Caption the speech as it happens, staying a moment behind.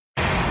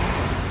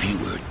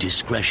Viewer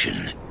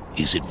discretion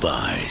is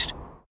advised.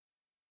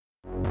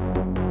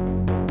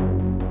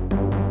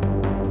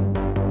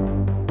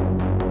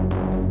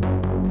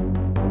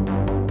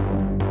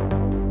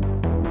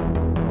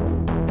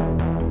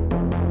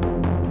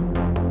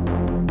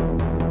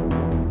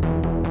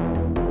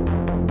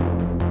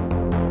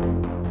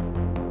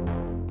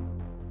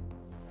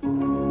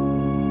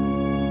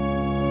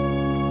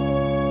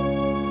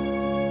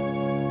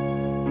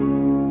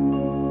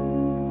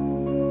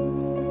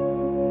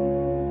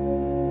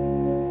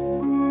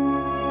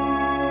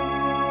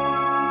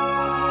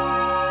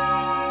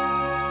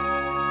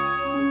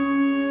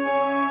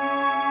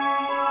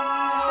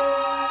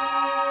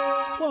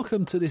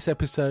 Welcome to this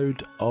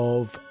episode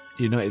of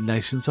United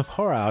Nations of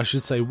Horror. I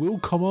should say,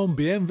 welcome,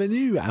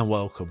 bienvenue, and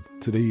welcome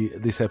to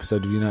this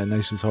episode of United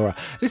Nations Horror.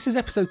 This is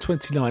episode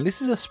 29.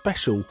 This is a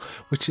special,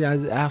 which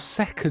is our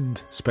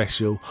second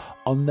special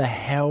on the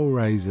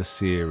Hellraiser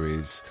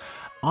series.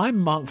 I'm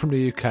Mark from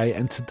the UK,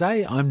 and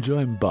today I'm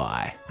joined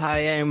by... Hi,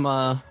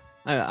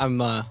 I'm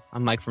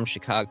Mike from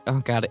Chicago. Oh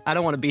God, I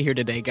don't want to be here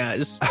today,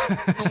 guys.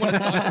 I want to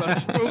talk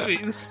about these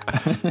movies.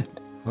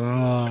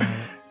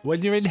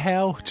 When you're in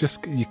hell,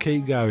 just you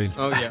keep going.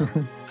 Oh yeah.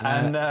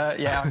 And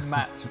I'm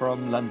Matt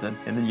from London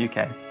in the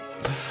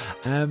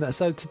UK.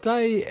 So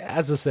today,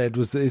 as I said,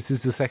 this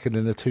is the second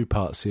in a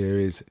two-part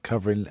series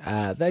covering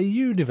the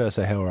universe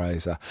of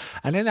Hellraiser.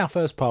 And in our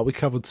first part, we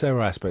covered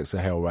several aspects of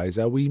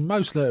Hellraiser. We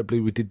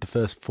did the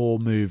first 4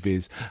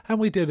 movies, and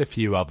we did a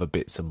few other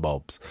bits and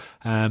bobs.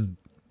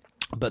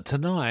 But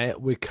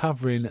tonight, we're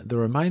covering the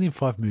remaining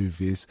 5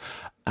 movies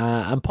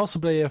and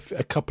possibly a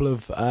couple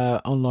of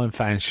online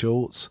fan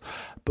shorts.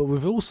 But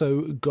we've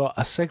also got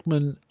a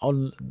segment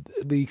on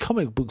the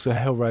comic books of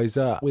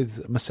Hellraiser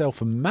with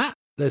myself and Matt.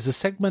 There's a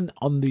segment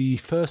on the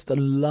first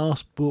and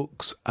last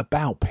books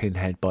about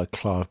Pinhead by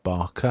Clive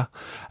Barker,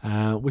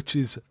 which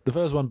is the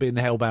first one being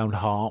the Hellbound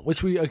Heart,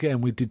 which we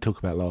did talk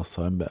about last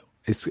time, but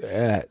it's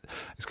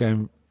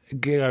going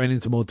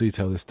into more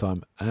detail this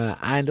time.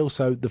 And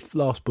also the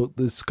last book,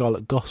 The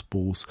Scarlet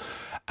Gospels,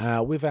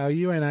 with our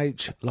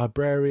UNH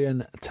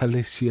librarian,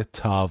 Talicia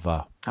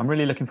Tava. I'm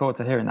really looking forward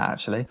to hearing that,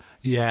 actually.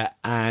 Yeah,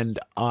 and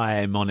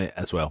I'm on it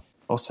as well.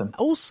 Awesome.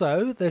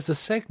 Also, there's a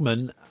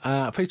segment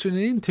featuring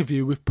an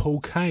interview with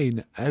Paul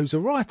Kane, who's a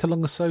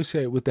ride-along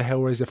associate with the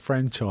Hellraiser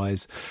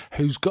franchise,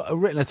 who's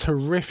written a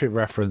terrific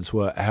reference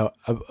work,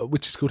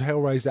 which is called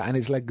Hellraiser and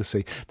Its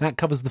Legacy. That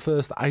covers the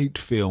first 8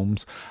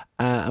 films,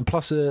 and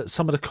plus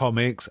some of the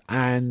comics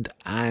and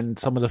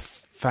some of the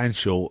fan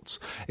shorts.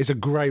 It's a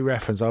great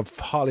reference. I've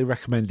highly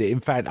recommend it. In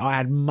fact, I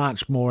had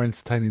much more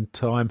entertaining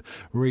time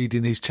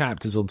reading his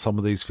chapters on some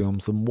of these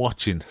films than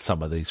watching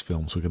some of these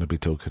films we're going to be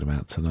talking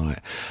about tonight.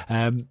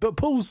 But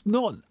Paul's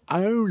not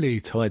only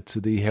tied to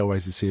the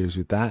Hellraiser series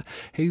with that,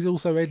 he's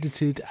also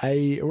edited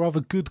a rather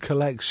good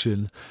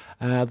collection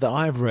that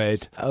I've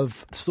read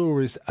of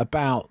stories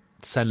about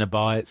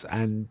Cenobites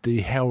and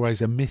the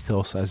Hellraiser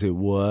mythos, as it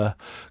were,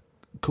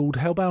 called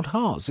Hellbound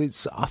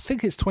Hearts. I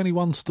think it's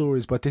 21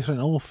 stories by different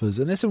authors,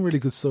 and there's some really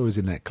good stories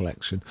in that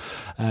collection.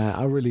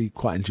 I really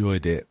quite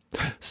enjoyed it.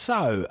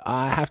 So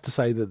I have to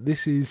say that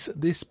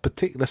this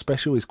particular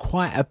special is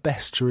quite a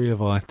bestiary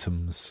of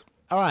items.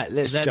 All right,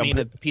 let's jump. Does that mean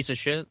a piece of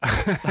shit?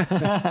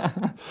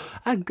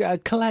 a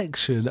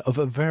collection of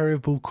a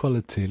variable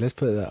quality, let's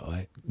put it that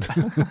way.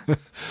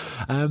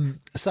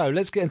 So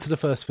let's get into the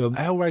first film,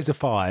 Hellraiser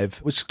 5,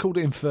 which is called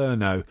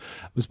Inferno.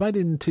 It was made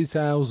in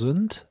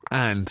 2000,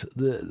 and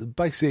the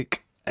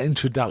basic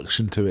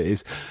introduction to it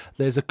is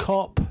there's a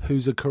cop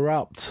who's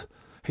corrupt.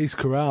 He's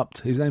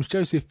corrupt. His name's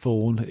Joseph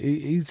Thorne.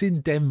 He's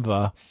in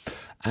Denver,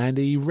 and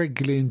he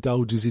regularly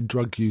indulges in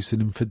drug use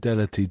and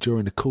infidelity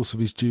during the course of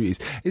his duties.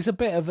 It's a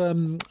bit of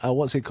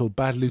what's it called,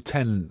 Bad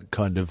Lieutenant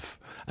kind of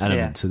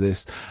element to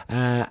this.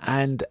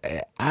 And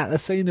at the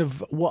scene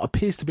of what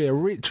appears to be a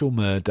ritual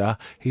murder,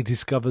 he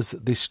discovers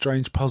this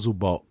strange puzzle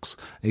box.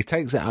 He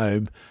takes it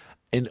home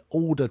in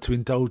order to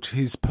indulge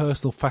his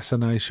personal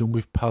fascination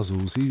with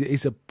puzzles.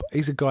 He's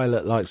a guy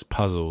that likes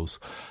puzzles,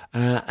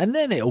 and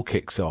then it all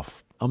kicks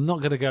off. I'm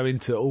not going to go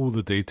into all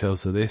the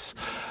details of this.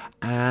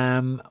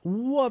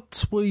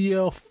 What were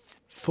your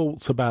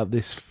thoughts about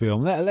this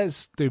film?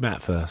 Let's do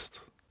Matt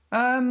first.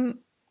 What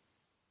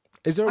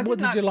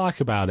did you like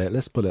about it?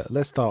 Let's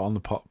start on the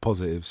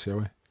positives,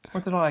 shall we?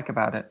 What did I like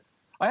about it?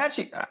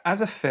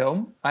 As a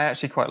film, I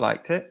actually quite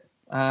liked it.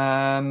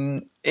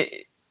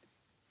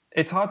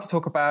 It's hard to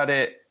talk about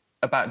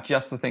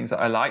just the things that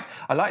I liked.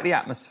 I like the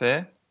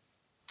atmosphere.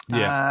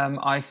 Yeah.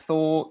 I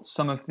thought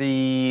some of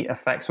the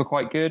effects were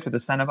quite good with the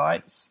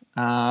Cenobites.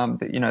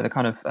 The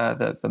kind of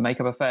the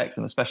makeup effects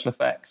and the special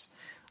effects.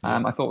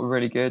 I thought were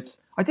really good.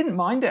 I didn't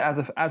mind it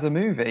as a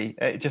movie.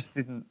 It just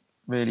didn't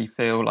really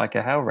feel like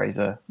a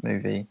Hellraiser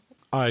movie.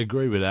 I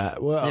agree with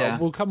that. Well,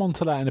 we'll come on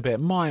to that in a bit.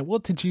 Mike,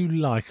 what did you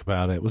like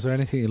about it? Was there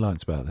anything you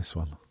liked about this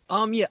one?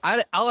 I'm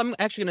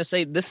actually going to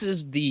say this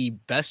is the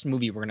best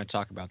movie we're going to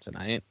talk about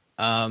tonight.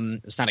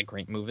 It's not a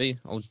great movie.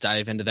 I'll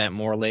dive into that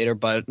more later.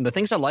 But the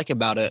things I like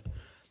about it,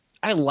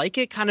 I like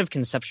it kind of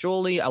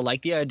conceptually. I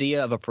like the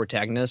idea of a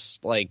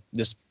protagonist, like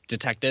this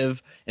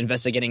detective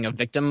investigating a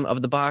victim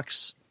of the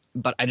box.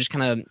 But I just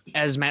kind of,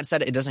 as Matt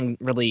said, it doesn't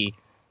really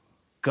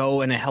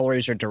go in a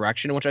Hellraiser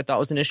direction, which I thought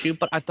was an issue.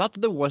 But I thought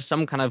that there was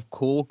some kind of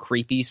cool,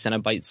 creepy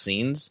Cenobite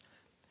scenes.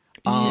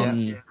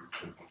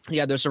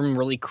 Yeah, there's some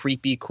really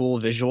creepy, cool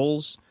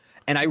visuals.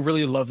 And I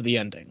really love the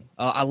ending.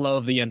 I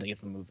love the ending of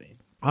the movie.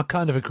 I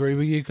kind of agree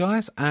with you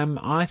guys.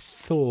 I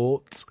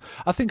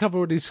think I've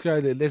already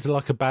described it. There's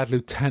like a Bad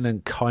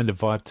Lieutenant kind of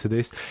vibe to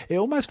this. It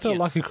almost felt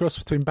like a cross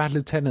between Bad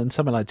Lieutenant and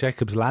something like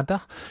Jacob's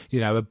Ladder. You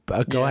know,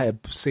 a guy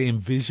seeing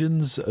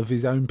visions of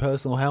his own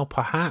personal hell,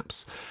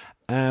 perhaps.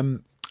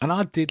 And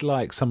I did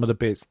like some of the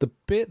bits. The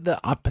bit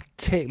that I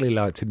particularly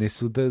liked in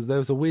this was there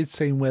was a weird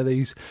scene where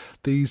these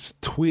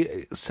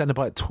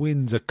Cenobite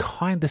twins are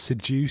kind of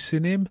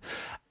seducing him,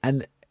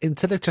 and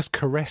instead of just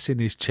caressing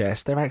his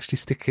chest, they're actually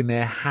sticking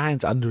their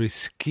hands under his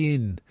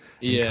skin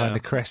and kind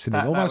of caressing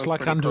him, almost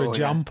like under a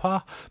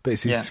jumper, but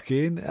it's his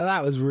skin. And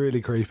that was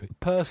really creepy.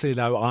 Personally,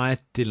 though, I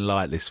didn't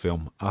like this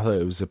film. I thought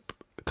it was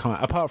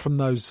apart from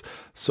those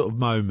sort of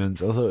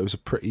moments, I thought it was a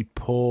pretty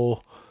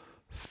poor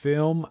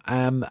film.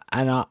 And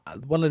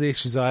one of the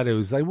issues I had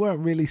was they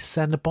weren't really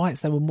Cenobites;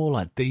 they were more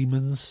like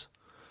demons.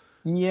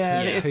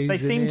 Yeah, they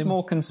seemed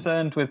more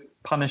concerned with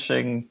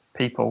punishing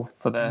people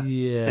for their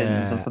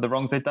sins and for the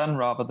wrongs they've done,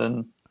 rather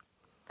than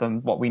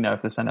what we know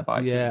of the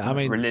Cenobites. Yeah, I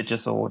mean,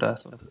 religious order.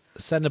 Sort of.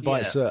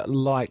 Cenobites are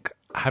like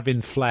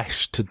having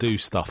flesh to do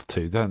stuff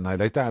to, don't they?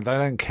 They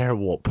don't care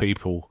what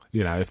people,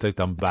 you know, if they've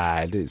done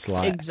bad. It's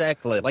like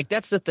exactly like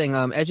that's the thing.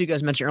 As you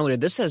guys mentioned earlier,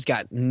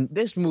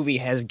 this movie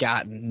has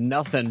got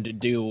nothing to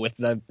do with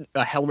the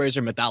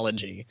Hellraiser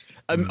mythology.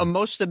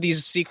 Most of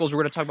these sequels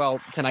we're going to talk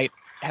about tonight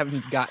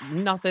have got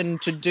nothing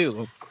to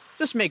do.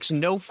 This makes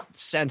no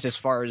sense as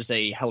far as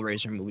a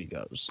Hellraiser movie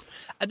goes.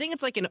 I think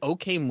it's like an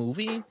okay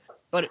movie,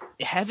 but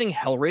having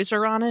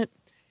Hellraiser on it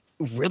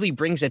really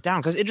brings it down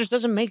because it just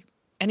doesn't make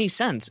any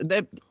sense.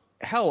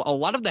 Hell, a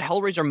lot of the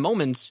Hellraiser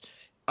moments,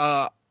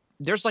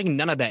 there's like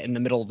none of that in the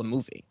middle of the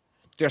movie.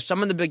 There's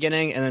some in the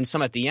beginning and then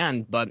some at the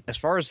end, but as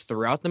far as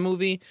throughout the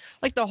movie,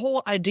 like the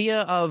whole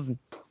idea of,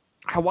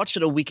 I watched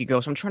it a week ago,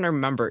 so I'm trying to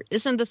remember.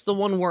 Isn't this the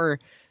one where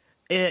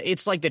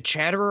it's like the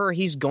Chatterer,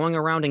 he's going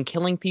around and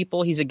killing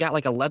people? He's got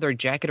like a leather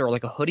jacket or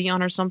like a hoodie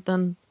on or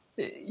something.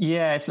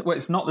 Yeah,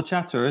 it's not the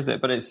Chatterer, is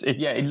it? But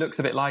it looks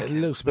a bit like him.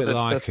 It looks a bit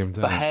like him,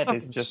 doesn't it? The head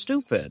is just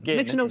stupid. Skin,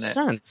 makes no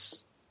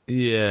sense.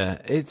 Yeah,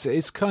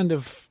 it's kind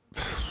of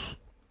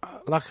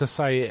like I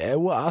say.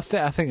 Well, I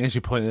think as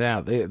you pointed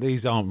out,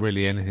 these aren't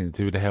really anything to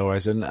do with the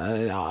Hellraiser,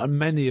 and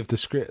many of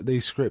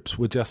these scripts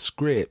were just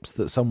scripts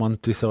that someone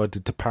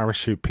decided to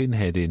parachute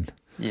Pinhead in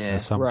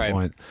at some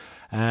point.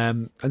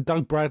 And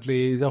Doug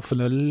Bradley is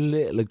often a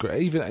little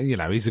aggrieved, even, you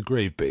know, he's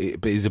aggrieved,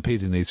 but he's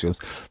appeared in these films,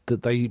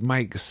 that they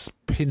make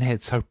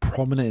Pinhead so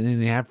prominent in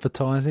the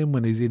advertising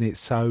when he's in it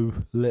so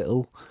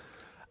little.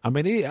 I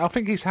mean, I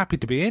think he's happy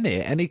to be in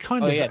it, and he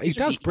he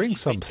does bring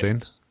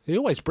something. He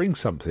always brings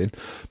something,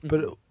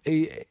 but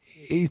he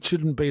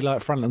shouldn't be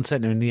like front and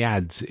centre in the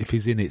ads if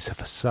he's in it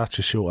for such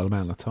a short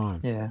amount of time.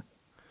 Yeah.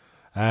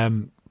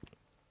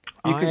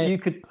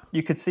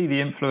 You could see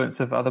the influence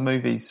of other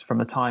movies from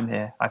the time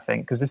here, I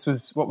think, because this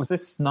was, what was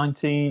this,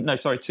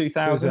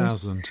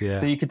 2000? Yeah.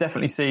 So you could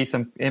definitely see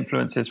some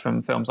influences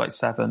from films like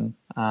Seven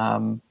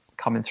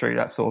coming through,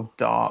 that sort of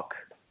dark,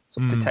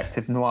 sort of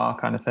detective noir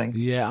kind of thing.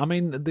 Yeah, I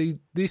mean,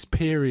 this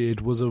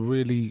period was a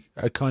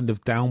kind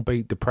of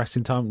downbeat,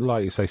 depressing time,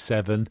 like you say,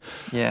 Seven.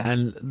 Yeah.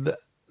 And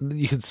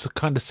you can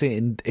kind of see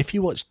it if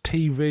you watch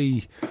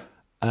TV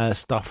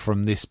stuff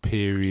from this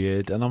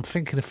period, and I'm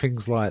thinking of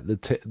things like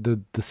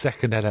the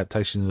second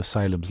adaptation of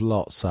Salem's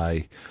Lot,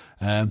 say,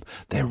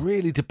 they're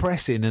really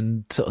depressing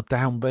and sort of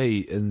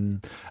downbeat.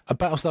 And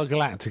Battlestar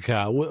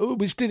Galactica,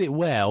 which did it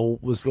well,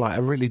 was like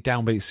a really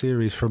downbeat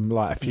series from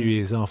like a few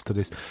years after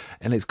this,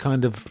 and it's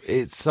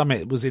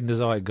something was in the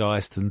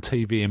zeitgeist, and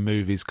TV and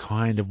movies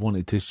kind of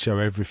wanted to show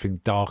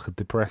everything dark and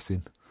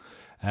depressing,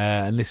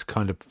 and this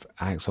kind of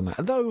acts on that.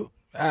 Although,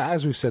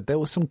 as we've said, there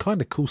was some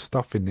kind of cool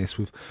stuff in this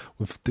with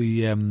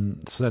the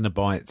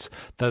Cenobites,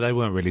 though they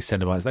weren't really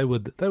Cenobites. They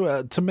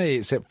were to me,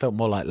 it felt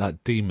more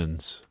like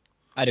demons.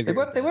 I'd agree.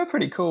 They were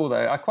pretty cool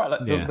though. I quite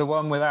like the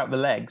one without the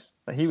legs.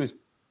 But he was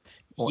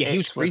he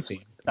was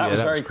creepy. That was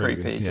very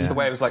creepy. Just the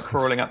way it was like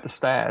crawling up the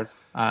stairs.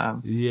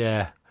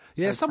 Yeah.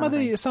 Some of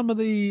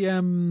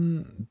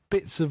the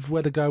bits of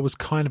where the guy was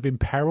kind of in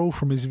peril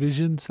from his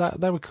visions, that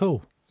they were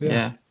cool.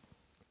 Yeah.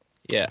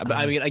 But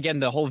I mean,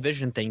 again, the whole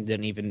vision thing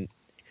didn't even.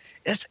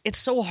 It's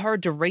so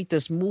hard to rate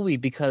this movie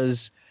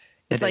because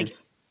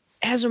it's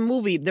as a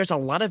movie, there's a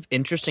lot of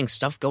interesting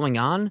stuff going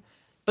on,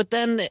 but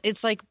then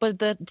it's like, but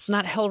that's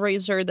not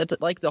Hellraiser. That's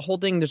like the whole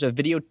thing.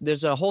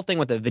 There's a whole thing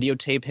with a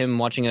videotape, him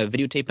watching a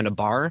videotape in a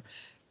bar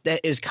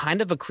that is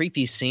kind of a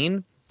creepy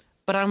scene.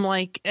 But I'm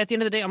like, at the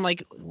end of the day, I'm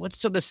like, what?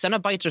 So the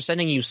Cenobites are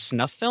sending you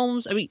snuff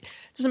films? I mean,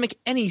 it doesn't make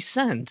any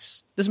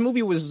sense. This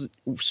movie was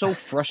so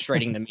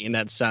frustrating to me in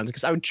that sense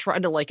because I would try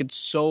to like it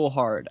so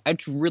hard. I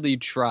really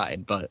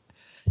tried, but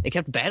it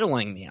kept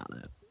battling me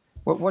on it.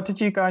 What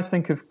did you guys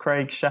think of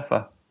Craig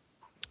Sheffer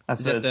as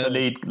the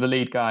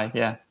lead guy?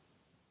 Yeah.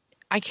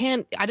 I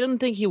didn't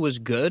think he was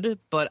good,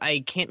 but I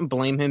can't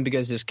blame him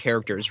because his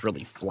character is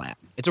really flat.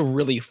 It's a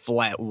really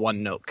flat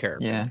one-note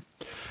character. Yeah.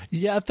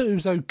 Yeah, I thought it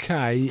was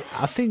okay.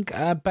 I think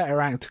a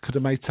better actor could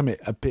have made something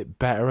a bit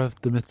better of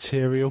the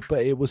material,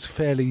 but it was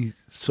fairly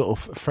sort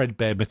of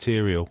threadbare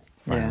material,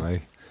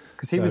 frankly.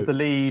 Because he was the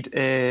lead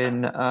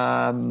in, what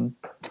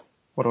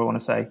do I want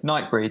to say?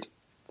 Nightbreed,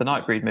 the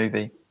Nightbreed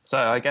movie. So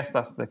I guess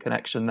that's the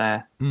connection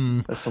there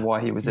as to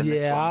why he was in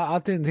this one. Yeah, I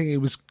didn't think it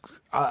was...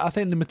 I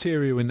think the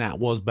material in that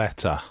was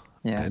better.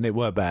 Yeah. And it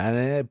were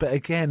better. But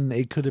again,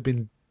 it could have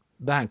been...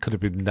 That could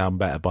have been done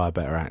better by a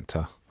better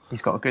actor.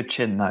 He's got a good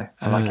chin, though.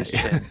 I like his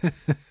chin.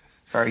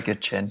 Very good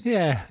chin.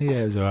 Yeah,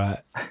 it was all right.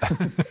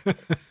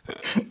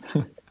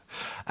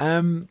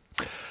 I'm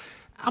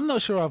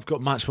not sure I've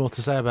got much more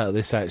to say about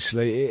this,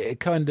 actually. It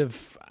kind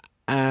of...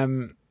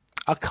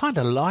 I kind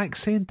of like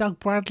seeing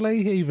Doug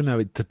Bradley, even though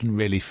it didn't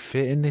really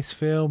fit in this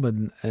film,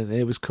 and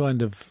it was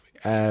kind of,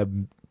 it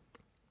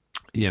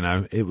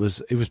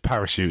was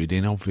parachuted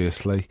in,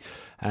 obviously,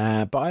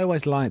 but I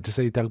always like to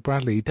see Doug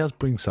Bradley. He does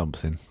bring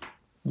something.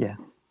 Yeah.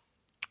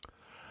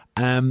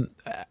 Mike,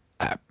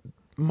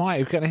 have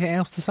you got anything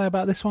else to say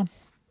about this one?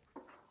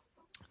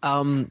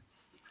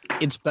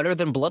 It's better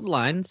than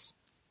Bloodlines.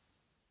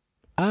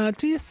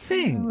 Do you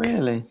think?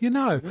 Really?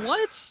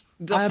 What?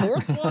 The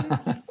fourth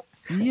one?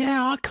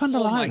 Yeah, I kind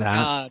of like that.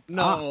 God,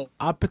 no.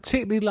 I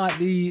particularly like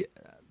the,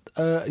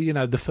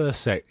 the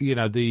first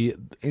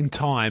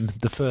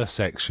the first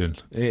section.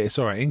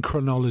 In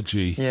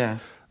chronology. Yeah.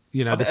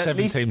 The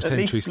 17th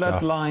century at least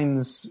stuff.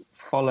 Bloodlines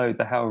followed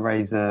the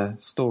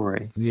Hellraiser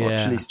story. Yeah. Or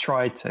at least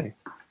tried to.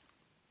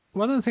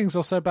 One of the things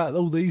I'll say about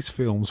all these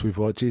films we've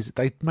watched is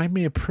they made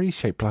me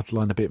appreciate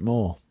Bloodline a bit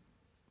more.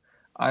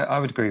 I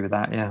would agree with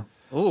that, yeah.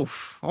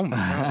 Oof. Oh, my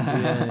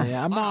God.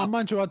 Yeah.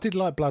 Mind you, I did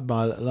like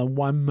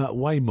Bloodline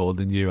way more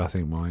than you, I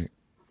think, Mike.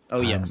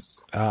 Oh,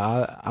 yes.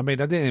 I mean,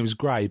 I didn't think it was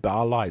great, but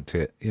I liked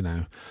it,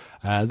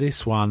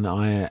 This one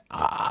I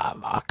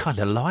kind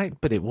of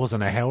liked, but it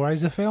wasn't a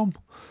Hellraiser film.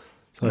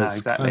 So no, it's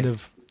exactly. kind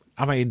of,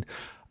 I mean,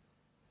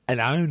 and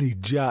it only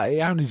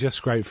just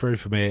scraped through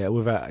for me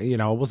without,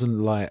 I wasn't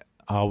like,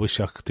 I wish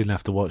I didn't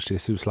have to watch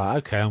this. It was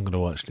like, okay, I'm going to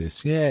watch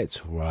this. Yeah,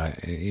 it's all right.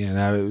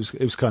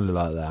 It was kind of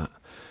like that.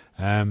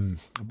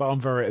 But I'm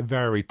very,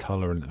 very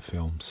tolerant of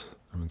films.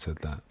 I haven't said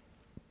that.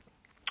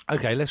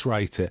 Okay, let's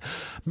rate it.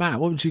 Matt,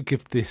 what would you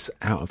give this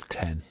out of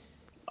 10?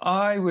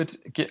 I would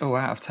give...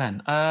 out of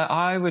 10.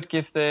 I would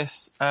give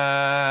this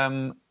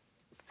 5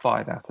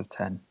 out of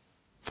 10.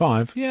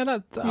 5? Yeah,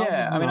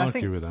 I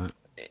argue with that.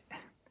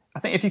 I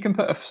think if you can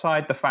put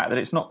aside the fact that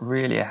it's not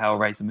really a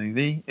Hellraiser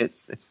movie,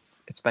 it's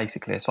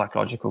basically a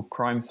psychological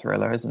crime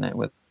thriller, isn't it,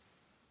 with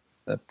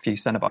a few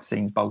Cenobite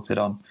scenes bolted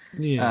on.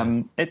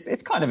 Yeah.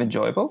 It's kind of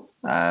enjoyable.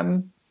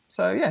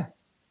 So, yeah.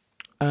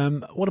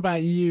 What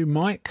about you,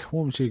 Mike?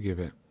 What would you give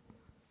it?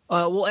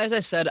 Well, as I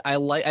said,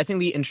 I think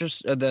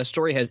the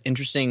story has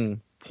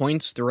interesting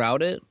points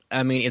throughout it.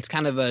 I mean, it's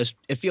kind of it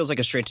feels like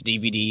a straight to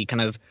DVD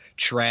kind of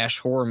trash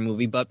horror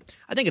movie, but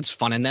I think it's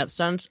fun in that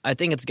sense. I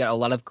think it's got a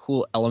lot of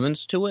cool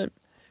elements to it,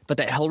 but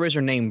that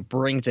Hellraiser name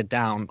brings it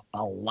down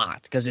a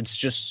lot because it's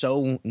just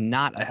so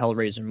not a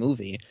Hellraiser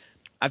movie.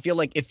 I feel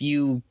like if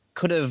you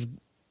could have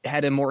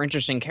had a more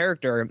interesting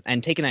character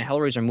and taken a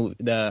Hellraiser movie,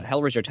 the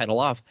Hellraiser title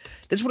off,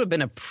 this would have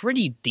been a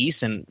pretty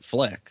decent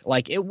flick.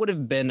 Like, it would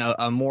have been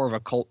a more of a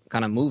cult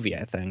kind of movie,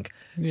 I think.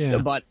 Yeah.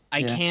 But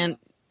I can't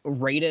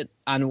rate it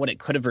on what it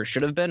could have or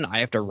should have been.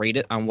 I have to rate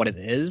it on what it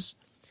is.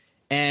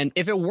 And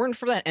if it weren't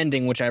for that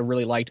ending, which I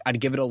really liked,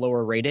 I'd give it a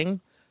lower rating.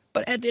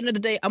 But at the end of the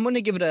day, I'm going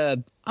to give it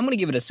a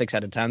 6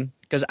 out of 10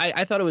 because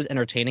I thought it was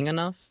entertaining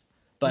enough.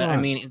 But, right. I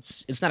mean,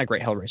 it's not a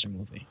great Hellraiser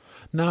movie.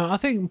 No, I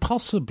think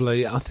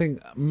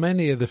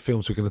many of the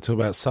films we're going to talk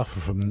about suffer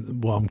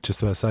from what I'm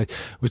just about to say,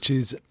 which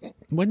is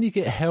when you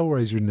get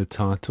Hellraiser in the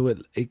title,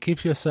 it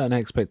gives you a certain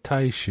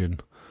expectation.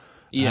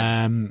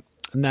 Yeah.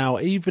 Now,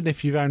 even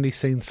if you've only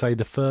seen, say,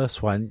 the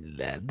first one,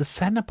 the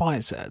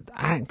Cenobites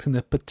act in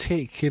a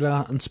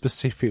particular and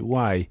specific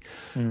way,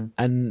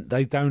 and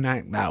they don't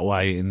act that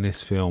way in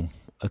this film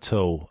at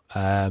all.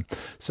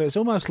 So it's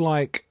almost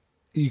like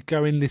you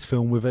go in this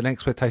film with an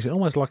expectation,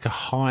 almost like a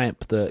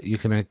hype that you're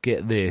going to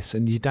get this,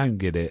 and you don't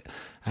get it,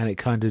 and it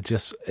kind of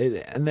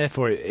and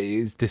therefore it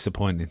is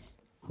disappointing.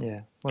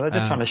 Yeah, well, they're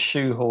just trying to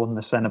shoehorn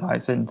the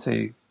Cenobites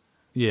into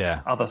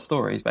other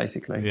stories,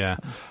 basically. Yeah.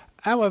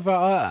 However,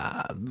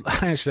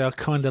 actually, I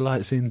kind of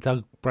like seeing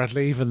Doug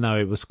Bradley, even though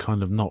it was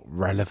kind of not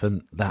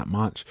relevant that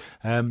much.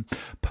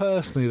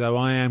 Personally, though,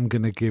 I am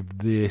going to give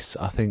this,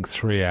 I think,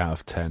 3 out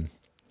of 10.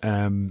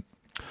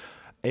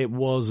 It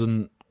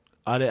wasn't.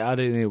 I didn't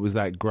think it was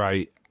that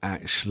great,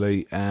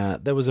 actually.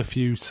 There was a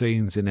few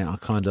scenes in it I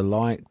kind of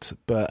liked,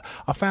 but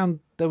I found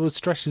there was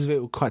stretches of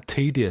it were quite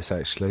tedious,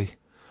 actually.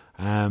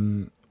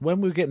 When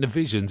we were getting the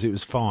visions, it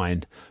was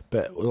fine,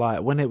 but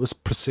like when it was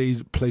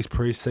police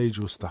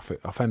procedural stuff,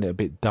 I found it a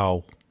bit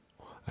dull,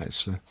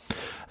 actually.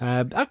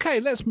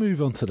 Okay, let's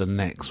move on to the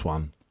next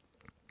one.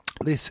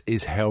 This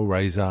is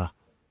Hellraiser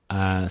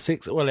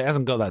 6. Well, it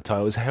hasn't got that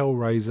title. It's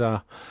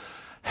Hellraiser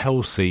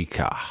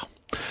Hellseeker.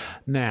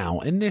 Now,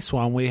 in this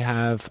one, we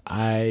have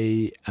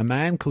a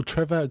man called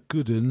Trevor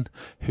Gooden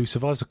who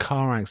survives a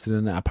car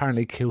accident that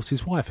apparently kills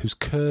his wife, who's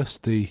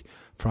Kirsty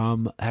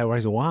from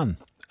Hellraiser 1.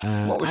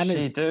 What was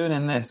she doing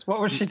in this? What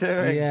was she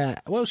doing? Yeah,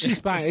 well, she's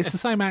back. It's the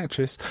same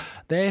actress.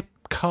 Their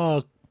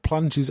car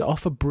plunges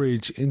off a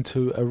bridge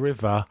into a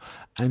river,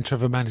 and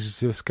Trevor manages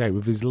to escape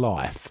with his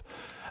life.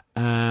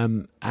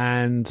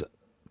 And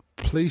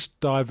police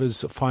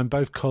divers find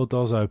both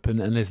corridors open,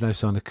 and there's no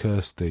sign of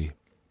Kirsty.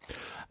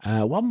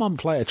 1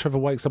 month later, Trevor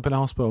wakes up in a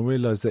hospital and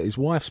realises that his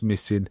wife's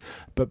missing,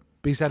 but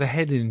he's had a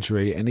head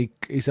injury, and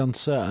he's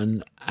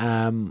uncertain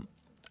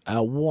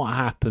what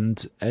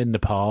happened in the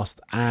past,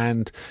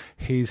 and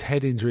his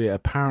head injury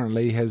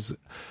apparently has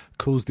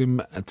caused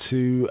him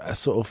to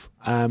sort of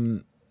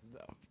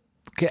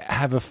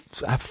have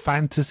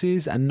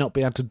fantasies and not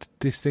be able to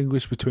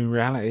distinguish between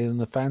reality and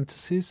the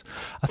fantasies.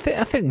 I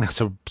think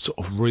that's a sort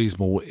of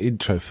reasonable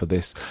intro for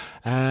this.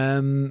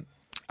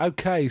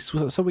 Okay,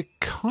 so we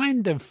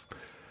kind of,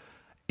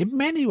 in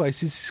many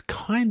ways, this is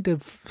kind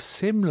of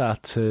similar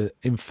to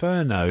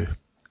Inferno.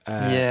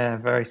 Yeah,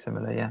 very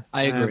similar. Yeah,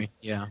 I agree.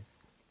 Yeah.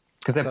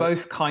 Because they're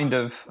both kind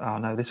of. Oh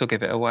no, this will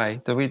give it away.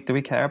 Do we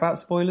care about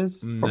spoilers?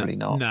 Probably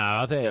not. No,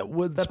 I think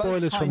with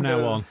spoilers from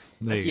now on.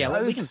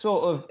 Yeah, we can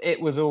sort of. It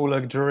was all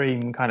a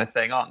dream kind of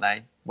thing, aren't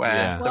they?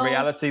 Where the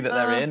reality that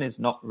they're in is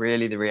not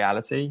really the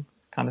reality,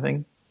 kind of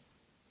thing.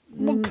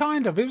 Well,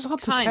 kind of. It was hard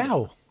to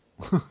tell.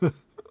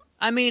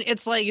 I mean,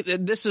 it's like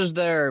this is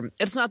their.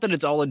 It's not that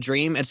it's all a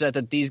dream. It's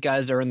that these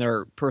guys are in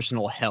their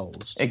personal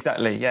hells.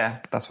 Exactly. Yeah,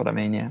 that's what I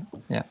mean.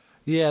 Yeah.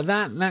 Yeah,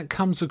 that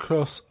comes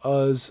across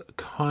as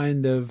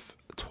kind of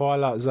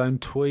Twilight Zone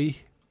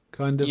twee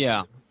kind of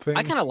thing.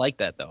 I kind of like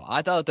that, though.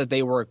 I thought that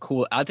they were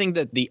cool. I think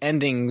that the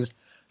endings,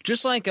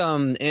 just like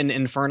in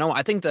Inferno,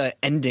 I think the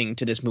ending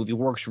to this movie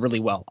works really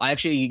well. I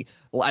think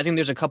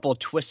there's a couple of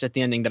twists at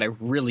the ending that I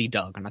really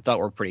dug, and I thought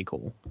were pretty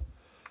cool.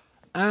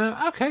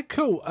 Okay,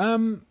 cool.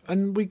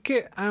 And we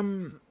get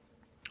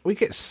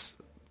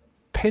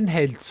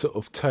Pinhead sort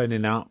of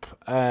turning up.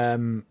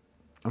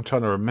 I'm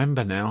trying to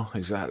remember now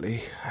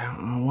exactly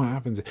what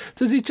happens.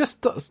 Does he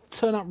just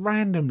turn up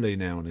randomly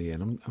now and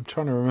again? I'm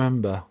trying to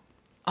remember.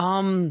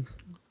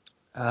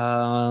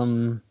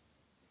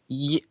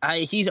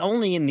 He's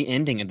only in the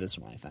ending of this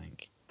one, I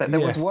think. There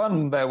was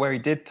one there where he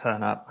did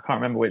turn up. I can't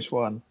remember which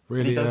one.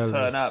 Really, he does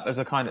turn up as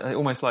a kind of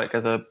almost like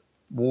as a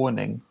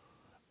warning,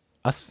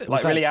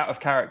 really out of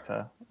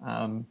character.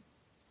 I think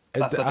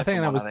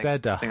that was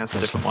Deader. I think that's a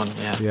different one.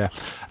 Yeah.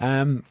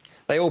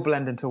 They all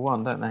blend into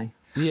one, don't they?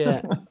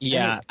 Yeah.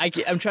 Yeah.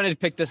 I'm trying to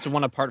pick this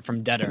one apart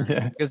from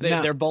Deader because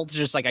they're both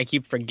just like I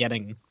keep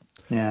forgetting.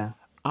 Yeah.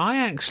 I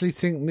actually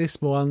think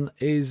this one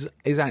is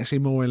actually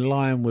more in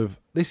line with...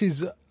 This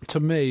is, to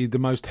me, the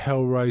most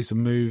Hellraiser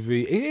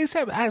movie,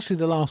 except actually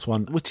the last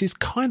one, which is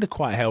kind of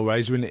quite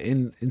Hellraiser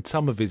in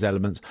some of his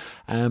elements.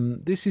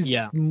 This is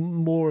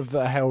more of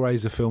a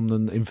Hellraiser film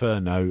than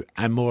Inferno,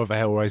 and more of a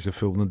Hellraiser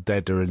film than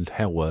Deader and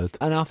Hellward.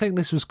 And I think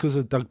this was because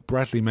Doug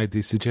Bradley made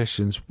these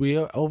suggestions.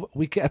 We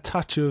get a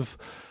touch of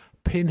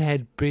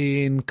Pinhead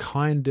being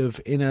kind of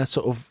in a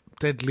sort of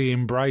deadly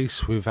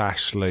embrace with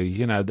Ashley.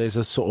 You know, there's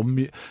a sort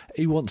of...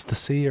 He wants to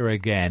see her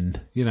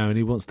again, you know, and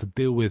he wants to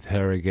deal with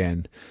her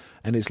again.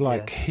 And it's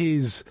like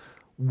his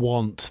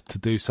want to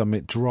do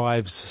something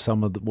drives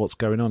some of what's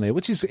going on here,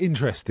 which is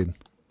interesting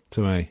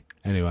to me,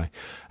 anyway.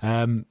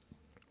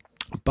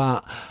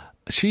 But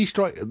she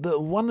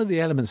one of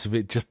the elements of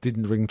it just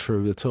didn't ring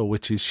true at all,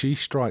 which is she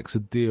strikes a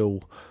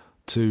deal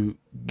to,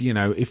 you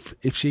know, if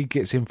she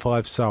gets in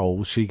 5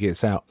 souls, she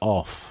gets out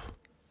off.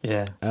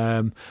 Yeah.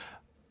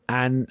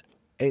 And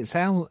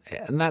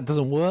that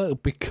doesn't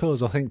work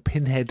because I think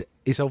Pinhead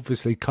is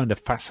obviously kind of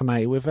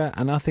fascinated with her,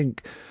 and I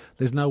think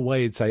there's no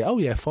way he'd say, "Oh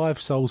yeah, 5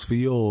 souls for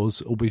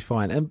yours will be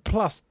fine." And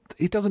plus,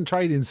 he doesn't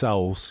trade in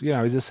souls. You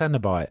know, he's a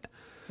Cenobite.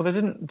 Well, they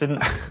didn't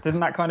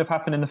that kind of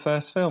happen in the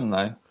first film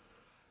though?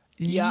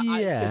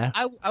 Yeah.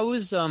 I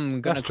was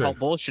going to call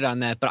bullshit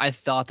on that, but I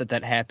thought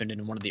that happened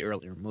in one of the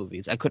earlier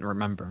movies. I couldn't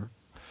remember.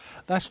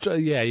 That's true.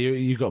 Yeah,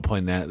 you got a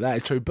point there. That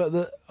is true.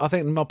 But I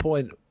think my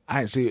point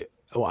actually.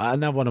 Well,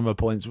 another one of my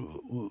points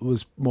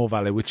was more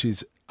valid, which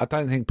is I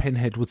don't think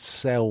Pinhead would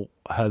sell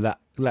her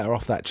let her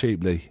off that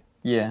cheaply.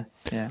 Yeah.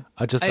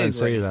 I just don't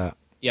see that.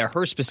 Yeah,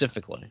 her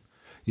specifically.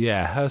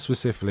 Yeah, her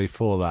specifically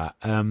for that.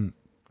 And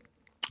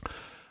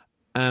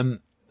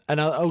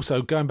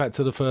also going back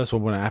to the first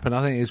one when it happened,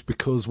 I think it's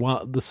because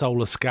the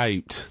soul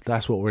escaped.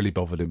 That's what really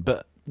bothered him.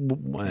 But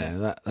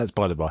that's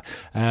by the by.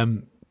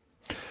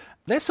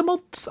 There's some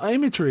odd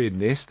imagery in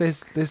this.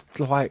 There's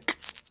like.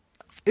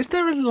 Is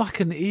there an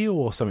eel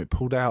or something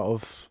pulled out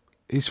of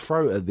his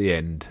throat at the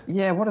end?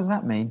 Yeah, what does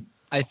that mean?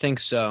 I think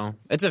so.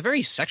 It's a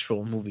very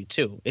sexual movie,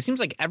 too. It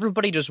seems like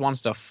everybody just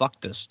wants to fuck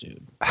this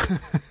dude.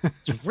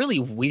 It's really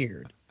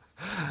weird.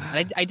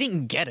 I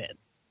didn't get it.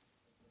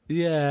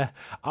 Yeah,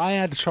 I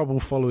had trouble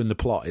following the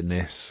plot in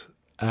this.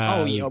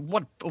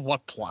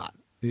 What plot?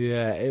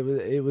 Yeah,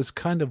 it was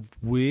kind of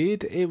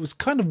weird. It was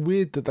kind of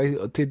weird that they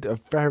did a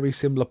very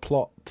similar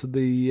plot to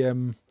the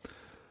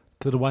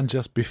one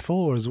just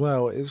before as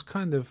well. It was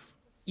kind of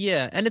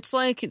Yeah, and it's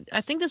like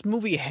I think this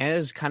movie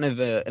has kind of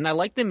and I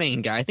like the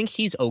main guy. I think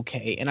he's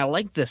okay, and I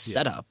like the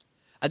setup.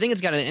 I think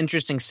it's got an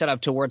interesting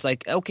setup towards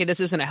like, okay,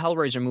 this isn't a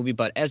Hellraiser movie,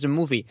 but as a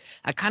movie,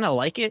 I kind of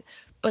like it.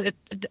 But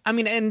I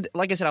mean, and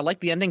like I said, I like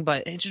the ending,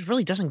 but it just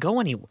really doesn't go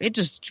anywhere. It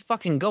just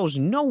fucking goes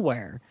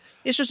nowhere.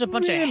 It's just a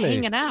bunch of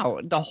hanging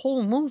out the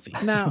whole movie.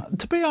 Now,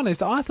 to be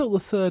honest, I thought the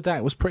third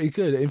act was pretty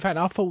good. In fact,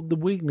 I thought the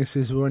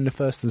weaknesses were in the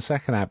first and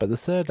second act, but the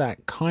third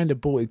act kind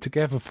of brought it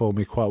together for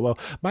me quite well.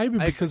 Maybe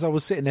because I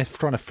was sitting there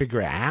trying to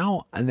figure it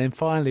out, and then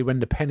finally,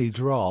 when the penny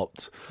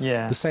dropped,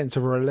 the sense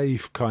of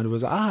relief kind of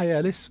was,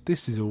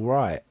 this is all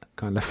right,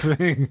 kind of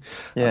thing.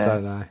 Yeah. I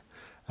don't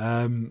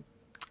know.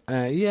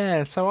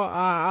 So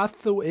I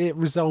thought it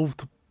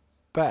resolved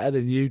better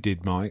than you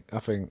did, Mike, I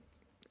think.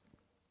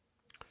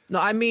 No,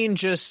 I mean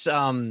just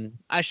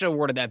I should have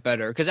worded that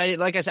better because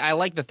like I said, I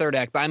like the third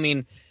act, but I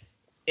mean,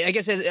 I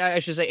guess I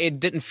should say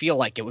it didn't feel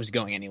like it was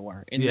going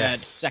anywhere in that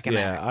second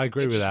act. Yeah, I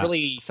agree with that. It just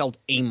really felt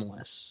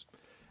aimless.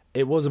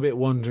 It was a bit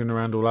wandering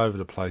around all over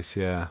the place,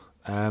 yeah.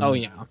 And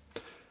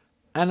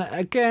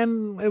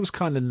again, it was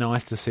kind of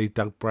nice to see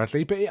Doug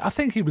Bradley, but I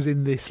think he was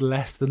in this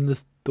less than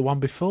the one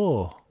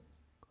before.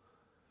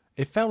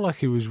 It felt like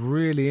he was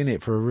really in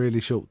it for a really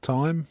short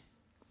time.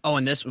 Oh,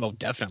 and this, well,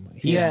 definitely.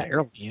 He's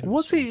barely in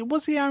Was he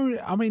only,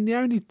 I mean, the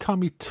only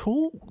time he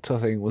talked, I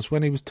think, was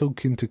when he was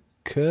talking to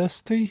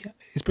Kirsty.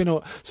 It's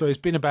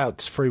been about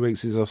 3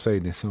 weeks since I've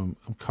seen this, so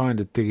I'm kind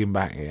of digging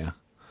back here.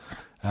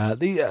 I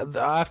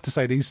have to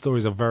say, these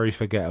stories are very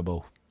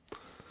forgettable.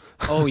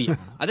 Oh, yeah.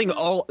 I think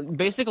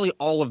basically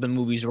all of the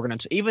movies we're going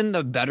to, even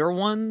the better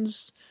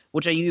ones,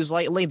 which I use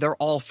lightly, they're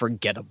all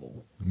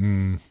forgettable.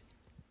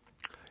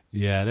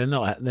 Yeah, they're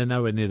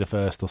nowhere near the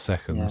first or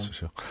second, that's for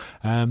sure.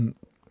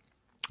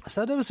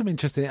 So there was some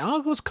interesting. I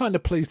was kind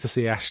of pleased to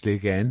see Ashley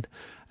again.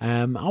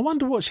 I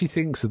wonder what she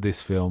thinks of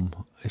this film.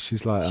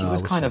 She's like, she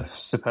was kind of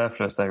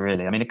superfluous, though.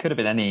 Really, I mean, it could have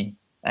been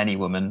any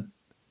woman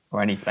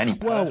or any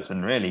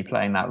person really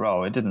playing that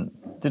role. It didn't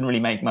really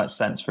make much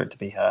sense for it to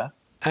be her.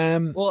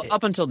 Well,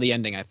 up until the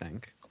ending, I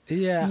think.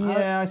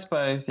 Yeah, I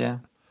suppose. Yeah.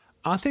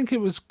 I think it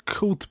was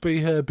cool to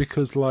be her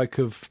because, like,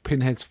 of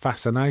Pinhead's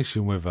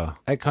fascination with her.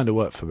 It kind of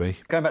worked for me.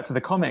 Going back to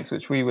the comics,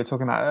 which we were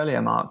talking about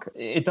earlier, Mark,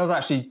 it does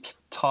actually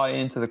tie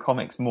into the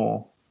comics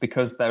more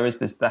because there is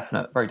this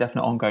very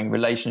definite ongoing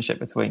relationship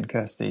between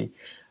Kirsty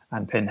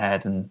and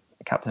Pinhead and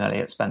Captain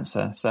Elliot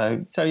Spencer.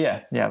 So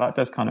yeah, that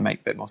does kind of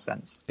make a bit more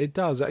sense. It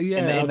does,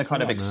 yeah. In the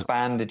kind of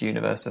expanded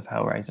universe of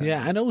Hellraiser.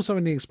 Yeah, and also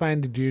in the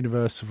expanded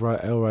universe of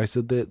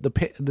Hellraiser, the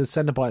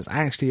Cenobites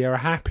actually are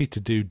happy to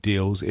do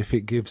deals if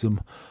it gives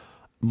them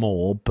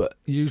more, but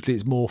usually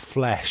it's more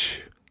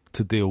flesh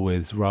to deal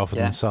with rather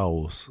than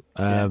souls.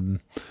 We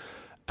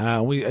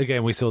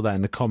saw that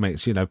in the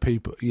comics. You know,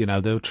 people,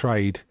 they'll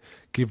trade.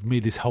 Give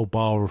me this whole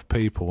bar of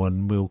people,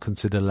 and we'll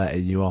consider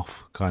letting you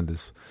off. Kind of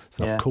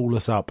stuff. Yeah. Call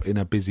us up in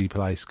a busy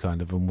place,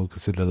 kind of, and we'll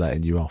consider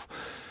letting you off.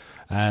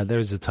 There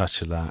is a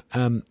touch of that.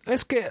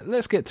 Let's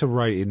get to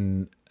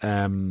rating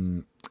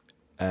Hellseeker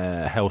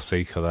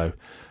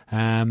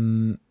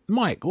though.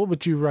 Mike, what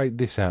would you rate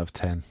this out of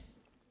 10?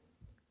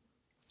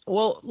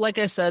 Well, like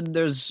I said,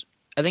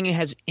 I think it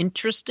has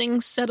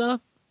interesting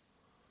setup,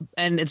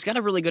 and it's got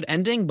a really good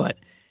ending, but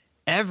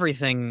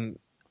everything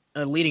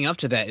leading up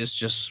to that is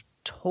just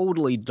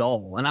totally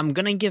dull. And I'm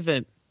gonna give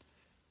it,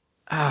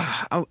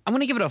 a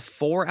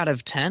 4 out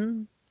of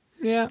 10.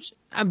 Yeah,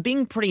 I'm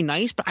being pretty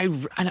nice, but I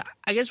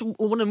guess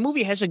when a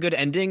movie has a good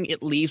ending,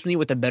 it leaves me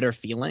with a better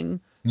feeling.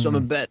 So I'm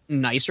a bit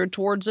nicer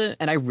towards it,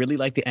 and I really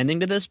like the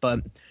ending to this, but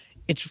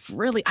it's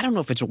really, I don't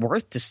know if it's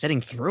worth just sitting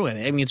through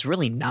it. I mean, it's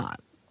really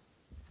not.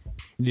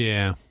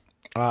 Yeah,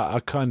 I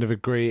kind of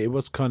agree. It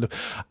was kind of...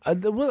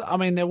 there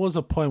was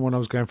a point when I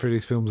was going through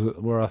these films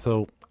where I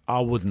thought I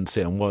wouldn't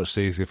sit and watch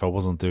these if I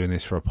wasn't doing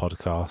this for a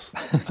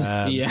podcast.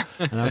 Yeah.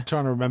 And I'm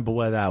trying to remember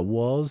where that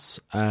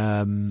was.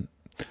 I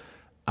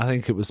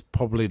think it was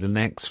probably the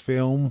next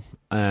film.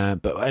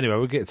 But anyway,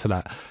 we'll get to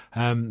that.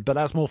 But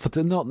that's more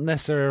for not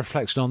necessarily a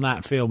reflection on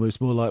that film. It was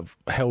more like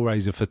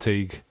Hellraiser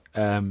fatigue.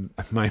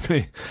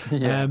 Maybe.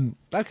 Yeah.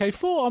 Okay,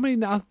 4. I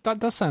mean, that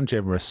does sound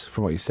generous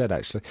from what you said,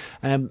 actually.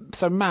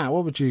 So, Matt,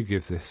 what would you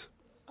give this?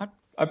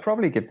 I'd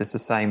probably give this the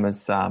same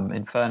as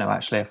Inferno,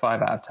 actually, a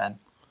 5 out of 10.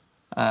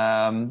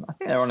 I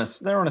think they're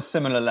on a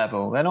similar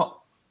level. They're not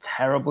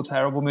terrible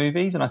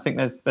movies, and I think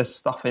there's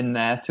stuff in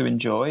there to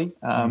enjoy.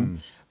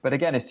 But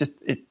again, it's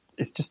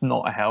just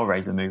not a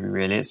Hellraiser movie,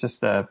 really. It's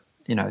just the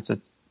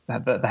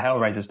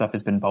Hellraiser stuff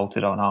has been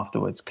bolted on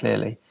afterwards,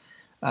 clearly.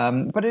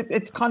 But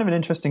it's kind of an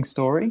interesting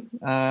story.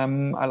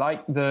 I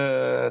like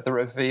the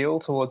reveal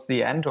towards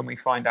the end when we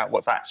find out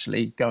what's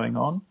actually going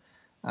on.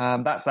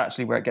 That's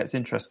actually where it gets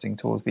interesting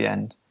towards the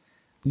end.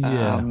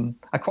 Yeah.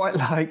 I quite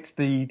liked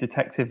the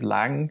Detective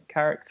Lang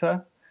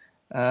character.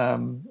 I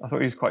thought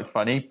he was quite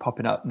funny,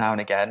 popping up now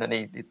and again.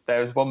 And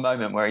there was one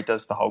moment where he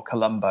does the whole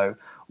Columbo,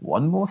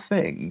 one more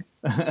thing.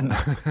 And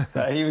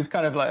so he was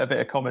kind of like a bit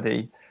of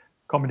comedy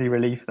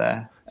relief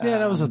there. Yeah,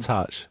 that was a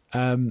touch.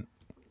 5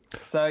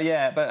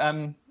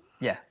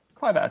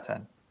 out of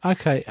 10.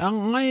 Okay,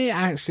 I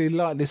actually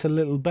like this a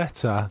little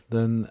better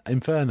than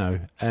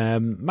Inferno,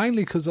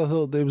 mainly because I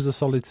thought there was a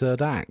solid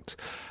third act,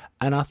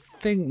 and I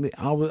think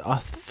I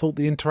thought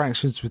the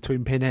interactions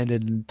between Pinhead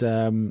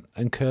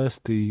and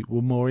Kirsty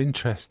were more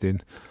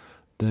interesting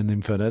than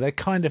Inferno. They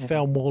kind of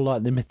felt more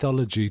like the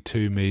mythology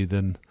to me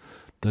than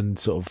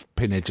sort of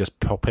Pinhead just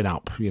popping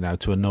up,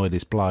 to annoy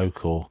this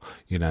bloke or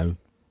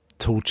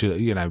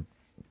torture,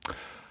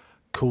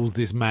 cause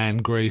this man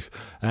grief.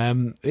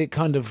 It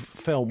kind of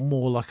felt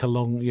more like a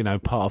long,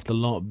 part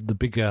of the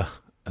bigger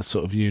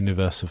sort of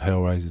universe of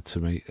Hellraiser to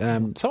me.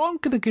 So I'm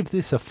going to give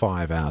this a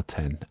 5 out of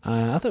 10.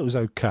 I thought it was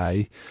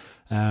okay.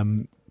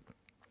 It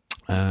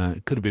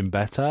could have been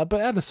better, but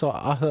I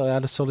thought it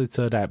had a solid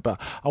third act. But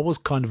I was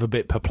kind of a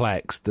bit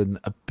perplexed and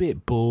a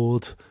bit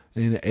bored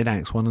in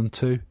Acts 1 and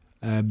 2.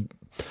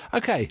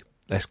 Okay,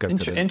 let's go.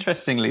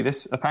 Interestingly,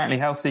 this apparently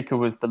Hellseeker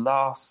was the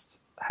last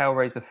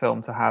Hellraiser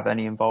film to have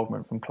any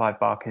involvement from Clive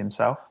Barker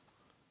himself.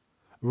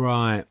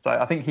 Right. So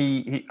I think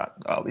he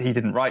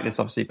didn't write this,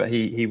 obviously, but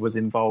he was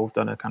involved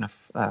on a kind of,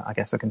 I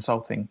guess, a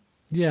consulting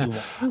point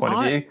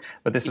of view.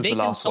 But this was the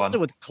last one. They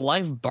consulted with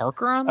Clive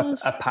Barker on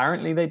this?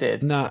 Apparently they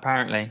did. No,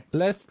 apparently.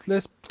 Let's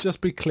just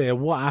be clear.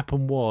 What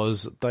happened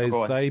was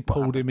they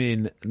pulled him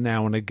in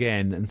now and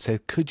again and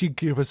said, could you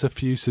give us a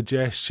few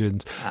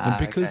suggestions? And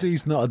because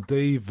he's not a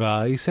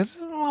diva, he said,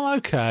 well,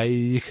 okay,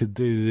 you could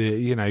do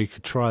you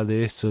could try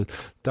this, or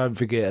don't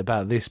forget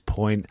about this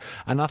point.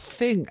 And I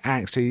think,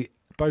 actually,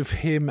 both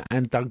him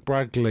and Doug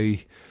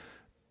Bradley,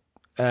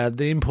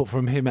 the input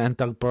from him and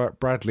Doug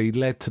Bradley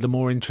led to the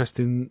more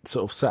interesting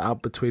sort of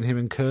setup between him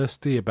and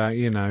Kirsty about,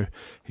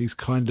 he's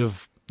kind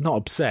of not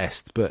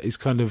obsessed, but he's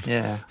kind of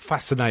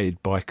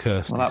fascinated by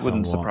Kirsty. Well, that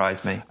wouldn't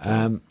surprise me.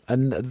 So.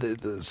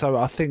 So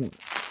I think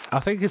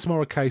it's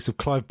more a case of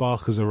Clive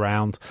Barker's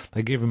around.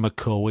 They give him a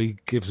call. He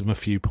gives them a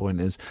few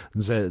pointers,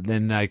 and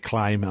then they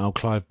claim,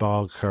 Clive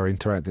Barker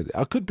interacted.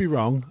 I could be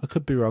wrong,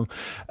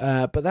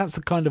 but that's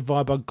the kind of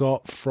vibe I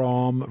got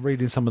from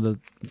reading some of the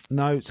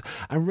notes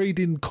and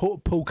reading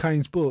Paul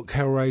Kane's book,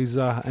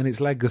 Hellraiser and Its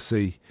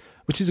Legacy,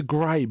 which is a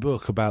great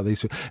book about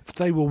these.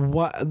 They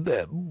were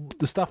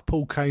the stuff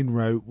Paul Kane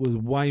wrote was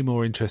way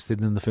more interesting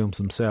than the films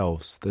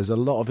themselves. There's a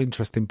lot of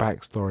interesting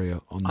backstory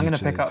on. I'm going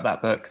to pick up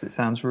that book because it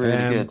sounds really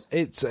good.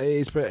 It's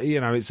I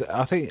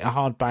think a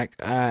hardback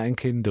and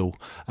Kindle.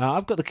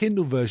 I've got the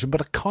Kindle version,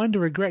 but I kind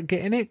of regret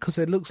getting it because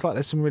it looks like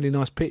there's some really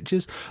nice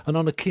pictures, and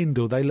on a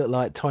Kindle they look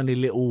like tiny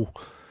little,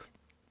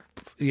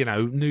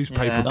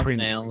 newspaper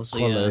print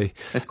quality. Yeah.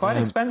 It's quite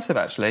expensive,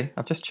 actually.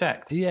 I've just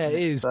checked. Yeah, it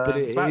is, but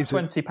it's about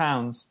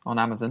 £20 on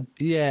Amazon.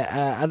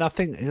 Yeah, and I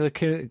think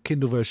the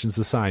Kindle version's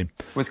the same.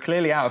 It was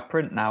clearly out of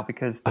print now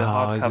because the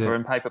hardcover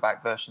and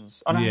paperback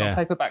versions. Oh no,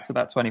 paperback's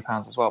about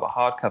 £20 as well, but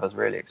hardcover's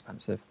really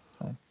expensive.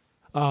 So.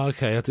 Oh,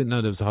 okay. I didn't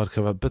know there was a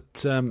hardcover,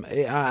 but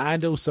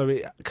and also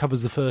it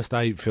covers the first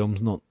 8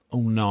 films, not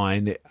all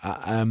 9.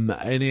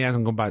 And he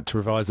hasn't gone back to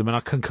revise them, and I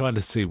can kind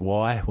of see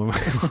why when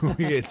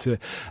we get to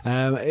it.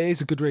 It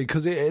is a good read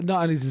because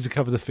not only does it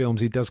cover the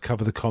films, he does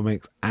cover the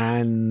comics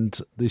and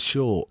the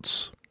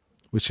shorts,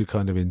 which are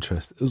kind of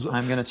interesting.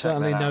 I'm going to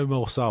certainly No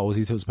More Souls.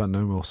 He talks about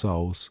No More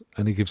Souls,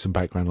 and he gives some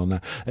background on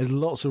that. There's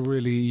lots of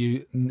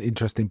really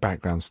interesting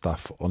background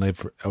stuff on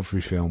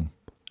every film.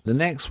 The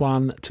next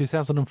one,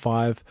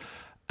 2005,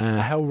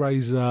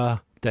 Hellraiser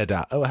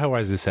Deader. Oh,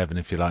 Hellraiser 7,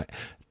 if you like.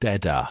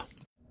 Deader.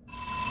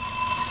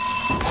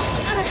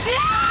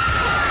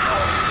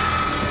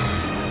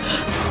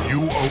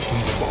 You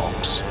open the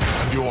box,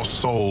 and your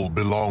soul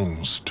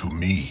belongs to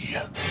me.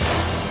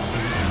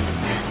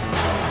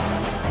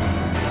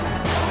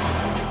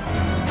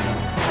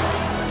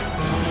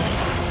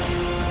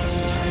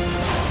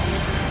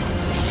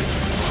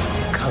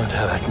 Can't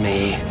hurt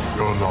me.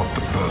 You're not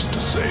the first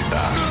to say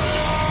that.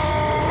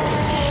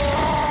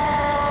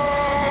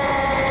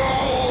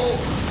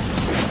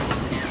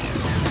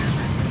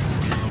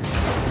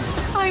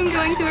 I'm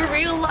going to a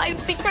real-life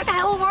secret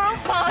hell world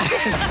party.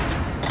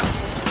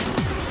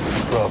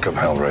 Welcome,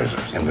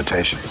 Hellraisers.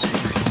 Invitations.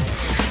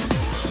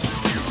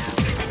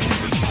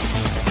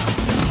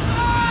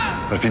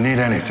 But if you need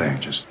anything,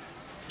 just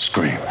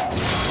scream.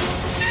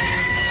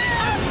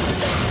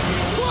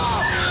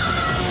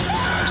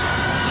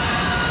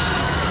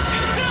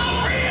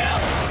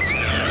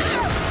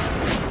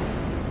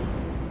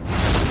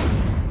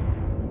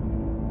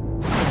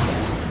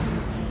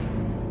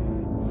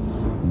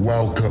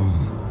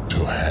 Welcome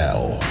to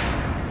hell.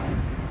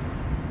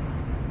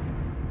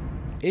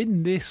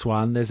 In this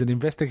one, there's an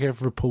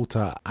investigative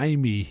reporter,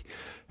 Amy,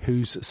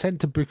 who's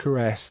sent to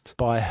Bucharest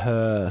by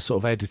her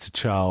sort of editor,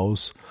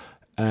 Charles,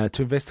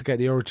 to investigate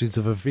the origins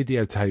of a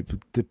videotape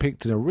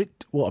depicting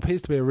what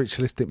appears to be a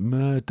ritualistic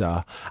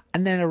murder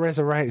and then a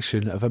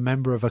resurrection of a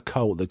member of a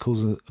cult that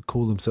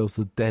call themselves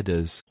the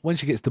Deaders. When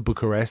she gets to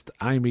Bucharest,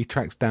 Amy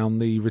tracks down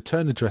the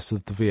return address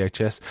of the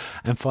VHS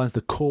and finds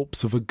the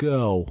corpse of a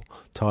girl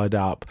tied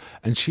up,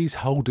 and she's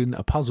holding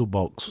a puzzle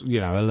box,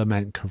 a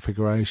lament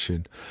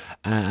configuration.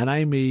 And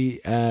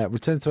Amy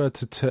returns to her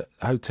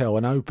hotel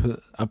and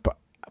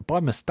by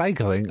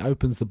mistake, I think,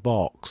 opens the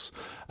box,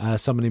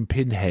 summoning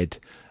Pinhead.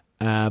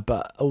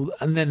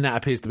 And then that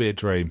appears to be a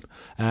dream.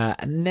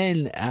 And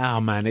then,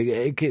 oh man,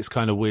 it gets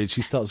kind of weird.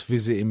 She starts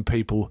visiting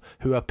people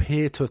who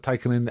appear to have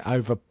taken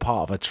over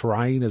part of a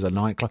train as a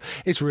nightclub.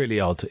 It's really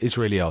odd.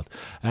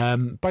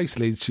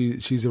 Basically,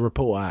 she's a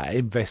reporter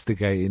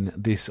investigating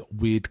this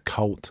weird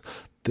cult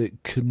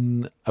that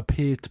can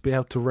appear to be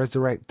able to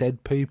resurrect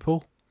dead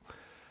people.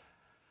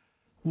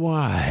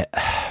 Why?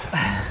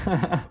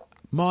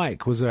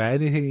 Mike, was there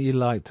anything you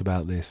liked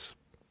about this?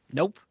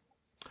 Nope.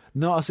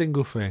 Not a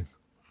single thing.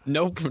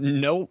 Nope,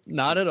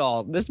 not at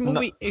all. This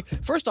movie,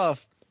 first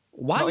off,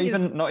 not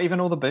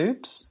even all the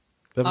boobs?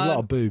 There was a lot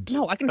of boobs.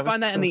 No, I can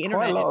find that on the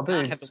internet and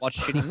not have to watch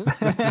shitty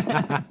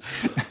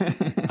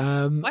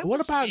movies. What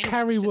about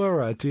Carrie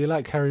Wurra? Do you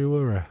like Carrie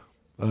Wurra?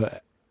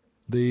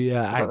 The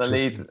actress. Is that the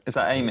lead? Is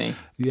that Amy?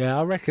 Yeah,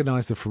 I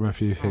recognised her from a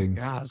few things.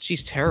 Oh, God,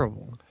 she's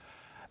terrible.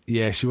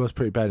 Yeah, she was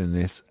pretty bad in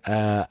this,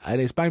 and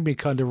it's made me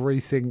kind of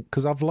rethink,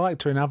 because I've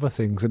liked her in other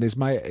things, and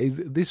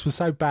this was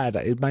so bad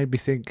it made me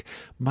think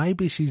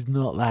maybe she's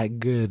not that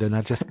good, and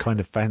I just kind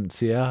of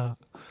fancy her,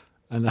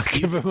 and I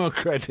give her more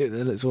credit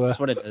than it's worth. That's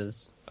what it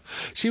is.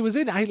 She was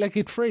in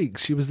Eight-Legged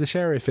Freaks. She was the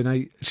sheriff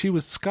in She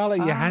was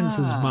Scarlett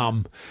Johansson's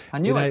mum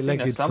in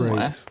Eight-Legged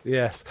Freaks.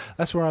 Yes,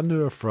 that's where I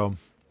knew her from,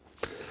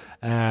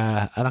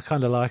 and I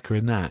kind of like her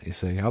in that. You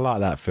see, I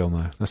like that film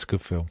though. That's a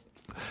good film.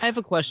 I have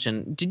a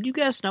question. Did you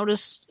guys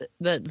notice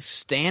that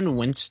Stan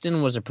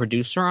Winston was a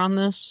producer on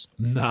this?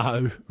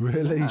 No,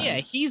 really? Yeah,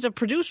 he's a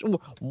producer.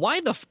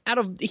 Why this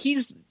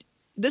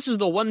is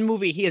the one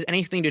movie he has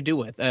anything to do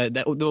with,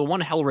 the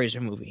one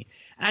Hellraiser movie.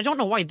 And I don't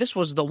know why this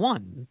was the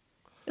one.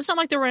 It's not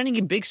like there were any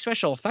big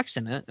special effects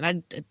in it,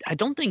 and I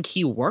don't think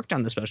he worked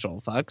on the special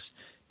effects,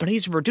 but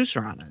he's a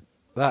producer on it.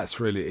 That's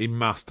really... He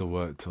must have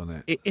worked on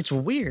it. It's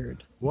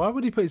weird. Why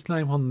would he put his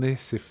name on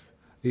this if...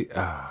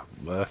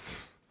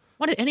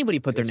 Why did anybody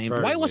put their name?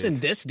 Why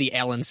wasn't this the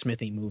Alan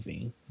Smithy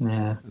movie?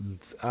 Yeah,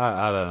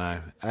 I don't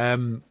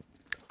know.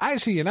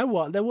 Actually, you know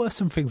what? There were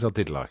some things I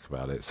did like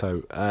about it.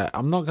 So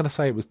I'm not going to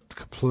say it was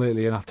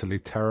completely and utterly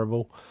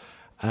terrible.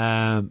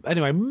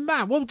 Anyway,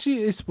 Matt,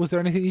 was there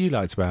anything you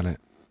liked about it?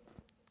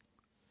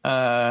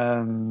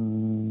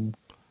 No.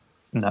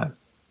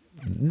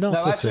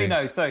 Not actually,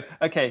 no. So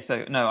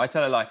no, I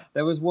tell a lie.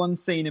 There was one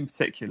scene in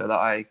particular that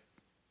I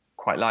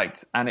quite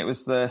liked, and it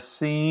was the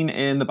scene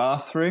in the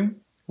bathroom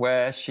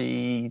where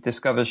she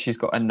discovers she's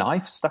got a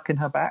knife stuck in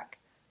her back.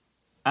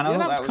 And I thought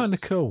that was kind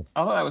of cool.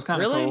 I thought that was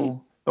kind of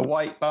cool. The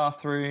white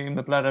bathroom,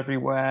 the blood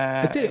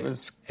everywhere.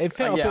 It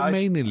felt a bit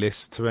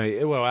meaningless to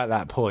me, well, at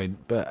that point,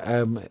 but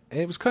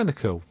it was kind of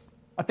cool.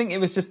 I think it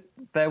was just,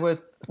 there were,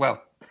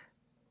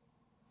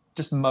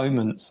 just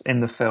moments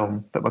in the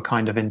film that were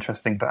kind of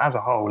interesting, but as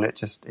a whole,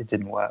 it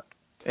didn't work.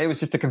 It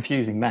was just a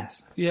confusing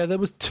mess. Yeah,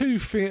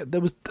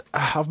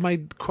 I've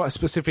made quite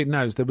specific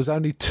notes. There was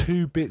only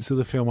two bits of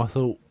the film I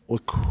thought were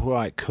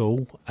quite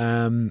cool.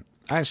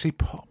 Actually,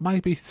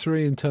 maybe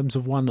three in terms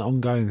of one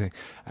ongoing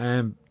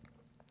thing.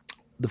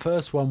 The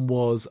first one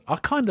was, I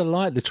kind of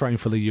liked the train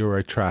full of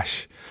Euro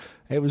trash.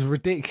 It was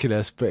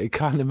ridiculous, but it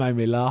kind of made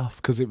me laugh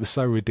because it was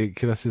so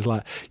ridiculous. It's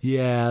like,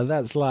 yeah,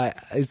 is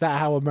that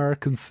how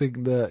Americans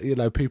think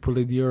that, people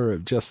in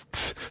Europe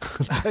just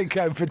take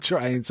over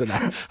trains and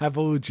have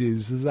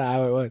orgies? Is that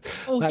how it works?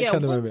 Oh, that yeah.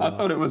 kind of made me laugh. I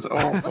thought it was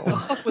awful. What the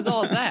fuck was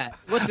all that?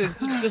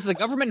 Does the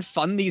government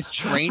fund these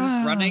trains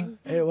running?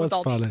 It was with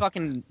all funny. this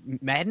fucking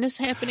madness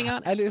happening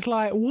on it? And it's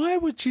like, why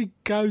would you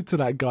go to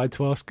that guy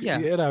to ask? Yeah.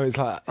 It's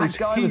like... That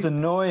guy was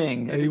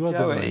annoying. He was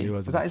annoying.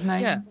 Was that his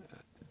name? Yeah.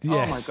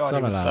 Yes, oh my god,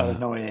 it was so like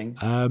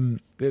annoying.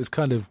 It was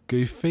kind of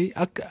goofy.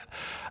 I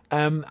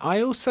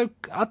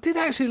did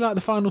actually like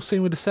the final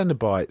scene with the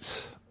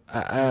Cenobites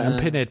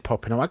and Pinhead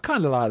popping up. I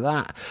kind of like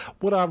that.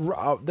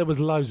 There was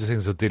loads of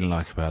things I didn't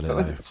like about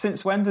it.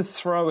 Since when does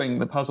throwing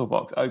the puzzle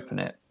box open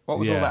it? What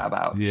was all that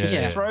about? Yeah. She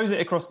just throws it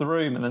across the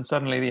room, and then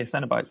suddenly the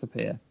Cenobites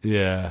appear.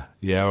 Yeah,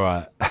 all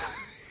right.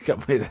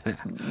 Got me there.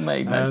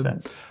 Made no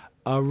sense.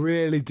 I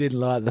really didn't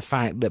like the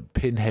fact that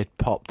Pinhead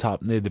popped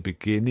up near the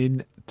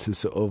beginning to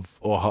sort of,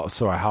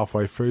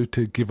 halfway through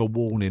to give a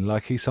warning,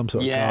 like he's some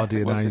sort of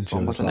guardian angel. This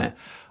one, wasn't it?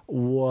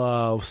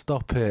 Whoa,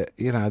 stop it.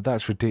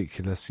 That's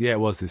ridiculous. Yeah, it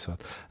was this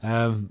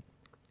one.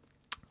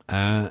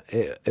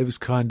 It was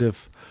kind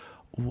of,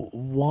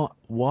 what?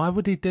 Why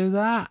would he do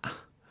that?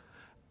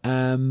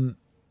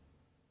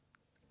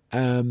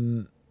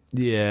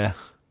 Yeah.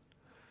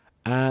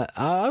 I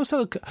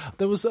also,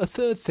 there was a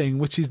third thing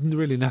which is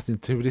really nothing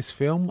to do with this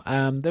film.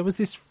 There was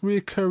this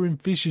recurring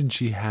vision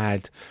she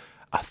had,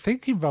 I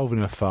think involving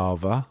her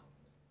father.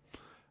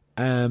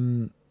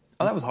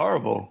 That was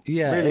horrible.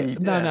 Yeah. Really,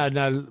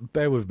 No.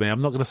 Bear with me.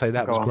 I'm not going to say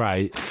that was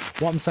great.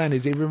 What I'm saying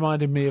is it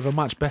reminded me of a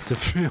much better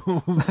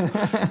film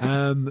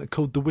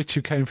called The Witch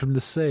Who Came from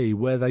the Sea,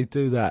 where they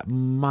do that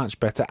much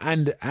better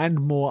and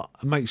more,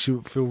 makes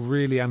you feel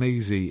really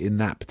uneasy in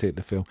that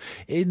particular film.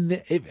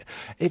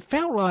 It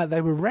felt like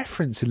they were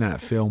referencing that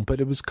film, but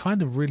it was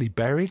kind of really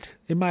buried.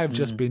 It may have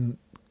just been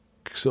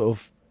sort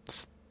of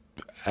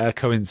a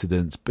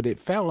coincidence, but it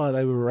felt like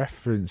they were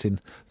referencing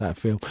that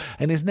film,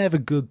 and it's never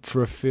good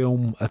for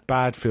a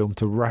bad film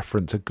to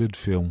reference a good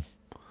film.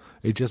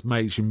 It just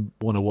makes you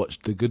want to watch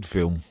the good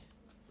film,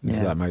 if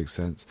that makes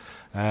sense.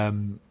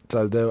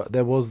 So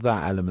there was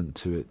that element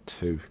to it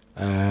too.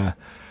 I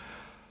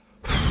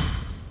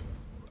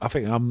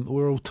think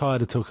we're all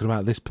tired of talking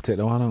about this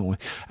particular one, aren't we?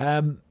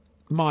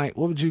 Mike,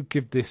 what would you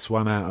give this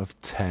one out of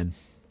 10?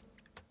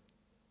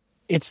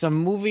 It's a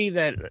movie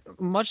that,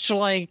 much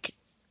like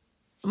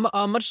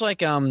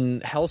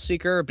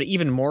Hellseeker, but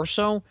even more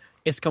so,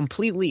 it's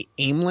completely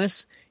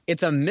aimless.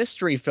 It's a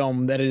mystery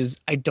film that is,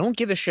 I don't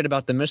give a shit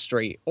about the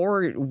mystery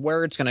or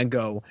where it's going to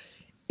go.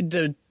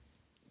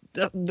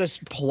 This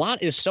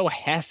plot is so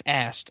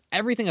half-assed.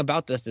 Everything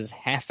about this is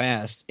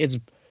half-assed. It's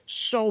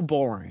so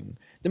boring.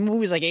 The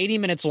movie's like 80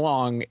 minutes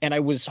long, and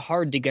it was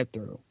hard to get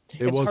through.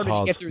 It was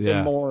hard to get through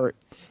than more.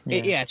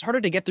 Yeah, it's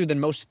harder to get through than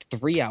most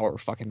 3-hour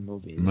fucking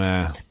movies.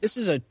 Yeah. This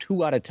is a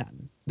 2 out of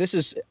 10. This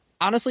is,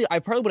 honestly, I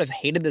probably would have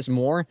hated this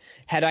more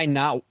had I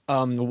not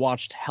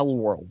watched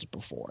Hellworld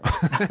before.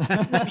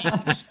 This movie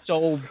is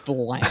so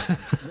bland.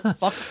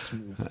 Fuck this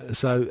movie.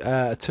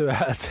 So 2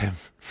 out of 10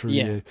 from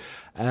you.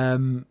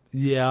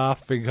 I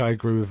think I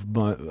agree with a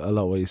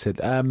lot of what you said.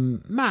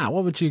 Matt,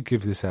 what would you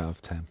give this out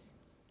of 10?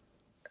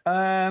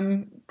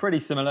 Pretty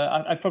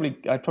similar. I'd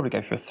probably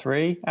go for a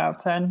 3 out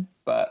of 10.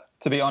 But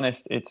to be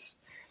honest, it's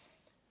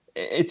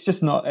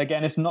just not.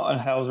 Again, it's not a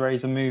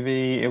Hellraiser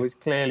movie. It was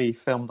clearly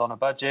filmed on a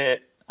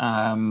budget.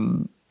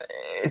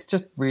 It's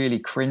just really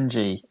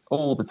cringy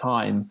all the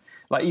time.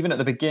 Like even at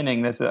the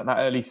beginning, there's that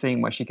early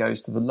scene where she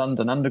goes to the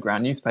London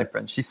Underground newspaper,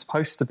 and she's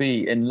supposed to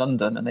be in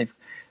London, and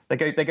they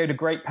go to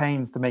great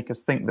pains to make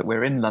us think that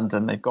we're in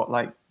London. They've got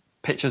like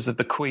pictures of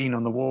the Queen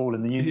on the wall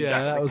in the Union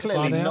Jack. That was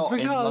funny. I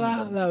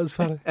forgot that was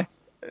funny.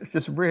 It's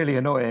just really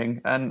annoying,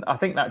 and I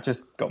think that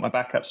just got my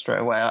back up straight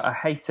away. I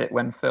hate it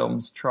when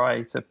films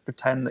try to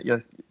pretend that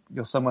you're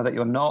somewhere that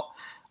you're not.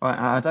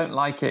 I don't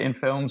like it in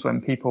films when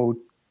people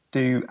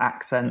do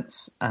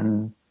accents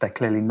and they're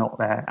clearly not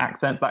their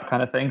accents, that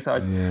kind of thing. So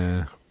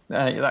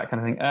that kind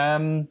of thing.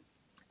 And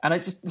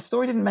the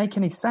story didn't make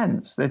any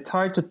sense. They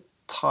tried to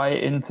tie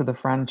it into the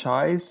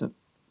franchise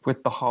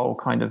with the whole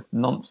kind of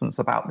nonsense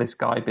about this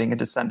guy being a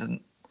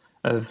descendant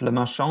of Le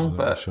Marchand,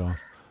 but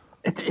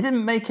it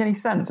didn't make any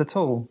sense at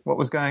all what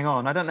was going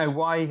on. I don't know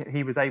why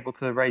he was able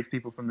to raise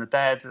people from the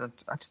dead.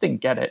 I just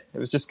didn't get it. It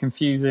was just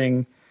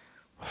confusing.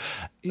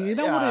 You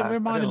know what it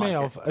reminded me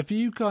of? Have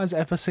you guys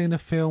ever seen a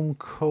film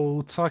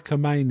called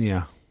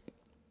Psychomania?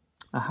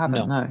 I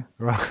haven't, no.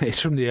 Right, it's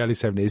from the early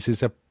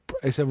 70s.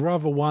 It's a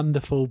rather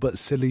wonderful but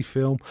silly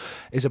film.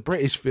 It's a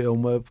British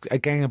film where a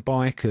gang of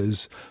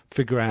bikers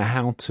figure out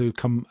how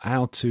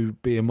to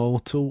be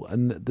immortal,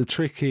 and the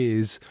trick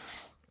is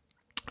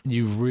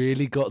you've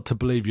really got to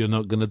believe you're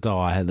not going to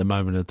die at the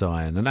moment of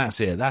dying, and that's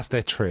it. That's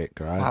their trick,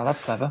 right? Wow, that's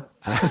clever.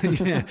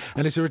 Yeah,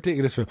 and it's a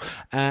ridiculous film.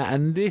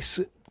 And this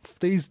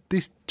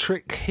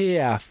trick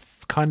here,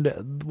 kind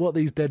of what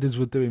these deaders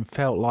were doing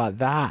felt like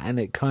that, and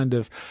it kind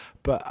of.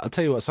 But I'll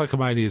tell you what,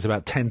 Psychomania is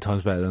about 10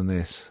 times better than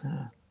this.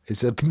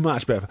 It's a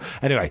much better.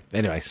 Anyway,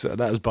 so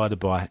that was by the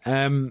by.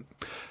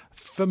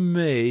 For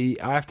me,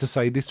 I have to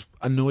say this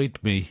annoyed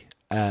me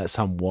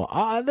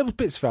somewhat. There was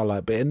bits felt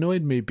like, but it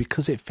annoyed me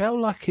because it felt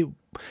like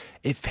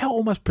it felt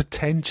almost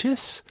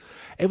pretentious.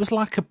 It was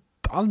like a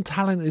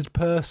untalented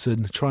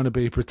person trying to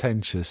be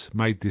pretentious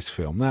made this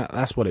film.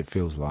 That's what it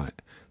feels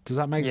like. Does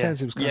that make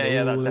sense? It was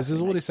kind of there's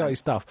all this other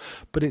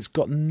stuff, but it's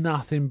got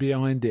nothing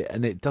behind it,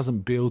 and it doesn't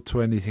build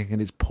to anything, and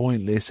it's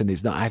pointless, and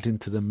it's not adding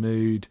to the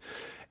mood.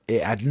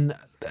 It had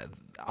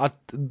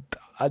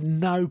at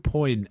no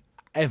point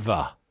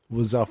ever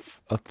was I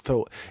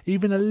felt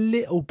even a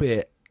little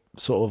bit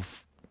sort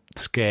of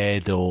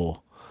scared,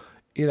 or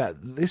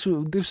this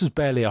was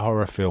barely a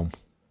horror film,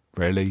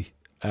 really,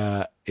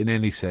 in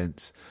any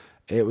sense.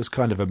 It was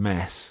kind of a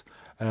mess.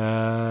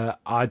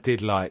 I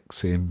did like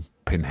seeing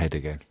Pinhead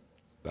again,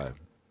 though.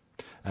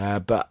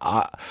 But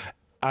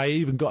I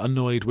even got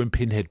annoyed when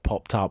Pinhead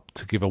popped up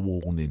to give a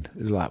warning.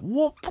 It was like,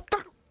 what?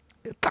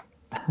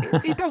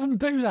 He doesn't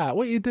do that.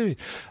 What are you doing?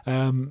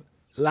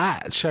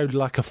 That showed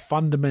like a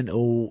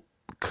fundamental,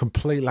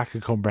 complete lack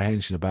of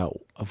comprehension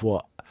of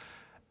what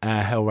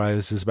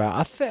Hellraiser is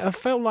about. I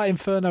felt like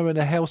Inferno and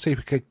the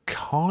Hellseeker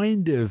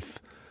kind of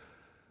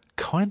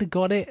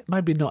got it.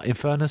 Maybe not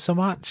Inferno so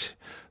much,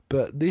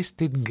 but this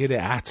didn't get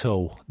it at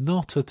all.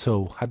 Not at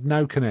all. Had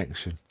no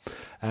connection.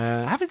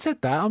 Having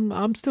said that,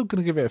 I'm still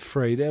going to give it a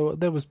 3.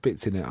 There was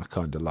bits in it I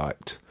kind of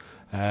liked.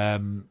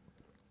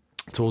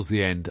 Towards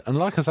the end, and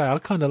like I say, I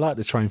kind of like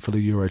the train full of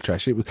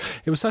Eurotrash.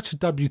 It was such a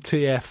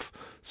WTF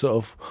sort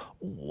of.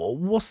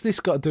 What's this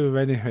got to do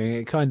with anything?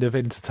 It kind of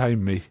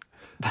entertained me.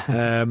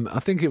 I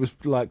think it was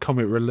like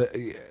comic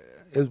relief.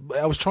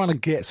 I was trying to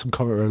get some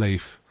comic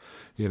relief,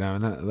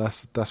 and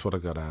that's what I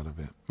got out of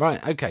it.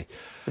 Right, okay.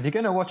 If you're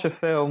going to watch a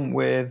film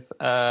with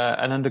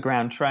an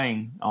underground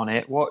train on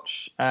it,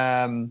 watch.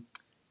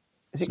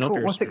 Is it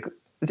called?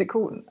 Is it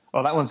called?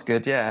 Oh, that one's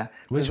good. Yeah.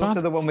 Which There's one?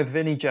 also the one with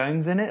Vinnie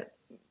Jones in it.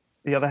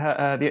 The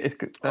other, it's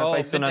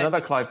based on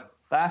another Clive.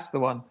 That's the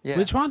one. Yeah.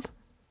 Which one?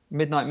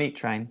 Midnight Meat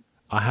Train.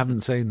 I haven't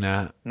seen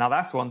that. Now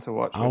that's one to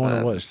watch. I want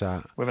to watch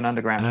that with an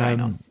underground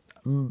train on.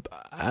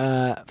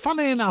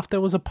 Funny enough,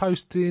 there was a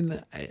post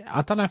in,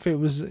 I don't know if it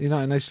was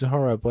United Nations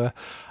Horror, but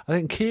I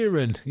think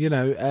Kieran,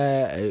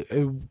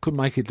 who couldn't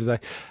make it today,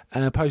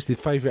 posted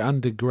favourite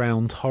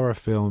underground horror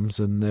films,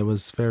 and there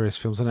was various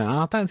films on it. And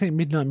I don't think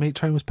Midnight Meat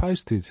Train was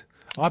posted.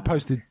 I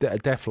posted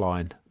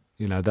Deathline,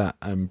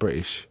 that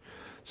British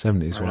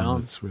 70s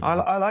one. That's really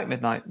I like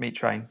Midnight Meat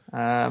Train.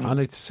 I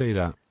need to see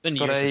that. It's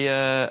got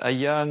a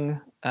young,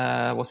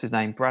 what's his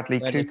name, Bradley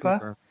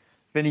Cooper.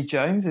 Vinnie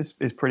Jones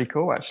is pretty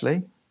cool,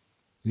 actually.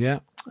 Yeah.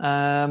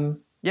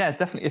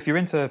 Definitely. If you're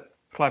into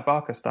Clive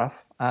Barker stuff,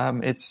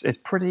 it's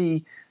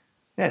pretty.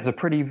 Yeah, it's a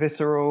pretty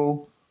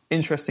visceral,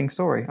 interesting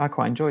story. I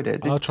quite enjoyed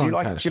it. Do you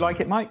like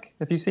it, Mike?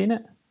 Have you seen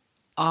it?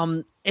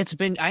 I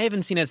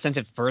haven't seen it since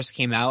it first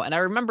came out, and I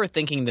remember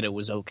thinking that it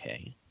was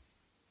okay.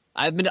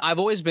 I've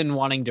always been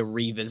wanting to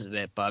revisit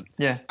it, but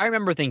yeah, I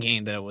remember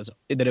thinking that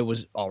it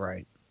was all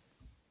right.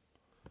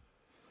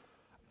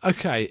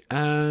 Okay,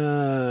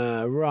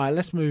 right,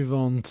 let's move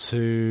on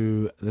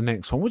to the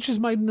next one, which is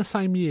made in the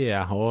same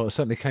year, or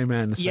certainly came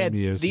out in the same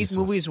year. These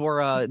movies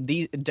were,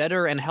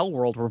 Deader and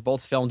Hellworld were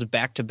both filmed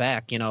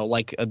back-to-back,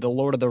 like The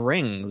Lord of the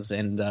Rings,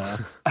 and,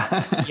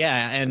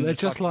 and... They're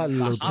just like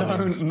little...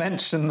 Don't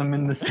mention them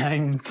in the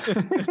same...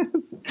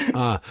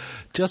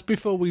 Just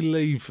before we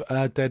leave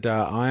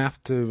Deader, I have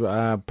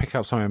to pick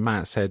up something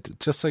Matt said.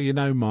 Just so you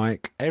know,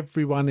 Mike,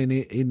 everyone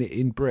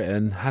in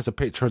Britain has a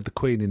picture of the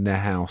Queen in their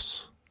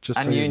house.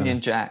 And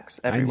Union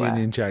Jacks everywhere. And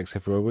Union Jacks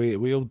everywhere.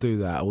 We all do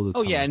that all the time.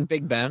 Oh, yeah, and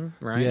Big Ben,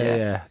 right?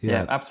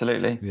 Yeah,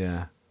 absolutely.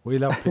 Yeah, we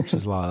love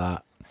pictures like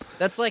that.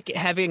 That's like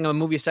having a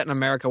movie set in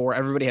America where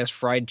everybody has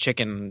fried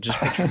chicken, just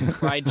picturing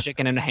fried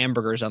chicken and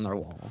hamburgers on their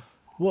wall.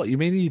 What, you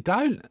mean you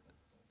don't?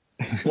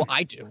 Well,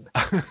 I do.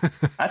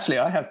 Actually,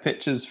 I have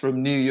pictures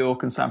from New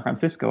York and San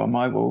Francisco on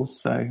my walls,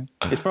 so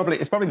it's probably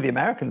the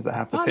Americans that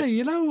have the pictures.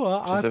 You know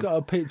what? I've got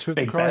a picture of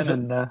the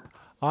Chrysler.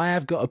 I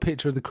have got a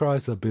picture of the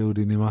Chrysler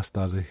building in my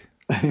study.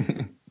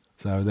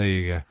 So there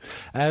you go.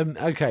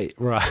 Okay,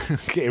 right.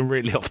 Getting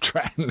really off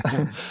track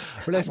now.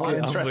 Let's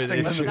get on with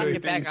this.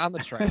 Get back on the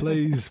track.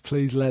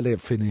 Please let it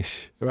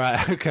finish.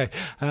 Right, okay.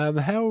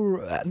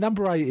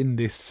 Number 8 in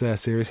this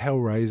series,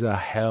 Hellraiser,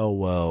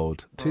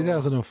 Hellworld,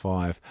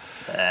 2005.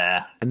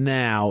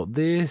 Now,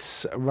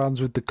 this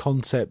runs with the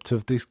concept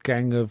of this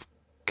gang of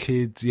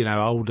kids,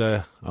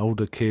 older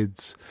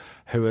kids,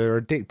 who are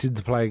addicted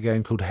to play a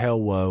game called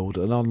Hellworld,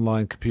 an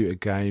online computer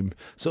game.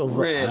 Sort of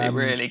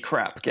really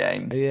crap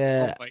game.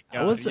 Yeah. Oh my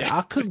God,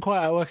 I couldn't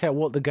quite work out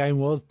what the game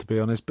was, to be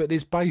honest, but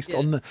it's based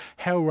on the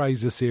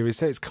Hellraiser series,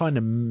 so it's kind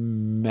of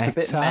meta.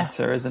 It's a bit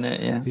meta, isn't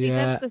it? Yeah. See,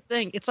 that's the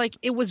thing. It's like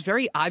it was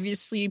very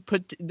obviously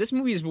this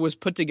movie was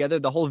put together,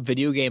 the whole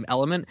video game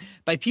element,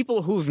 by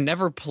people who've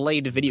never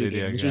played video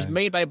games. It was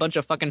made by a bunch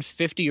of fucking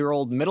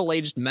 50-year-old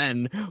middle-aged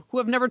men who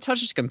have never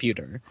touched a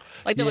computer.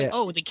 Like, they're like,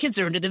 oh, the kids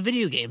are into the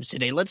video games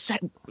today.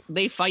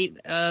 They fight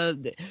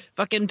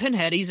fucking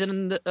Pinhead. He's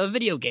in a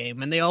video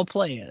game, and they all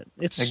play it.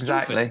 It's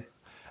exactly. Stupid.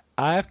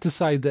 I have to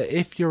say that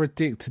if you're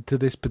addicted to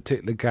this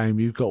particular game,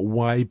 you've got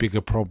way bigger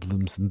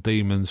problems than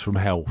demons from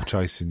hell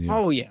chasing you.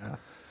 Oh, yeah.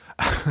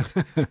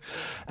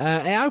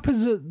 It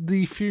opens at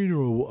the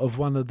funeral of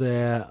one of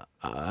their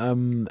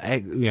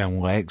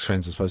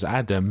ex-friends, I suppose,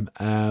 Adam,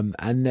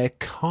 and they're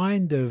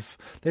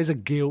there's a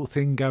guilt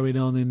thing going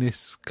on in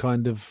this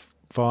kind of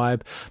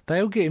vibe. They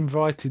all get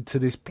invited to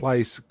this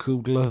place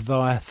called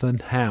Leviathan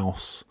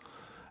House.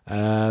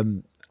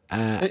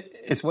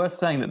 It's worth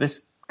saying that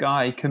this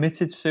guy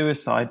committed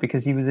suicide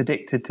because he was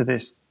addicted to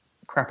this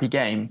crappy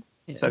game.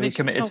 So he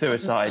committed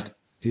suicide.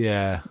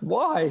 Yeah.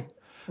 Why?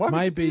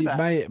 Maybe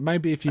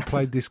if you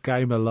played this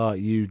game a lot,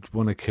 you'd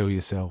want to kill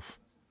yourself.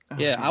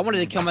 Yeah, I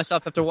wanted to kill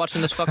myself after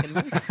watching this fucking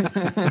movie.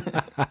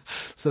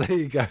 So there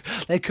you go.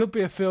 There could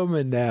be a film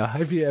in now.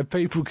 Have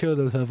people killed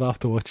themselves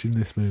after watching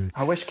this movie?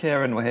 I wish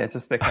Kieran were here to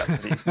stick up for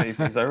these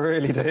movies. I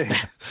really do.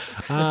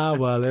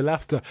 Well, he'll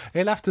have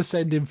to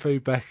send him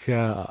feedback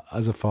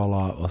as a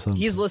follow-up or something.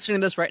 He's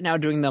listening to this right now,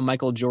 doing the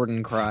Michael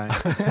Jordan cry.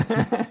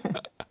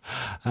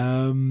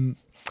 I've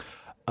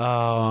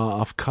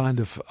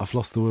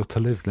lost the will to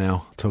live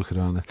now. Talking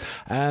on this.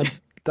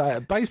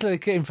 Basically, they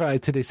get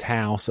invited to this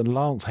house, and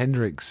Lance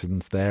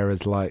Henriksen's there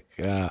as like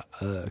a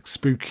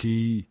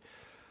spooky,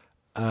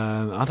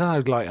 I don't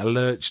know, like a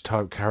lurch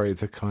type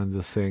character kind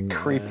of thing.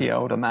 Creepy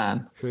older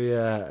man.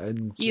 Yeah,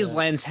 and he is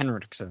Lance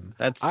Henriksen.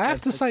 I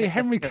have to say,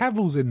 Henry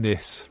Cavill's in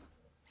this.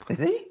 Is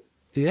he?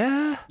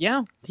 Yeah.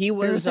 Yeah, he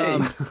was.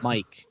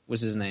 Mike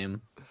was his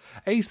name.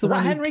 He's the Was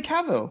one that Henry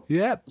Cavill?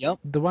 Yep. Yep.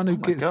 The one who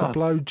gets the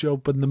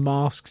blowjob and the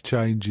mask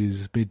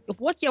changes.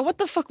 What? Yeah. What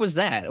the fuck was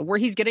that? Where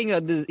he's getting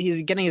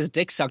his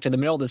dick sucked in the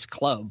middle of this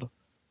club.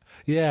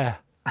 Yeah.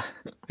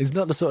 It's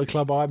not the sort of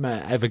club I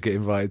might ever get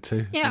invited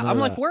to. Yeah. I'm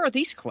like, where are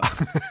these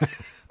clubs?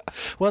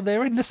 Well,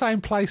 they're in the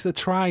same place. The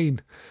train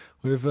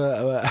with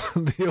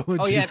the orgies.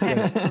 Oh yeah, it's in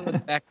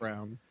the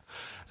background.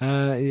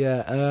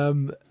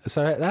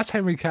 So that's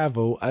Henry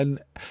Cavill, and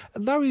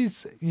though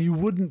you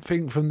wouldn't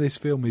think from this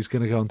film he's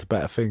going to go on to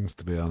better things,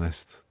 to be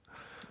honest.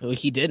 Well,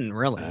 he didn't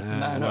really.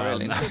 No, not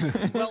really.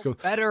 Well,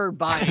 better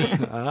by.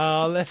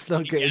 Oh, let's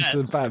not get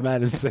into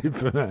Batman and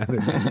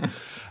Superman.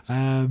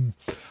 I'm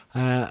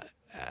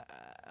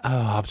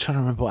trying to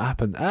remember what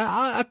happened.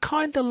 I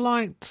kind of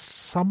liked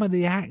some of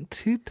the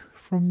acting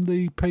from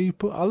the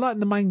people. I liked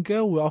the main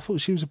girl. I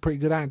thought she was a pretty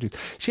good actress.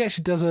 She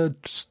actually does a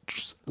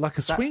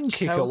swing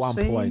kick at one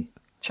point.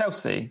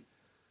 Chelsea.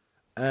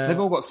 They've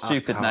all got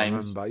stupid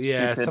names.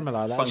 Yeah, something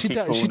like that.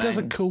 She does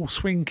a cool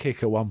swing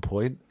kick at one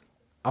point.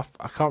 I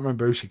can't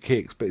remember who she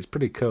kicks, but it's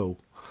pretty cool.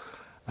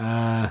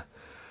 And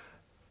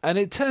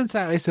it turns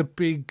out it's a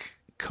big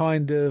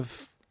kind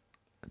of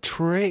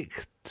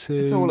trick to...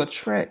 It's all a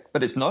trick,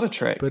 but it's not a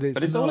trick. But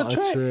it's all a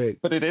trick.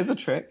 But it is a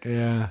trick.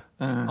 Yeah.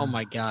 Oh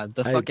my God.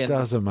 It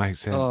doesn't make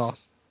sense. Oh.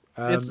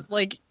 It's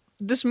like,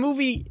 this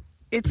movie...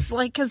 It's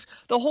like, because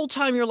the whole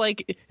time you're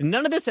like,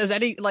 none of this has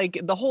any, like,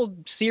 the whole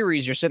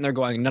series you're sitting there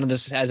going, none of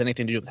this has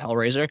anything to do with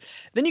Hellraiser.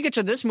 Then you get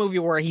to this movie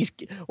where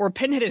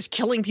Pinhead is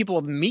killing people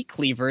with meat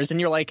cleavers, and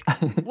you're like,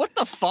 what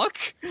the fuck?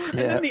 Yeah. And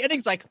then the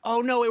ending's like,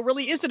 oh no, it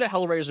really isn't a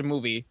Hellraiser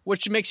movie,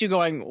 which makes you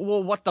going,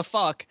 well, what the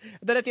fuck? And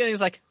then at the end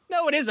it's like,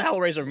 no, it is a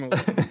Hellraiser movie.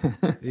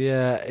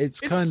 Yeah,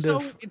 it's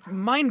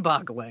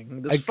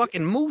mind-boggling, this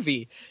fucking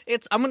movie.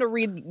 I'm going to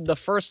read the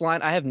first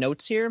line. I have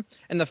notes here,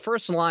 and the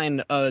first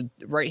line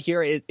right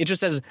here, it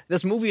just says,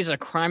 this movie is a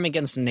crime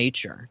against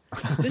nature.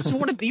 This is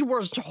one of the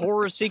worst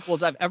horror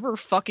sequels I've ever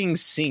fucking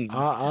seen.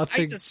 I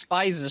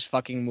despise this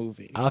fucking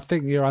movie. I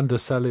think you're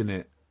underselling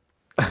it.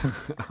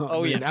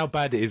 Yeah. How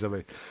bad it is, I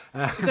mean.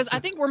 Because I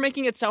think we're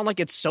making it sound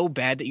like it's so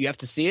bad that you have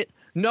to see it.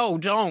 No,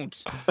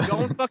 don't.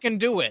 Don't fucking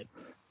do it.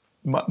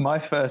 My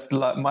first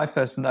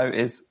note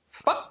is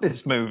fuck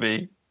this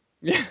movie.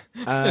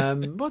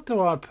 What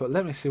do I put?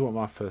 Let me see what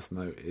my first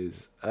note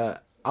is.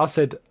 I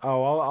said,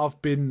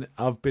 I've been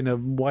a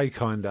way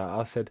kinder.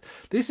 I said,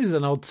 this is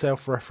an odd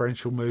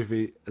self-referential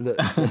movie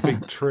that's a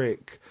big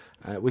trick,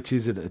 which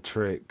isn't a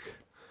trick,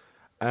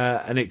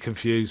 and it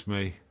confused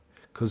me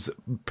because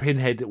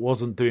Pinhead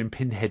wasn't doing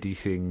Pinheady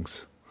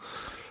things.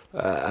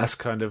 That's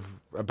kind of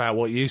about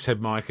what you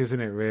said, Mike, isn't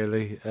it?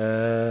 Really,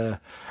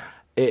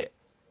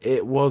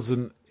 It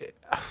wasn't.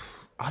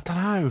 I don't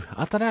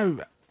know.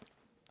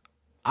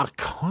 I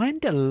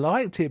kind of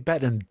liked it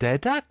better than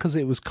Deader because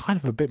it was kind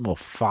of a bit more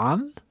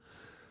fun.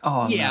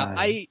 Oh yeah,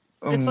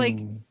 no. It's like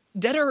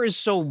Deader is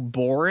so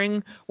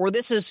boring, where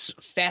this is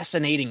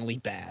fascinatingly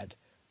bad,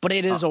 but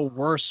it is a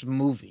worse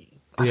movie.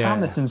 I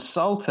found this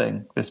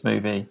insulting. This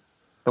movie,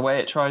 the way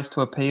it tries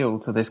to appeal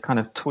to this kind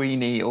of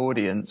tweeny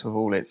audience with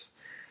all its,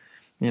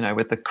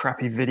 with the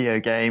crappy video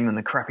game and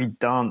the crappy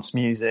dance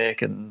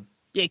music and.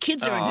 Yeah,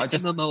 kids are into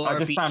MMORPGs. I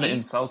just found it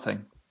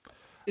insulting.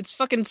 It's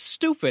fucking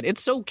stupid.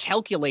 It's so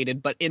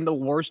calculated, but in the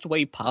worst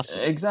way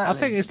possible. Exactly. I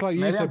think it's like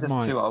you said, I'm just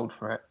Mike. too old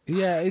for it.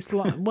 Yeah, it's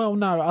like, well,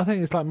 no, I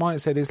think it's like Mike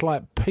said, it's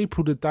like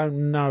people that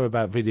don't know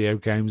about video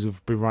games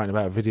have been writing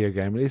about a video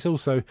game. And it's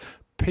also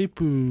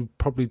people who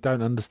probably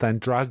don't understand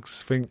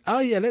drugs think, oh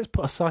yeah, let's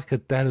put a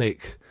psychedelic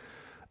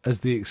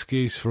as the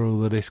excuse for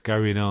all of this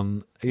going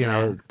on,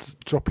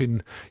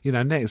 dropping,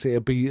 next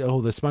it'll be,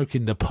 they're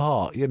smoking the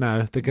pot, they're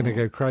going to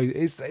go crazy.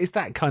 It's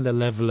that kind of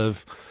level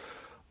of,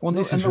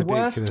 this is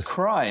ridiculous. Worst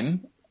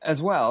crime as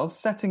well,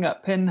 setting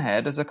up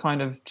Pinhead as a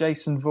kind of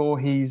Jason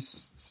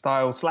Voorhees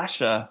style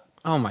slasher.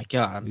 Oh my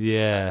God.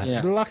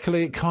 Yeah.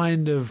 Luckily it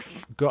kind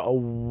of got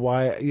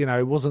away,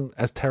 it wasn't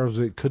as terrible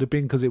as it could have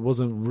been because it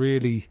wasn't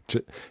really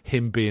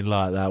him being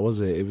like that,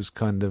 was it? It was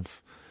kind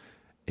of,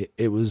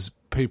 it was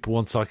people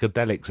on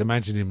psychedelics.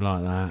 Imagine him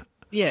like that.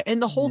 Yeah,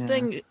 and the whole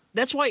thing,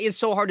 that's why it's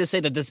so hard to say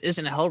that this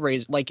isn't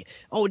Hellraiser. Like,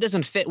 it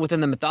doesn't fit within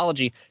the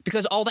mythology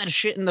because all that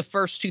shit in the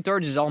first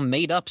 2/3 is all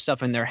made up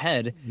stuff in their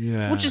head,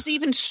 which is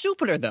even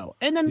stupider, though.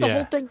 And then the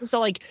whole thing is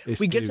like,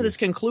 we get to this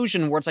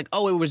conclusion where it's like,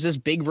 it was this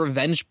big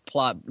revenge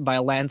plot by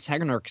Lance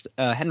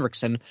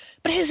Henriksen.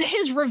 But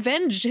his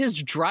revenge,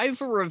 his drive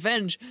for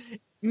revenge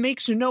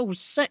makes no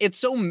sense. It's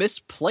so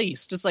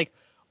misplaced. It's like,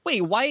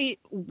 wait, why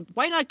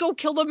not go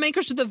kill the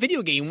makers of the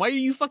video game? Why are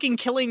you fucking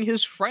killing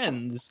his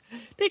friends?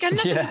 They got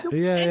nothing to do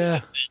with any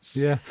of this.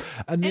 Yeah,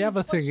 and the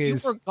other thing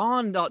is, you were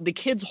gone the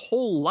kid's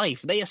whole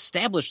life. They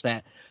established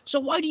that. So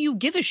why do you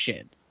give a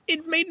shit?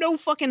 It made no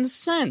fucking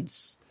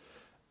sense.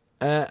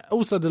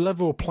 Also, the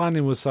level of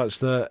planning was such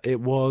that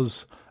it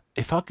was,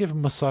 if I give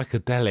them a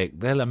psychedelic,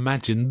 they'll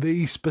imagine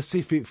these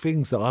specific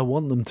things that I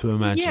want them to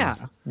imagine.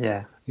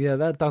 Yeah,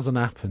 that doesn't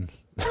happen.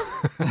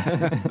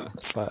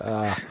 It's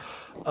like,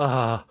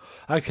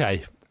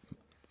 okay,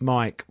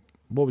 Mike,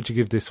 what would you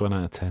give this 1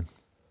 out of 10?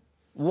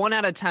 1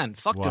 out of 10.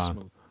 Fuck this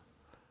movie.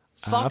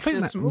 Fuck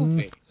this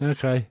movie.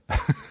 Okay.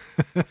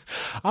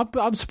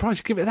 I'm surprised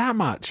you give it that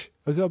much.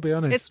 I've got to be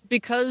honest. It's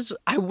because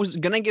I was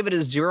going to give it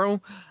a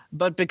 0,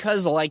 but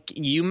because, like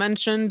you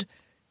mentioned,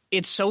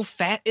 it's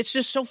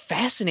just so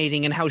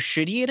fascinating in how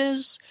shitty it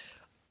is.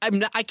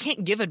 I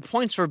can't give it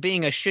points for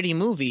being a shitty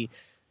movie,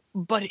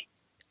 but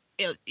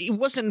it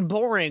wasn't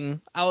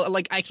boring.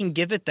 I can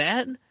give it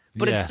that.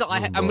 But it's still,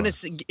 I'm going to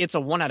say it's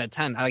a 1 out of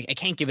 10. I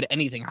can't give it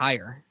anything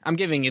higher. I'm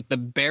giving it the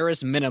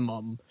barest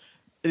minimum.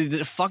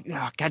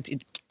 God,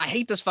 I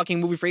hate this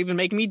fucking movie for even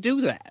making me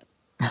do that.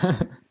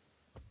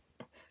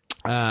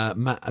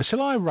 Matt,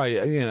 shall I rate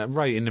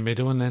in the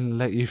middle and then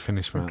let you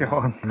finish, Matt? Go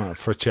on. Matt,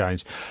 for a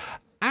change.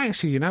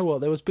 Actually, you know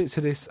what? There was bits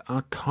of this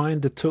I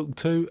kind of took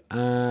to.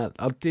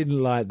 I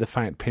didn't like the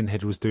fact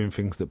Pinhead was doing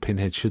things that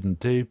Pinhead shouldn't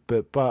do,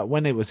 but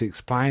when it was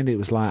explained, it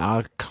was like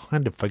I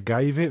kind of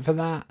forgave it for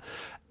that.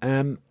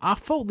 I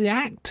thought the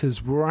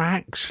actors were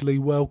actually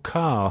well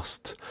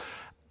cast,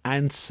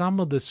 and some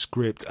of the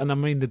script, and I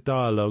mean the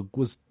dialogue,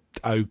 was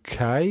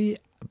okay,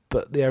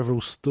 but the overall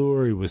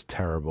story was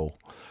terrible.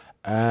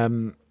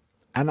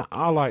 And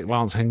I like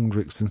Lance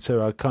Hendrickson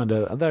too. I kind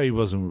of, although he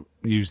wasn't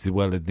used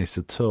well in this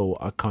at all,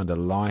 I kind of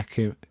like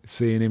him,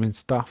 seeing him in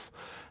stuff.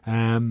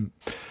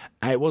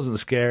 It wasn't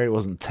scary, it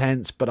wasn't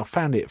tense, but I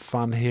found it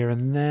fun here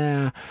and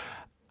there.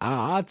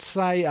 I'd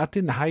say I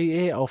didn't hate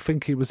it. I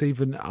think it was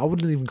even, I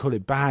wouldn't even call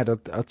it bad.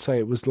 I'd say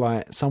it was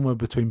like somewhere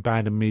between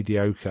bad and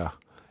mediocre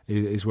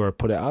is where I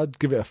put it. I'd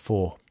give it a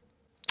 4.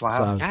 Wow.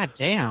 So, God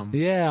damn.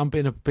 yeah, I'm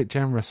being a bit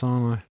generous,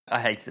 aren't I?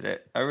 I hated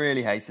it. I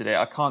really hated it.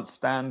 I can't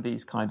stand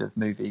these kind of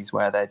movies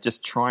where they're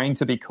just trying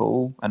to be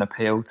cool and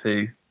appeal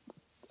to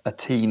a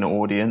teen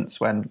audience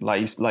when,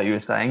 like you were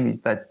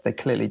saying, they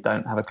clearly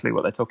don't have a clue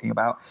what they're talking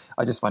about.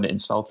 I just find it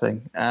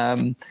insulting.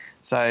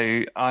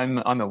 So I'm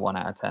a 1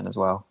 out of 10 as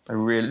well.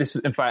 This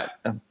is, in fact,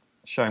 I'm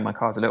showing my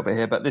cards a little bit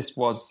here, but this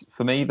was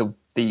for me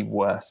the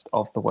worst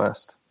of the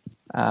worst.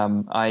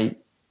 I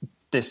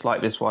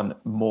dislike this one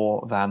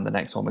more than the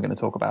next one we're going to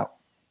talk about.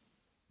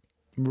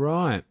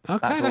 Right.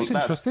 Okay, that's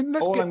interesting.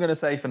 I'm going to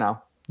say for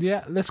now.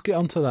 Yeah, let's get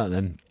on to that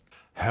then.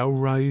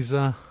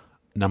 Hellraiser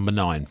number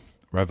 9,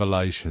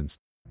 Revelations.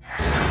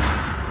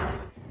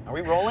 Are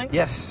we rolling?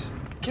 Yes.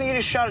 Can you get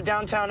a shot of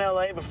downtown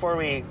LA before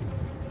we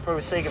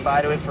say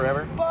goodbye to it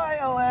forever? Bye,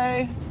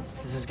 LA.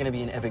 This is gonna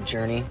be an epic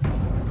journey.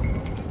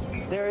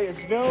 There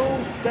is no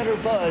better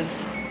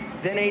buzz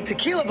than a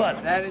tequila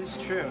buzz. That is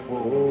true.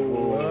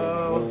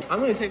 Whoa.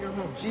 I'm gonna take her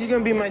home. She's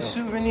gonna be my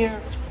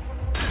souvenir.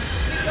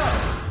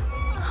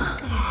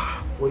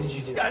 What did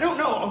you do? I don't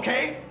know,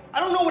 okay? I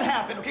don't know what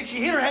happened, okay?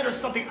 She hit her head or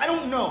something. I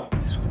don't know.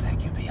 This will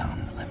take you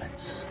beyond the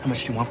limits. How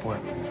much do you want for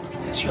it?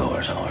 It's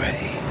yours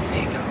already,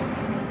 Nico.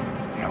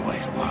 In a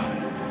ways, why?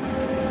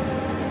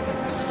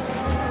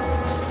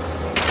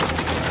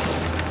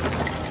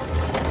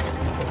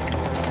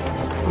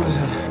 What is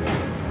that?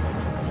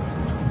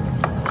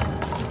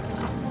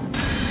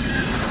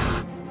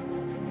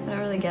 I don't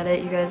really get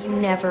it. You guys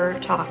never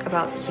talk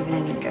about Steven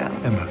and Nico.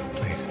 Emma,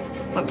 please.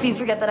 What, please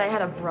forget that I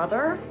had a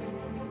brother?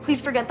 Please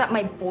forget that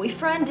my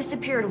boyfriend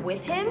disappeared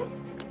with him?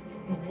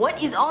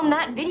 What is on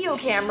that video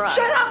camera?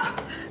 Shut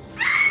up!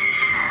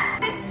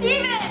 It's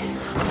Steven!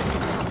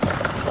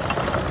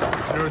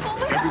 It's Earth.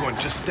 Everyone,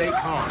 just stay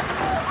calm.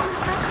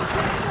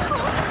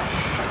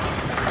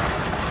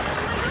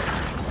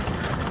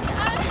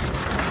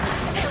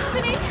 What's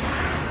happening?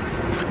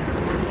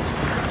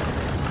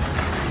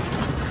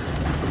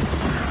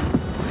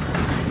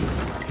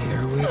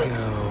 Here we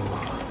go.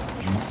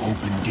 You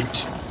opened it,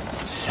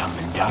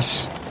 summoned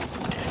us,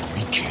 and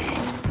we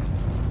came.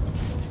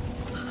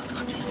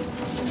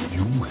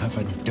 You have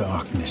a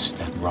darkness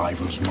that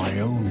rivals my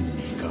own,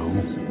 Nico.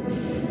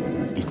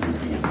 It will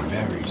be a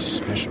very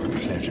special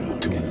pleasure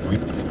to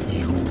rip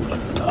you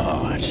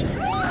apart.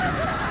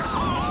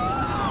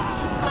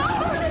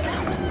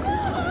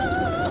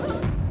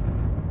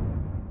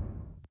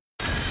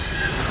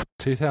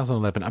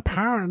 2011,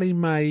 apparently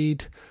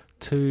made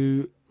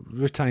to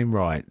retain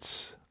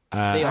rights.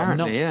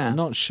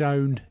 Not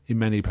shown in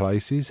many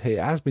places. It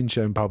has been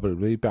shown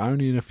publicly, but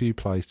only in a few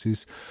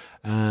places.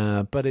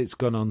 But it's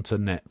gone on to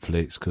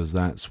Netflix because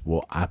that's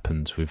what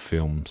happens with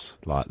films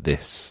like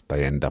this.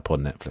 They end up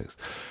on Netflix.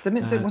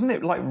 Wasn't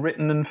it like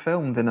written and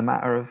filmed in a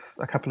matter of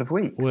a couple of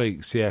weeks?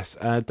 Weeks, yes.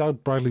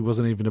 Doug Bradley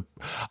wasn't even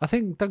I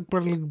think Doug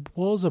Bradley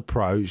was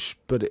approached,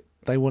 but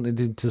they wanted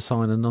him to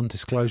sign a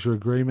non-disclosure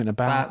agreement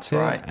about it,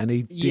 right. And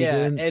he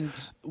didn't. Yeah, and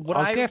what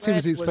I guess he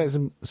was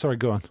expecting. Sorry,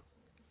 go on.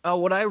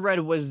 What I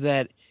read was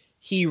that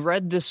he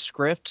read this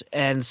script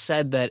and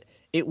said that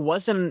it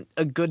wasn't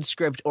a good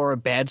script or a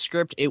bad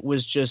script. It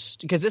was just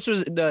because this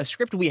was the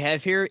script we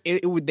have here.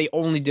 They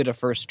only did a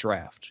first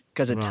draft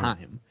because of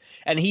time,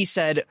 and he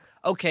said,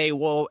 "Okay,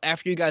 well,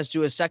 after you guys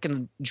do a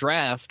second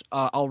draft,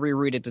 I'll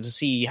reread it to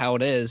see how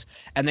it is."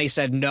 And they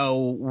said,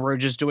 "No, we're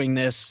just doing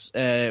this.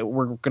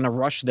 We're gonna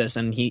rush this."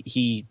 And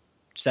he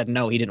said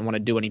no, he didn't want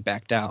to do, and he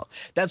backed out.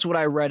 That's what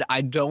I read.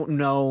 I don't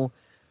know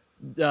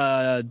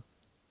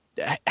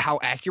how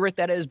accurate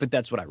that is, but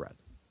that's what I read.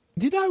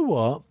 You know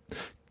what?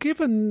 I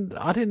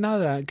didn't know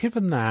that.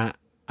 Given that,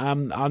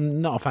 I'm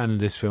not a fan of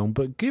this film,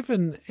 but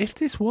given if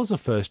this was a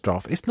first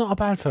draft, it's not a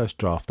bad first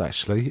draft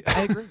actually.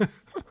 I agree.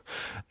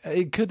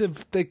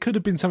 There could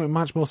have been something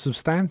much more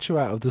substantial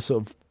out of the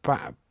sort of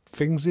bad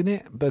things in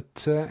it, but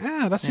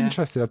that's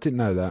interesting. I didn't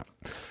know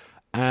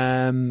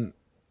that.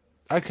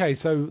 Okay,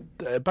 so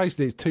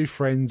basically, it's two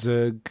friends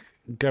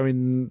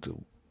going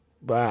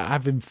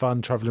having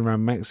fun traveling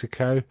around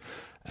Mexico,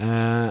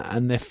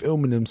 and they're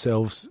filming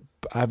themselves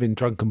having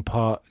drunken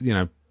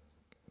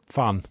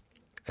fun,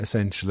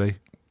 essentially.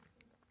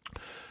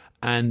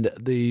 And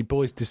the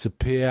boys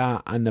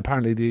disappear, and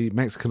apparently the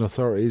Mexican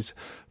authorities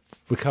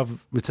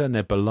return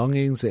their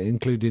belongings,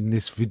 including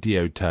this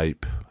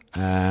videotape.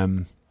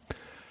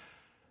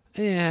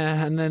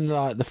 Yeah, and then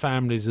like the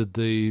families of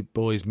the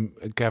boys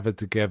gathered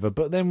together,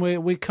 but then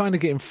we're kind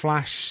of getting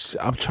flash.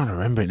 I'm trying to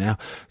remember it now.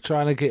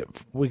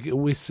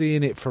 We're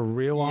seeing it for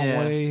real,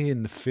 aren't we,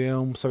 in the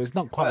film? So it's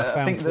not quite a found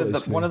I think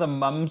footage one of the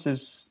mums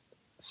is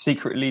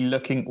secretly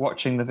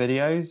watching the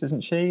videos,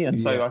 isn't she? And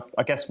so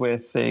I guess we're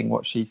seeing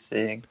what she's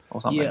seeing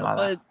or something like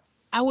that. But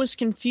I was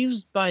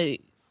confused by.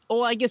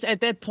 Oh, I guess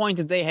at that point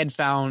that they had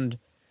found.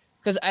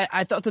 Because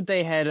I thought that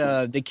they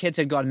had the kids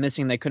had gone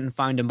missing, they couldn't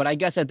find them. But I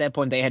guess at that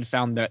point they had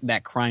found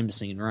that crime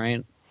scene,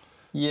 right?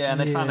 Yeah, and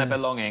they found their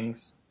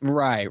belongings.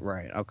 Right,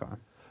 okay.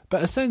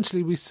 But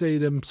essentially we see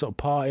them sort of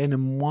partying,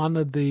 and one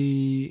of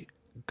the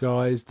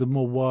guys, the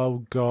more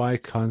wild guy,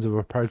 kind of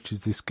approaches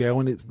this girl,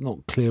 and it's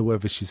not clear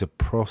whether she's a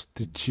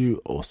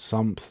prostitute or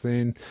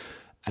something.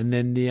 And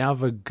then the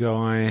other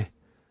guy,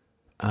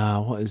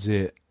 what is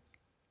it?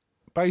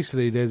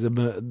 Basically,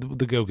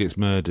 the girl gets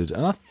murdered,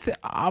 and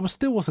I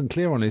still wasn't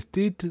clear on this.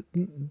 Did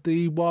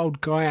the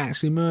wild guy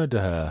actually murder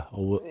her?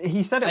 Or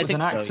he said it was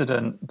an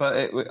accident,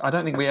 but I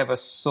don't think we ever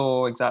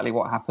saw exactly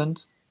what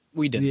happened.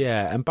 We did,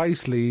 yeah. And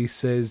basically, he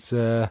says,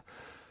 "You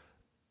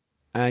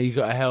got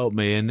to help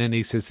me." And then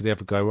he says to the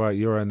other guy, "Right,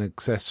 you're an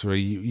accessory.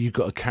 You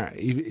got to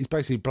carry." He's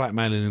basically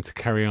blackmailing him to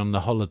carry on the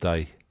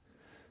holiday.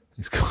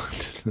 It's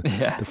kind of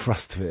the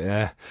thrust of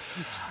it,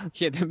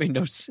 Yeah, that made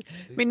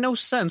no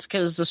sense,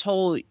 because this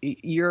whole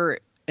you're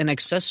an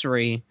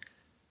accessory.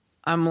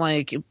 I'm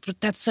like,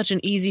 but that's such an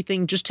easy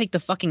thing. Just take the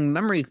fucking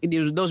memory.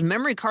 Those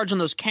memory cards on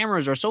those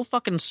cameras are so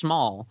fucking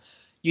small.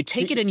 You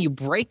take it and you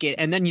break it,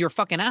 and then you're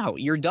fucking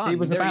out. You're done. He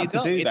was about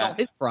to do It's that. all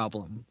his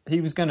problem.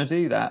 He was going to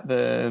do that,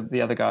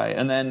 the other guy,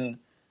 and then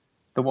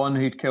the one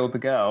who'd killed the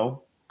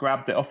girl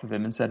grabbed it off of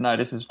him and said, "No,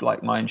 this is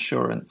like my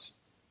insurance."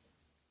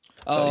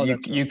 So you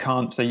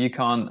can't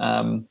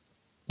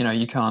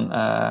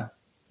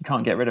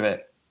get rid of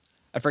it.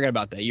 I forgot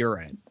about that. You're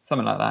right.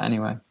 Something like that,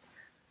 anyway.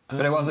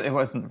 But it was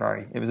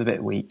a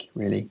bit weak,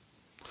 really.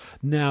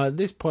 Now, at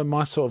this point,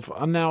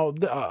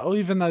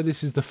 even though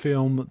this is the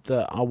film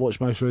that I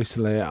watched most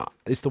recently,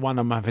 it's the one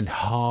I'm having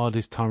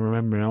hardest time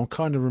remembering. I'm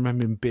kind of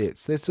remembering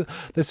bits. There's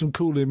some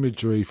cool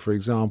imagery, for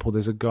example.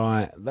 There's a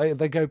guy,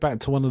 they go back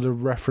to one of the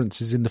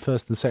references in the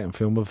first and second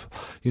film of,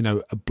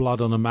 a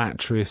blood on a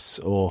mattress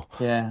or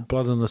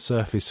blood on the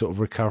surface sort of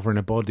recovering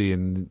a body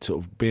and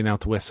sort of being able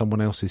to wear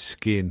someone else's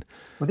skin.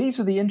 Well, these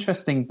were the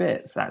interesting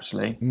bits,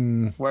 actually,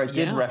 where it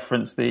did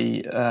reference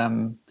the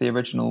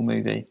original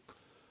movie.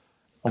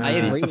 I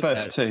agree. It's the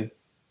first two.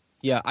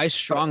 Yeah, I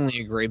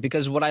strongly agree,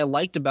 because what I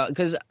liked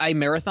because I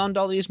marathoned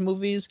all these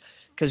movies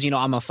because,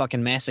 I'm a fucking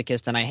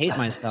masochist and I hate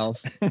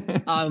myself.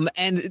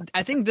 And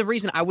I think the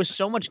reason I was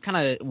so much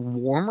kind of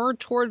warmer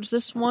towards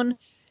this one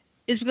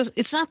is because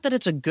it's not that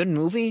it's a good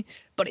movie,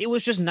 but it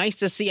was just nice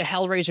to see a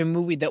Hellraiser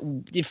movie that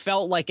it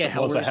felt like it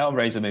was a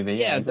Hellraiser movie.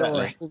 Yeah,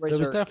 exactly. There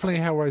was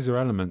definitely Hellraiser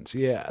elements.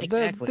 Yeah,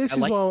 exactly.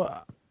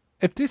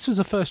 If this was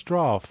a first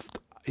draft,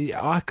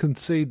 I can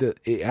see that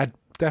it had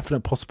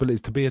definite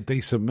possibilities to be a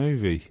decent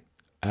movie.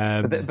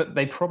 But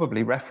they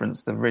probably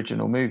referenced the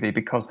original movie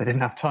because they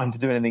didn't have time to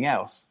do anything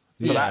else.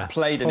 But that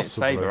played in its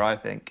favour, I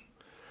think.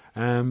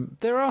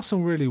 There are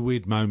some really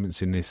weird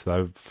moments in this,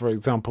 though. For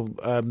example,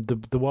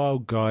 the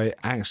wild guy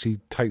actually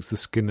takes the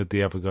skin of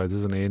the other guy,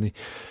 doesn't he?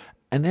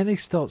 And then he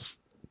starts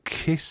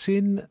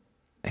kissing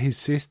his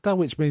sister,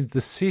 which means the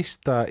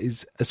sister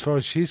is, as far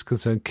as she's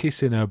concerned,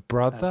 kissing her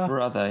brother.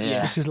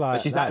 Which is like,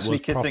 but she's actually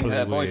kissing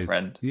her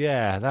boyfriend.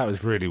 Yeah, that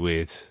was really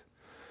weird.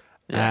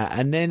 Yeah.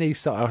 And then he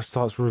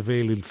starts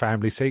revealing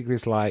family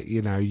secrets, like,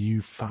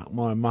 you fuck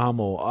my mum,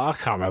 or I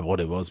can't remember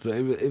what it was, but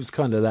it was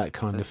kind of that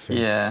kind of thing.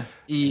 Yeah.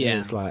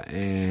 It's like,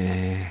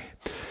 and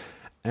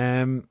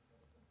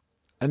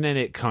then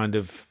it kind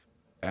of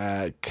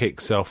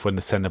kicks off when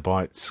the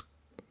Cenobites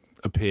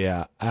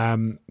appear.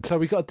 So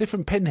we got a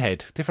different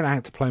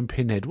actor playing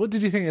Pinhead. What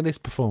did you think of this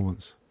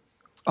performance?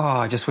 Oh,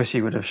 I just wish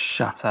he would have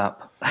shut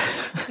up.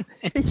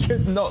 He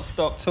could not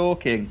stop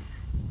talking.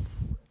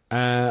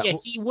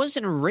 He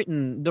wasn't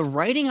written. The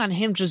writing on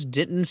him just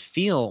didn't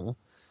feel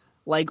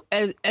like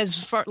as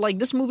far like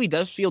this movie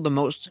does feel the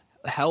most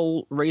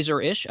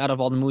Hellraiser-ish out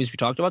of all the movies we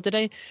talked about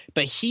today.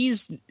 But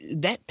he's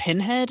that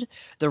Pinhead.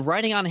 The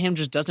writing on him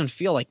just doesn't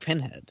feel like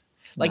Pinhead.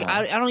 Like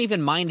I don't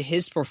even mind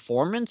his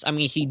performance. I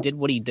mean, he did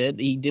what he did.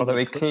 Although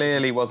he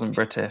clearly wasn't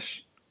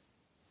British.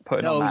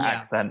 Putting on that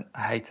accent,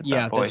 I hated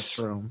that voice. That's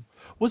true.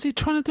 Was he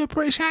trying to do a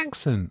British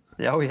accent?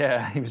 Oh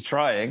yeah, he was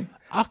trying.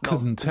 I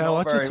couldn't tell.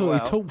 I just thought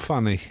he talked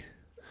funny.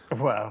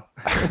 Well,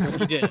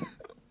 he did.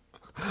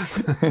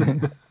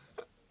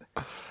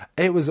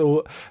 It was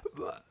all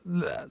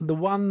the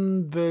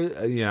one.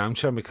 I'm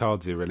showing my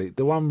cards here. Really,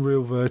 the one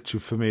real virtue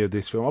for me of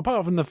this film,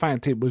 apart from the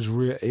fact it was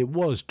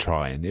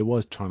trying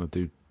to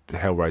do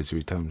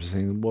Hellraiser terms of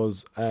thing,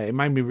 was it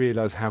made me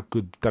realise how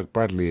good Doug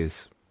Bradley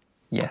is.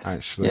 Yes,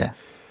 actually.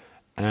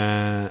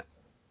 Yeah.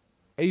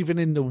 even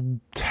in the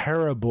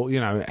terrible,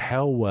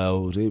 Hell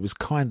World, it was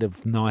kind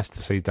of nice to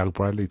see Doug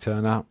Bradley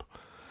turn up.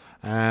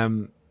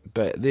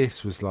 But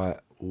this was like,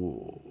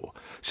 ooh.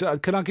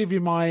 Can I give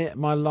you my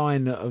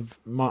line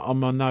on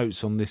my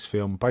notes on this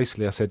film?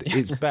 Basically, I said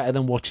it's better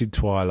than watching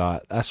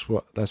Twilight. That's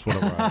what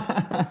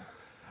I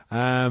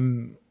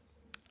wrote.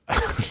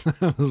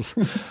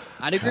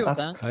 I'd agree with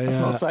that. That's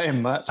not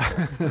saying much.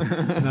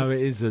 No,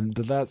 it isn't.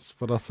 But that's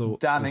what I thought.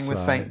 Damning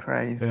with faint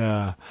praise.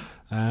 Yeah.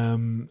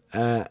 And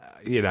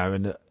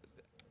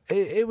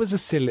it was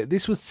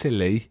this was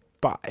silly,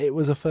 but it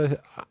was a first.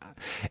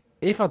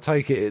 If I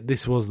take it,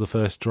 this was the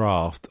first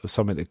draft of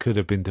something that could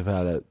have been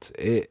developed.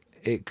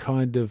 It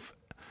kind of,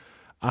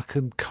 I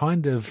can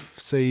kind of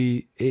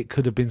see it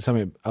could have been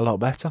something a lot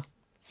better.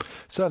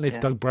 Certainly, if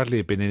Doug Bradley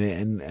had been in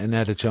it and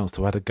had a chance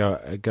to have a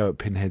go at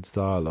Pinhead's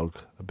dialogue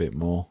a bit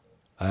more.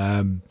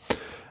 And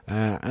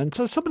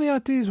so some of the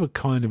ideas were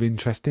kind of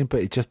interesting,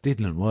 but it just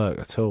didn't work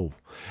at all.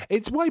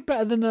 It's way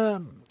better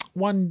than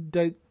one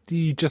that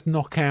you just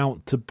knock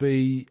out to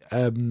be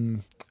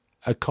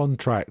a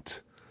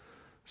contract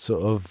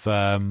sort of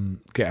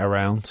get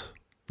around,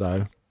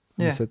 though.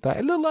 Yeah. Said that.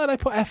 It looked like they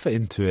put effort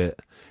into it.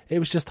 It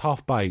was just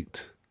half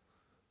baked.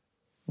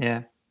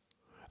 Yeah.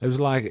 It was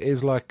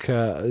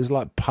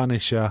like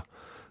Punisher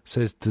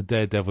says to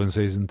Daredevil in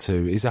season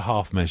 2, "He's a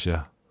half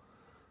measure."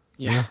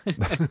 Yeah.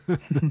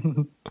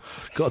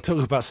 Got to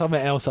talk about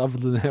something else other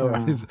than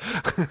Hellraiser.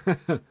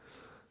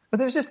 But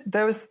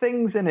there was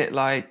things in it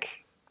like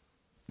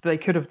they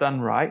could have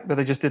done right, but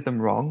they just did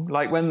them wrong.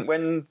 Like when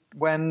the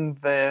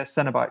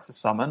Cenobites are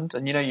summoned,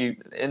 and you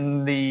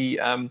in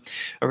the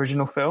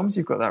original films,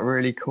 you've got that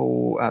really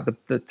cool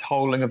the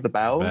tolling of the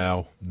bells.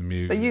 The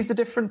music. They used a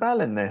different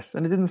bell in this,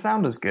 and it didn't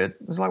sound as good.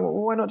 It was like, well,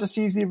 why not just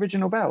use the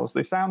original bells?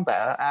 They sound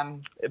better,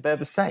 and they're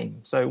the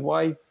same. So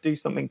why do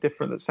something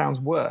different that sounds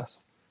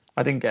worse?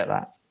 I didn't get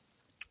that.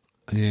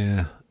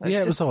 Yeah,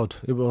 it was odd.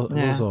 It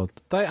was odd.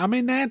 They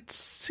had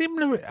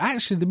similar.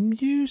 Actually, the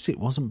music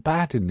wasn't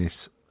bad in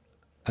this.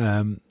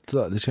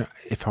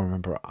 If I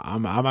remember,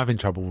 I'm having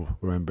trouble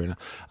remembering.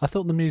 I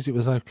thought the music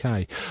was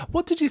okay.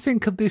 What did you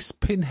think of this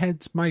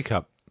Pinhead's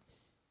makeup?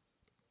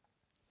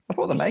 I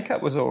thought the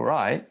makeup was all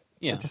right.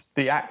 Yeah. Just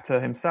the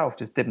actor himself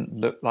just didn't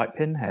look like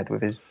Pinhead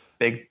with his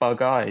big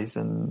bug eyes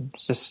and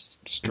just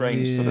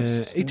strange sort of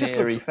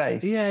sneery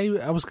face. Yeah,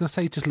 I was going to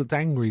say he just looked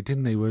angry,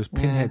 didn't he? Whereas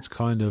Pinhead's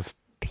kind of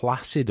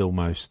placid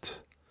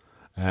almost,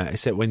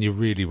 except when you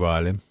really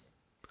rile him.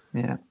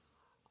 Yeah.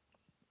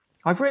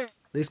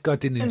 This guy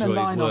didn't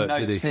enjoy his work,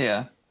 did he?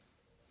 Here.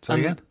 Say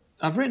again?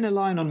 I've written a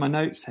line on my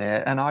notes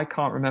here, and I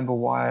can't remember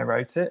why I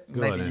wrote it.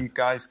 Maybe you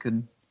guys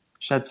can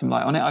shed some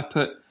light on it. I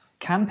put,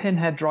 "Can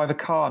Pinhead drive a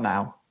car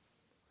now?"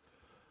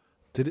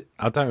 Did it?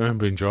 I don't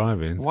remember him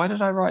driving. Why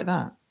did I write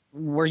that?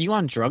 Were you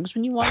on drugs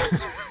when you watched it?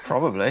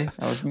 Probably.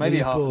 I was maybe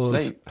half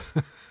asleep.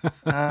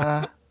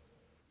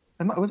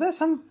 Was there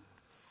some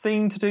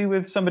scene to do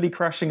with somebody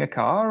crashing a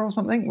car or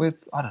something?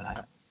 I don't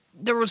know.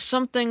 There was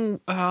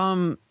something.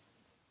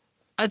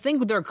 I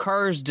think their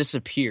cars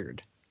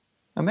disappeared.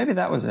 Oh, maybe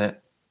that was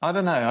it. I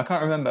don't know. I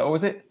can't remember. Or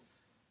was it?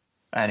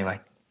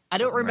 Anyway. I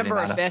don't remember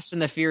a Fast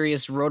and the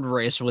Furious road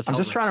race with. I'm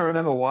just trying to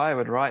remember why I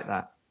would write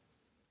that.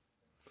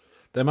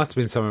 There must have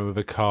been something with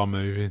a car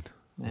moving.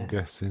 I'm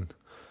guessing.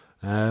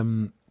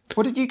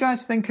 What did you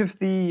guys think of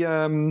the?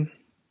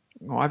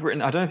 I've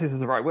written. I don't know if this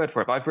is the right word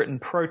for it, but I've written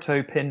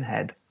proto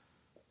Pinhead.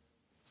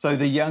 So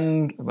the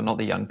not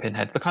the young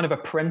Pinhead, the kind of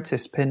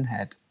apprentice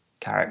Pinhead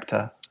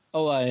character.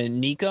 Oh,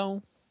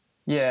 Nico.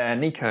 Yeah,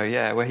 Nico.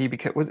 Yeah, where he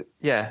became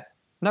Yeah,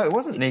 no, it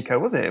wasn't Nico,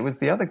 was it? It was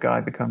the other guy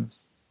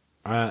becomes.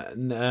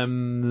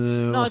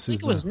 No, I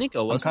think it was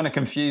Nico. I'm kind of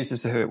confused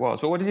as to who it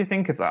was. But what did you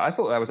think of that? I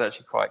thought that was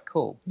actually quite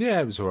cool.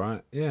 Yeah, it was all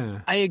right.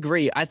 Yeah, I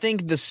agree. I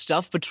think the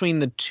stuff between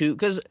the two,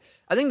 because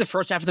I think the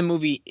first half of the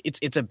movie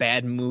it's a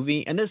bad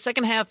movie, and the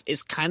second half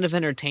is kind of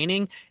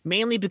entertaining.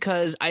 Mainly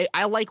because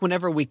I like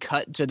whenever we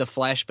cut to the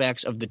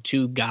flashbacks of the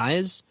two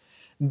guys.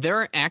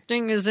 Their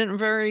acting isn't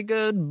very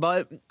good,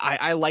 but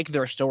I like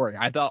their story.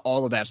 I thought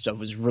all of that stuff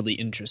was really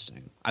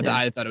interesting.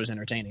 I thought it was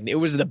entertaining. It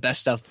was the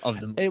best stuff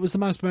of them. It was the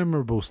most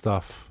memorable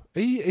stuff.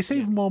 It's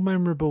even more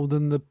memorable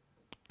than the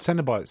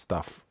Cenobite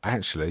stuff,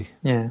 actually.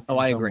 Yeah. Oh,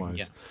 I agree.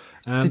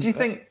 Yeah. Do you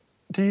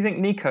think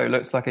Nico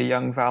looks like a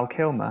young Val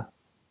Kilmer?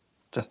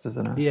 Just as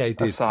an he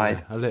did,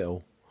 aside. Yeah, a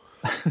little.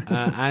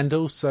 And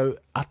also,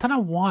 I don't know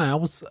why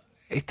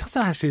it doesn't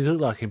actually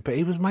look like him, but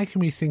he was making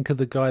me think of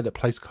the guy that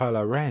plays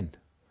Kylo Ren.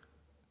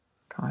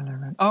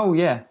 Kylo Ren. Oh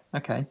yeah,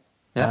 okay.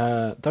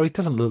 Yeah. Though he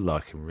doesn't look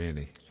like him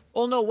really.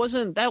 Oh no,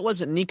 wasn't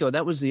Nico?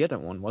 That was the other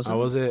one, wasn't it?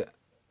 Oh, was it?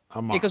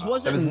 Because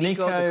wasn't it was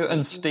Nico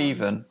and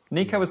Steven.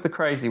 Nico was the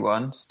crazy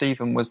one.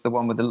 Steven was the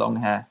one with the long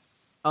hair.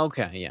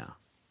 Okay, yeah.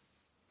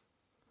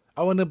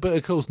 Oh, but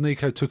of course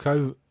Nico took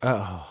over.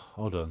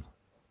 Hold on.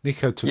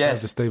 Nico took over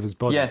Steven's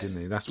body,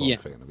 didn't he? That's what I'm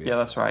thinking of. Yeah,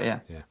 that's right. Yeah.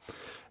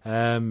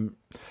 Yeah.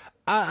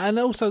 And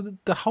also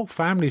the whole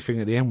family thing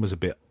at the end was a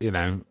bit,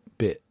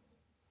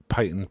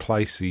 Peyton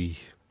Placey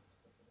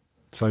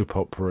soap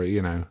opera,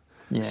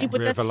 See, but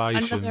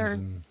revelations. that's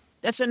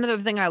that's another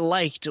thing I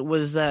liked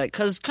was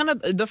because kind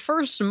of the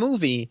first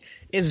movie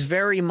is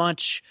very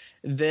much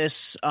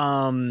this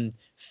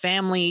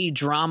family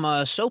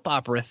drama soap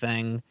opera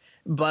thing,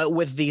 but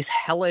with these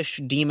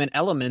hellish demon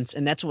elements,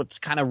 and that's what's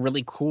kind of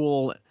really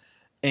cool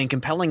and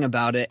compelling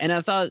about it. And I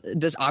thought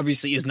this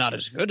obviously is not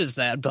as good as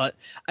that, but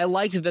I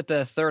liked that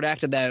the third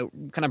act of that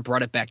kind of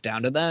brought it back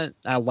down to that.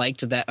 I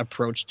liked that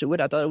approach to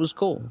it. I thought it was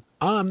cool.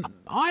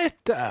 I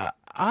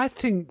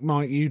think,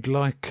 Mike, you'd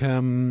like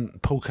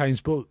Paul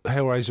Kane's book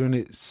Hellraiser and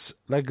its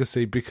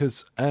legacy,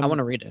 because I want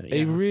to read it. Yeah.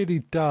 He really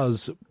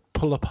does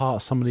pull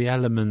apart some of the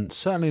elements.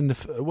 Certainly in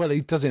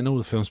he does it in all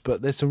the films,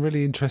 but there's some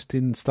really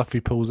interesting stuff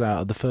he pulls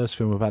out of the first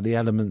film about the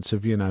elements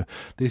of,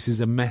 this is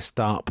a messed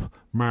up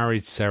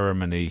marriage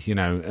ceremony,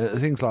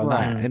 things like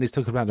that. And it's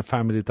talking about the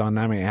family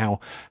dynamic,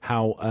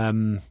 how oh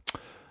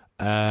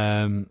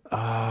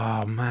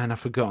man, I've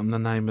forgotten the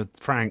name of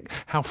Frank.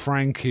 How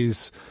Frank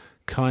is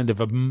kind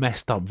of a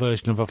messed up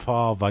version of a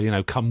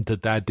father, come to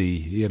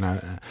daddy,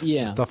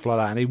 stuff like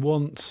that. And he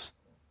wants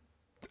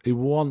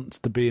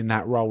to be in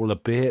that role a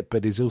bit,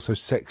 but he's also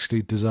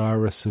sexually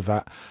desirous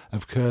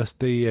of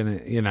Kirsty,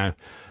 and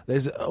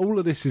there's all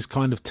of this is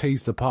kind of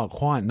teased apart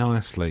quite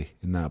nicely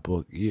in that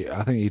book.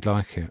 I think you'd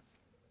like it.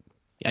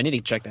 Yeah, I need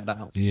to check that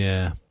out.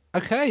 Yeah.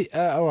 Okay.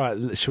 All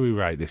right. Shall we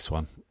rate this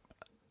one?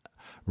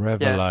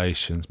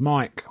 Revelations. Yeah.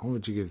 Mike, what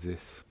would you give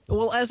this?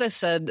 Well, as I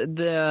said,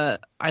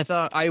 I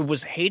thought I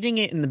was hating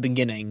it in the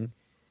beginning,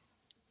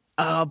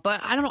 but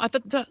I don't know. I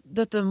thought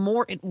that the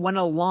more it went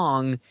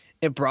along,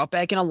 it brought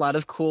back in a lot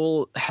of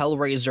cool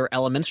Hellraiser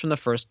elements from the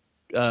first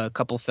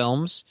couple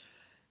films,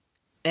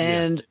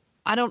 and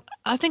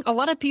I think a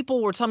lot of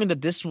people were telling me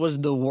that this was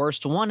the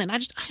worst one, and I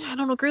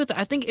don't agree with that.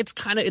 I think it's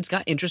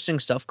got interesting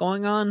stuff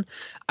going on.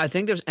 I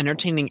think there's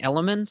entertaining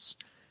elements,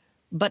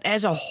 but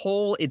as a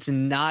whole, it's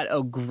not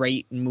a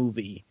great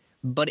movie.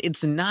 But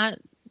it's not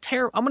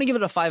terrible. I'm going to give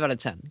it a 5 out of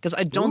 10 because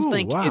I don't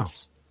think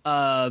it's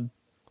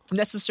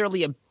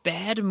necessarily a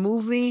bad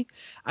movie.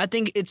 I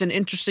think it's an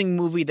interesting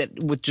movie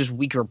that with just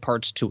weaker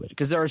parts to it,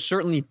 because there are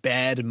certainly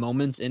bad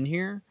moments in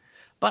here.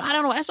 But I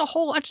don't know. As a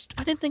whole, I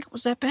didn't think it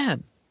was that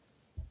bad.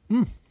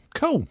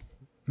 Cool,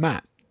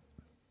 Matt.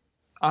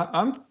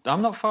 I'm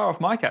not far off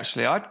Mike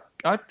actually.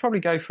 I'd probably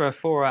go for a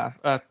 4 out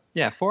of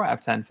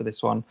 10 for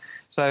this one.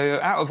 So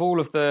out of all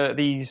of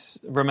these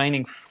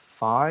remaining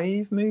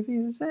 5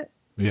 movies, is it?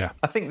 Yeah.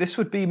 I think this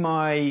would be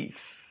my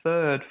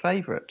third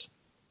favourite.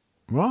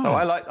 Right. So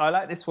I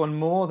like this one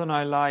more than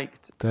I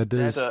liked Dead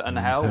and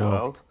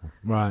Hellworld.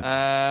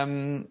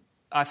 Right.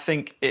 I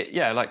think it,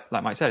 like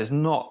Mike said, it's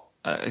not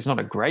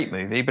a great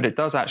movie, but it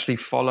does actually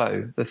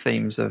follow the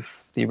themes of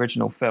the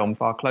original film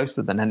far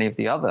closer than any of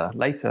the other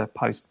later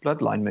post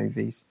Bloodline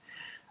movies.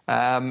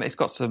 It's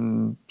got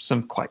some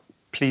quite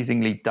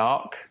pleasingly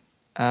dark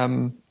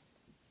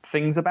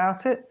things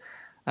about it.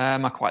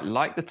 I quite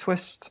like the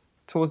twist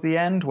towards the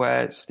end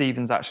where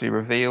Stephen's actually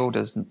revealed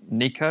as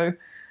Nico.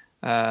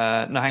 No,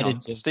 hang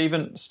on.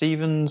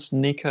 Stephen's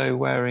Nico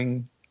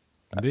wearing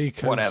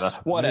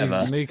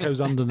whatever.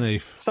 Nico's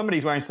underneath.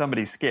 Somebody's wearing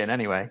somebody's skin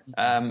anyway.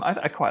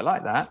 I quite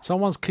like that.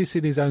 Someone's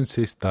kissing his own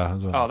sister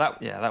as well. Oh,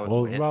 that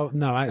was weird.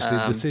 No, actually,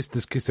 the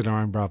sister's kissing her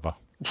own brother.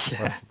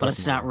 Yeah. But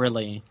it's not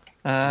really.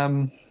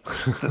 The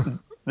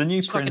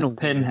new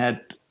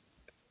Pinhead.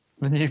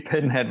 The new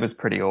Pinhead was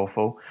pretty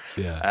awful.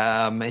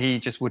 Yeah. He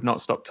just would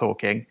not stop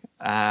talking,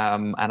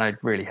 and I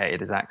really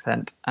hated his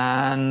accent.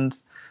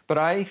 But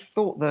I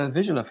thought the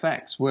visual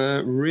effects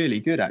were really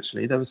good,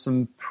 actually. There was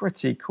some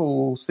pretty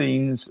cool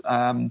scenes.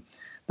 There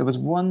was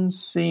one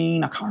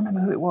scene, I can't remember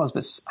who it was,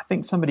 but I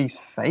think somebody's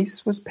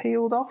face was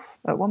peeled off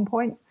at one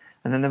point.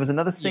 And then there was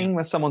another scene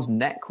where someone's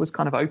neck was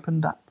kind of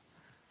opened up.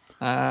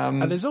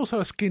 And there's also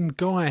a skinned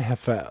guy,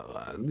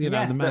 the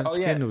man's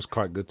skin was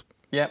quite good.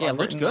 Yeah, it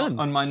looks good.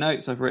 On my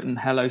notes, I've written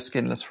 "Hello,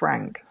 Skinless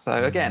Frank."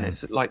 So again,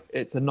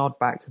 it's a nod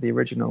back to the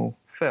original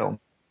film.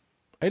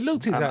 It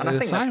looked exactly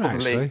the same,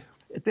 actually.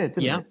 It did,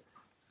 didn't it?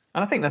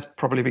 And I think that's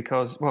probably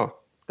because,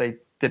 they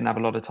didn't have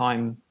a lot of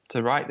time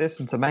to write this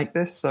and to make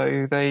this,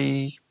 so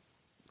they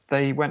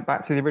went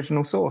back to the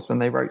original source and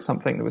they wrote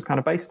something that was kind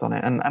of based on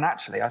it. And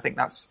actually, I think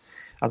that's,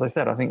 as I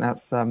said, I think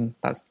that's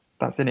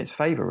in its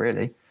favour,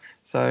 really.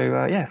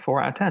 So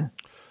 4 out of 10.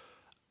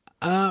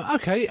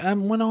 Okay,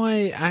 when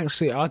I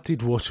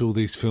did watch all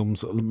these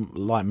films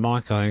like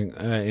Mike, I think,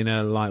 in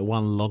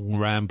one long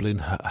rambling,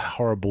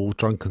 horrible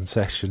drunken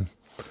session.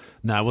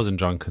 No, I wasn't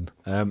drunken.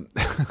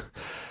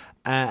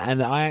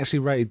 And I actually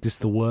rated this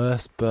the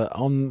worst, but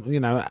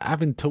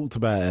having talked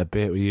about it a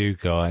bit with you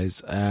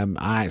guys,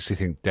 I actually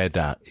think Dead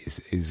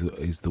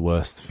is the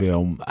worst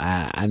film,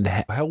 and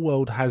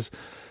Hellworld has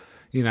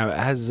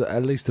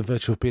at least the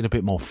virtue of being a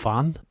bit more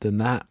fun than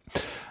that.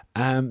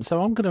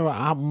 So I'm going to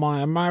up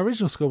my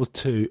original score was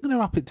 2. I'm going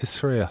to up it to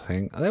 3. I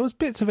think there was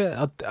bits of it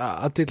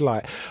I did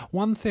like.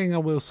 One thing I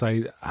will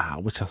say,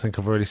 which I think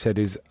I've already said,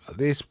 is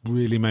this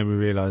really made me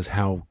realise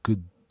how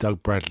good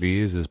Doug Bradley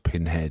is as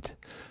Pinhead.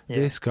 Yeah.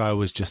 This guy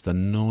was just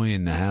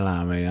annoying the hell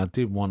out of me. I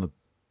did want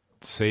to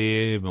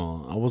see him,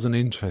 or I wasn't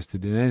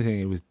interested in anything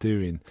he was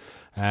doing.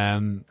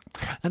 And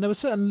there were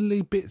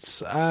certainly bits,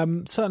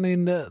 certainly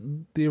in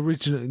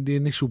the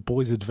initial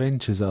Boys'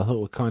 Adventures, that I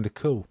thought were kind of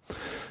cool.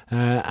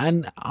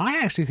 And I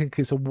actually think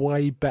it's a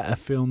way better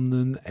film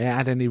than it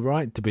had any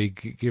right to be,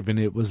 given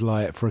it was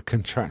like for a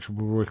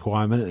contractual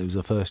requirement. It was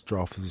the first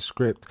draft of the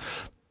script.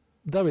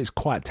 Though it's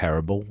quite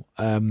terrible,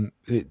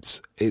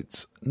 it's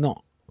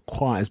not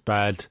quite as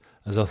bad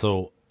as I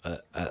thought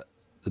at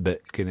the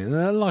beginning.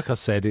 And like I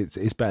said,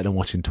 it's better than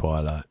watching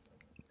Twilight.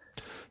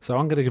 So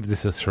I'm going to give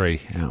this a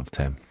 3 out of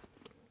 10.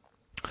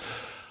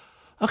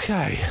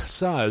 Okay,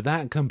 so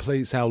that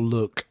completes our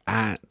look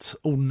at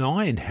all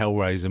 9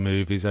 Hellraiser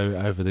movies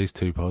over these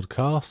 2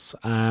 podcasts.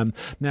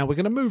 Now we're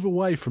going to move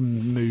away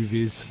from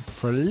movies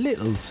for a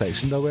little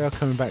section, though we are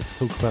coming back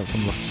to talk about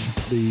some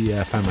of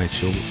the fan-made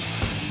shorts.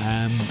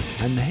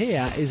 And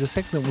here is a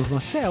segment with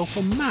myself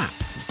and Matt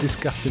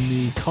discussing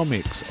the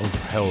comics of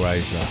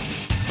Hellraiser.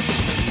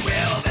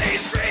 Will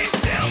these dreams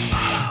still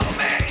follow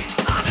me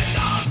on the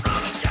dawn from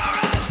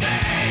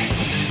obscurity?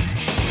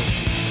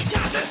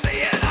 Can't you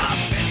see it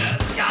up in the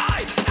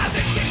sky as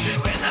it kicks you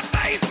in the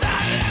face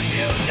and lets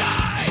you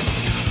die?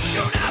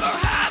 You never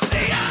had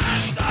the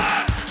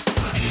answers,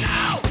 and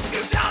now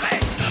you tell me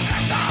the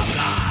facts are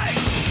blind.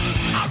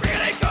 I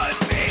really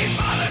couldn't be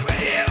bothered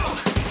with you.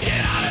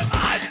 Get out of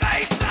my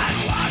face and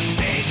watch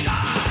me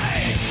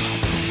die.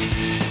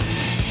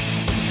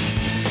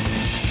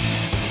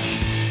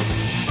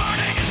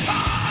 Burning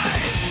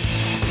inside.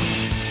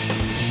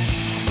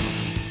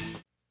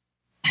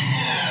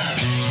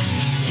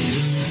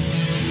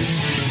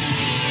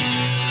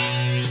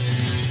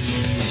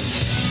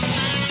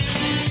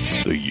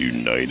 The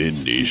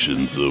United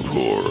Nations of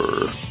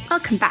Horror,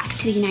 Welcome back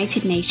to the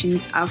United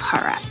Nations of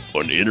Horror.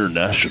 an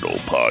international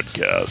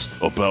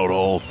podcast about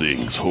all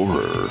things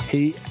horror.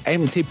 He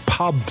emptied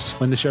pubs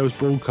when the show was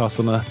broadcast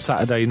on a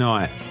Saturday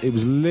night. It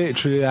was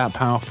literally that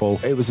powerful.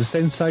 It was a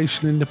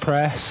sensation in the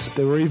press.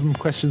 There were even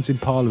questions in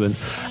Parliament.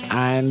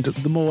 And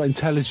the more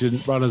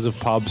intelligent runners of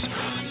pubs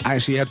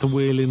actually had to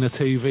wheel in a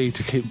TV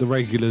to keep the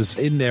regulars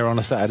in there on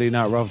a Saturday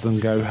night rather than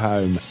go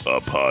home.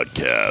 A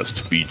podcast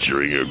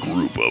featuring a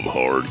group of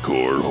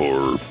hardcore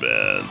horror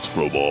fans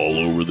from all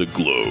over the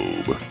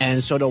globe.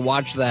 And so to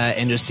watch that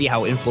and just see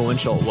how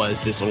influential it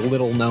was, this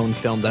little-known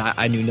film that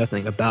I knew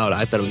nothing about,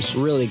 I thought it was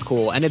really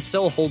cool, and it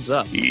still holds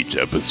up. Each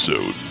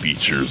episode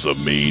features a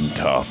main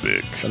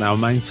topic. And our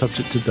main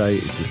subject today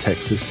is the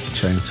Texas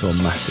Chainsaw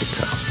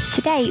Massacre.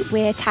 Today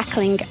we're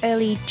tackling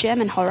early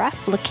German horror,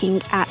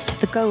 looking at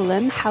the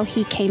Golem, how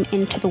he came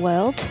into the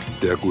world.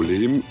 Der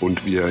Golem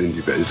und wie in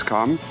die Welt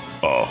kam.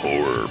 A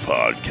horror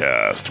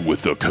podcast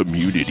with a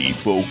community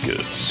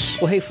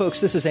focus. Well, hey folks,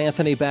 this is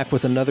Anthony back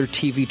with another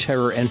TV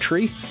Terror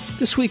entry.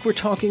 This week we're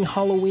talking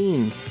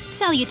Halloween.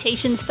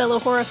 Salutations, fellow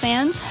horror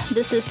fans.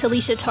 This is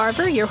Talisha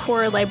Tarver, your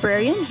horror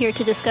librarian, here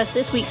to discuss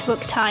this week's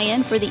book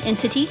tie-in for The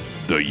Entity.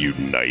 The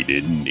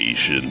United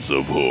Nations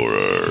of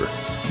Horror.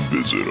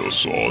 Visit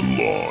us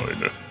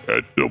online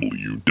at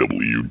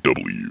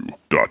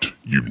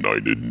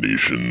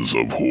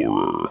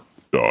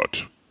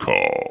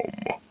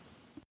www.unitednationsofhorror.com.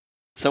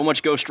 So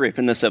much ghost rape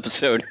in this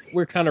episode.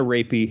 We're kind of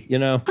rapey, you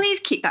know? Please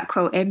keep that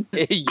quote in.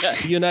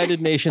 Yes.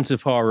 United Nations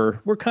of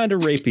Horror. We're kind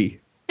of rapey.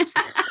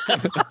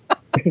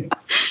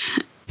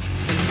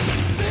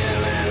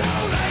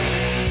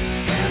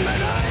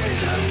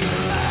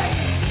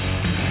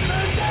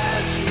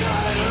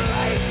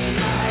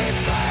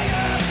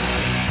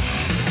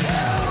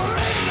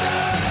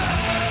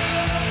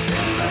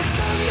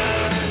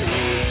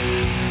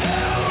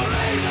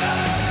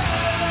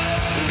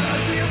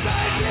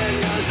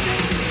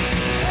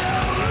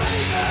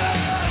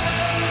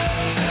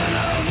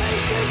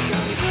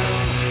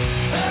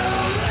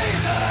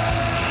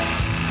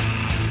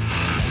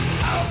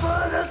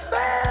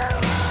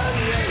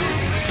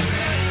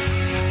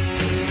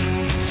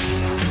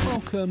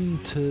 Welcome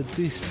to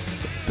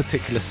this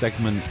particular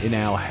segment in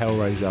our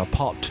Hellraiser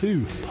Part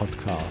 2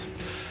 podcast.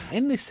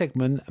 In this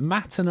segment,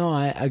 Matt and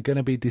I are going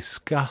to be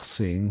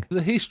discussing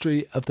the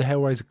history of the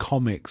Hellraiser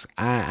comics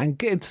and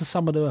get into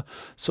some of the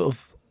sort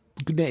of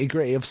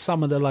nitty-gritty of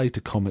some of the later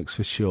comics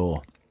for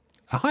sure.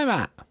 Hi,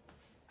 Matt.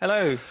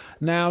 Hello.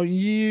 Now,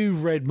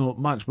 you've read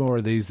much more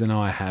of these than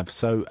I have,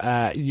 so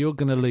you're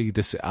going to lead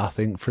us, I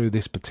think, through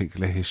this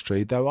particular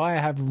history, though I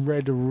have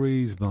read a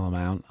reasonable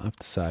amount, I have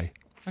to say.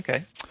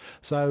 Okay.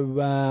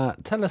 So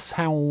tell us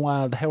how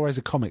the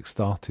Hellraiser comics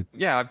started.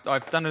 Yeah,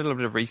 I've done a little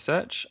bit of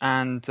research,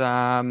 and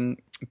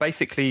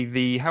basically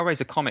the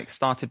Hellraiser comics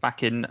started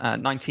back in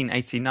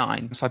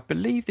 1989. So I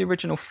believe the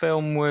original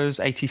film was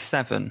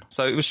 87.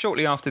 So it was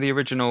shortly after the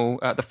original,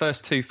 the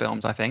first 2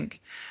 films, I think.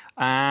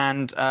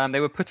 And they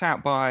were put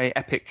out by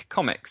Epic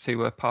Comics, who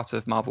were part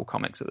of Marvel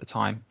Comics at the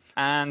time.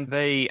 And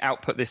they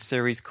output this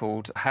series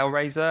called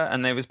Hellraiser,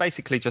 and there was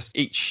basically just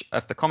each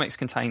of the comics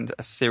contained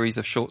a series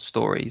of short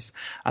stories,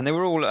 and they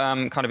were all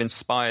kind of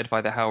inspired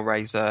by the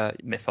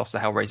Hellraiser mythos, the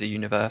Hellraiser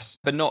universe,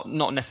 but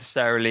not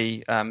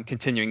necessarily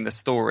continuing the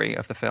story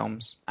of the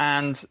films.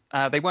 And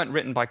they weren't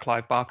written by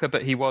Clive Barker,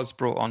 but he was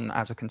brought on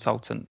as a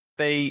consultant.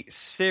 The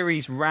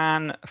series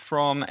ran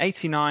from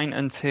 89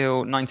 until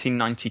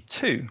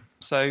 1992,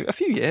 so a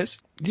few years.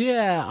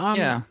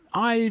 Yeah,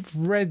 I've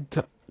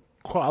read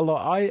quite a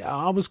lot.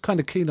 I was kind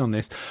of keen on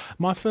this.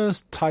 My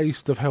first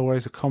taste of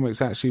Hellraiser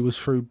comics actually was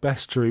through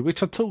Bestiary,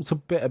 which I talked a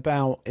bit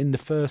about in the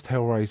first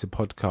Hellraiser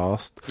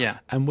podcast. Yeah.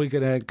 And we're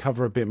going to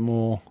cover a bit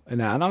more in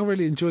that. And I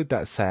really enjoyed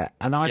that set.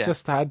 And I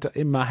just had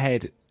in my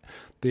head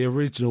the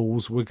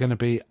originals were going to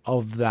be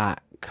of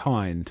that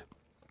kind.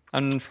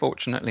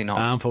 Unfortunately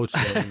not.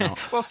 Unfortunately not.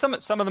 Well, some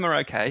of them are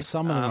okay.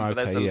 Some of them are okay,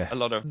 but there's yes. a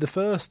lot of... The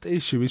first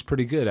issue is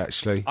pretty good,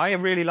 actually. I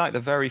really like the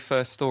very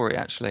first story,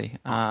 actually.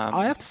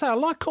 I have to say, I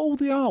like all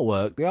the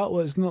artwork. The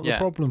artwork's not the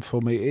problem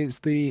for me. It's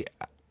the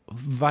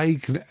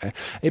vague...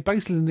 It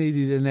basically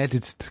needed an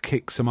editor to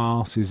kick some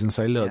arses and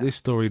say, look, this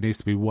story needs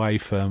to be way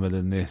firmer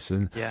than this.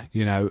 And,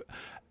 you know,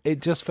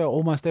 it just felt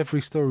almost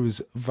every story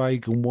was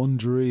vague and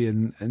wandery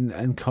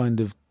and kind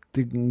of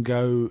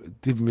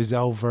didn't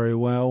resolve very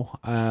well,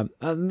 and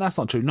that's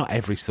not true. Not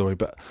every story,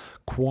 but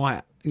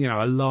quite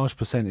a large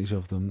percentage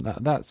of them.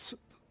 That's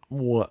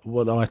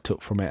what I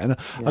took from it. And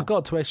I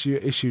got to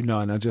issue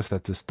 9. I just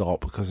had to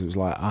stop because it was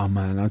like, oh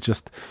man,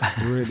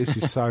 this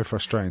is so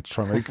frustrating to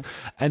try and read.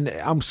 And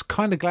I'm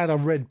kind of glad I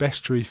read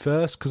Bestiary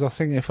first, because I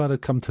think if I'd have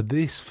come to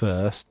this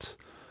first,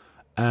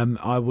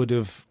 I would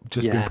have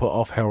just been put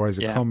off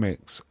Hellraiser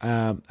comics.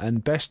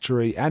 And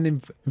Bestiary, and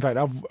in fact,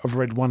 I've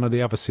read one of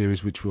the other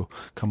series, which we'll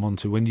come on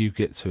to when you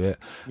get to it,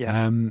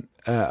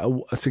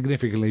 are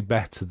significantly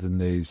better than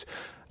these.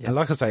 Yeah. And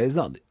like I say, it's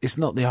not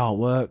the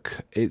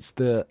artwork, it's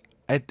the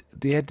editor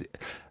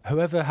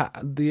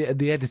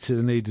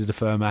needed a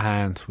firmer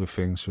hand with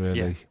things,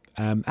 really.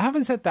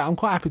 Having said that, I'm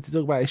quite happy to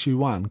talk about issue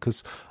 1,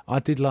 because I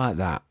did like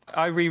that.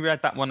 I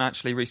reread that one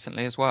actually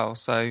recently as well,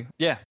 so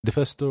yeah. The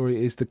first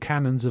story is The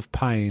Cannons of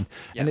Pain,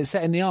 and it's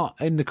set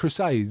in the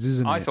Crusades,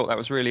 isn't it? I thought that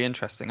was really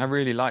interesting. I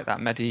really like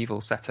that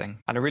medieval setting,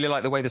 and I really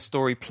like the way the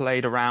story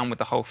played around with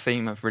the whole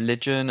theme of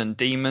religion and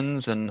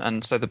demons,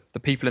 and so the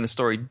people in the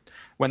story,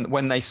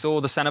 when they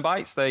saw the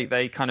Cenobites,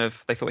 they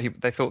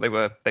thought they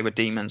were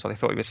demons, or they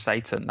thought he was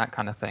Satan, that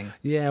kind of thing.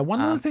 Yeah, one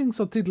of the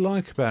things I did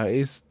like about it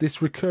is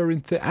this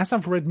recurring thing. As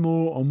I've read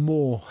more and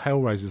more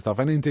Hellraiser stuff,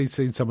 and indeed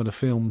seen some of the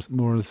films,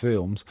 more of the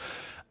films,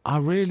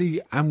 I've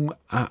really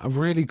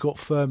got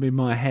firm in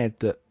my head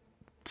that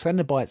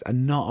Cenobites are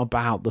not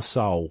about the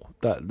soul.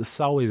 That the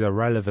soul is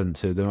irrelevant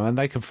to them, and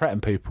they can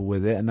threaten people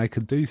with it, and they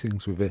can do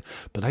things with it,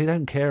 but they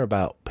don't care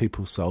about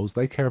people's souls.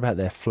 They care about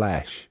their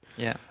flesh.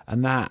 Yeah,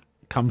 and that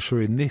comes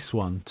through in this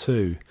one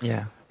too.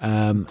 Yeah,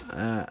 and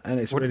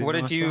it's really what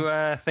nice. Did you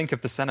think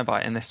of the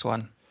Cenobite in this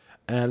one?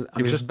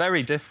 It was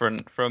very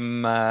different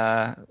from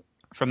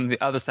the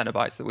other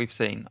Cenobites that we've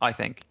seen, I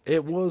think.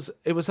 It was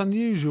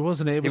unusual,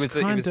 wasn't it? It was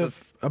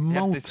a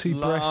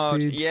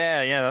multi-breasted...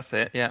 Yeah, that's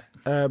it, yeah.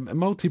 A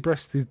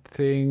multi-breasted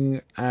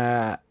thing,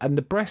 and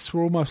the breasts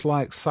were almost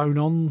like sewn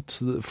on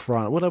to the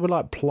front. Well, they were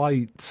like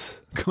plates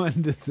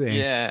kind of thing.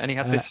 Yeah, and he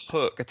had this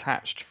hook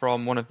attached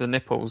from one of the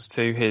nipples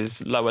to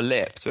his lower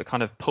lip, so it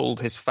kind of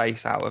pulled his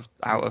face out of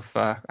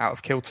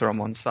kilter on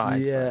one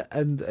side. Yeah,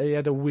 and he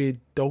had a weird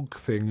dog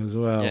thing as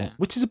well,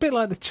 which is a bit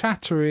like the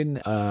chatter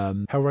in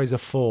Hellraiser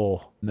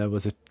 4. There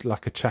was a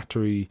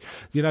chattery,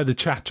 the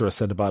Chatterer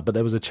Cenobite, but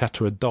there was a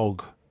Chatterer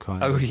dog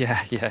kind of. Oh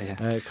yeah.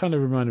 It kind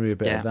of reminded me a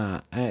bit of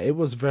that. It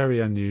was very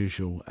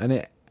unusual and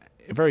it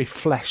very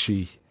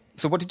fleshy.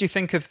 So, what did you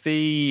think of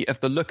the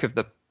look of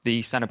the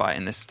Cenobite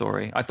in this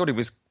story? I thought it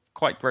was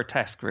quite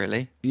grotesque,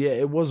 really. Yeah,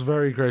 it was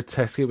very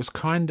grotesque. It was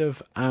kind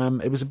of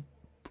it was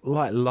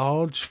like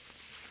large.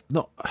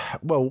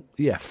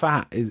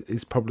 Fat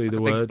is probably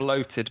the word. Big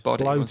bloated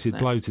body.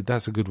 Bloated.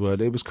 That's a good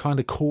word. It was kind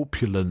of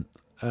corpulent.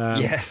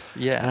 Yes,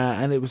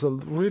 yeah. And it was a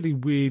really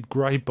weird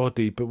grey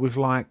body, but with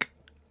like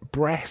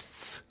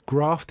breasts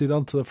grafted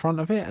onto the front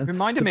of it. And it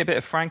reminded me a bit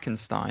of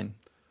Frankenstein.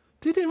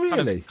 Did it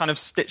really? Kind of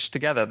stitched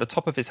together. The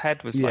top of his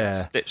head was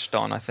stitched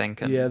on, I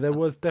think. And, there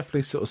was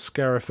definitely sort of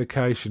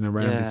scarification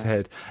around his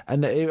head,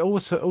 and it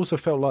also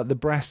felt like the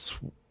breasts.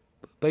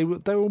 They were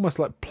almost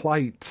like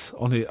plates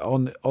on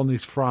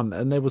his front,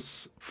 and there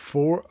was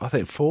four.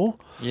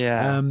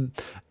 Yeah.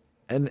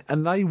 And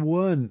they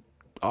weren't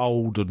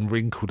old and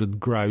wrinkled and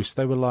gross.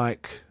 They were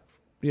like,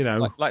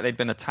 like they'd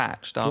been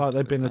attached.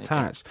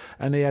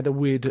 And he had a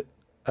weird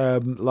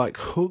like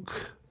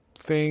hook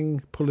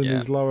thing pulling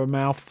his lower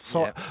mouth,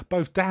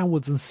 both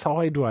downwards and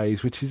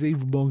sideways, which is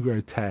even more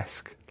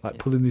grotesque. Like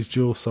pulling his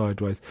jaw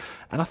sideways,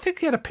 and I think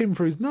he had a pin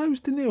for his nose,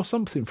 didn't he, or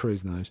something for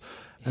his nose?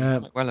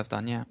 Might well have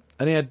done, yeah.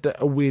 And he had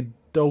a weird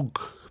dog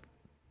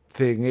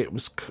thing. It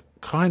was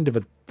kind of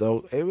a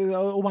dog. It was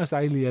almost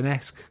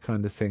alien-esque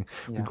kind of thing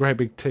with great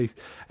big teeth,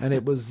 and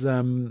it was.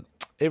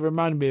 It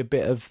reminded me a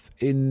bit of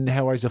in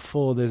Hellraiser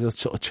 4. There's a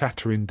sort of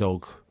chattering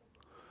dog.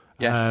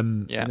 Yes,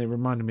 and it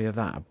reminded me of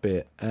that a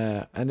bit.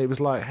 And it was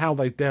like how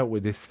they dealt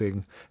with this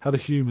thing, how the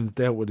humans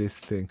dealt with this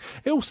thing.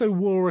 It also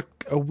wore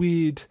a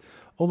weird,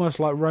 almost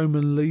like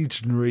Roman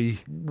legionary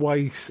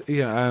waist. I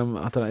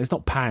don't know. It's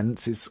not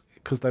pants. It's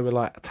because they were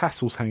like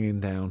tassels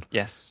hanging down.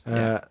 Yes,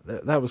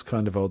 that was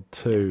kind of odd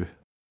too.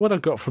 what I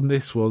got from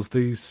this was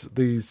these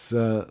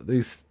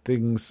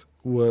things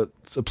were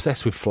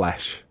obsessed with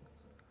flesh,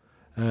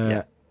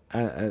 and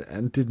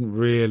didn't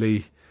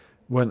really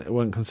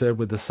weren't concerned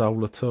with the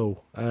soul at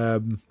all.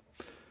 And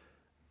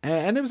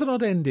it was an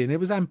odd ending. It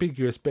was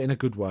ambiguous, but in a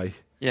good way.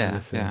 Yeah,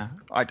 yeah.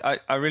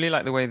 I really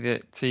like the way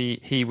that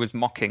he was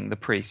mocking the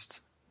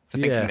priest for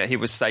thinking that he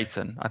was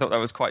Satan. I thought that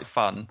was quite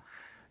fun.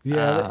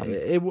 Yeah,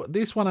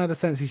 this one had a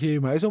sense of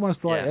humour. It's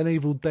almost like an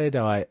Evil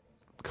Deadite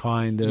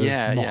kind of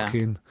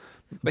mocking,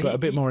 but a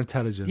bit more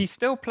intelligent. He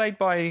still played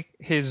by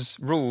his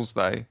rules,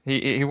 though.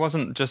 He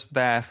wasn't just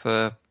there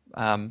for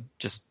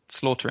just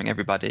slaughtering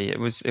everybody. It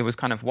was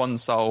kind of one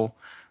soul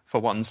for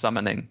one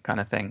summoning kind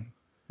of thing,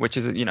 which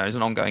is is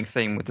an ongoing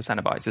theme with the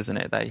Cenobites, isn't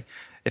it? They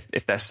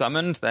if they're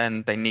summoned,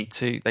 then they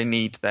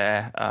need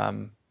their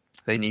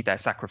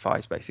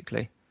sacrifice,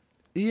 basically.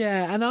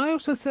 Yeah, and I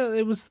also thought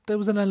there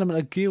was an element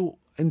of guilt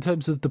in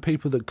terms of the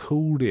people that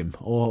called him,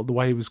 or the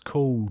way he was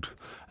called.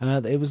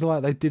 It was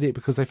like they did it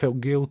because they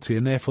felt guilty,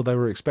 and therefore they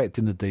were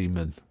expecting a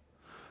demon.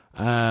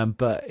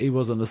 But he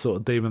wasn't the sort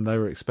of demon they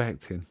were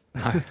expecting.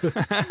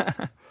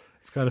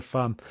 It's kind of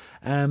fun.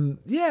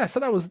 So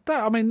that was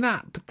that. I mean,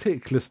 that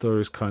particular story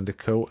was kind of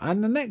cool.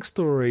 And the next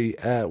story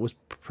was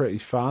pretty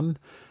fun.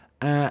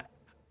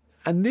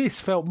 And this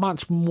felt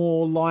much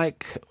more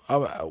like,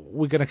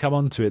 we're going to come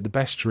on to it, the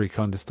bestiary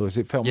kind of stories.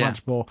 It felt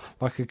much more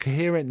like a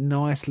coherent,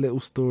 nice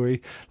little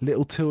story,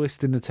 little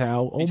twist in the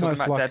tale. You're almost talking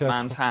about like Dead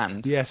Man's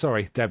Hand? Yeah,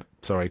 sorry,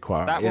 quite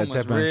right. That one was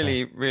Dead Man's really,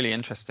 Hand. really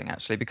interesting,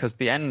 actually, because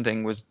the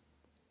ending was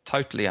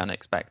totally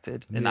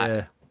unexpected in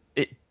that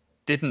it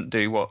didn't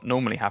do what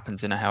normally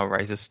happens in a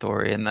Hellraiser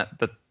story, in that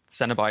the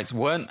Cenobites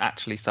weren't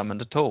actually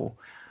summoned at all.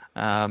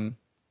 No,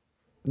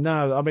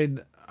 I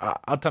mean,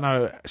 I don't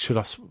know.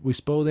 Should we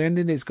spoil the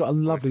ending? It's got a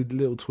lovely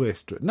little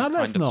twist. No,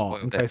 let's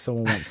not. In case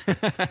someone wants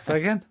to. Say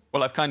again.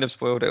 Well, I've kind of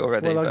spoiled it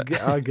already. Well,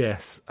 I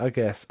guess.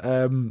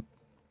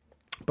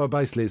 But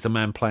basically, it's a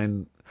man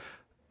playing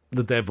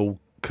the devil,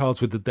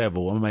 cards with the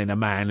devil. I mean, a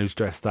man who's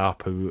dressed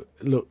up who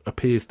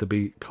appears to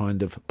be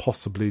kind of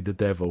possibly the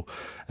devil.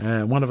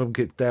 One of them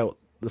gets dealt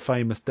the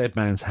famous Dead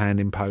Man's Hand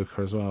in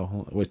poker as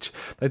well, which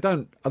I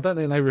don't think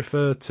they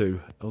refer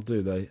to, or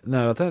do they?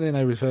 No, I don't think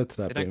they refer to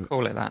that. They don't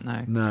call it that,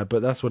 no. No,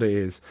 but that's what it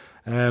is.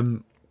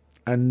 And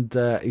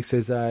he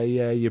says,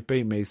 yeah, you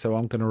beat me, so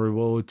I'm going to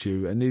reward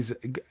you. And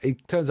he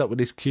turns up with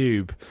this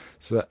cube,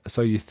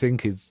 so you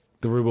think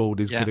the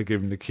reward is going to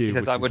give him the cube.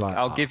 He says,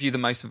 I'll give you the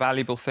most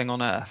valuable thing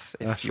on earth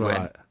if you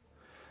win.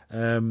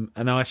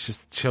 And I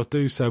shall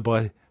do so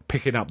by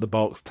picking up the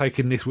box,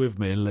 taking this with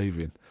me and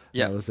leaving.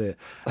 Yeah, that was it.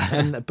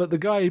 But the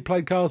guy he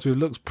played cards with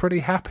looks pretty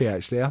happy,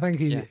 actually. I think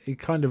he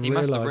kind of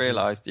realised. He must have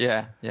realised,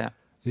 yeah.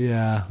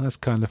 Yeah, that's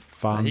kind of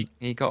fun. So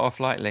he got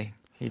off lightly.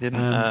 He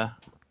didn't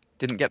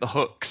get the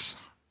hooks.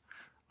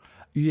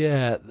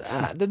 Yeah,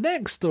 the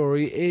next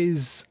story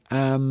is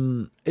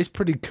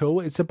pretty cool.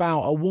 It's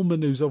about a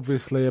woman who's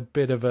obviously a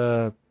bit of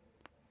a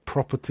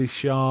property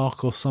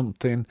shark or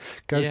something.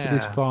 Goes to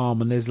this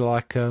farm and there's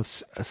like a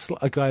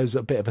guy who's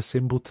a bit of a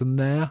simpleton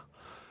there.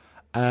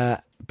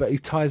 But he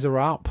ties her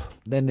up.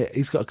 Then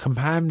he's got a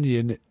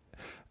companion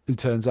who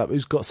turns up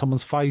who's got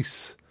someone's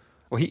face.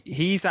 Well,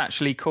 he's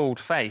actually called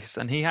Face,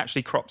 and he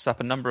actually crops up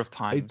a number of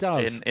times. He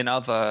does. In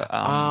other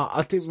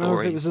I didn't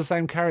realise it was the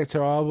same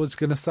character. I was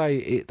going to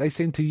say, they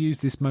seem to use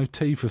this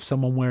motif of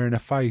someone wearing a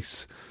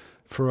face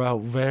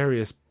throughout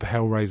various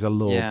Hellraiser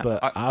lore,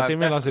 but I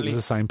didn't realise it was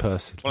the same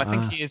person. Well, I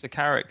think he is a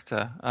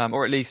character,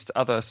 or at least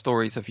other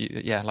stories like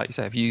you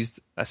say, have used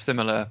a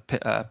similar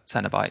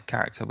Cenobite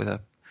character with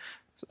the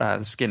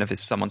skin of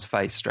someone's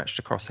face stretched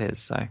across his.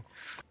 So,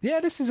 yeah,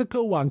 this is a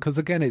cool one because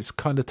again, it's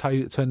kind of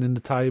turning the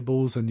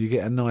tables, and you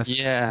get a nice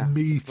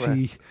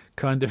meaty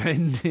kind of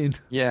ending.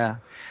 Yeah,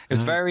 it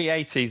was very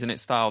 80s in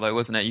its style, though,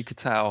 wasn't it? You could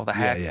tell the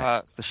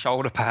haircuts, the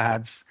shoulder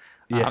pads,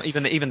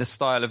 even the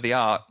style of the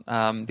art,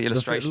 the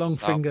illustration, long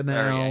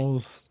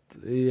fingernails.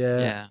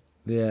 Yeah,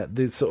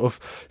 the sort of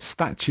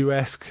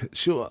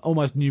statuesque,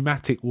 almost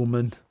pneumatic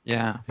woman.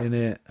 Yeah, in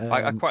it.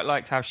 I quite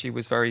liked how she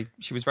was very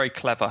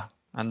clever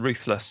and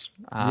ruthless,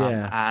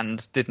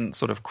 and didn't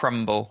sort of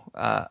crumble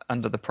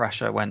under the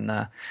pressure when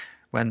the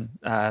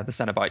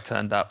Cenobite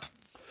turned up.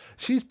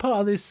 She's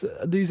part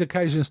of these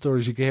occasion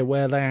stories you get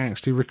where they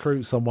actually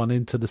recruit someone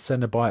into the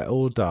Cenobite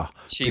order.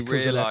 She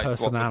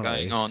realised what was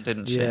going on,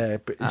 didn't she? Yeah,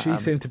 but she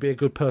seemed to be a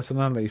good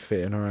personality fit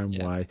in her own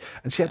way.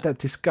 And she had that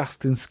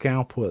disgusting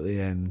scalpel at the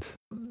end.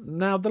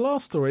 Now, the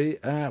last story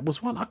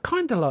was one, I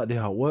kind of liked the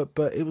artwork,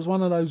 but it was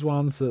one of those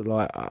ones that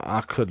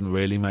I couldn't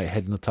really make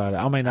head nor tail.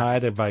 I mean, I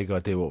had a vague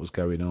idea what was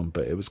going on,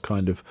 but it was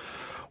kind of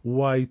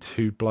way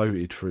too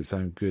bloated for its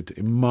own good,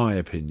 in my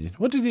opinion.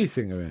 What did you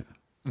think of it?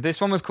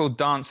 This one was called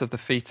Dance of the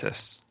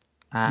Fetus,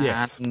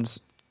 and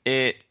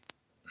I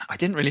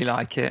didn't really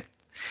like it.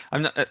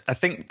 I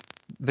think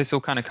this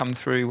will kind of come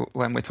through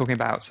when we're talking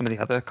about some of the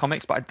other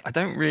comics, but I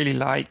don't really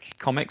like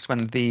comics when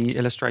the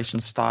illustration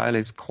style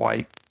is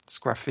quite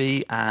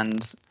scruffy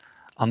and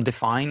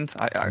undefined.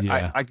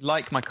 I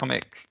like my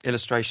comic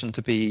illustration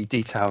to be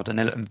detailed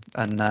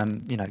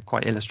and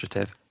quite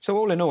illustrative. So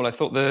all in all, I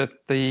thought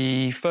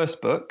the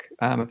first book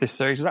of this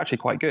series was actually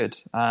quite good,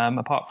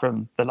 apart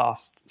from the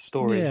last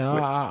story,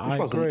 which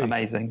wasn't agree.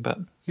 amazing, but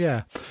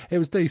yeah, it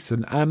was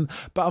decent.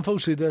 But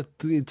unfortunately,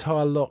 the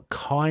entire lot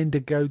kind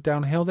of go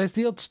downhill. There's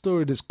the odd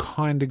story that's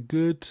kind of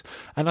good,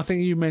 and I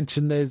think you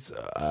mentioned there's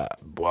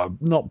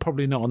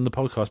probably not on the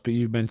podcast, but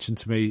you mentioned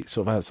to me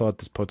sort of outside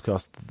this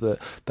podcast that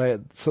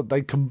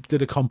they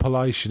did a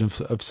compilation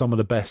of some of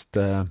the best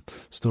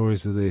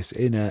stories of this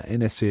in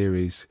a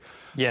series.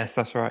 Yes,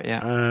 that's right.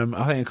 Yeah,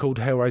 I think it's called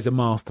Hellraiser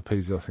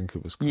Masterpieces. I think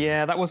it was called.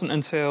 Yeah, that wasn't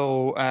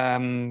until I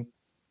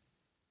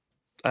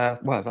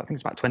think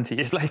it's about 20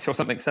 years later or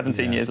something,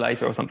 17 years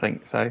later or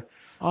something. So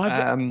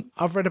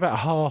I've read about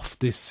half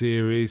this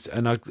series,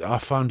 and I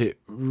found it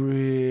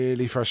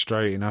really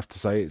frustrating. I have to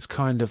say, it's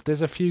kind of,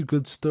 there's a few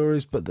good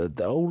stories, but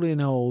all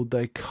in all,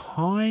 they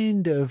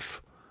kind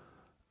of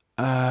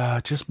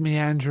just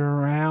meander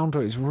around,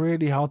 or it's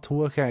really hard to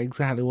work out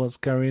exactly what's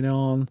going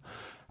on.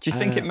 Do you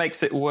think it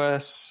makes it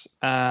worse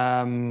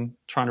trying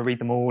to read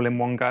them all in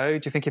one go?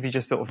 Do you think if you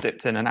just sort of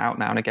dipped in and out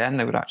now and again,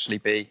 they would actually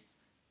be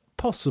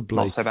possibly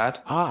not so bad?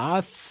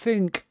 I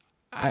think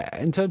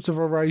in terms of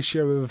a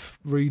ratio of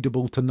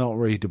readable to not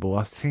readable,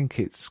 I think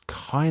it's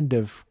kind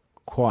of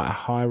quite a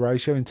high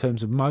ratio in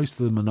terms of most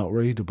of them are not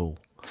readable.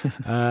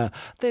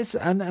 There's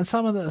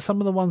some of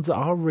the ones that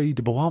are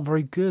readable aren't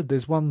very good.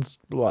 There's ones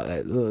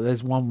like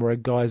there's one where a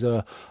guy's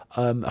a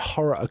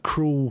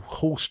cruel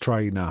horse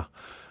trainer.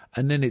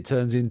 And then it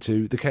turns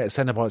into the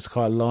Cenobites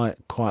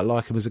quite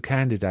like him as a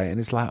candidate, and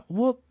it's like,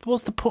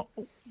 what's the point?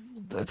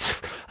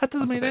 That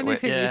doesn't mean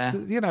anything. Yeah. It's,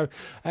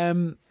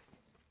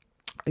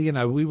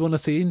 we want to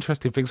see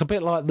interesting things. A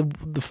bit like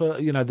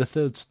the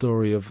third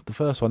story of the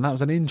first one. That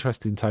was an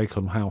interesting take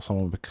on how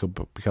someone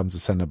becomes a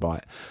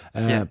Cenobite.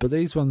 But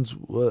these ones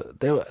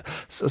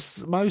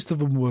most of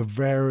them were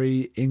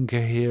very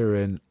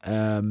incoherent.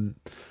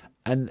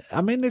 And I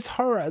mean, there's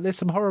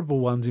some horrible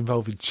ones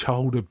involving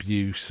child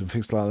abuse and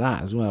things like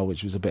that as well,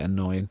 which was a bit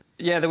annoying.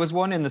 Yeah, there was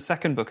one in the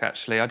second book,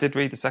 actually. I did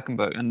read the second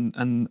book,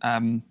 and I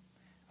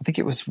think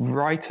it was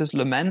Writer's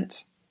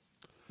Lament,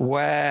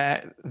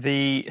 where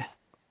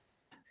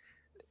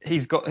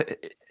he's got,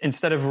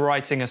 instead of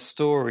writing a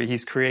story,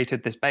 he's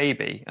created this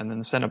baby, and then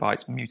the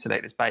Cenobites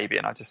mutilate this baby,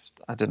 and I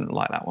didn't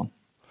like that one.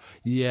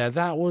 Yeah,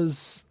 that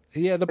was...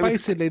 Yeah,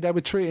 basically they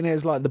were treating it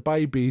as like the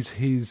baby's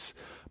his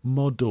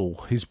model,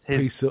 his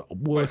piece of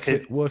work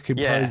in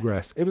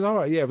progress. It was all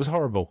right. Yeah, it was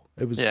horrible.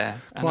 It was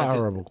quite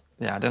horrible.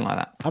 Yeah, I didn't like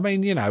that. I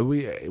mean, we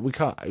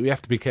can't. We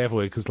have to be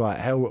careful here because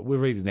we're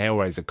reading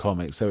Hellraiser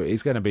comics, so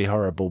it's going to be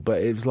horrible.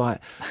 But it was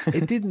like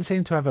it didn't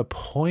seem to have a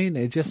point.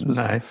 It just was.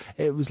 No.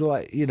 It was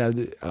like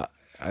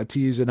to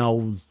use an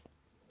old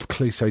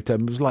cliche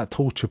term, it was like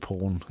torture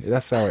porn.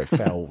 That's how it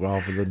felt,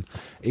 rather than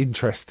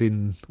interest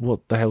in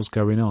what the hell's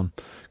going on,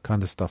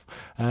 kind of stuff.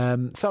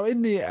 So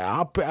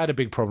I had a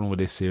big problem with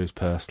this series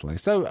personally.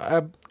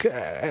 So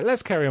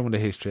let's carry on with the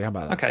history. How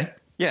about that? Okay.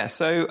 Yeah.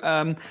 So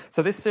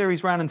this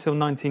series ran until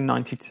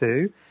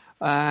 1992,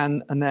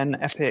 and then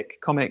Epic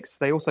Comics,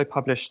 they also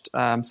published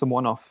some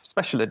one-off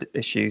special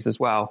issues as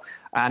well,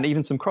 and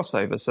even some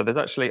crossovers. So there's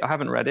actually, I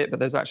haven't read it, but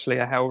there's actually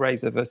a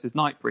Hellraiser versus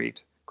Nightbreed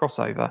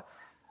crossover.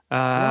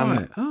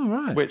 Right. Oh,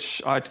 right.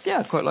 Which I'd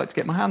quite like to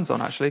get my hands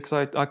on, actually,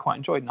 because I quite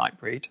enjoyed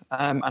Nightbreed.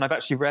 And I've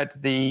actually read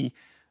there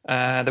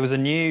was a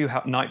new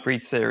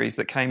Nightbreed series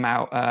that came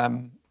out,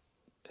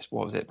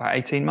 what was it, about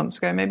 18 months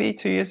ago, maybe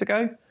 2 years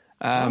ago,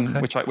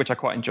 which I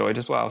quite enjoyed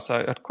as well.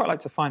 So I'd quite like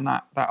to find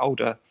that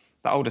older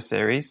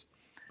series.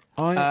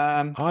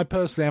 I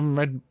personally haven't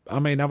read. I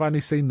mean, I've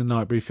only seen the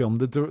Nightbreed film,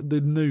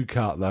 the new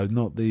cut though,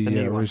 not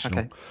the original.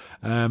 Okay.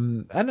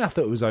 And I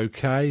thought it was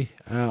okay.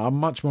 I'm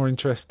much more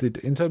interested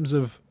in terms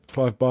of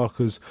Clive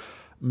Barker's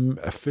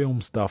film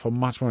stuff. I'm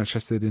much more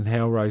interested in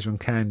Hellraiser and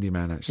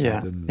Candyman actually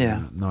than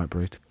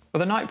Nightbreed. Well,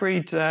 the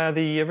Nightbreed,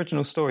 the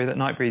original story that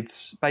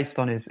Nightbreed's based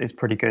on is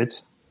pretty good.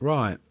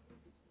 Right.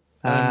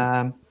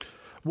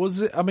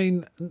 Was it? I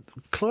mean,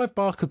 Clive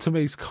Barker to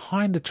me is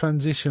kind of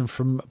transitioned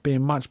from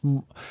being much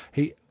more.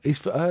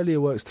 His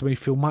earlier works to me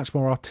feel much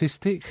more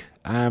artistic.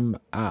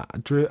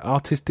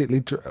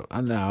 Artistically,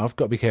 no, I've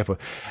got to be careful.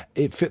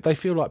 They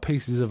feel like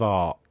pieces of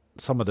art.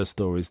 Some of the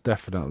stories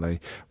definitely,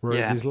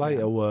 whereas his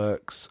later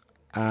works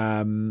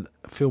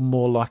feel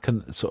more like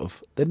an sort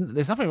of.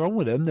 There's nothing wrong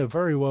with them; they're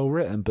very well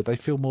written, but they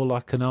feel more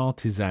like an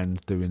artisan's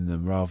doing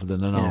them rather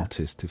than an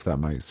artist, if that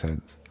makes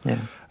sense.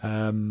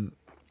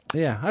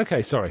 Yeah.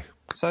 Okay. Sorry.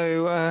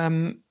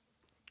 So,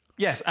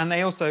 yes, and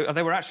there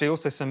were actually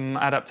also some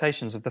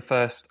adaptations of the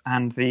first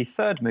and the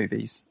third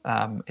movies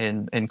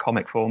in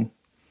comic form.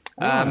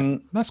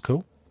 That's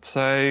cool.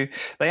 So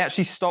they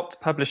actually stopped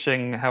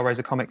publishing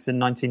Hellraiser comics in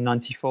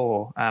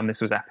 1994.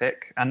 This was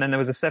Epic, and then there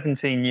was a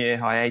 17-year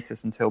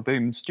hiatus until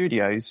Boom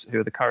Studios,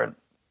 who are the current.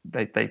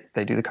 They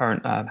do the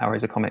current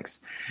Hellraiser comics.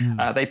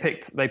 They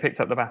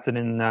picked up the baton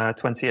in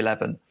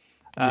 2011.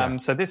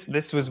 So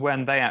this was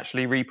when they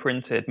actually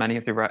reprinted many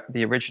of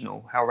the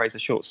original Hellraiser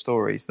short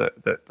stories that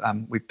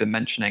we've been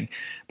mentioning,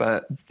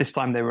 but this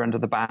time they were under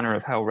the banner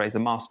of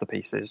Hellraiser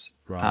Masterpieces.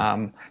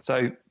 Right.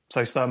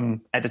 So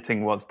some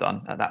editing was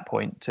done at that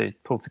point to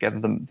pull together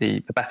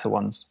the better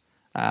ones.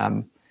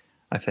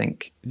 I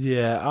think.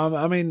 Yeah,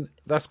 I mean,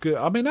 that's good.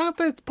 I mean,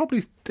 there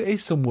probably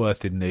is some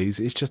worth in these.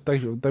 It's just they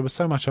were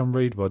so much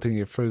unreadable. I didn't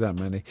get through that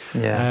many.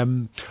 Yeah.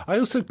 I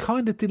also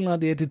kind of didn't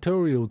like the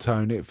editorial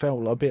tone. It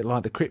felt a bit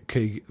like the Crypt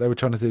Keeper. They were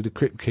trying to do the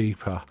Crypt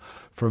Keeper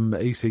from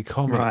EC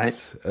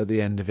Comics at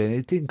the end of it.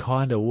 It didn't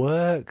kind of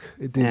work.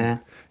 It didn't,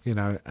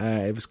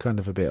 it was kind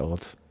of a bit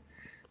odd.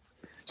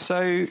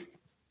 So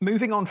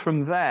moving on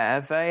from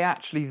there, they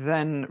actually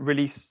then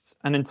released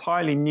an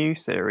entirely new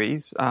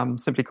series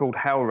simply called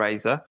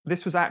Hellraiser.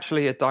 This was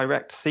actually a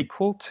direct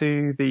sequel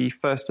to the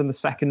first and the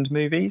second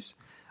movies,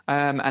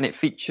 and it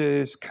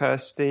features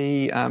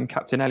Kirsty,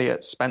 Captain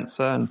Elliot,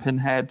 Spencer, and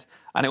Pinhead,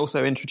 and it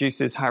also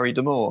introduces Harry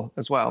D'Amour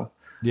as well.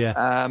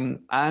 Yeah.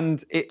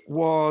 And it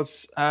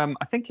was, I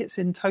think it's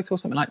in total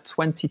something like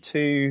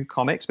 22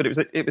 comics, but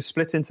it was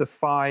split into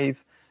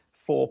 5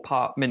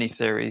 4-part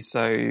miniseries.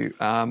 So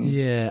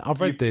I've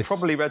read this.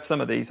 Probably read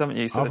some of these, haven't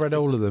you? So I've read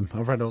all of them.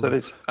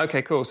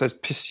 Okay, cool. So there's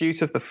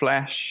Pursuit of the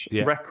Flesh,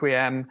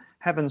 Requiem,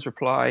 Heaven's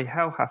Reply,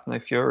 Hell Hath No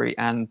Fury,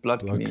 and Blood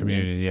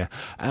Communion. Yeah.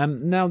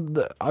 Now,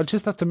 I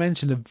just have to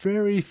mention the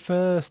very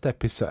first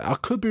episode. I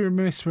could be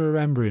remiss for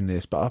remembering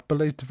this, but I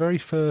believe the very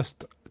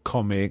first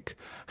comic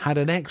had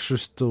an extra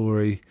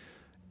story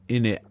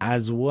in it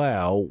as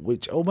well,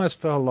 which almost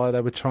felt like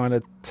they were trying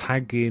to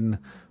tag in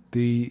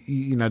the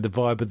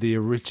vibe of the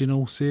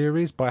original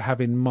series by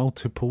having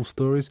multiple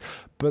stories,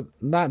 but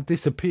that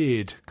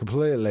disappeared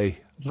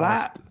completely.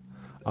 That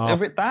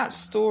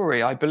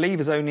story, I believe,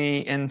 is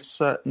only in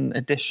certain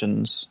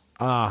editions.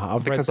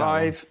 I've read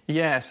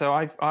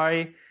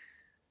that.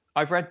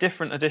 I've read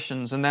different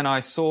editions, and then I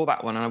saw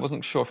that one, and I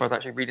wasn't sure if I was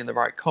actually reading the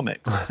right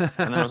comics. And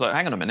then I was like,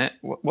 hang on a minute,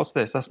 what's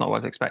this? That's not what I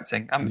was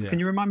expecting. Can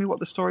you remind me what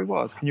the story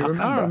was? Can you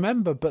remember? I can't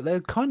remember, but they're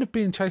kind of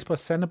being chased by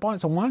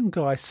Cenobites, and one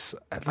guy,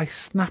 they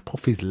snap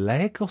off his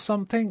leg or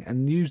something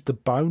and use the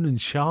bone and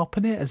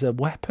sharpen it as a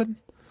weapon.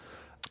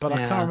 But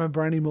I can't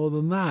remember any more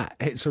than that.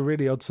 It's a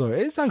really odd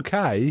story. It's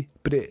okay,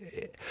 but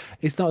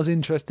it's not as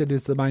interesting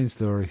as the main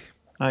story.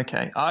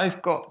 Okay, I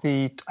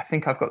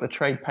think I've got the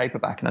trade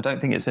paperback, and I don't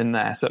think it's in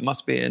there, so it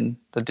must be in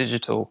the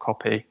digital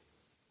copy.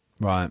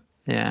 Right.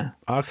 Yeah.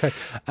 Okay.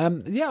 I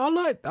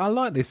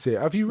like this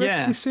series. Have you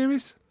read this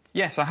series?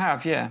 Yes, I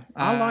have. Yeah.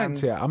 I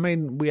liked it. I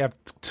mean, we have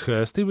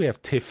Kirsty, we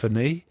have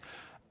Tiffany,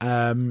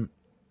 and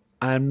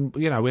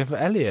we have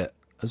Elliot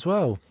as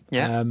well.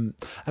 Yeah. And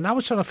I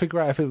was trying to figure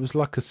out if it was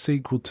like a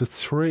sequel to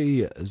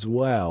 3 as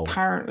well.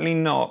 Apparently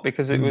not,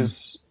 because it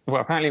was. Well,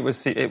 apparently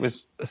it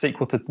was a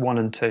sequel to 1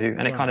 and 2,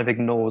 and it kind of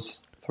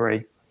ignores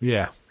 3.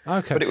 Yeah.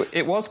 Okay. But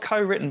it was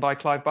co-written by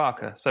Clive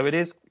Barker, so it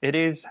is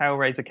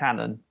Hellraiser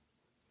canon.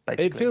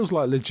 Basically. It feels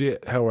like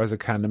legit Hellraiser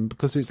canon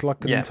because it's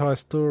like an entire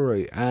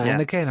story. And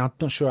again, I'm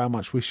not sure how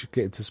much we should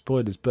get into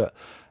spoilers, but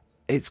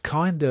it's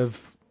kind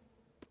of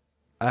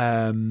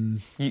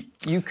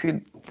you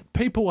could.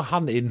 People were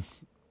hunting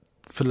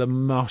for the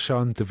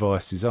Marchand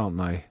devices, aren't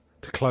they,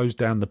 to close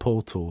down the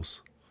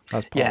portals?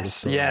 That's part of the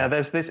story. Yeah.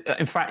 There's this.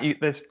 In fact,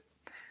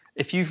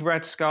 if you've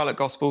read Scarlet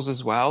Gospels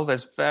as well,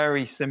 there's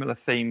very similar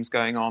themes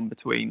going on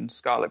between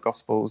Scarlet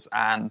Gospels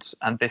and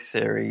this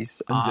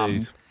series.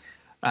 Indeed.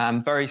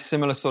 Very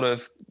similar sort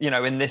of,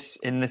 in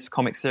this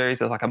comic series,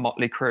 there's like a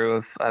motley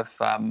crew of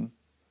I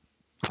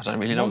don't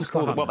really know what it's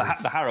called. Well, the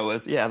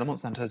Harrowers, the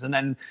Monster Hunters, and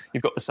then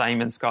you've got the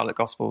same in Scarlet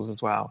Gospels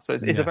as well. So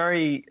it's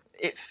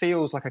it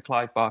feels like a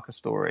Clive Barker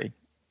story.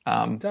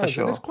 It does, for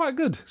sure. It's quite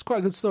good. It's quite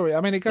a good story. I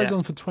mean, it goes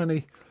on for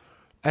 20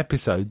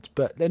 episodes,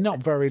 but they're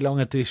not very long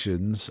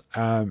editions,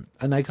 and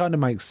they kind of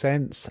make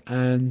sense.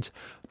 And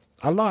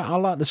I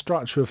like the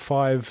structure of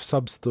 5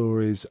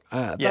 sub-stories,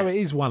 though it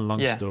is one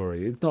long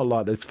story. It's not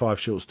like there's 5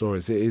 short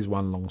stories. It is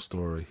one long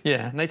story.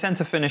 Yeah, and they tend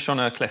to finish on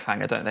a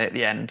cliffhanger, don't they, at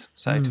the end?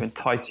 So to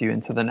entice you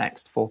into the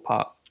next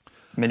 4-part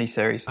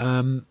miniseries.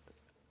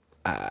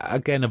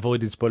 Again,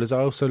 avoiding spoilers. I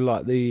also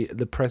like the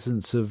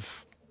presence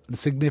of the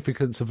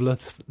significance of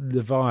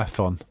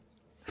Leviathan.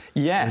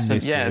 Yes,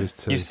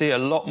 you see a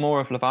lot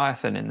more of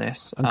Leviathan in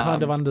this. And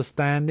kind of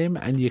understand him,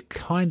 and you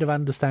kind of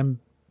understand.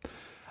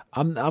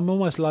 I'm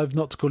almost loath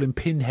not to call him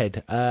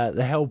Pinhead,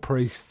 the Hell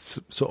Priest's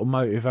sort of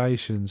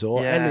motivations,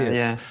 or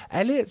Elliot's. Yeah.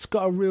 Elliot's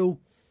got a real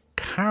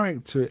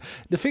character.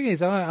 The thing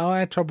is, I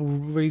had trouble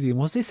reading,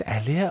 was this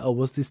Elliot or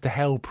was this the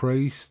Hell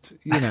Priest?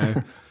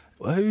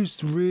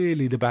 Who's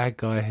really the bad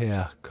guy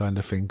here, kind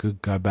of thing,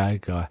 good guy,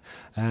 bad guy.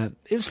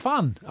 It was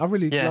fun. I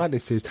really liked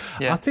this series.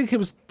 I think it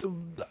was,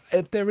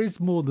 if there is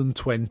more than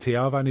 20,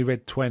 I've only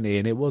read 20,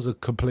 and it was a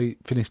complete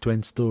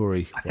finished-to-end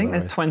story. I think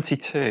there's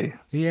 22.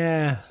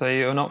 Yeah. So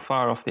you're not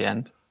far off the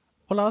end.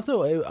 Well, I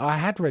thought I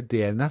had read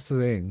the end, that's the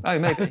thing. Oh,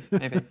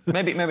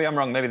 maybe I'm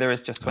wrong. Maybe there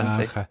is just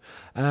 20. Okay.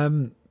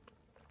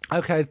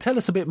 Okay, tell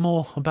us a bit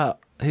more about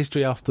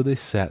history after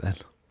this set, then.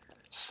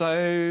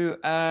 So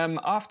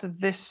after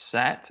this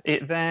set,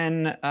 it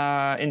then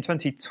in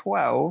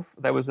 2012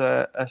 there was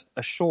a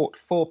short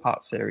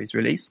 4-part series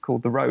released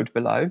called The Road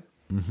Below,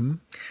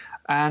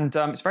 and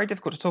it's very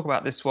difficult to talk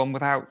about this one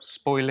without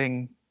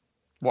spoiling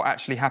what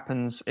actually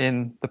happens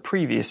in the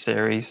previous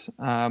series.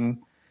 Just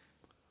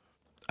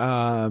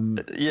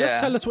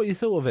tell us what you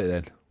thought of it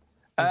then.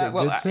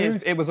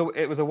 It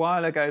was a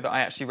while ago that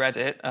I actually read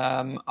it.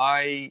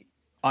 I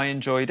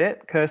enjoyed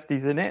it.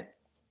 Kirsty's in it.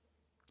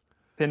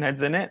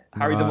 Pinhead's in it.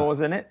 Harry D'Amour's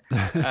in it.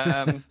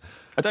 I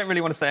don't really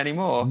want to say any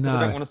more because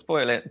I don't want to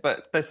spoil it.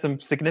 But there's some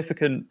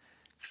significant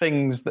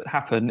things that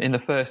happen in the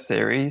first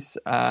series,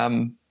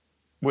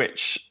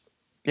 which,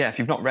 if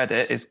you've not read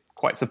it, is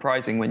quite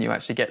surprising when you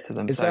actually get to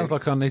them. It sounds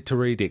like I need to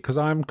read it because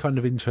I'm kind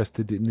of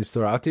interested in this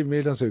story. I didn't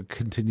realise it was a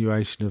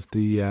continuation of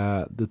the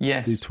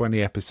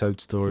 20-episode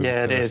story.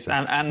 Yeah, it is,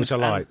 and which I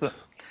liked.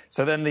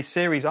 So then the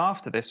series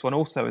after this one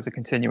also is a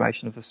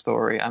continuation of the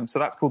story. So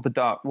that's called The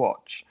Dark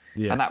Watch.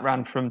 Yeah. And that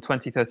ran from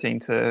 2013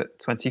 to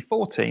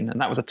 2014.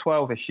 And that was a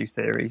 12-issue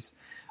series.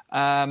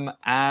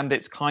 And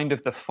it's kind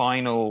of the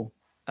final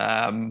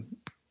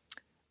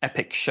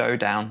epic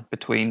showdown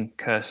between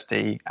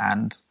Kirsty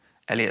and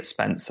Elliot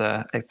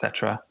Spencer,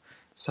 etc.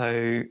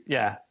 So,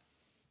 yeah.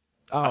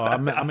 I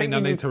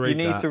need to read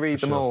You need to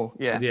read them all.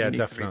 Yeah,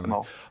 definitely. Read them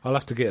all. I'll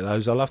have to get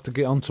those. I'll have to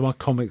get onto my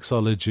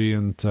Comixology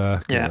and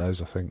get those,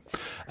 I think.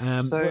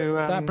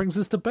 That brings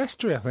us to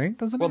Bestiary, I think,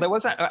 doesn't it? Well, there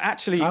was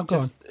actually...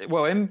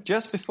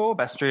 just before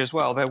Bestiary as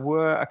well, there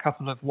were a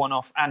couple of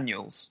one-off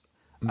annuals.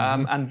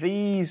 And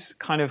these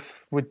kind of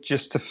were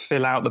just to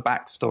fill out the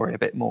backstory a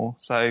bit more.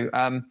 So,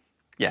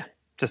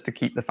 just to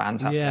keep the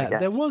fans happy, I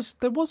guess.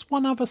 There was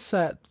one other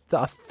set that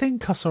I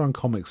think I saw on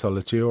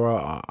Comixology,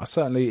 or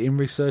certainly in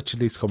researching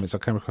these comics I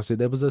came across it.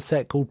 There was a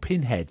set called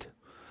Pinhead,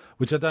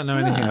 which I don't know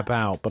anything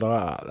about,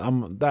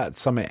 but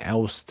that's something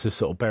else to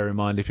sort of bear in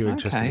mind if you're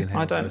interested in Hellraiser.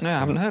 I don't know. I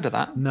haven't heard of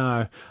that.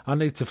 No, I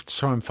need to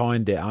try and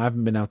find it. I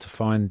haven't been able to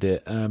find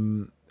it.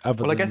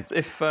 I guess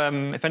if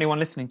anyone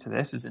listening to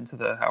this is into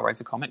the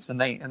Hellraiser comics and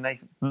they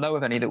know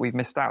of any that we've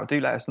missed out, do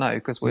let us know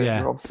because we're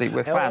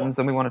fans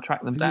and we want to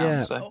track them down.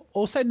 Yeah. So.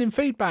 Or send in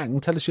feedback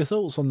and tell us your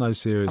thoughts on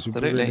those series.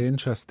 Absolutely. We'd be really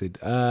interested.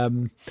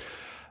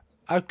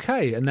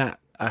 Okay, and that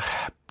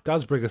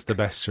does bring us to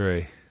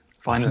Bestiary.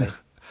 Finally.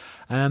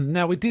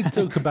 Now, we did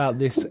talk about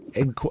this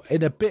in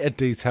a bit of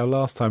detail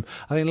last time.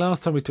 I think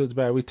last time we talked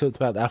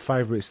about our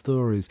favourite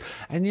stories.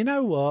 And you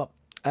know what?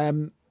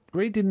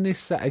 Reading this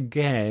set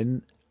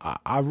again,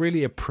 I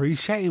really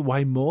appreciate it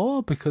way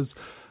more because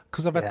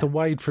I've had to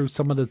wade through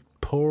some of the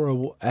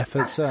poorer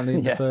efforts, certainly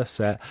in the first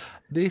set.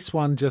 This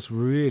one just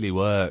really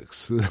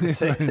works.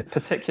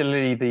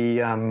 Particularly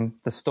the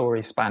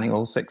story spanning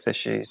all 6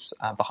 issues,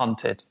 The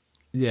Hunted.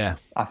 Yeah.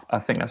 I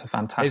think that's a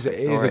fantastic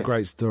story. It is a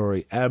great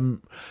story.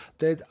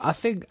 I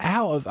think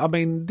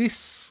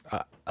this,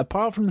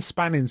 apart from the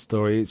spanning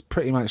story, it's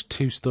pretty much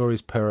 2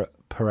 stories per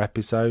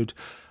episode,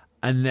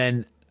 and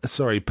then...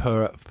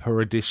 per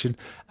edition,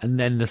 and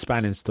then the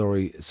spanning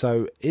story.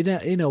 So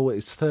in all,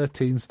 it's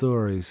 13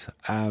 stories,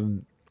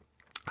 and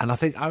I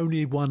think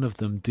only one of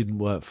them didn't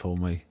work for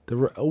me.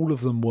 All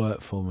of them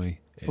worked for me.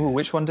 Yeah. Ooh,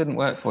 which one didn't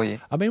work for you?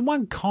 I mean,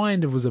 one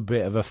kind of was a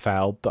bit of a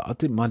foul, but I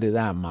didn't mind it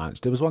that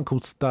much. There was one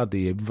called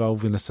Study,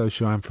 involving a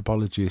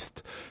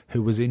socioanthropologist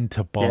who was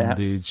into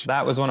bondage. Yeah,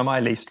 that was one of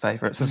my least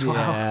favourites as well.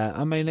 Yeah,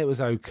 I mean, it was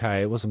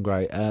okay. It wasn't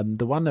great.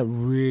 The one that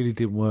really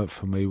didn't work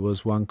for me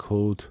was one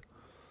called...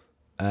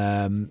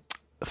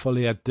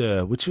 Folie à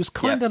Deux, which was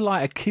kind of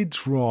like a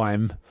kid's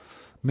rhyme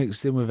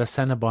mixed in with a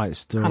Cenobite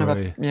story. Kind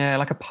of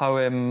like a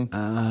poem.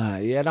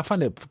 And I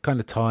find it kind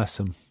of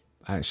tiresome,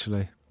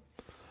 actually.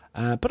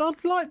 But I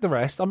like the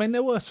rest. I mean,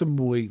 there were some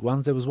weak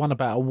ones. There was one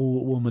about a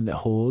woman that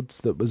hoards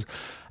that was...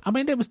 I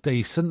mean, it was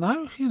decent,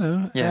 though, you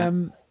know. Yeah.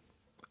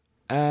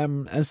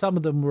 And some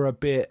of them were a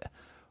bit...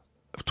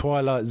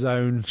 Twilight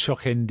Zone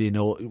shock ending,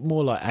 or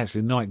more like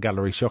actually Night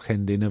Gallery shock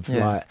ending of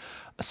like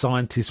a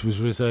scientist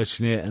was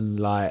researching it and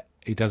like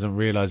he doesn't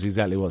realise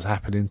exactly what's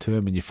happening to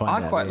him, and you find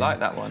out. I quite like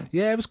that one.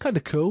 Yeah, it was kind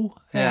of cool.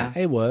 Yeah,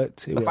 it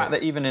worked. The fact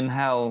that even in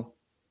hell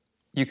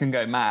you can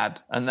go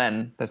mad, and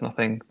then there's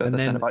nothing that the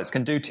Cenobites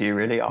can do to you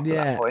really after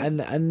that point.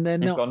 And they're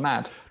You've gone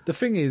mad. The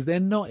thing is, they're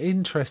not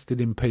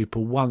interested in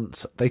people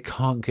once they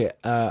can't get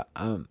a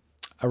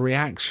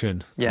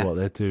reaction to what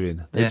they're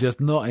doing. They're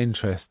just not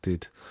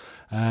interested.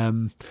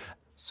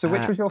 So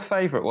which was your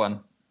favourite one?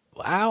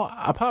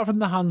 Apart from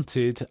The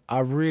Hunted, I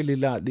really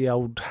like the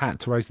old Hat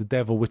to Raise the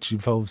Devil, which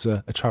involves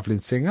a travelling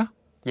singer.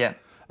 Yeah.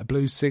 A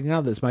blues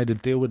singer that's made a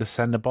deal with the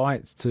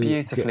Cenobites to...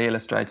 Beautifully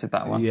illustrated,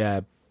 that one.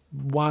 Yeah,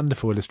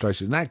 wonderful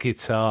illustration. That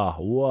guitar,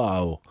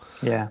 whoa.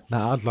 Yeah.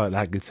 I'd like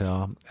that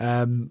guitar.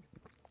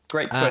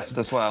 Great twist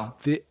as well.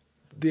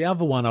 The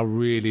other one I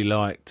really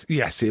liked...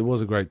 Yes, it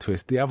was a great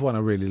twist. The other one I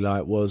really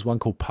liked was one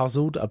called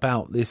Puzzled,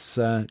 about this...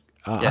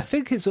 I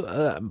think it's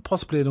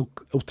possibly an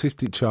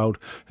autistic child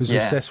who's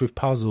obsessed with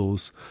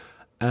puzzles,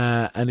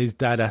 and his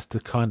dad has to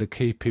kind of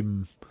keep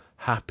him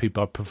happy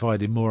by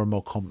providing more and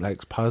more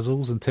complex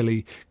puzzles until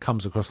he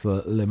comes across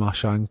the Le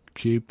Machin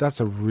cube.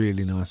 That's a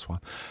really nice one.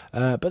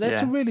 But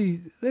that's a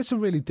really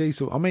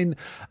decent. I mean,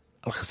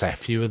 like I say, a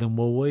few of them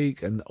were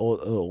weak and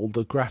all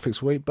the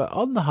graphics were weak, but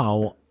on the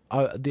whole,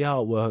 the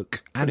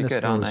artwork and the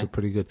stories are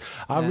pretty good.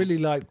 I really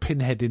like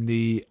Pinhead in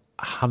the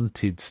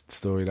Hunted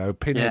story, though.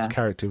 Pinhead's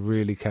character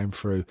really came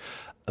through.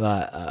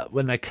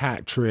 When they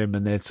capture him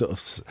and they're sort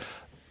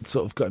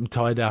of got him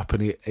tied up,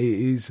 and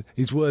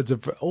his words are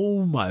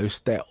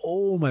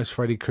almost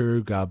Freddy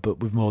Krueger, but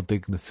with more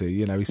dignity.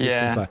 You know, he says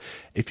things like,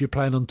 "If you're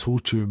planning on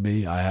torturing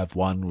me, I have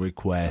one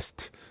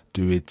request: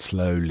 do it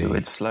slowly." Do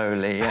it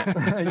slowly.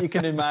 Yeah, you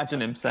can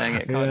imagine him saying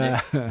it,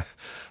 can't you?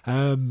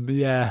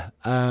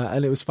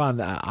 And it was fun.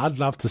 I'd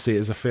love to see it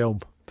as a film,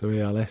 to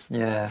be honest.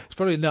 Yeah, it's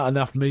probably not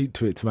enough meat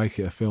to it to make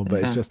it a film,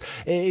 but it's just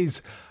it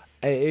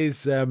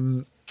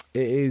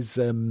is.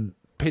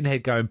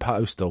 Pinhead going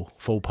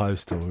full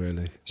postal,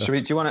 really. Should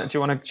we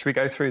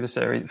go through the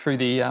series, through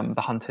the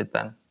Hunted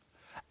then?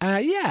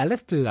 Yeah,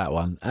 let's do that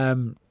one.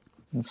 And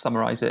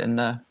summarise it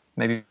and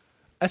maybe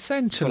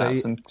essentially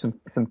pull out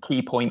some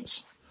key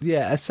points.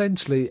 Yeah,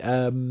 essentially,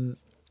 you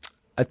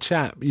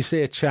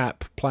see a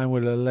chap playing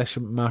with a Le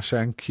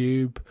Machin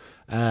cube,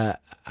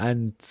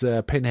 and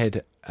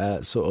Pinhead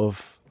sort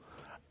of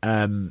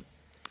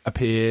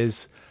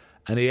appears.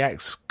 And he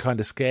acts kind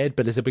of scared,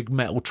 but there's a big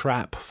metal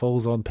trap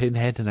falls on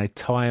Pinhead, and they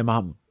tie him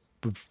up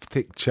with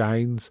thick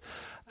chains.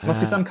 Must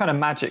be some kind of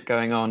magic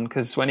going on,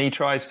 because when he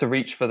tries to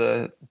reach for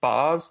the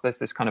bars, there's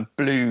this kind of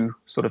blue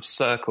sort of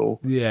circle.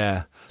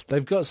 Yeah,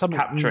 they've got something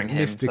capturing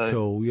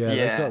mystical. Him, so,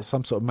 they've got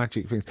some sort of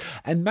magic things,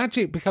 and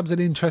magic becomes an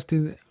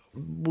interesting.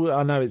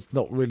 I know it's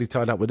not really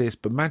tied up with this,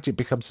 but magic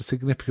becomes a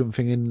significant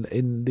thing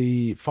in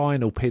the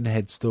final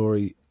Pinhead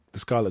story, the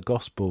Scarlet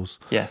Gospels.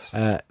 Yes.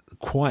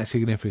 Quite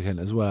significant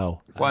as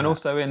well. Well, and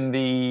also in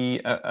the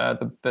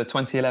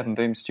 2011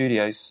 Boom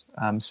Studios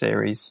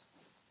series,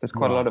 there's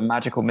quite a lot of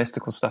magical,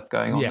 mystical stuff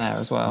going on there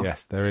as well.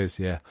 Yes, there is,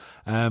 yeah.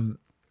 And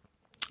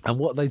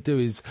what they do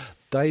is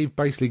they've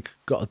basically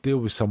got to deal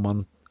with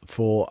someone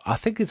for, I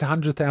think it's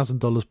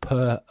 $100,000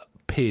 per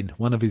pin,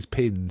 one of his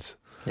pins.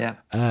 Yeah.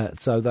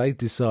 So they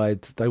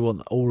decide they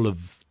want all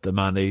of the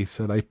money,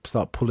 so they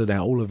start pulling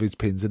out all of his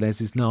pins, and there's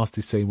this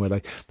nasty scene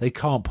where they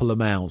can't pull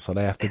them out, so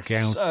they have to gouge them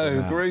out.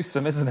 So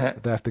gruesome, isn't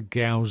it? They have to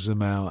gouge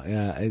them out.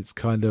 Yeah, it's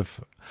kind of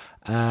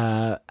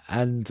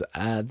and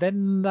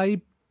then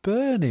they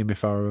burn him,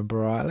 if I remember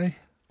rightly.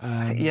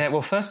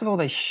 Well, first of all,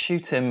 they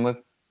shoot him with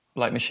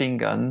like machine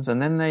guns,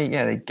 and then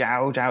they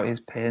gouge out his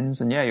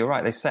pins, and you're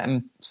right, they set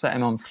him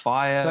on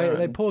fire.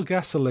 They pour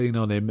gasoline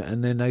on him,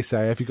 and then they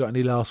say, "Have you got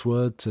any last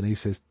words?" And he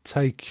says,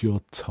 "Take your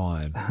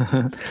time."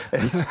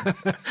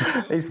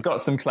 He's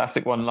got some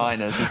classic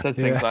one-liners. He says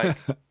things like,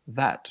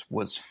 "That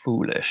was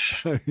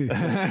foolish."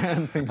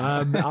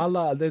 I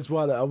like. There's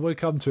one. We'll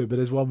come to it, but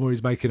there's one where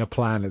he's making a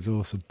plan. It's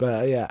awesome.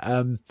 But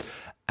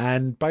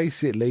and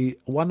basically,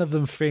 one of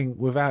them think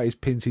without his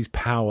pins, he's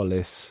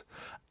powerless.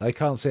 They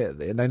can't see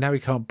it. They know he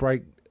can't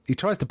break. He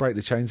tries to break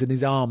the chains, and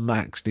his arm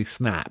actually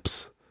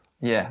snaps.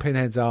 Yeah,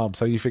 Pinhead's arm.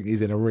 So you think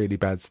he's in a really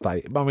bad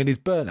state. I mean, he's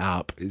burnt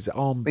up. His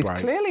arm breaks. He's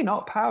clearly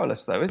not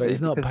powerless, though, is he?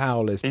 He's not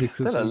powerless. He's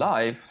still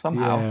alive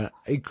somehow. Yeah,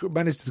 he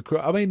managed to.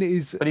 I mean, but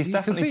he's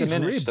definitely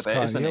diminished a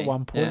bit, isn't he? At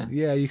one point,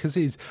 yeah, you can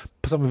see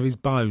some of his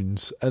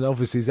bones, and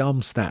obviously his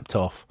arm snapped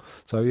off.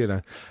 So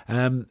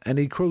and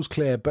he crawls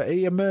clear, but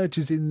he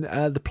emerges in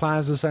the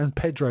Plaza San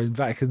Pedro in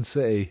Vatican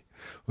City,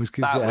 which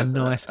gives it a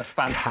nice, a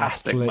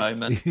fantastic Catholic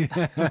moment.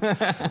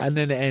 And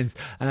then it ends.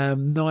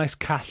 Nice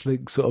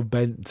Catholic sort of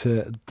bent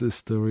to the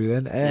story.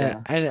 Then,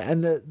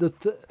 and in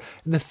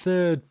the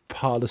third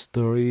part of the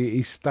story,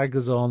 he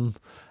staggers on,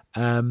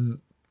 and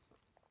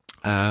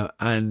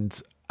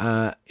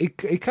he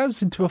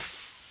goes into a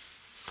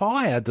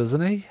fire,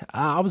 doesn't he?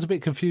 I was a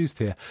bit confused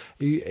here.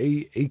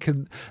 He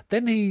can.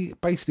 Then he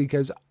basically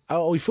goes.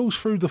 Oh, he falls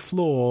through the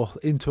floor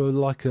into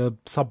like a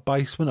sub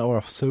basement or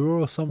a sewer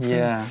or something.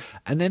 Yeah.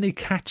 And then he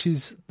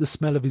catches the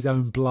smell of his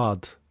own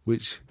blood,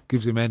 which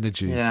gives him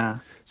energy. Yeah.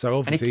 So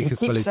obviously he can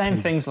smell keeps his saying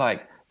pins. things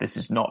like, "This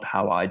is not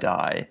how I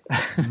die."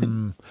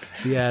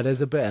 Yeah,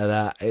 there's a bit of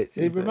that.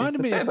 It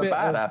reminded me a bit of a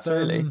badass,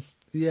 really.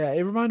 Yeah,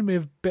 it reminded me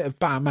of a bit of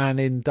Batman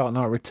in Dark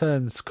Knight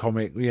Returns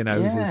comic.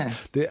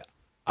 Yes.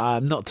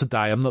 Not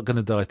today. I'm not going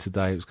to die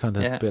today. It was kind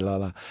of a bit like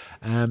that.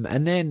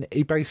 And then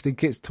he basically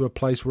gets to a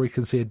place where he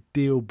can see a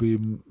deal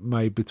being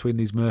made between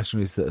these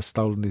mercenaries that have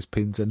stolen his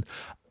pins and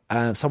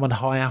someone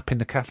high up in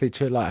the Catholic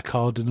Church, like a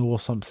cardinal or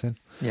something.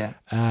 Yeah.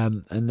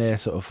 And they're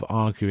sort of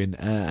arguing.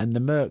 And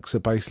the mercs are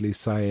basically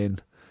saying,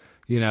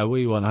 we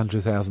want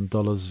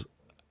 $100,000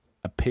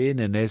 a pin,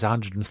 and there's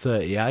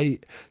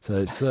 138, so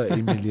it's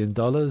 $30 million.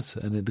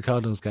 And then the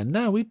cardinal's going,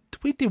 "No, we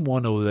didn't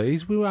want all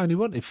these. We only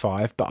wanted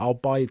 5, but I'll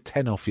buy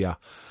 10 off you."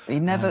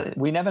 We never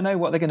know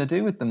what they're going to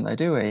do with them, though,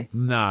 do we?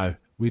 No,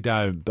 we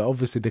don't. But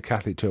obviously, the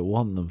Catholic Church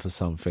want them for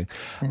something.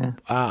 Yeah.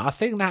 I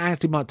think that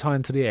actually might tie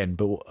into the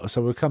end,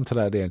 so we'll come to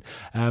that at the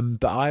end.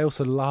 But I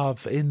also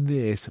love in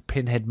this,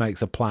 Pinhead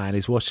makes a plan.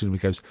 He's watching him. He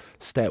goes,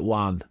 "Step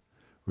 1,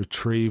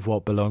 retrieve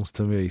what belongs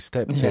to me.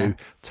 Step 2,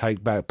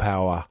 take back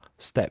power.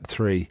 Step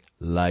 3,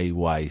 lay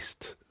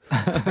waste.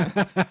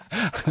 Nice.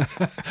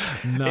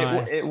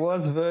 It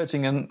was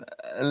verging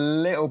a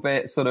little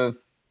bit sort of,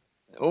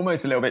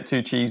 almost a little bit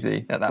too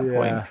cheesy at that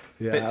point. A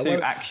bit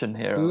too action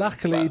hero.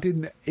 Luckily, it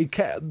didn't.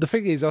 The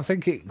thing is, I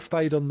think it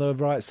stayed on the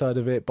right side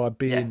of it by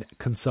being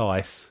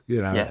concise,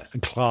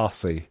 and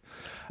classy.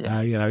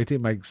 Yeah. He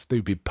didn't make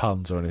stupid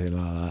puns or anything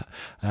like that.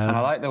 And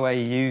I like the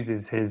way he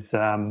uses his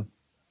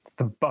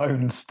the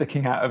bone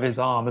sticking out of his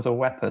arm as a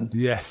weapon.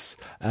 Yes.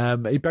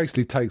 He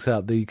basically takes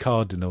out the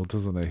cardinal,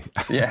 doesn't he?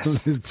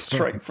 Yes,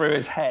 straight through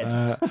his head.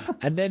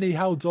 And then he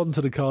holds on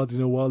to the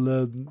cardinal while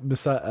the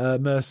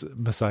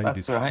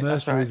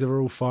mercenaries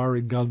are all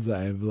firing guns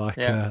at him like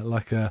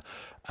a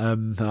I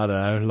don't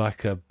know,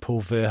 like a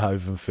Paul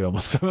Verhoeven film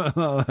or something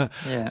like that.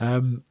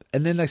 Yeah.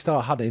 And then they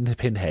start hunting the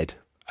Pinhead.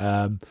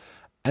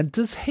 And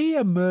does he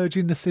emerge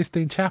in the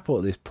Sistine Chapel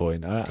at this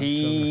point?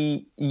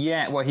 He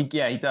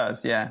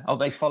does. Yeah. Oh,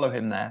 they follow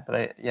him there,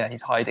 but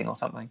he's hiding or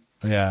something.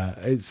 Yeah,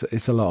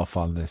 it's a lot of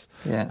fun. This.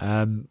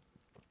 Yeah.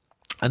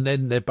 And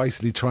then they're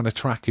basically trying to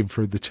track him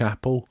through the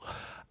chapel,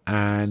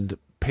 and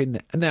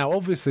Now,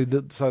 obviously,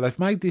 so they've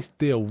made this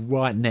deal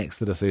right next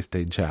to the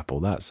Sistine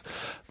Chapel.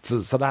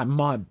 So that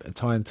might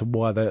tie into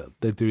why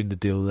they're doing the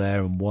deal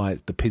there and why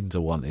the pins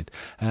are wanted.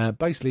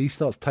 Basically, he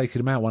starts taking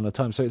them out one at a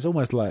time. So it's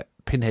almost like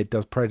Pinhead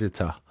does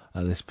Predator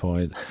at this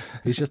point.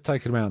 He's just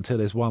taking them out until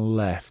there's one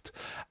left.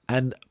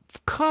 And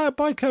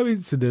by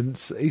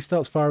coincidence, he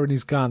starts firing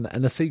his gun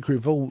and a secret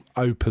vault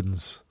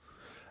opens.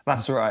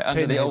 That's right,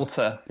 under the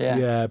altar.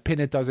 Yeah,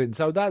 Pinhead does it.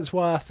 So that's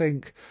why I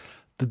think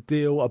the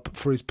deal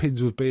for his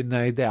pins was being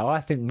made out.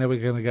 I think they were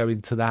going to go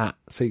into that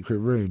secret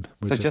room.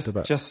 So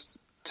just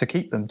to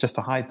keep them, just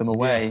to hide them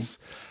away. Yes,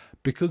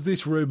 because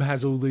this room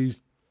has all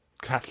these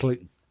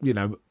Catholic,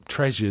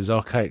 treasures,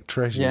 archaic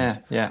treasures.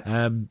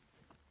 Yeah.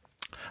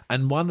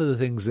 And one of the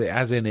things it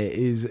has in it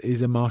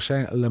is a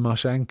Le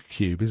Marchand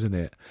cube, isn't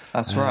it?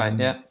 That's right,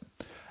 yeah.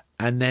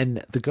 And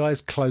then the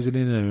guy's closing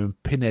in on him,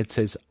 and Pinhead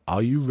says,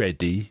 "Are you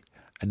ready?"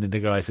 And then the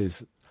guy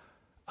says,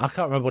 I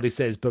can't remember what he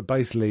says, but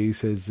basically he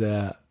says,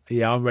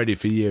 "Yeah, I'm ready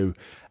for you."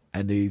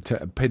 And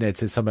Pinhead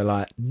says something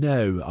like,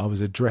 "No, I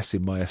was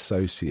addressing my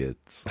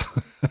associates."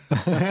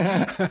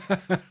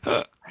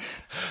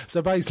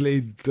 So basically,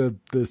 the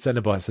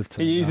Cenobites have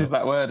turned He uses up.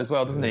 that word as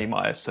well, doesn't he?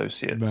 My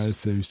associates. My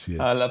associates.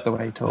 I love the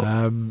way he talks.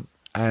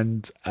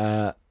 And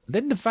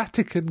then the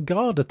Vatican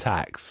Guard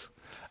attacks.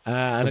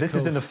 So this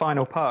is in the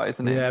final part,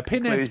 isn't it? Yeah,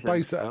 Pinhead's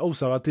basically.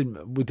 Also,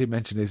 we didn't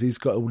mention this. He's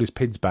got all his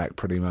pins back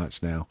pretty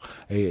much now.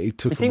 He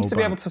seems to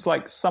be able to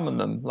summon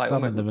them,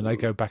 and they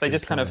go back. They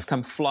just kind of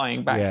come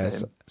flying back to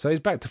him. So he's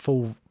back to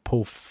full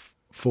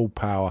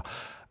power,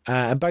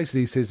 and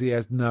basically he says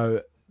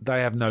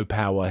they have no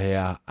power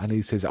here, and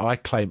he says, "I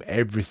claim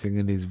everything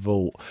in his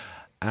vault."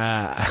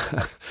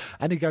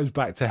 And he goes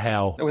back to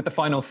hell with the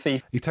final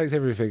thief. He takes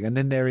everything, and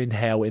then they're in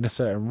hell in a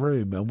certain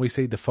room, and we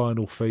see the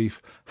final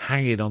thief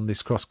hanging on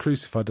this cross,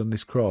 crucified on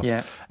this cross.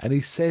 Yeah. And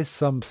he says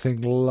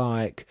something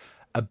like,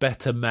 "A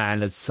better man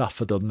had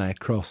suffered on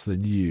that cross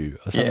than you."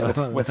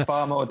 With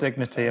far more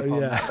dignity upon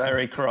that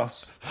very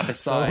cross. Besides,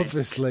 so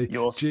obviously,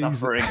 your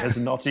suffering has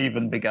not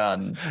even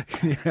begun.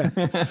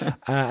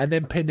 And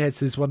then Pinhead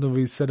says one of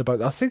his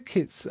Cenobites, I think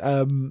it's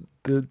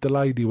the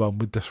lady one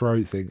with the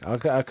throat thing. I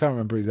can't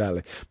remember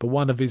exactly, but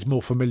one of his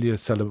more familiar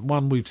Cenobites,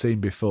 one we've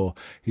seen before,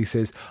 he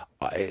says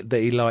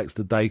that he likes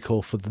the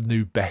decor for the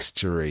new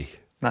bestiary.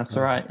 That's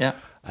right, yeah.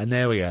 And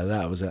there we go.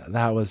 That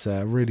was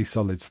a really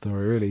solid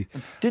story. Really,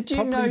 did you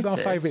probably notice?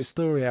 My favourite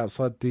story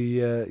outside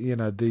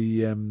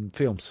the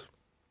films.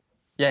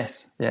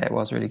 Yes, yeah, it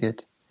was really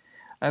good.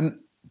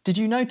 Did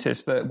you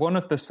notice that one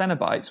of the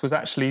Cenobites was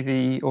actually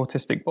the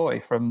autistic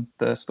boy from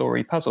the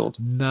story Puzzled?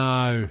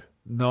 No,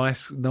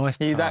 nice.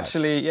 He's touch.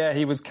 actually,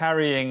 he was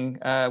carrying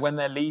when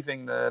they're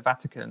leaving the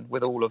Vatican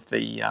with all of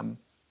the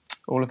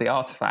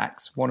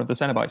artifacts. One of the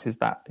Cenobites is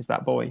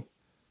that boy.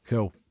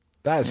 Cool.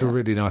 That's a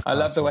really nice touch. I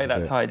love the way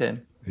that tied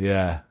in.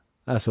 Yeah,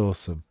 that's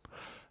awesome.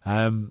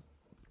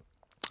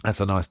 That's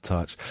a nice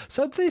touch.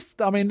 So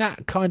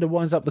that kind of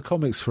winds up the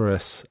comics for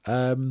us.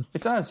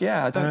 It does,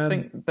 yeah. I don't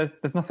think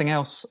there's nothing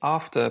else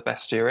after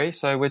Bestiary,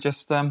 so we're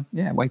just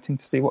waiting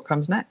to see what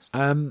comes next.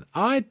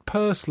 I'd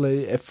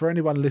personally, if for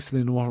anyone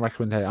listening and want to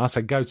recommend it, I'd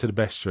say go to the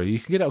Bestiary. You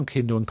can get it on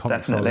Kindle and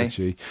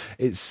Comixology.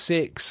 It's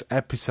 6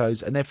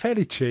 episodes, and they're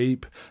fairly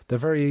cheap. They're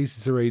very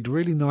easy to read.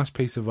 Really nice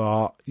piece of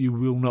art. You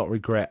will not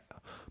regret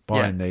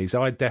buying these.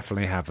 I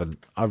definitely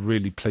haven't. I'm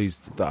really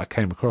pleased that I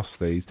came across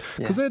these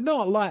because they're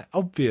not like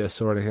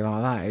obvious or anything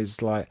like that.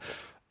 It's like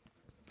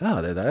Oh,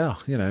 there they are,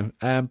 you know.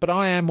 But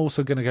I am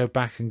also going to go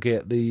back and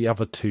get the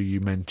other two you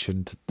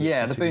mentioned.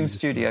 The Boom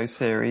Studios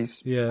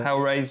series. Yeah.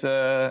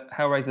 Hellraiser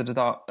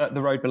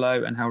The Road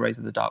Below, and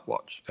Hellraiser The Dark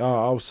Watch. Oh,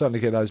 I'll certainly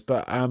get those.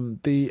 But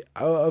of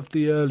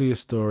the earlier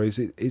stories,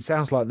 it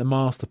sounds like the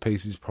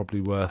Masterpiece is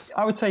probably worth.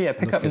 I would say,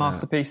 pick up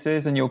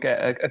Masterpieces, and you'll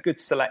get a good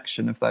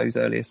selection of those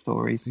earlier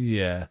stories.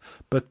 Yeah,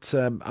 but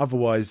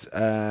otherwise,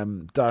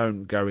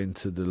 don't go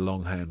into the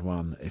longhand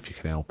one if you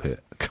can help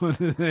it.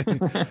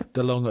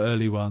 The long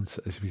early ones,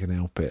 if you can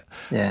help it.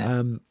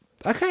 Yeah.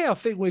 Okay, I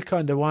think we're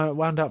kind of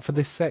wound up for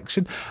this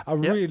section.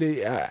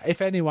 Really,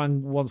 if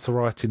anyone wants to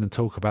write in and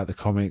talk about the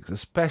comics,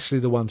 especially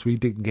the ones we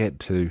didn't get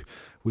to,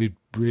 we'd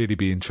really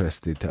be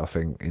interested, I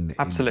think, in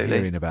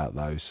hearing about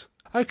those.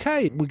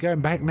 Okay, we're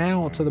going back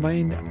now to the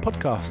main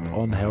podcast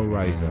on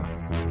Hellraiser.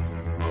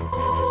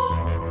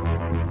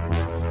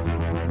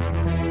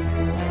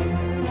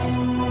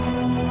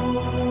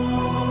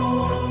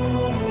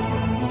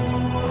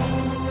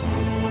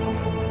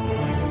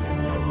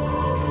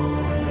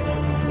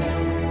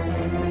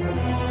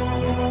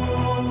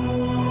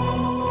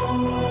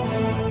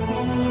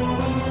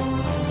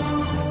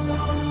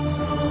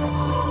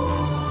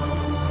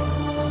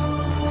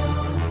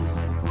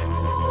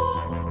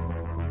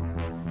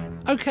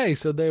 Okay,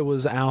 so there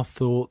was our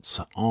thoughts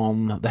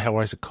on the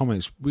Hellraiser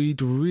comics.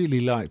 We'd really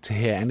like to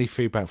hear any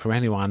feedback from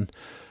anyone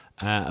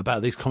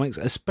about these comics,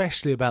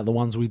 especially about the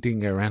ones we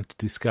didn't get around to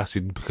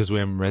discussing because we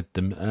haven't read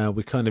them.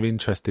 We're kind of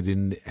interested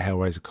in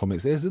Hellraiser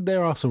comics.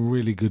 There are some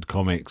really good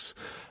comics,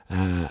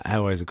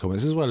 Hellraiser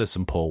comics, as well as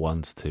some poor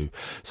ones too.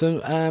 So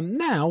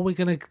now we're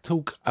going to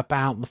talk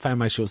about the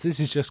fan-made shorts. This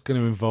is just going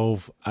to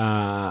involve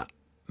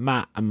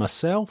Matt and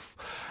myself.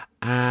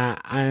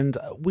 And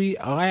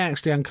I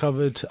actually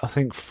uncovered, I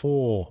think,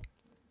 4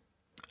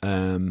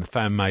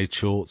 fan-made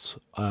shorts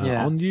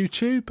on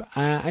YouTube,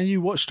 and you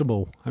watched them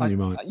all, haven't you,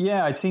 Mike?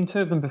 Yeah, I'd seen 2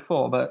 of them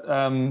before, but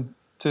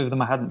 2 of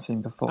them I hadn't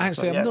seen before.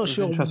 Actually, I'm not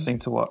sure. Interesting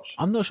to watch.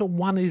 I'm not sure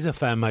one is a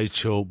fan-made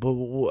short,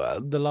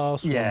 but the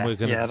last one we're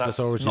going to discuss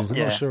Origins. I'm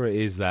not sure it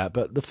is that,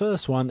 but the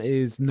first one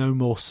is No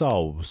More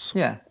Souls.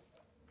 Yeah.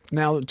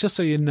 Now, just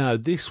so you know,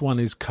 this one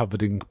is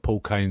covered in Paul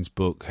Kane's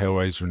book,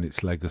 Hellraiser and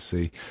Its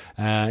Legacy.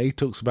 He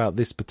talks about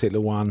this particular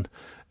one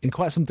in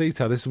quite some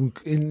detail. There's some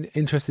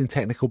interesting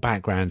technical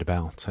background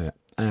about it.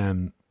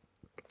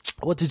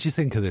 What did you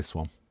think of this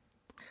one?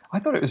 I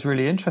thought it was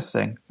really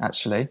interesting,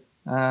 actually.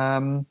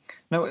 No,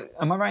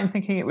 am I right in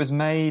thinking it was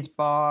made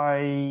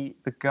by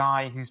the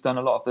guy who's done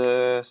a lot of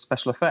the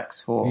special effects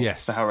for the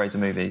Hellraiser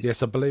movies?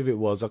 Yes, I believe it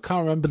was. I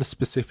can't remember the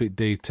specific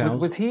details.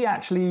 Was he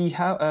actually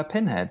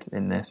Pinhead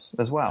in this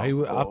as well?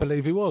 I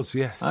believe he was,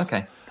 yes.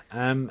 Okay.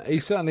 He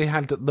certainly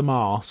had the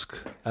mask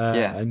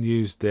and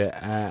used it,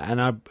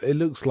 and it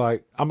looks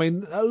like. I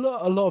mean, a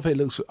lot of it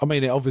looks. I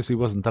mean, it obviously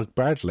wasn't Doug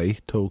Bradley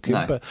talking,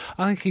 but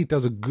I think he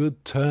does a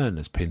good turn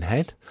as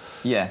Pinhead.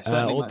 Yeah,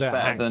 certainly much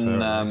better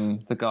than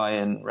the guy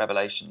in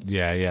Revelations.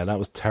 Yeah, that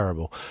was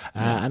terrible.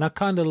 And I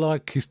kind of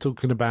like he's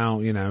talking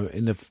about,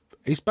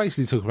 he's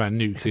basically talking about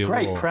nuclear war.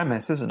 It's a great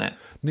premise, isn't it?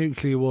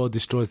 Nuclear war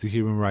destroys the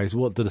human race.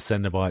 What do the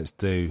Cenobites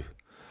do?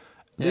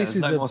 Yeah, this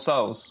is no more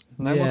souls.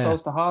 No more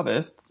souls to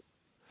harvest.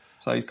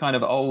 So he's kind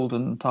of old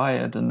and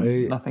tired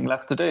and nothing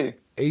left to do.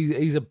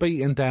 He's a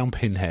beaten down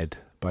Pinhead,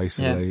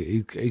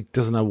 basically. Yeah. He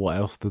doesn't know what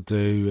else to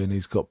do, and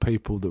he's got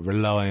people that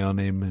rely on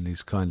him, and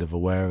he's kind of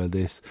aware of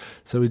this.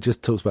 So he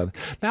just talks about it.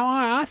 Now,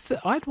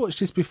 I'd watched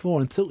this before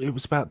and thought it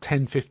was about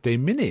 10,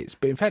 15 minutes,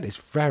 but in fact it's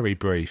very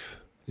brief.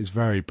 It's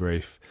very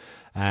brief.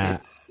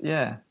 And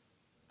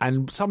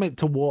something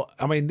to what...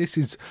 I mean, this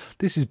is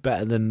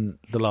better than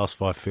the last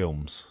 5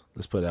 films.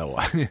 Let's put it that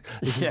way.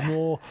 This is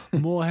more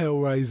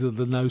Hellraiser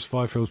than those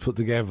 5 films put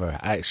together,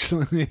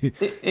 actually.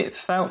 It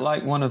felt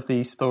like one of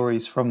the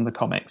stories from the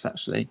comics,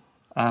 actually.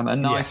 A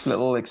nice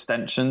little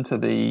extension to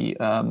the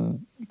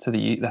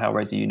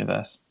Hellraiser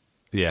universe.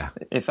 Yeah.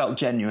 It felt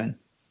genuine.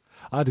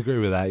 I'd agree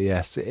with that,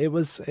 yes. It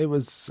was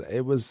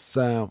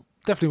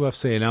definitely worth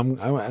seeing.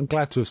 I'm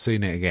glad to have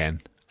seen it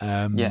again.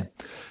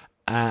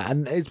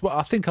 And it's what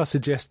I think I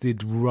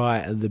suggested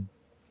right at the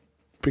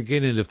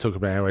beginning of talking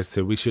about Hellraiser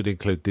 2, we should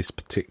include this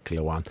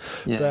particular one.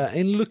 Yeah. But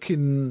in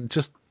looking,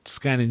 just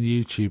scanning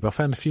YouTube, I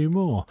found a few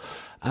more.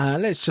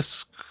 Let's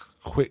just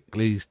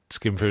quickly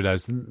skim through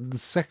those. The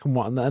second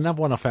one, another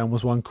one I found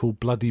was one called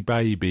Bloody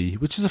Baby,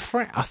 which is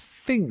I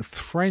think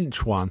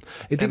French one.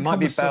 It didn't might come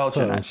be with Belgian,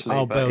 subtitles.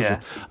 actually.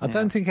 Belgian. I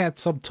don't think it had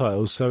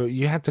subtitles, so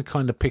you had to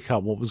kind of pick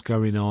up what was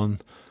going on,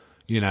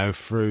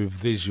 through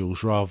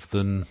visuals rather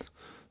than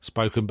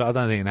spoken, but I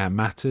don't think that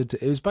mattered.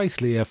 It was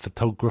basically a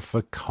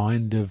photographer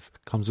kind of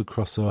comes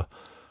across a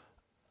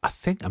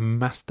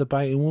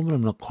masturbating woman.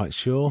 I'm not quite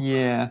sure.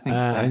 Yeah, I think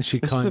so. And she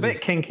It's a bit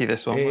kinky,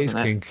 this one, wasn't it? It is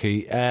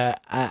kinky.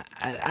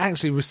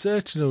 Actually,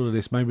 researching all of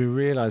this made me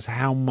realise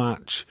how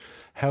much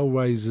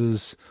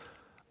Hellraiser's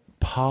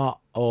part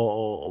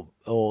or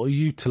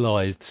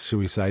utilised, shall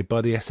we say, by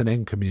the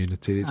S&M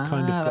community. It's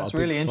kind of got that's a big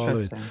really following,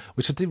 interesting.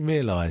 which I didn't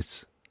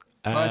realise.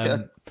 I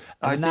did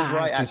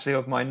write actually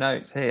of my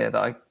notes here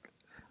that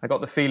I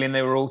got the feeling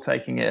they were all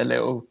taking it a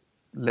little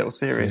little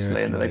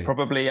seriously, and that they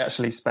probably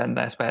actually spend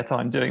their spare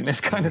time doing this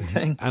kind of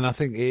thing. And I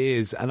think it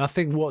is. And I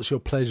think What's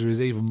Your Pleasure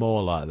is even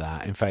more like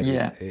that. In fact,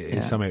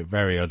 it's something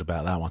very odd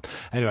about that one.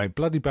 Anyway,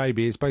 Bloody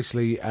Baby is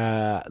basically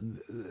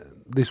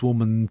this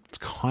woman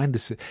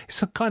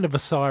it's a kind of a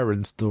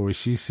siren story.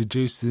 She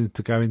seduces him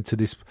to go into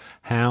this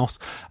house.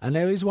 And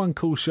there is one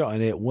cool shot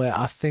in it where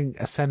I think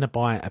a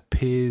Cenobite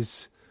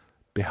appears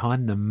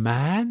behind the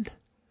man.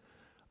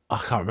 I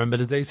can't remember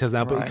the details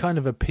now, but he kind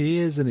of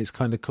appears and it's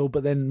kind of cool.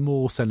 But then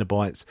more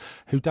Cenobites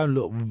who don't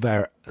look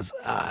very...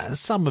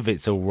 some of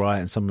it's all right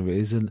and some of it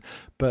isn't.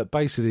 But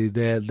basically,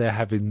 they're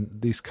having...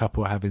 This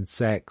couple are having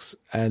sex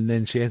and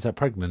then she ends up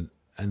pregnant.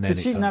 And then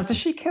does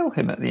she kill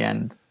him at the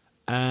end?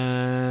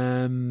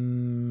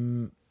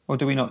 Or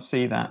do we not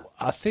see that?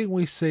 I think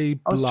we see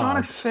blood. I was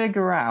trying to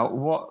figure out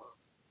what...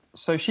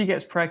 So she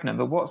gets pregnant,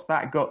 but what's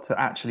that got to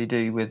actually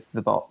do with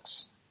the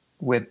box?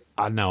 I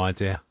had no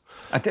idea.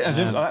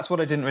 That's what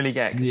I didn't really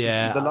get.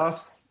 The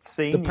last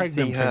scene, you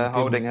see her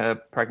holding her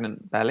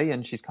pregnant belly,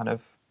 and she's kind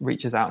of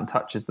reaches out and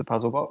touches the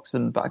puzzle box.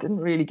 But I didn't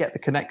really get the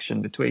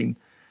connection between.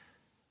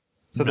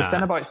 So the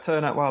Cenobites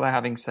turn up while they're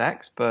having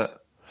sex,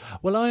 but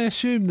well, I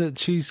assume that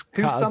she's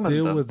cut a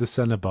deal with the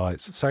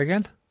Cenobites. Say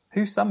again.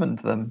 Who summoned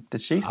them?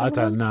 Did she summon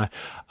them? I don't know.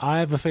 I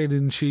have a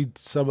feeling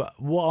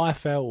what I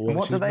felt was... And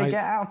what do they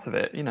get out of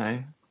it,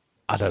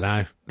 I don't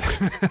know.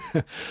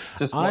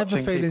 Just I have a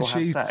feeling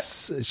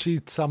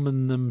she'd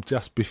summoned them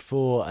just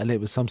before and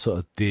it was some sort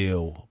of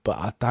deal. But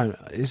I don't...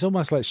 It's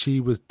almost like she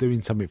was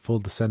doing something for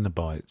the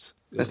Cenobites.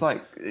 It's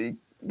like...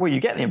 Well, you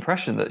get the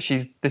impression that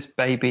this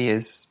baby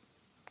is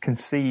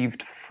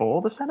conceived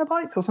for the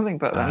Cenobites or something,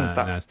 but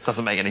that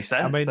doesn't make any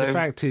sense. I mean, the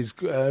fact is,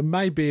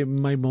 maybe it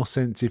made more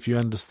sense if you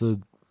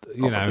understood...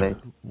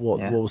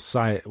 what was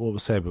said,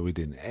 but we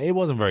didn't. It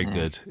wasn't very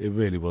good. It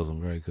really wasn't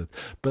very good.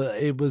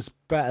 But it was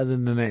better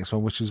than the next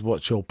one, which is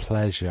What's Your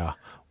Pleasure,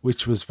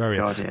 which was very...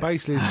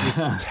 Basically, it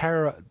was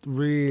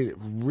really,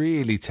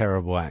 really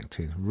terrible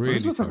acting. Really,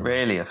 this wasn't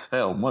really a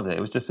film, was it?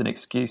 It was just an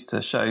excuse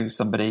to show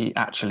somebody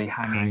actually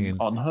hanging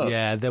on hooks.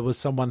 Yeah, there was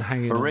someone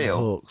hanging on real.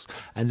 the hooks.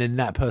 And then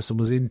that person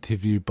was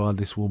interviewed by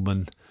this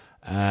woman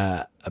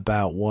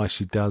about why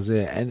she does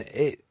it. And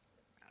it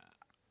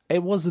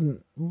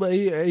wasn't...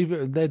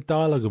 Even their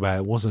dialogue about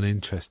it wasn't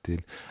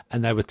interesting.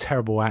 And they were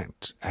terrible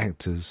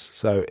actors.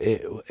 So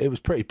it was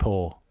pretty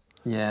poor.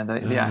 Yeah,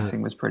 the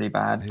acting was pretty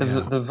bad.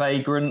 The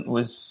vagrant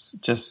was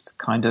just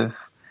kind of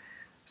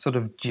sort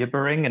of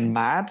gibbering and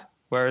mad,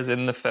 whereas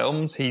in the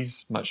films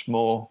he's much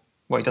more...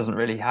 Well, he doesn't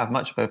really have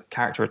much of a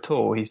character at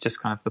all. He's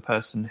just kind of the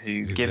person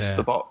who gives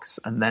the box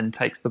and then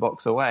takes the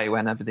box away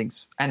when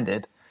everything's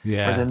ended.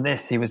 Yeah. Whereas in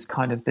this, he was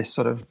kind of this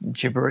sort of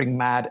gibbering,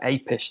 mad,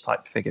 apish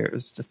type figure. It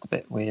was just a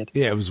bit weird.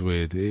 Yeah, it was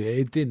weird.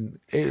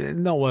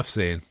 Not worth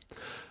seeing.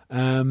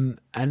 And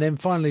then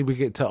finally we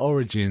get to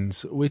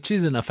Origins, which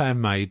isn't a fan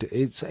made.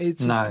 It's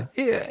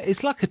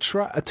like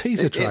a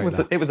teaser trailer.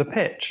 It was a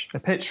pitch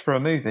for a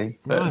movie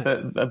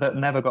that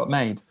never got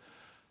made.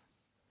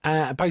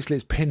 Basically,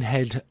 it's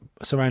Pinhead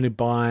surrounded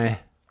by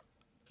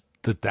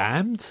the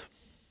damned.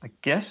 I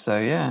guess so.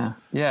 Yeah.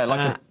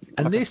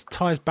 This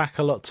ties back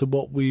a lot to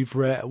what we've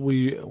read.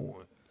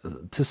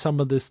 To some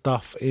of the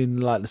stuff in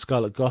like the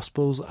Scarlet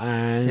Gospels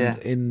and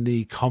in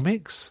the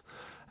comics.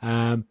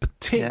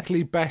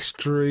 Particularly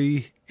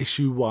Bestiary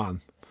issue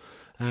 1.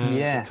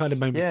 Yes. It kind of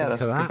made me think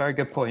that's of that. A very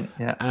good point.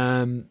 Yeah.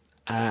 And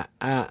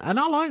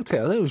I liked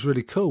it. I think it was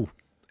really cool.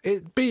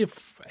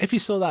 If you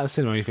saw that at the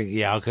cinema, you think,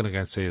 I'm going to go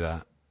and see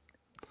that.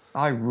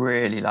 I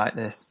really like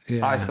this.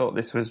 Yeah. I thought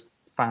this was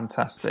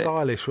fantastic.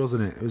 Stylish,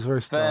 wasn't it? It was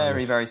very stylish.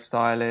 Very, very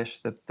stylish.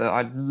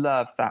 I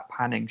loved that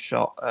panning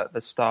shot at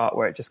the start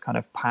where it just kind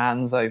of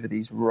pans over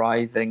these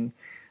writhing,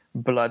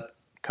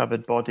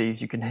 blood-covered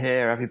bodies. You can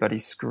hear everybody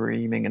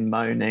screaming and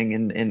moaning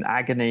in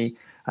agony,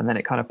 and then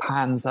it kind of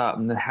pans up,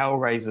 and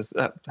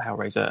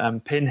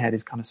the Pinhead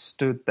is kind of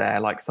stood there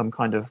like some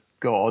kind of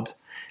god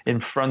in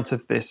front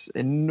of this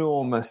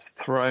enormous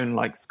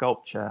throne-like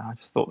sculpture. I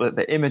just thought that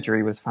the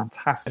imagery was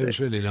fantastic. It was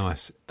really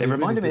nice. It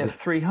reminded me of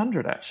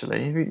 300,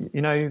 actually.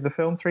 You know the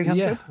film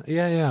 300?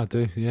 Yeah, I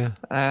do, yeah.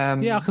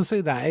 I can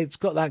see that. It's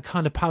got that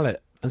kind of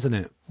palette, hasn't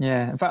it?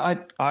 Yeah. In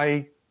fact,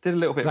 I did a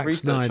little bit of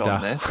research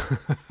on this.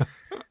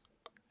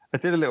 I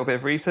did a little bit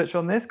of research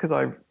on this because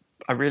I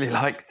really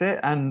liked it.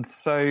 And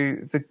so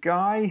the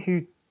guy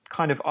who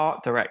kind of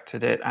art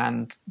directed it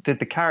and did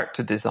the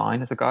character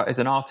design is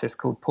an artist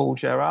called Paul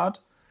Gerard.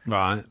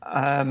 Right.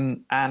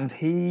 And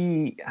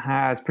he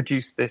has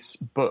produced this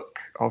book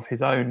of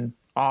his own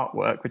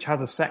artwork, which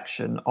has a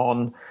section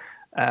on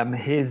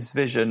his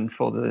vision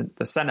for the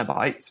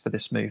Cenobites for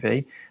this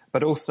movie,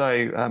 but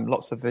also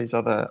lots of his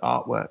other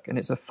artwork. And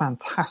it's a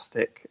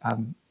fantastic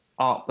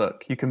art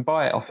book. You can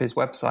buy it off his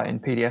website in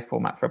PDF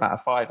format for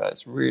about $5.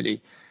 It's really,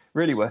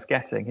 really worth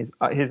getting. His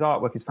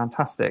artwork is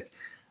fantastic.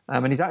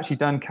 And he's actually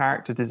done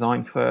character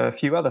design for a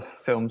few other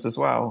films as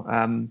well.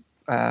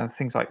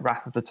 things like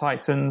Wrath of the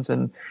Titans,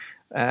 and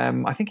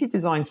I think he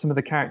designed some of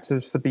the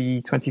characters for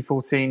the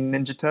 2014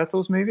 Ninja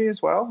Turtles movie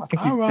as well. I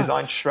think he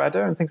designed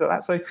Shredder and things like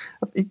that. So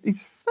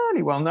he's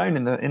fairly well known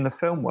in the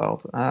film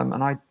world,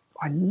 and I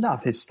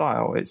love his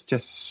style. It's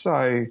just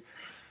so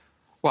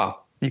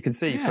well. You can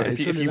see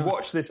if you nice.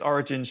 watch this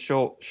origin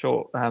short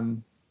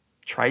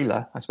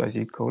trailer, I suppose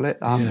you'd call it.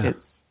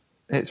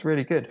 It's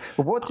really good.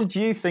 But what did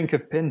you think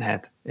of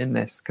Pinhead in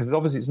this? Because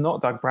obviously it's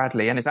not Doug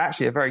Bradley, and it's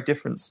actually a very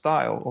different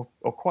style,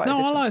 or quite a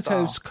different style. No, I liked it.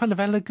 It was kind of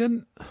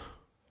elegant,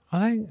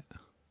 I think.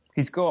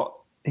 He's got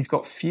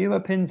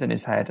fewer pins in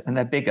his head, and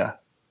they're bigger.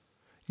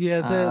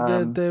 Yeah,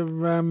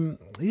 they're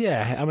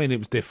yeah, I mean, it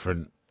was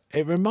different.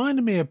 It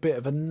reminded me a bit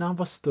of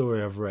another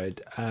story I've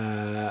read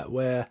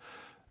where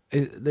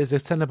there's a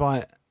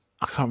Cenobite.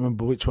 I can't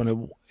remember which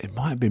one. It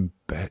might have been.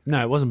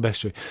 No, it wasn't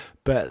Bestiary,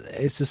 but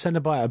it's a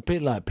Cenobite a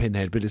bit like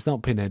Pinhead, but it's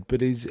not Pinhead. But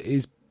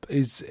his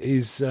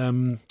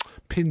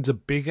pins are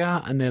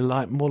bigger and they're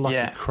like more like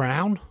a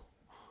crown.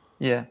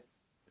 Yeah.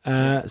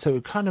 So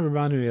it kind of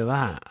reminded me of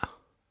that.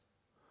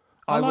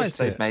 I wish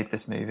they'd made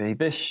this movie.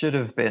 This should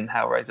have been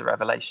Hellraiser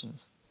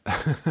Revelations,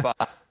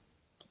 but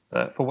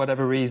for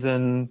whatever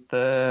reason,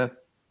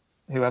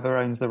 whoever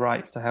owns the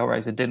rights to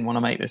Hellraiser didn't want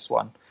to make this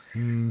one.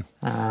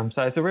 So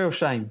it's a real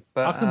shame.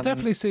 But I can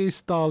definitely see his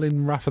style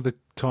in Wrath of the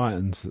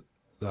Titans,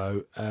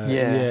 though.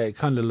 It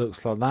kind of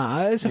looks like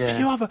that. There's a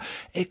few other.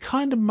 It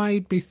kind of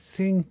made me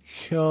think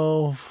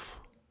of.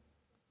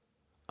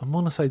 I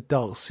want to say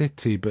Dark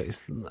City, but it's.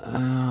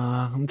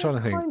 I'm trying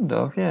to think. Kind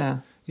of, yeah.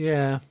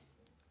 Yeah.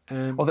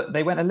 Well,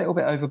 they went a little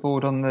bit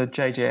overboard on the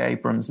J.J.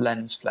 Abrams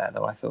lens flare,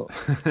 though, I thought.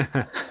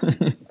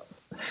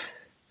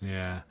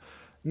 Yeah.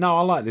 No,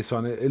 I like this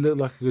one. It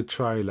looked like a good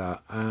trailer.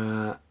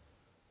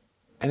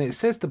 And it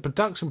says the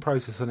production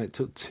process on it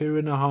took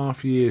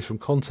 2.5 years from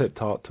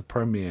concept art to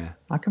premiere.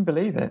 I can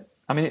believe it.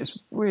 I mean, it's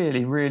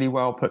really, really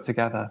well put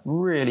together,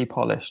 really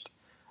polished.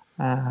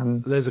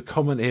 There's a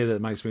comment here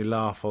that makes me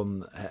laugh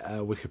on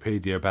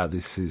Wikipedia about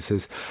this. It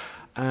says,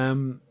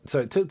 so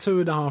it took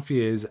 2.5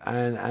 years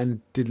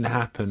and didn't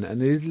happen.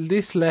 And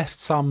this left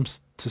some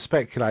to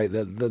speculate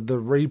that the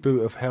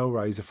reboot of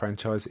Hellraiser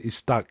franchise is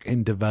stuck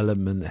in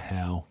development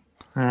hell.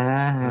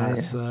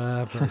 That's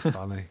very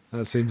funny.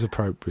 That seems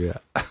appropriate.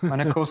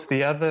 And of course,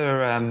 the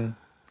other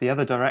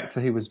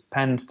director who was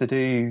penned to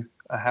do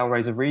a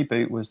Hellraiser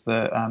reboot was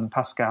the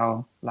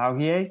Pascal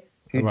Laugier,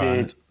 who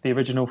did the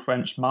original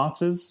French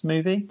Martyrs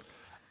movie.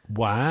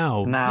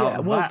 Wow!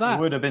 Now that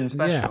would have been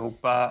special,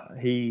 but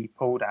he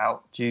pulled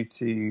out due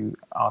to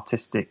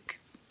artistic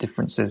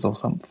differences or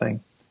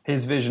something.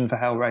 His vision for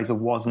Hellraiser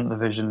wasn't the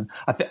vision.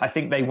 I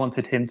think they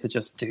wanted him to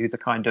just do the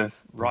kind of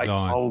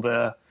rights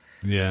holder,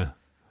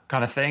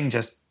 kind of thing,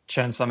 just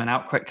churn something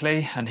out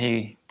quickly, and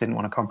he didn't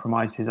want to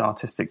compromise his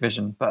artistic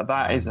vision. But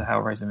that is a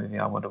Hellraiser movie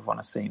I would have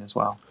wanted to see as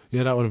well.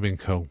 Yeah, that would have been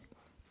cool.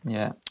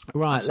 Yeah.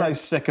 Right. I'm so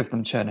sick of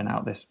them churning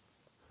out this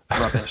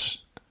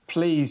rubbish.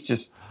 Please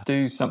just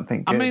do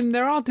something good. I mean,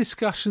 there are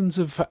discussions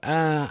of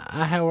a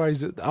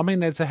Hellraiser. I mean,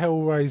 there's a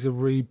Hellraiser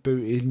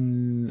reboot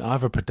in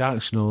either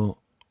production or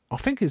I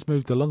think it's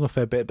moved along a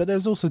fair bit, but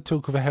there's also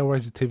talk of a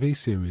Hellraiser TV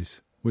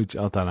series, which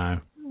I don't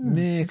know.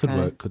 Yeah, could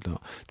work, could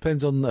not.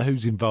 Depends on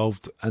who's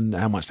involved and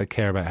how much they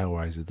care about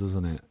Hellraiser,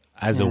 doesn't it?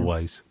 As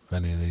always, for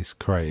any of these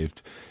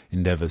creative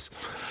endeavours.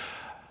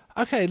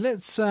 Okay,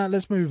 let's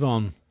move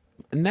on.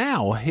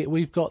 Now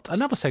we've got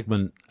another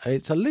segment.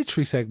 It's a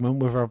literary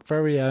segment with our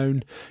very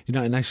own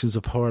United Nations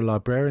of Horror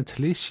librarian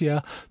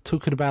Talicia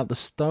talking about the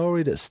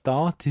story that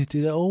started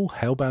it all,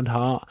 Hellbound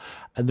Heart,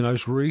 and the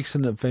most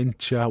recent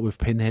adventure with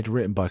Pinhead,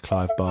 written by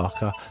Clive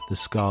Barker, The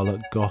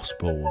Scarlet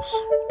Gospels.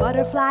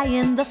 Butterfly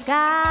in the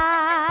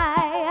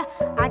sky,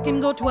 I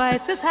can go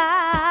twice as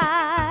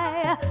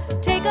high.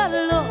 Take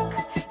a look,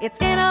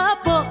 it's in a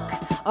book,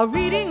 a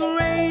reading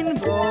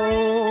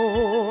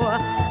rainbow.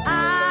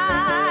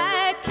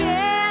 I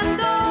can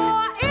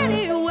go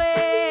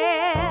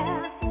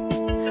anywhere,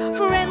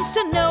 friends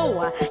to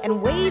know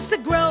and ways to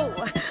grow,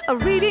 a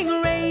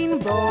reading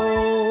rainbow.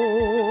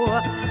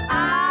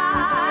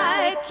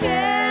 I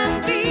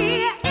can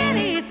be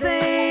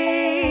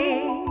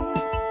anything.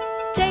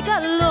 Take a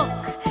look,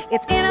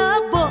 it's in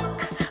a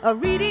book, a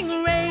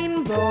reading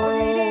rainbow.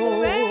 A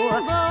reading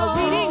rainbow. A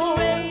reading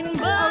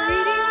rainbow. A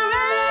reading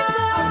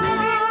rainbow. A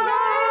reading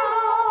rainbow.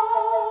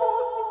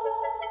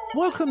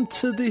 Welcome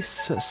to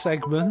this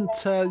segment.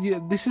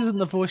 This isn't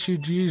the voice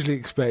you'd usually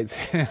expect.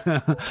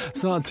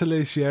 It's not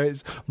Talicia,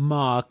 it's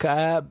Mark.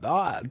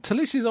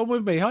 Talicia's on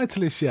with me. Hi,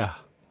 Talicia.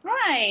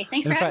 Hi,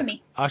 thanks for having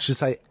me. I should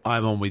say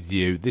I'm on with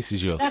you. This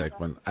is your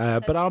segment.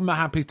 But I'm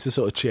happy to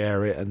sort of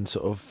chair it and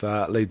sort of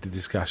lead the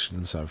discussion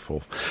and so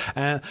forth.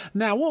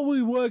 Now, what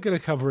we were going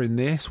to cover in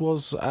this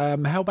was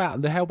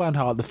Hellbound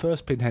Heart, the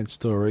first Pinhead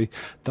story,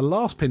 the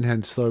last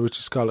Pinhead story, which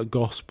is Scarlet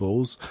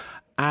Gospels.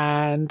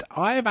 And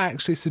I've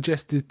actually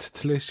suggested to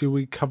Talicia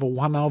we cover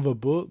one other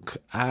book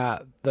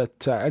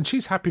and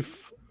she's happy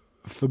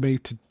for me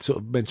to sort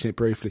of mention it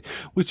briefly,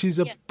 which is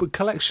a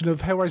collection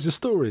of Hellraiser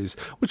stories,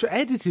 which were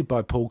edited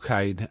by Paul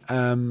Kane.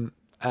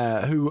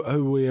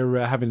 who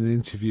we're having an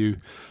interview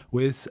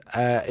with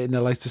in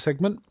a later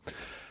segment.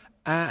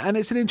 And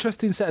it's an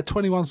interesting set of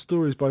 21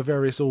 stories by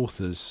various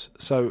authors.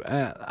 So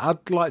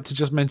I'd like to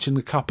just mention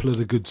a couple of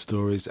the good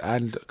stories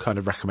and kind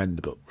of recommend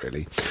the book,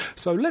 really.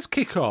 So let's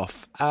kick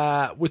off,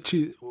 which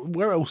is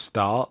where it all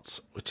starts,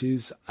 which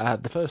is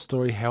the first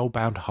story,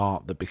 Hellbound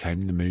Heart, that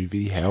became the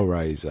movie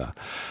Hellraiser.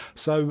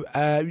 So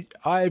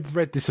I've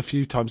read this a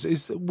few times.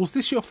 Was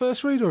this your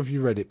first read, or have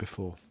you read it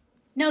before?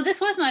 No,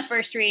 this was my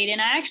first read, and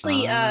I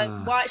actually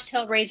watched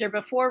Hellraiser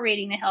before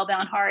reading the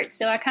Hellbound Heart.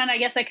 So I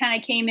guess I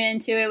came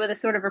into it with a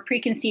sort of a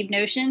preconceived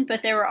notion,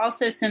 but there were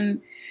also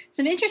some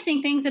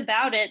interesting things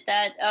about it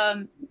that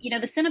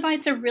the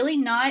Cenobites are really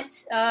not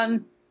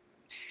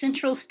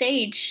central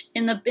stage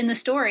in the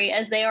story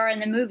as they are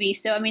in the movie.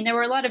 So I mean, there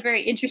were a lot of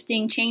very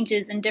interesting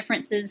changes and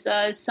differences.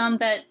 Some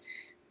that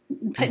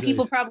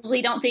people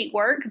probably don't think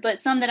work, but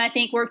some that I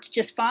think worked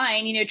just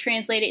fine,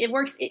 translated. It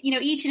works,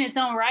 each in its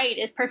own right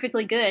is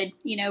perfectly good,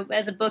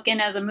 as a book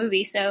and as a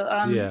movie. So,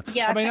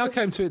 yeah. I mean, I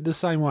came to it the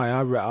same way.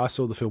 I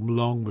saw the film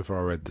long before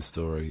I read the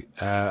story.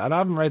 And I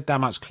haven't read that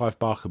much Clive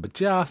Barker, but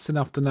just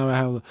enough to know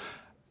how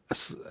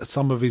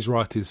some of his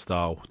writing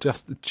style,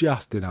 just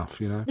enough,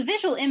 The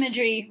visual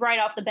imagery right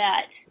off the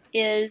bat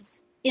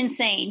is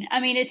insane. I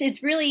mean,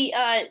 it's really,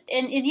 and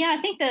yeah,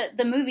 I think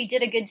the movie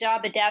did a good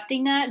job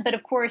adapting that. But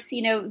of course,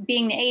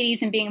 being the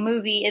 80s and being a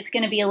movie, it's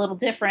going to be a little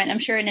different, I'm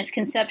sure, in its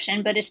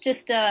conception. But it's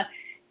just a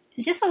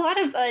lot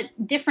of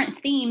different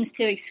themes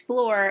to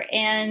explore.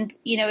 And,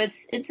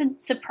 it's a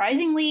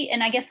surprisingly,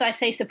 and I guess I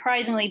say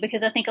surprisingly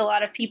because I think a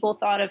lot of people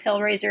thought of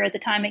Hellraiser at the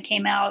time it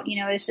came out,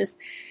 it's just,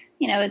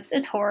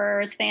 it's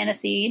horror, it's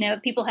fantasy.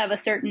 People have a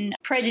certain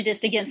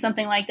prejudice against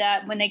something like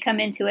that when they come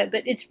into it.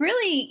 But it's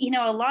really,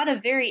 a lot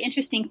of very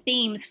interesting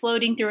themes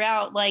floating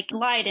throughout, like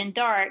light and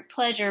dark,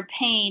 pleasure,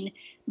 pain,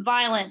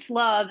 violence,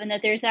 love, and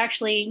that there's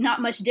actually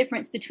not much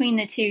difference between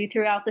the two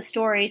throughout the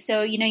story.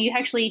 So, you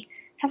actually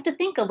have to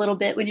think a little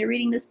bit when you're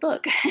reading this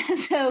book.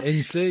 So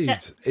indeed,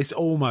 it's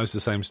almost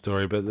the same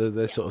story, but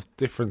there's sort of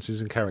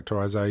differences in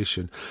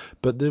characterization.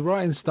 But the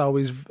writing style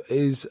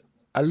is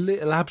a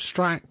little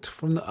abstract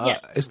from the.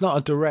 Yes. It's not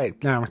a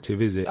direct narrative,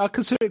 is it? I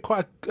consider it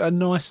quite a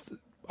nice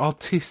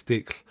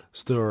artistic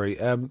story.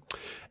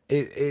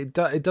 It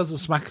doesn't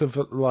smack of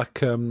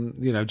like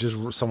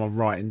just someone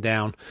writing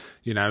down.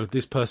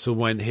 This person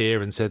went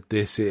here and said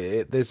this.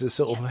 There's a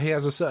sort of he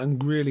has a certain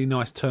really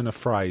nice turn of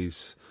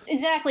phrase.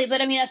 Exactly,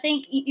 but I mean, I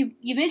think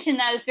you mentioned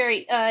that is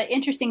very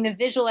interesting, the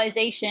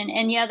visualization,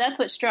 and yeah, that's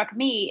what struck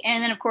me.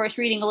 And then, of course,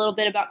 reading a little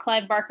bit about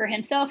Clive Barker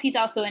himself, he's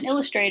also an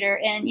illustrator,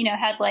 and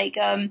had like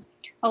a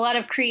lot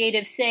of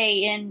creative say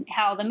in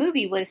how the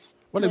movie was.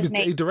 Well, was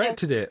made. He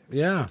directed it,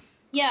 yeah.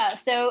 Yeah,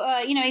 so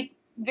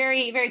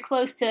very, very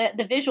close to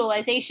the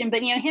visualization,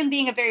 but him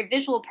being a very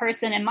visual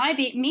person and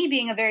me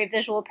being a very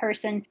visual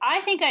person,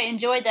 I think I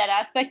enjoyed that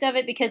aspect of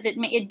it because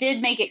it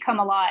did make it come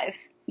alive.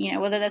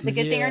 Whether that's a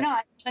good thing or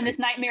not in this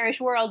nightmarish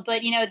world, but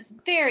it's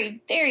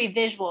very, very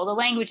visual. The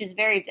language is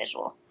very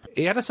visual.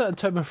 He had a certain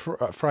term of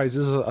phrase,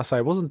 as I say,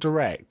 it wasn't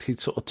direct. He'd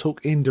sort of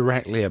talk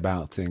indirectly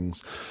about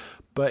things,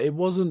 but it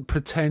wasn't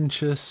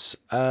pretentious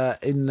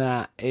in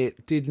that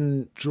it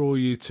didn't draw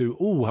you to,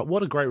 oh,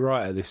 what a great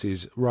writer this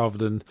is, rather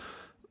than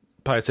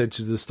pay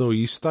attention to the story.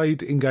 You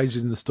stayed engaged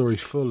in the story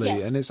fully,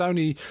 yes. And it's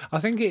only, I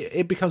think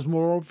it becomes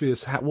more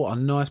obvious what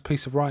a nice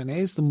piece of writing it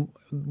is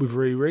with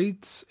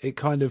rereads. It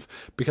kind of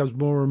becomes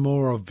more and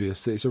more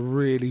obvious that it's a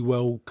really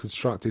well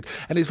constructed,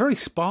 and it's very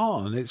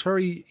Spartan. It's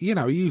very, he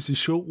uses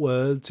short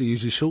words, he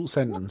uses short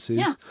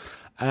sentences,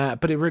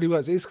 but it really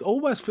works. It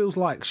almost feels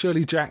like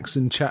Shirley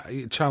Jackson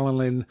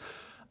channeling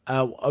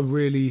a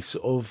really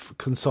sort of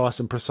concise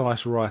and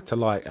precise writer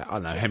like, I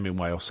don't know,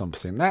 Hemingway or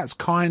something. That's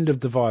kind of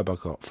the vibe I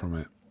got from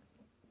it.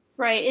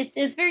 Right,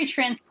 it's very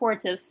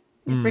transportive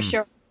for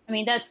sure. I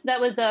mean,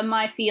 that was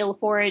my feel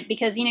for it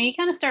because you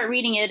kind of start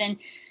reading it, and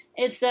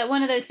it's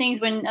one of those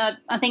things when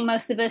I think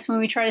most of us, when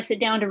we try to sit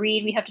down to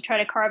read, we have to try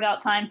to carve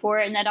out time for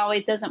it, and that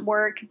always doesn't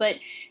work. But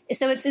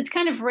so it's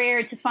kind of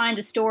rare to find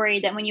a story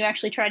that when you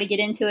actually try to get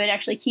into it,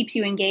 actually keeps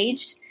you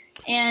engaged.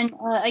 And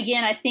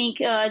again, I think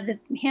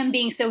him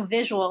being so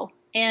visual,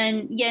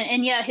 and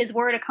his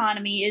word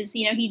economy is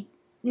he.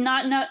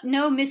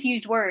 No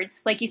misused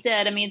words, like you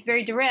said. I mean, it's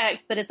very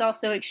direct, but it's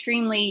also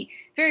extremely,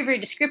 very, very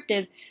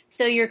descriptive.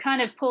 So you're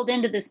kind of pulled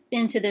into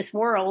this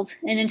world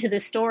and into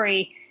this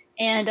story,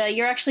 and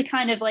you're actually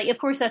kind of like, of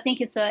course, I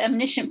think it's an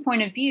omniscient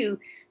point of view.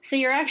 So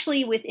you're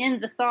actually within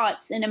the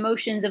thoughts and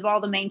emotions of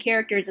all the main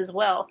characters as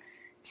well.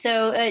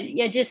 So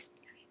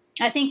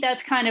I think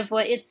that's kind of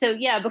what it's. So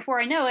yeah, before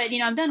I know it,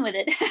 I'm done with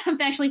it.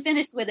 I'm actually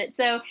finished with it.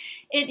 So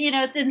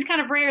it's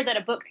kind of rare that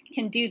a book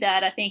can do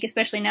that. I think,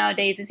 especially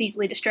nowadays, as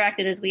easily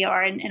distracted as we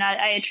are, and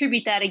I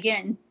attribute that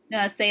again.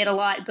 Say it a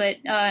lot, but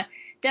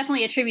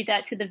definitely attribute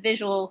that to the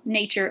visual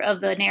nature of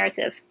the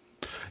narrative.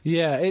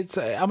 Yeah, it's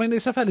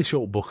a fairly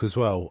short book as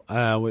well,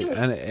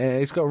 and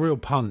it's got a real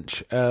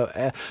punch.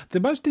 The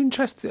most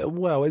interesting,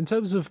 well, in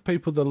terms of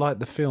people that like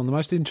the film, the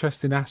most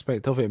interesting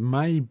aspect of it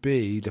may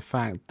be the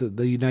fact that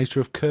the nature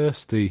of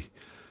Kirsty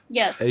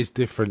Yes. is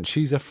different.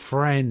 She's a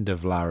friend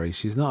of Larry.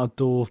 She's not a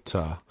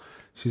daughter.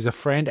 She's a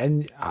friend,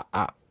 and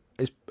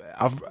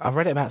I've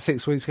read it about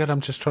 6 weeks ago. And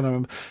I'm just trying to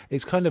remember.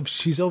 It's kind of,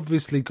 she's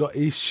obviously got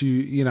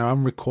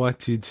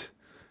unrequited.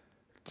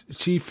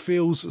 She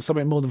feels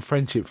something more than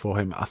friendship for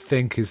him, I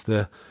think,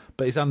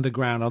 but it's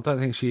underground. I don't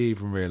think she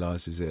even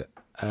realises it.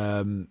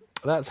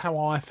 That's how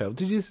I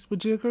felt.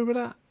 Would you agree with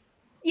that?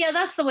 Yeah,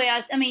 that's the way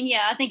I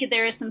think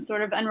there is some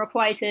sort of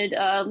unrequited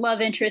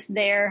love interest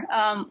there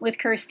with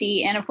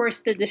Kirsty, and of course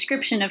the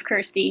description of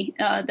Kirsty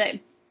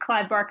that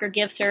Clive Barker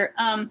gives her.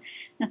 I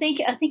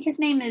think his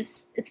name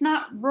it's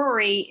not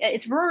Rory.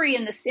 It's Rory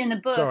in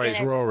the book. Sorry,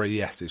 it's Rory.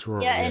 Yes, it's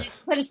Rory. Yeah,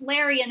 yes. But it's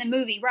Larry in the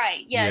movie,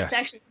 right? Yeah, yes. It's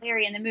actually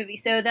Larry in the movie.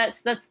 So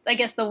that's I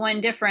guess the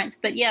one difference.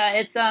 But yeah,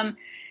 it's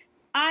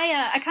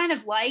I kind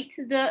of liked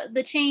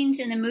the change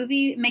in the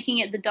movie, making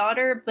it the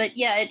daughter, but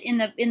yeah, in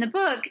the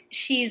book,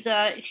 she's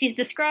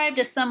described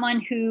as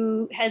someone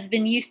who has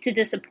been used to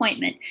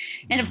disappointment,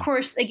 and of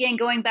course, again,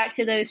 going back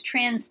to those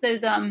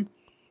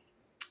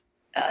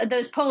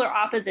polar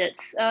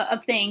opposites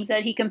of things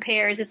that he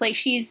compares, it's like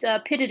she's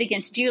pitted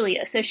against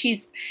Julia, so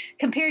she's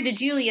compared to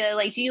Julia,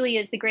 like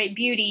Julia is the great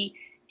beauty,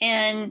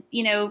 and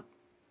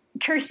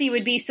Kirsty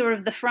would be sort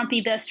of the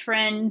frumpy best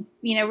friend,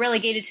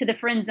 relegated to the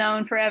friend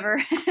zone forever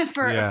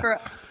for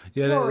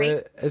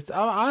Rory.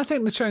 I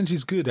think the change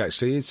is good,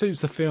 actually. It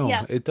suits the film.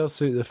 Yeah. It does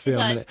suit the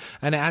film.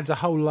 And it adds a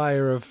whole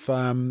layer of,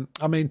 Paul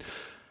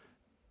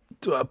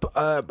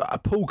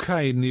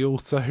Kane, the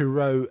author who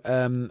wrote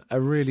a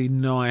really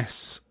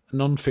nice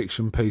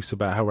non-fiction piece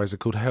about Hellraiser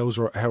called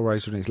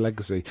Hellraiser and Its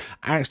Legacy,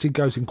 actually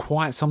goes in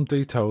quite some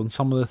detail on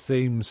some of the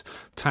themes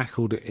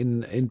tackled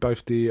in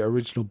both the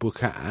original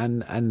book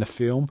and the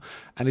film.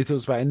 And he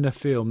talks about in the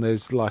film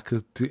there's like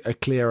a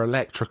clear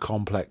Electra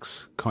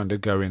complex kind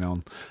of going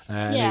on,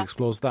 and he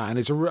explores that. And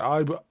it's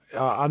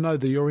I know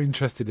that you're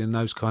interested in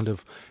those kind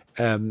of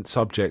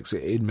subjects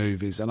in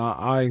movies, and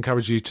I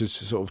encourage you to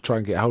sort of try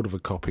and get hold of a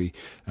copy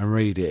and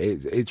read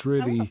it. It's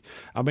really,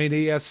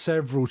 he has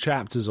several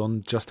chapters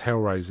on just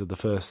Hellraiser, the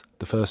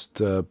first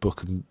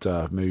book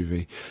and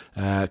movie,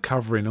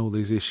 covering all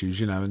these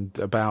issues, and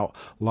about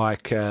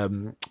like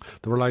the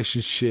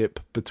relationship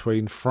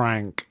between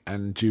Frank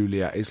and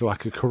Julia is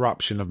like a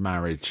corruption of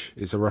marriage.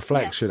 It's a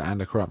reflection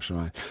and a corruption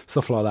of marriage.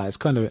 Stuff like that. It's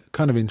kind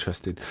of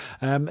interesting.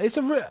 It's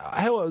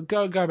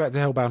go back to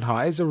Hellbound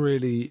Heart. It's a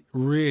really,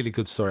 really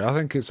good story. I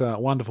think it's a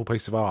wonderful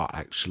piece of art,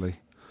 actually.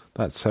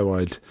 That's how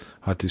I'd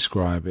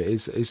describe it.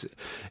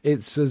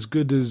 It's as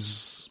good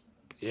as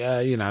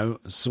a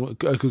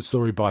good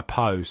story by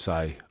Poe,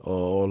 say,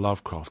 or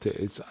Lovecraft.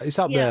 It's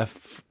up there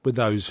with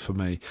those for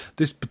me.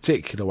 This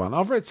particular one,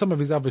 I've read some of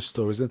his other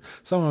stories, and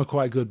some of them are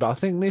quite good, but I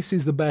think this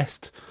is the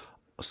best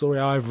story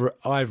I've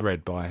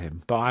read by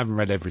him. But I haven't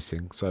read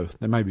everything, so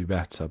they may be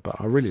better. But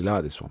I really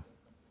like this one.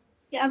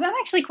 Yeah, I'm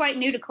actually quite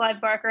new to Clive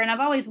Barker, and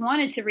I've always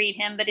wanted to read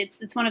him, but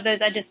it's one of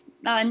those I just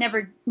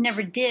never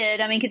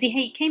did. Because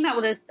he came out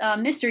with this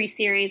mystery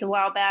series a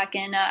while back,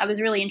 and I was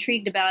really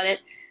intrigued about it.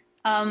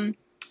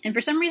 And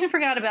for some reason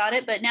forgot about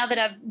it, but now that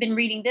I've been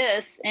reading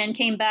this and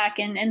came back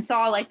and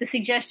saw like the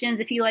suggestions,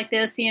 if you like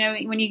this,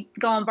 when you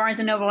go on Barnes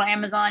 & Noble or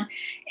Amazon.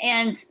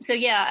 And so,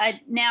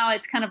 now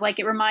it's kind of like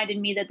it reminded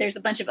me that there's a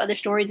bunch of other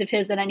stories of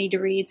his that I need to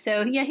read.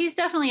 So, yeah, he's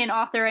definitely an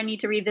author I need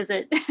to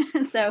revisit.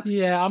 So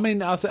yeah,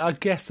 I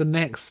guess the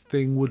next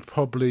thing would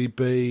probably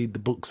be the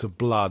Books of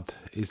Blood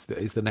is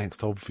the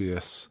next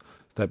obvious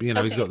step.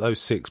 He's got those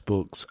 6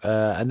 books,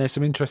 and there's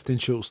some interesting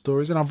short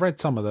stories, and I've read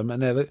some of them,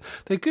 and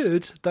they're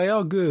good. They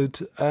are good.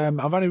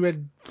 I've only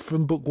read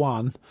from book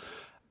 1.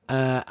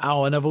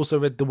 And I've also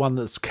read the one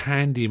that's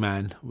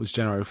Candyman was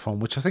generated from,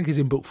 which I think is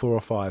in book 4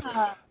 or 5.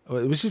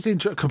 It was just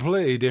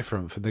completely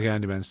different from the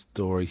Candyman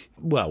story.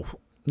 Well,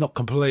 not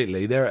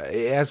completely.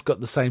 It has got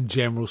the same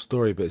general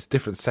story, but it's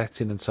different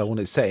setting and so on.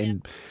 It's set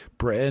in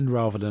Britain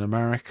rather than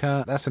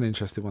America. That's an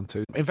interesting one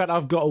too. In fact,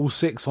 I've got all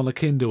 6 on a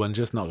Kindle and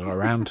just not got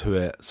around to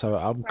it, so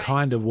I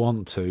kind of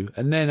want to.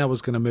 And then I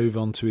was going to move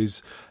on to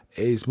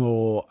his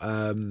more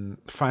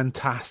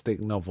fantastic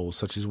novels,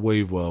 such as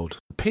Weave World.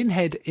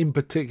 Pinhead in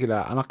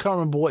particular, and I can't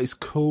remember what it's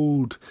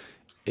called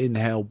in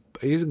Hell.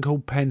 He isn't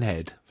called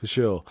Pinhead for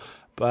sure.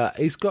 But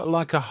he's got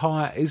like a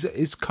high...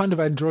 He's kind of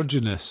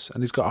androgynous,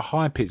 and he's got a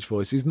high-pitched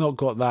voice. He's not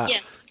got that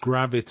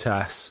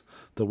gravitas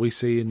that we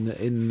see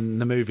in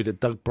the movie that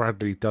Doug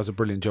Bradley does a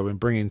brilliant job in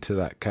bringing to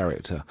that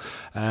character.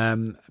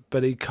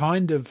 But he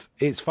kind of...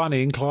 It's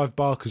funny, in Clive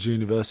Barker's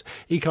universe,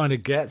 he kind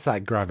of gets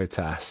that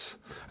gravitas.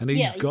 And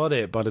he's got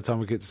it by the time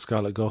we get to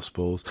Scarlet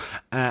Gospels.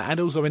 And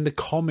also in the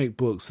comic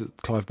books that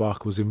Clive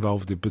Barker was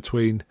involved in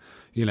between...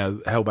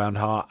 Hellbound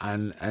Heart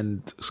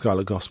and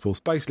Scarlet Gospels.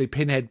 Basically,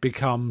 Pinhead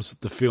becomes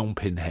the film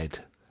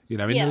Pinhead. In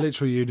the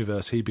literary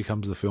universe, he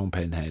becomes the film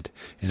Pinhead,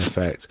 in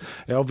effect.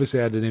 It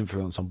obviously had an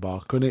influence on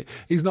Barker, and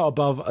he's not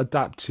above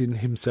adapting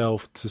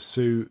himself to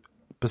suit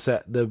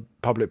the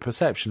public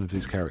perception of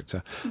his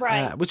character.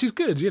 Right. Which is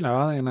good,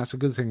 I think that's a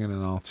good thing in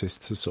an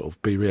artist to sort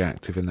of be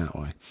reactive in that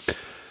way.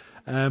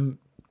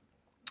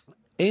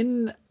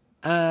 In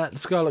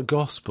Scarlet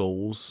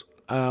Gospels...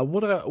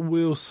 what I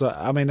will say,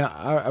 I mean,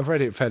 I've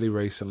read it fairly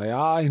recently.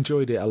 I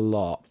enjoyed it a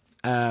lot.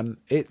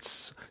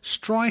 It's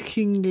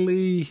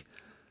strikingly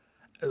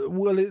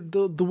well.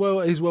 The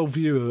world, his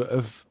worldview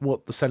of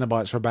what the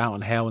Cenobites are about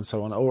and hell and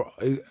so on,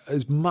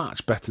 is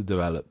much better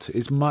developed.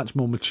 It's much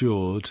more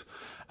matured,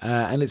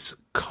 and it's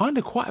kind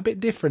of quite a bit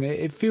different.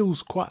 It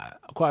feels quite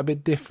a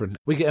bit different.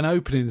 We get an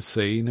opening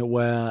scene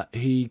where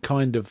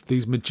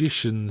these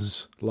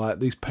magicians, like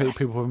these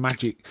people with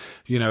magic,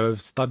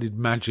 have studied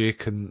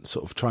magic and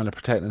sort of trying to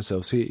protect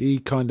themselves. He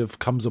kind of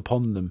comes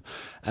upon them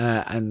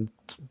and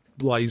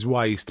lays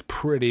waste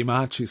pretty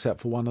much, except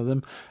for one of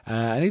them,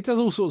 and he does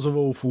all sorts of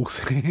awful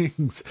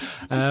things.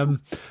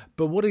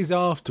 But what he's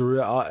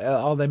after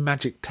are their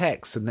magic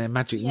texts and their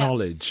magic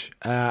knowledge.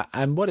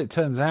 And what it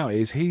turns out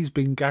is he's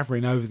been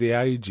gathering over the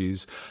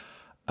ages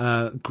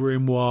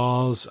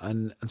grimoires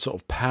and sort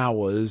of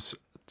powers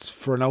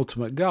for an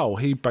ultimate goal.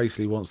 He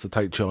basically wants to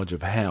take charge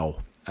of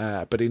hell,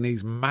 but he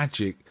needs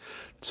magic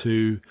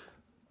to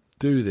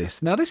do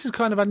this. Now, this is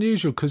kind of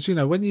unusual because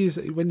when you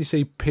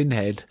see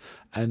Pinhead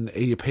and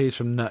he appears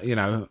from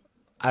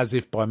as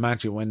if by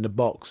magic when the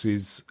box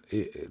is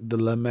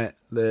the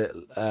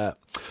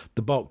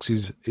box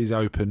is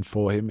open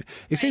for him.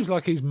 It seems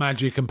like he's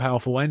magic and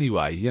powerful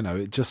anyway.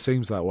 It just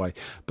seems that way.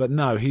 But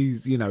no,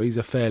 he's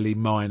a fairly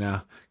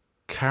minor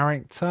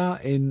character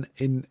in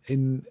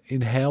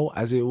hell,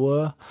 as it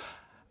were.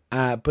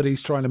 But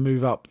he's trying to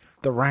move up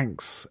the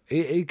ranks.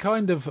 He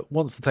kind of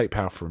wants to take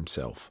power for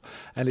himself,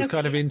 and it's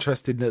kind of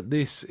interesting that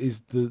this is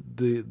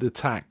the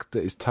tack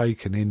that is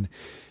taken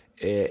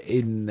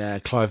in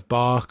Clive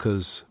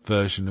Barker's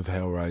version of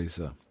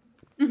Hellraiser.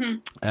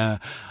 Mm-hmm.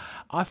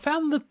 I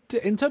found that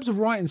in terms of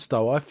writing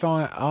style,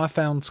 I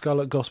found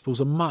Scarlet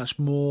Gospels a much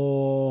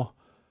more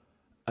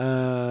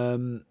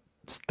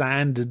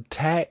standard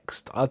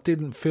text. I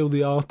didn't feel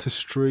the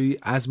artistry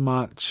as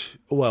much,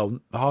 well,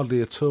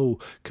 hardly at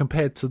all,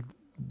 compared to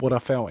what I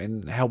felt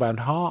in Hellbound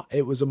Heart.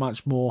 It was a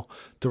much more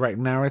direct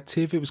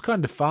narrative. It was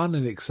kind of fun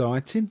and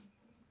exciting.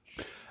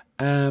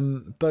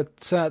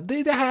 But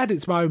it had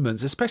its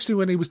moments, especially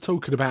when he was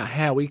talking about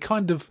how he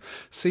kind of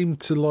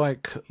seemed to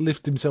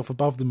lift himself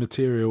above the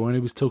material when he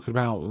was talking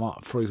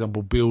about, for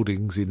example,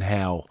 buildings in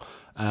hell.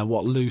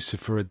 What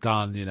Lucifer had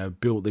done,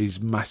 built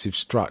these massive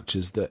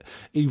structures that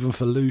even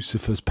for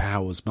Lucifer's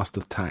powers must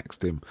have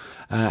taxed him.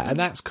 And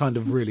that's kind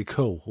of really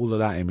cool, all of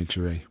that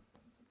imagery.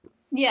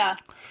 Yeah.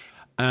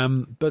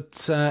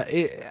 But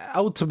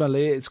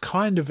ultimately, it's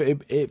kind of,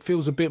 it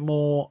feels a bit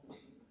more...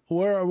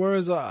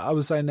 Whereas I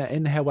was saying that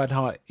in Hellbound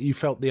Heart, you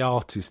felt the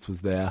artist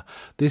was there.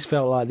 This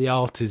felt like the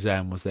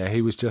artisan was there.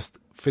 He was just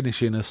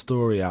finishing a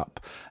story up.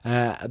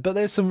 But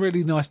there's some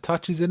really nice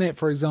touches in it.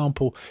 For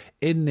example,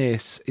 in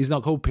this, he's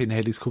not called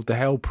Pinhead, he's called the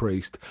Hell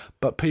Priest.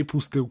 But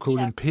people still call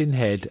him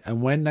Pinhead.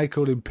 And when they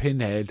call him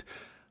Pinhead,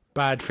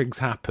 bad things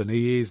happen.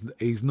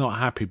 He's not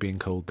happy being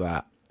called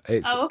that.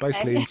 It's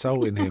basically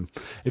insulting him.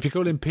 If you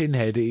call him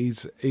Pinhead,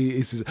 he's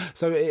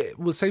so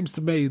it seems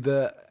to me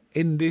that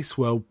in this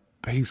world,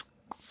 he's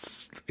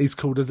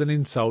called as an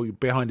insult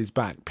behind his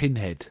back,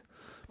 Pinhead,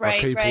 by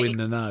people in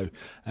the know,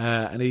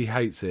 and he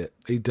hates it.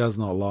 He does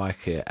not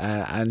like it,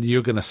 and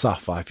you're going to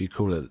suffer if you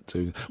call it to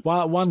him.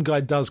 Well, one guy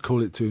does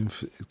call it to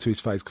his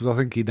face because I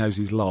think he knows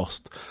he's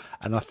lost,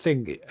 and I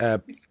think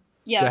the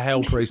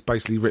Hell Priest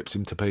basically rips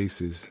him to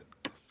pieces.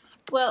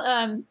 Well,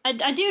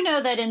 I do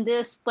know that in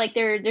this,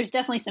 there's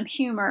definitely some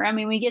humor. I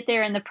mean, we get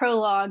there in the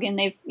prologue, and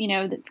they've,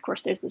 of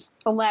course, there's this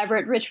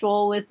elaborate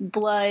ritual with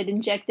blood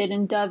injected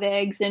in dove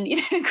eggs and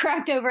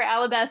cracked over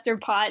alabaster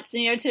pots,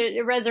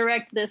 to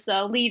resurrect this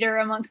leader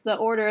amongst the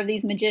order of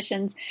these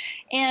magicians.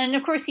 And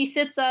of course, he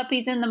sits up,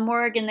 he's in the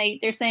morgue, and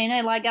they're saying,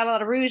 "Hey, I got a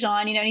lot of rouge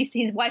on," and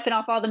he's wiping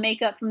off all the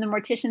makeup from the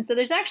mortician. So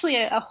there's actually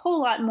a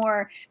whole lot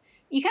more.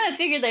 You kind of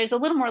figure there's a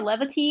little more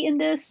levity in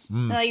this.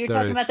 You're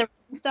talking about the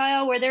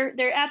style where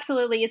they're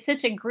absolutely, it's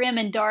such a grim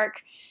and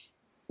dark,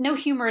 no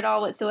humor at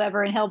all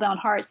whatsoever in Hellbound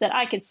Hearts that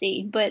I could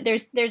see. But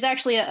there's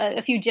actually a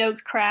few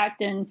jokes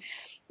cracked and,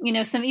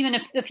 some, even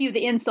a few of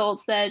the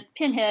insults that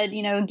Pinhead,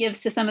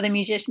 gives to some of the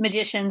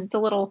magicians. It's a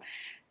little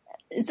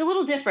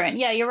different.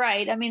 Yeah, you're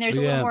right. I mean, there's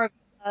a little more of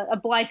a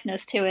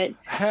blitheness to it.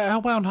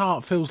 Hellbound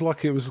Heart feels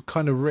like it was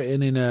kind of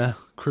written in a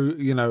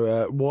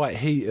white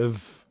heat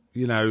of,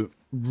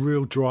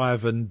 real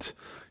drive and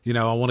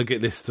I want to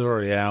get this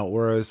story out,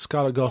 whereas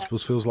Scarlet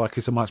Gospels feels like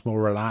it's a much more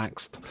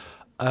relaxed,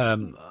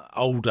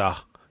 older,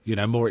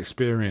 more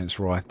experienced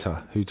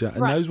writer who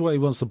knows what he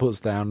wants to put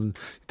down and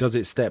does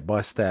it step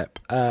by step.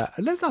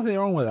 And there's nothing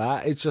wrong with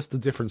that. It's just a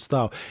different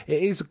style.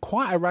 It is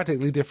quite a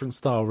radically different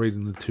style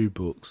reading the two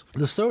books.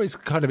 The story's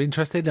kind of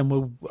interesting,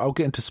 and I'll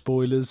get into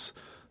spoilers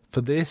for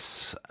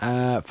this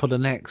for the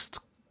next,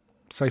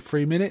 say,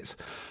 3 minutes.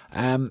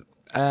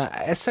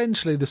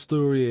 Essentially, the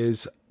story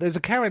is there's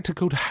a character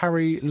called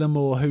Harry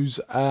Lamore who's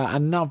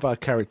another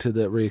character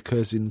that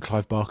reoccurs in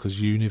Clive Barker's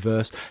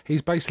universe.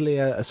 He's basically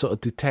a sort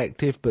of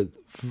detective, but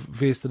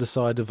veers to the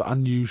side of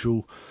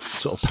unusual,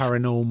 sort of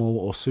paranormal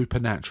or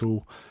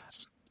supernatural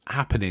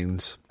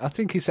happenings. I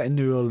think he's set in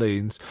New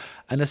Orleans,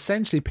 and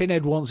essentially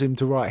Pinhead wants him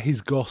to write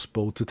his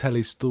gospel to tell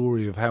his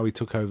story of how he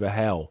took over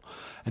hell,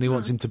 and he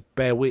wants him to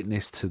bear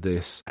witness to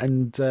this.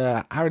 And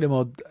Harry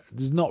Lamont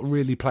is not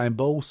really playing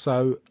ball,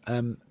 so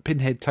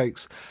Pinhead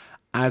takes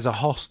as a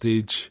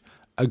hostage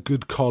a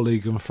good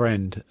colleague and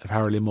friend of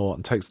Harry Lamont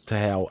and takes her to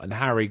hell, and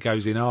Harry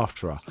goes in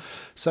after her.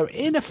 So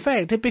in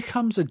effect, it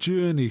becomes a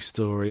journey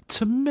story.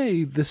 To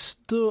me, this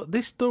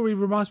story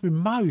reminds me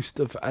most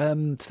of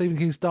Stephen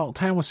King's Dark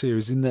Tower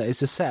series, in that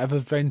it's a set of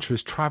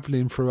adventurers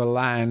travelling through a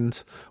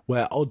land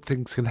where odd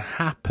things can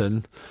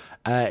happen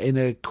in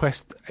a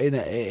quest, in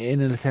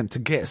an attempt to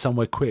get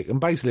somewhere quick. And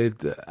basically,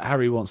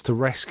 Harry wants to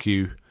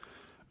rescue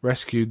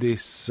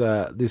this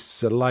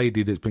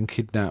lady that's been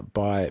kidnapped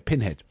by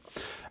Pinhead.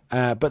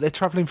 But they're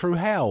travelling through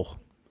hell,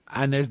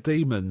 and there's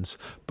demons.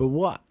 But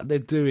what they're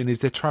doing is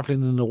they're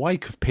travelling in the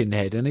wake of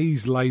Pinhead, and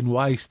he's lain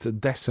waste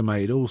and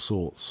decimated all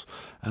sorts,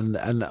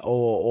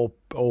 or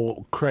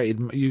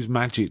used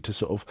magic to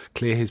sort of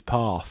clear his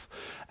path.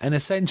 And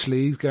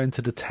essentially, he's going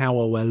to the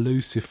tower where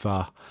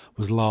Lucifer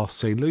was last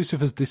seen.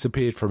 Lucifer's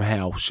disappeared from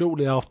hell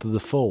shortly after the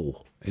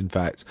fall, in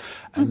fact,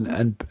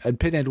 and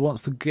Pinhead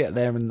wants to get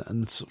there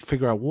and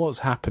figure out what's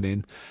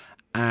happening,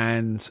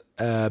 and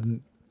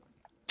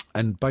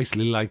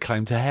basically lay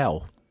claim to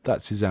hell.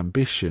 That's his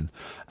ambition.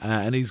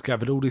 And he's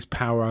gathered all this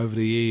power over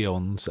the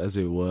eons, as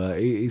it were.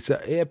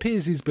 It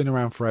appears he's been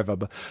around forever,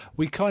 but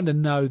we kind of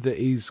know that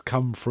he's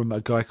come from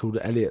a guy called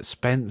Elliot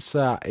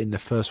Spencer in the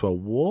First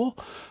World War.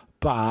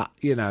 But,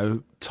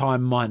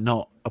 time might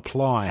not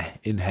apply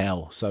in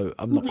hell, so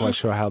I'm not quite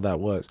sure how that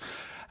works.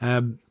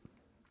 And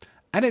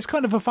it's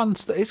kind of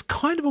it's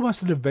kind of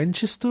almost an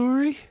adventure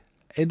story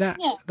in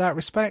that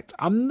respect.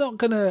 I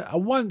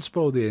won't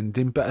spoil the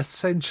ending, but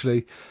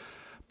essentially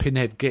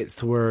Pinhead gets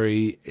to where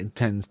he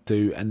intends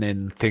to, and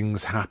then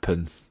things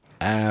happen.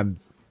 And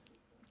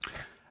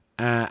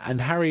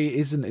Harry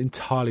isn't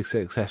entirely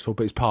successful,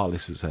 but he's partly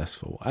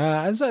successful.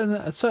 And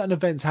certain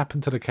events happen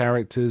to the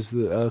characters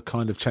that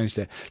kind of change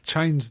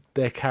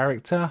their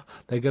character.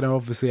 They're going to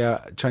obviously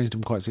change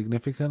them quite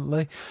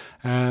significantly.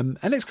 And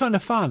it's kind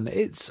of fun.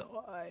 There's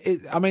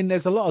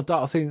a lot of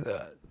dark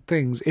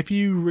things. If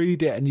you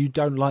read it and you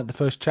don't like the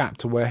first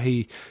chapter where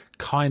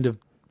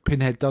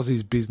Pinhead does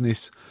his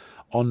business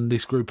on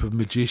this group of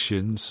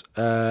magicians,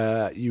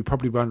 you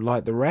probably won't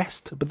like the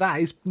rest. But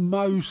that is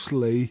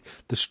mostly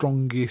the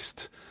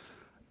strongest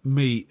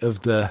meat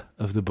of the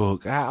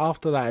book.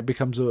 After that, it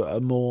becomes a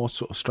more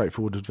sort of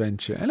straightforward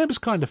adventure, and it was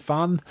kind of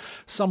fun.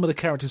 Some of the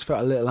characters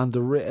felt a little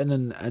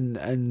underwritten,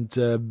 and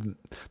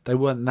they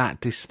weren't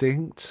that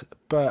distinct.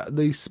 But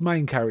these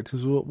main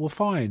characters were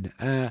fine.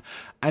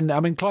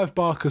 And Clive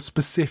Barker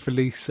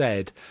specifically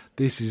said,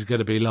 "This is going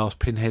to be last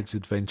Pinhead's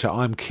adventure.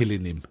 I'm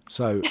killing him."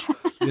 So,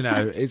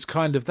 it's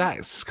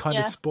that's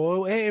of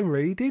spoiled it in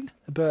reading,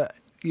 but.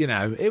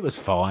 It was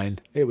fine.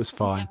 It was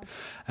fine.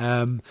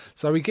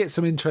 So we get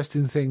some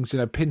interesting things.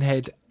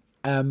 Pinhead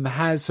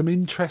has some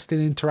interesting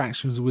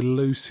interactions with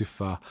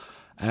Lucifer.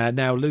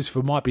 Now,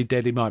 Lucifer might be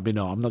dead, he might be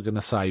not. I'm not going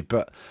to say,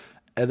 but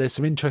there's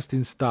some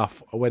interesting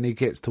stuff when he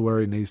gets to where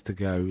he needs to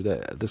go.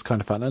 That's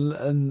kind of fun,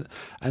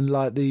 and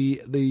like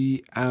the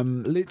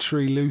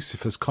literary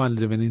Lucifer's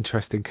kind of an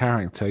interesting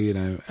character,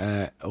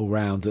 all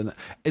round, and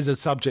is a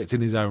subject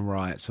in his own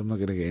right. So I'm not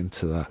going to get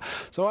into that.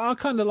 So I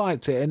kind of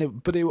liked it,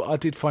 I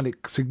did find it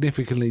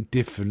significantly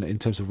different in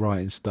terms of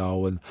writing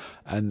style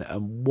and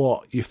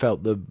what you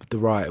felt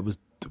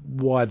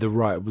why the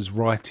writer was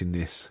writing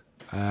this,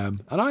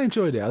 and I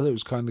enjoyed it. I thought it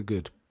was kind of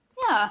good.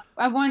 Yeah,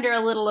 I wonder a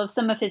little of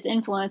some of his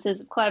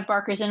influences, Clive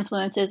Barker's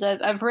influences.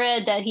 I've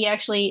read that he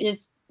actually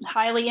is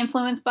highly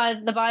influenced by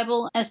the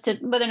Bible. As to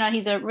whether or not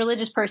he's a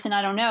religious person,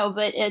 I don't know,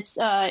 but it's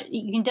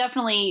you can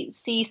definitely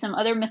see some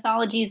other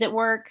mythologies at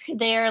work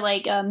there,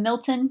 like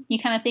Milton. You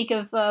kind of think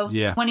of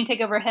wanting to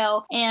take over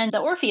hell, and the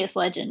Orpheus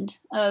legend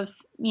of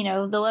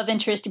the love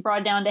interest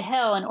brought down to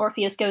hell, and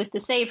Orpheus goes to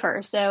save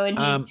her. So he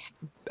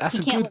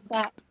can't look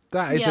back.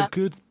 That is a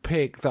good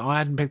pick that I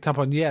hadn't picked up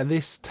on. Yeah,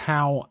 this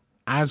tower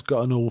has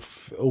got an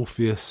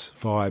Orpheus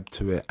vibe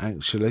to it,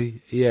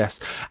 actually. Yes.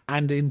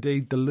 And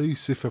indeed, the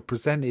Lucifer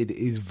presented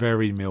is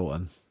very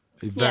Milton.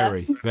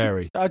 Very,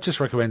 very. I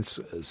just recommend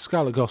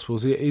Scarlet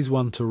Gospels. It is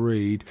one to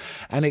read.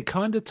 And it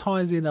kind of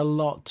ties in a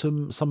lot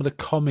to some of the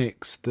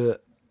comics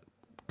that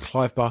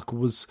Clive Barker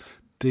was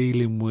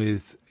dealing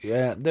with.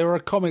 Yeah, there are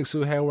comics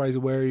of Hellraiser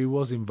where he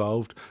was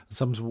involved,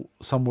 and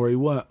some where he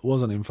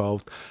wasn't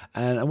involved,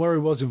 and where he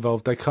was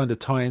involved, they kind of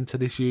tie into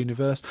this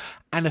universe,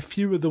 and a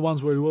few of the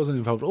ones where he wasn't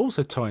involved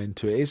also tie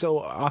into it. So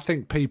I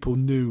think people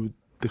knew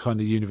the kind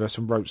of universe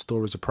and wrote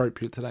stories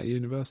appropriate to that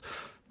universe.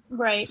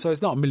 Right. So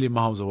it's not a million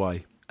miles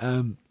away.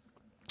 So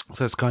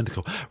it's kind of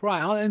cool.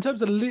 Right, in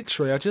terms of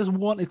literary, I just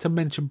wanted to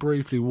mention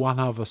briefly one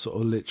other sort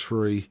of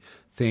literary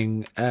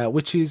thing,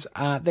 which is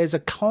there's a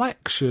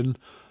collection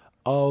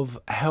of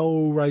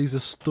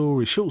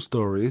Hellraiser short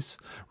stories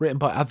written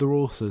by other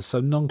authors, so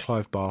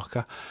non-Clive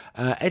Barker,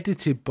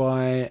 edited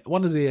by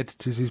one of the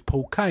editors is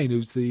Paul Kane,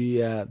 who's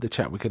the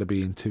chap we're going to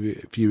be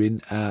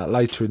interviewing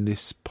later in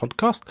this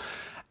podcast.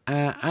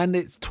 and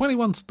it's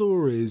 21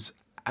 stories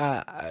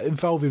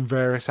involving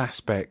various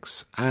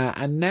aspects.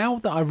 And now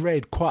that I've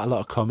read quite a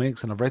lot of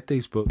comics and I've read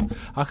these books,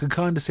 I can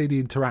kind of see the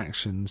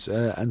interactions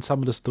and some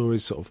of the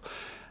stories sort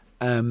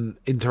of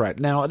interact.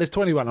 Now, there's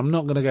 21. I'm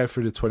not going to go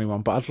through the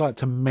 21, but I'd like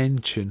to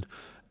mention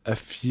a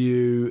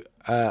few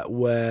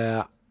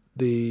where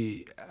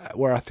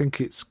I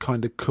think it's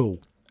kind of cool.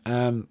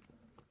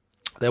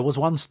 There was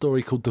one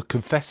story called The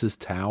Confessor's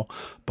Tale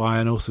by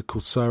an author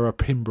called Sarah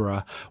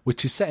Pinborough,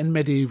 which is set in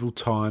medieval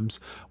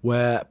times,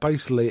 where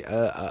basically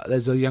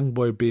there's a young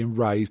boy being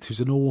raised who's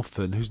an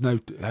orphan, who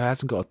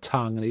hasn't got a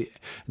tongue, and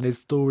there's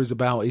stories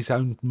about his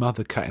own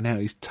mother cutting out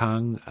his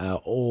tongue,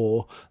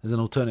 or there's an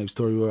alternative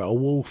story where a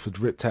wolf had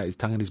ripped out his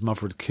tongue and his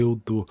mother had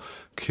killed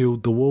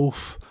the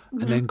wolf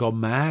and then gone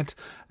mad,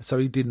 so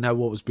he didn't know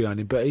what was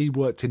behind him. But he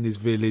worked in this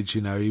village,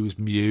 he was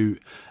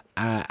mute,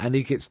 and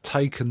he gets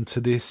taken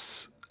to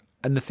this.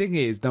 And the thing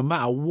is, no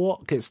matter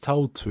what gets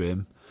told to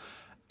him,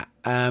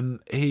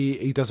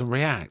 he doesn't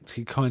react.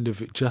 He kind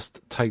of just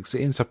takes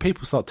it in. So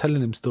people start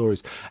telling him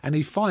stories, and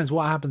he finds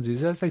what happens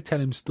is, as they tell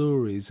him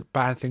stories,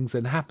 bad things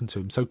then happen to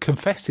him. So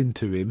confessing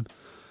to him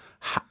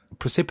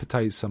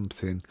precipitates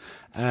something,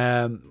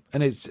 and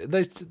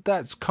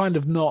that's kind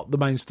of not the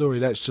main story.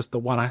 That's just the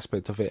one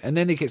aspect of it. And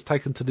then he gets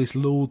taken to this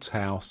lord's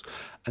house,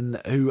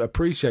 and who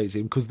appreciates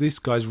him because this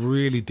guy's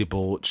really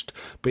debauched,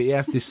 but he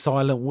has this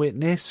silent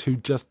witness who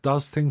just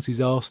does things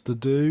he's asked to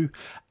do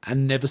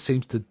and never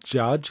seems to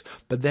judge.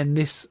 But then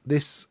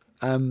this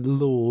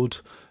lord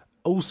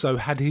also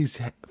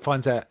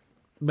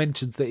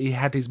mentions that he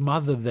had his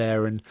mother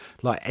there and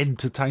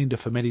entertained her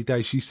for many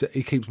days.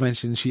 He keeps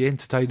mentioning she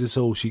entertained us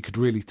all. She could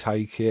really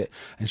take it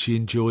and she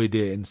enjoyed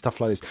it and stuff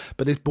like this.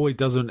 But this boy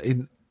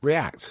doesn't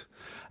react.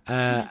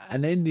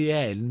 And in the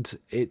end,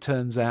 it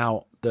turns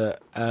out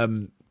that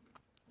the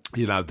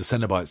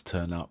Cenobites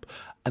turn up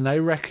and they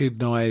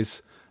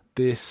recognise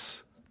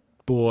this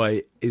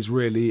boy is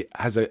really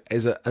has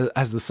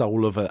the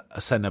soul of a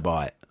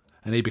Cenobite,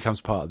 and he becomes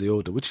part of the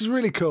Order, which is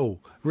really cool.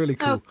 Really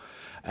cool. Oh.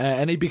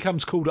 And he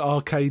becomes called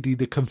Arcady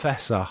the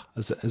Confessor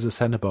as a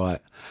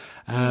Cenobite,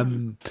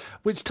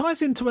 which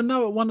ties into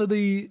one of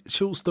the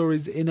short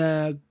stories in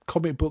a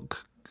comic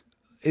book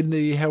in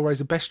the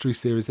Hellraiser Bestiary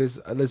series. There's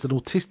an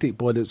autistic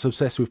boy that's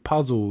obsessed with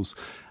puzzles,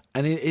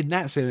 and in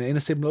a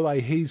similar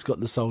way, he's got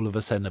the soul of a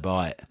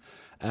Cenobite.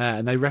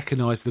 And they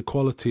recognise the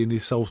quality in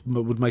his soul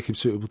would make him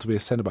suitable to be a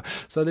Cenobite.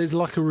 So there's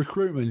like a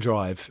recruitment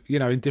drive,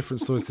 in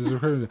different stories. There's a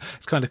recruitment.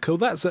 It's kind of cool.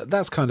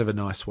 That's kind of a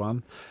nice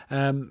one.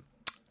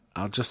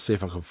 I'll just see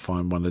if I can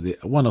find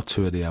one or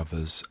two of the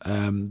others.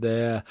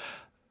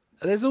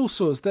 There's all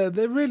sorts. They're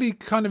really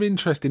kind of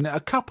interesting. A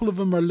couple of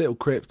them are a little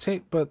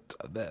cryptic, but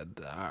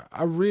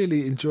I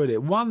really enjoyed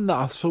it. One that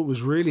I thought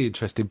was really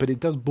interesting, but it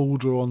does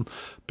border on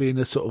being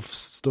a sort of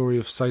story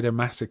of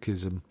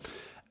sadomasochism.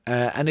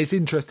 And it's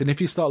interesting,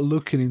 if you start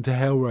looking into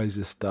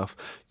Hellraiser stuff,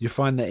 you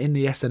find that in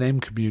the S&M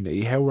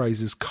community,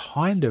 Hellraiser's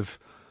kind of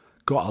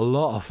got a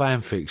lot of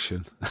fan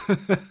fiction,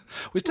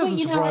 which doesn't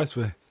surprise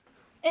me.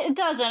 It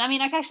doesn't. I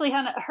mean, I actually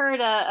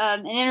heard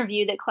an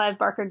interview that Clive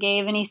Barker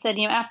gave, and he said,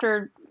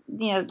 after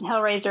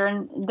Hellraiser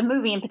and the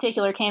movie in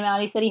particular came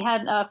out, he said he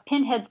had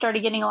Pinhead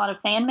started getting a lot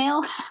of fan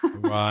mail.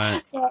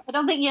 Right. So I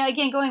don't think,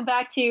 again, going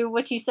back to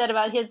what you said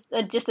about his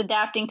just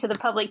adapting to the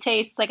public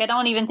taste, I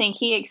don't even think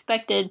he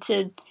expected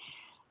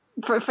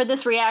for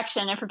this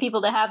reaction and for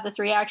people to have this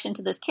reaction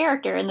to this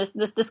character and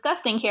this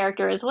disgusting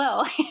character as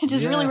well.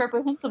 Just really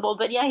reprehensible,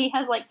 but he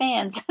has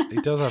fans. He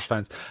does have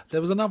fans.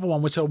 There was another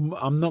one which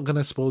I'm not going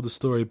to spoil the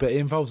story, but it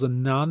involves a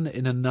nun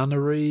in a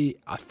nunnery,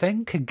 I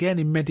think again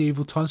in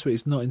medieval times, but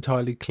it's not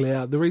entirely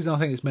clear. The reason I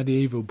think it's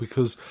medieval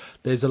because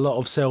there's a lot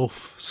of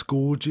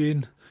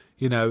self-scourging,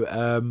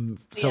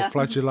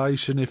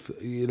 self-flagellation, if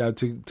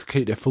to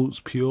keep their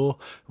thoughts pure,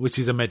 which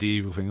is a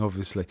medieval thing,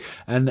 obviously.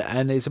 And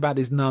it's about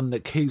this nun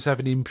that keeps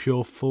having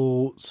impure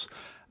thoughts,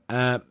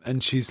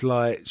 and she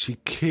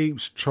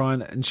keeps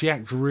trying, and she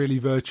acts really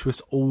virtuous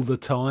all the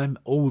time.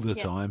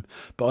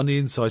 But on the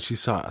inside,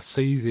 she's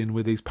seething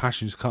with these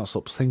passions, can't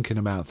stop thinking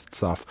about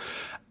stuff.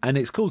 And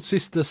it's called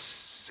Sister.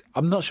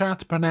 I'm not sure how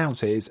to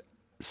pronounce it. It's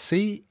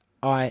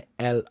Ilice.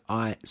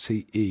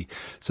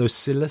 So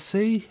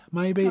Silice,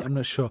 maybe? I'm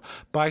not sure.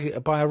 By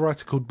a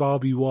writer called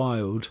Barbie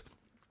Wilde,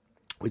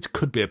 which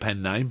could be a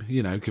pen name,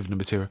 given the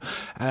material.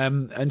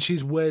 And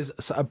she wears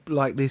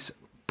this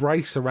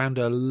brace around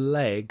her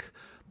leg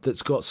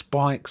that's got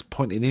spikes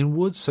pointing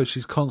inwards, so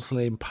she's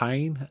constantly in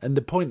pain. And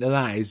the point of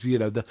that is,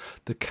 the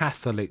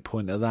Catholic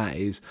point of that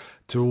is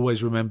to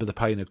always remember the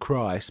pain of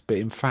Christ, but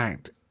in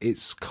fact,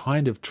 it's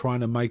kind of trying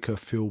to make her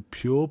feel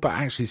pure, but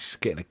actually she's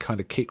getting a kind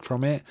of kick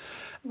from it.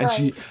 And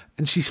right.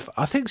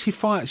 I think she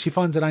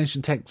finds an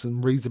ancient text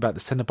and reads about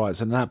the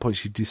Cenobites, and at that point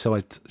she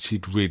decides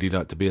she'd really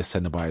like to be a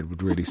Cenobite. It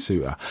would really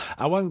suit her.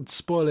 I won't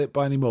spoil it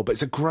by any more, but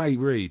it's a great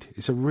read.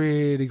 It's a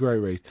really great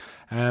read.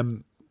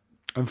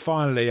 And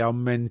finally, I'll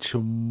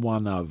mention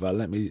one other.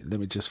 Let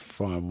me just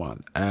find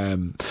one.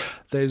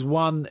 There's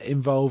one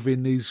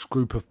involving these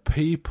group of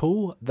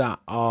people that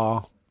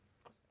are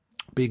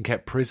being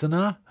kept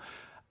prisoner.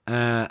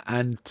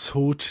 and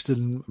tortured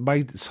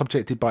and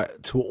subjected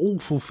to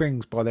awful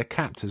things by their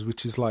captors,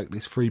 which is like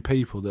these three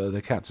people that are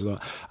their captors.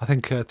 I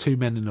think two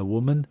men and a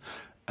woman,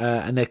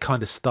 and they're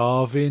kind of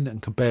starving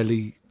and can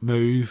barely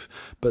move.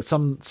 But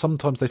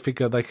sometimes they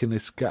figure they can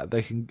escape.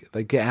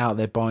 They get out of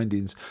their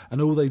bindings,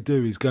 and all they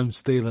do is go and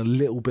steal a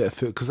little bit of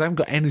food because they haven't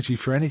got energy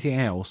for anything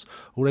else.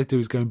 All they do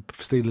is go and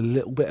steal a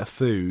little bit of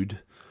food,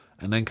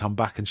 and then come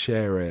back and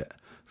share it.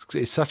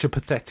 It's such a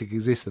pathetic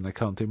existence, they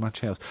can't do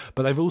much else.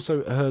 But they've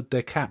also heard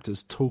their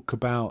captors talk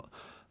about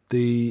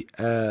the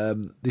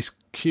this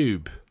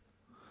cube.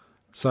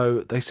 So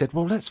they said,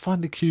 well, let's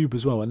find the cube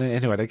as well. And then,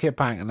 anyway, they get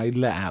back and they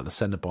let out the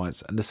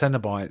Cenobites. And the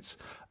Cenobites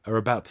are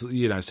about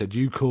to, said,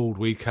 you called,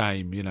 we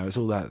came. It's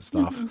all that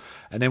stuff. Mm-hmm.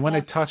 And then when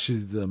they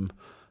touches them,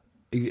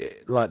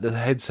 like the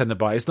head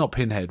Cenobite, it's not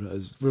Pinhead,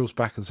 reels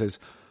back and says,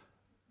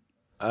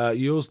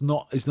 yours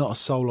is not a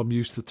soul I'm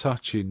used to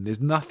touching. There's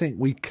nothing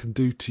we can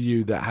do to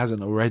you that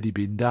hasn't already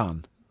been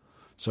done.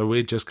 So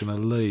we're just going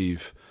to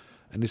leave.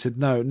 And he said,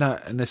 no.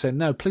 And they said,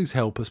 no, please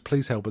help us.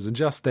 And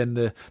just then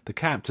the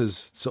captors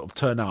sort of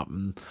turn up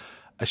and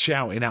are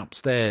shouting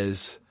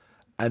upstairs.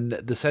 And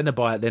the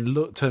Cenobite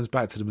then turns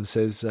back to them and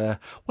says,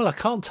 well, I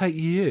can't take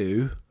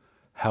you.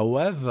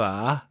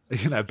 However,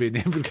 being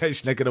the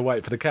implication they're going to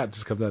wait for the captors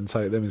to come down and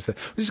take them instead,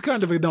 which is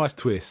kind of a nice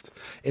twist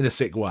in a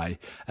sick way.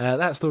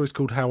 That story's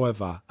called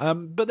However.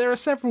 But there are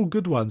several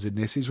good ones in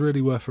this. It's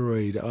really worth a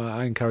read.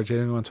 I encourage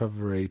anyone to have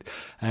a read.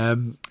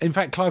 In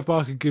fact, Clive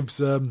Barker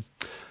gives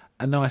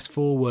a nice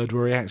foreword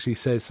where he actually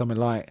says something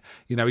like,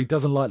 he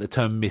doesn't like the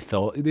term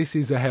mythos. This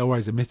is a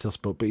Hellraiser mythos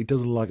book, but he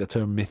doesn't like the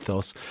term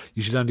mythos.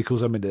 You should only call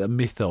something a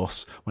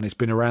mythos when it's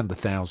been around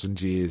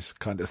 1,000 years,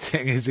 kind of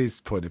thing, is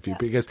his point of view.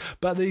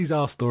 But these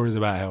are stories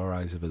about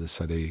Hellraiser,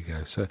 so there you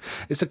go. So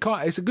it's a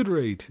good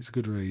read. It's a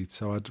good read.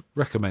 So I'd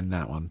recommend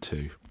that one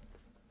too.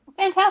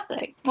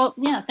 Fantastic. Well,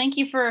 yeah, thank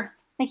you for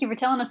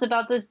telling us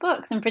about those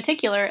books in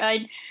particular.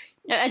 I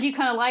do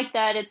kind of like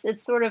that.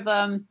 It's sort of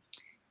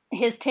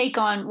his take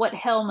on what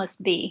hell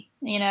must be,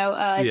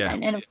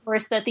 and of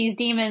course that these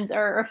demons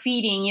are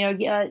feeding.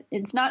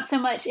 It's not so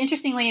much.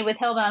 Interestingly, with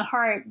Hellbound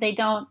Heart, they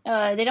don't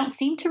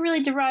seem to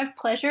really derive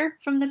pleasure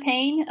from the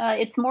pain.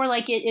 It's more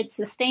like it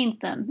sustains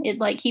them. It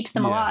like keeps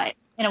them alive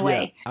in a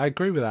way. I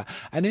agree with that.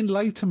 And in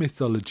later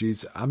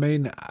mythologies, I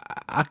mean,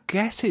 I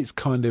guess it's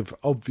kind of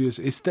obvious.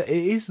 It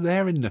is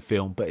there in the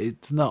film, but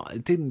it's not.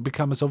 It didn't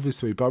become as obvious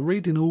to me. But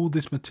reading all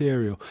this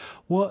material,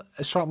 what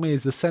struck me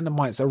is the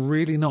Cenobites are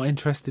really not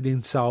interested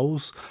in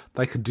souls.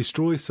 They can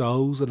destroy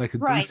souls and they can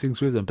do things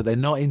with them, but they're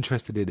not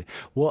interested in it.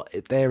 What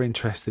they're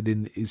interested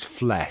in is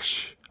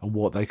flesh and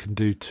what they can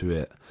do to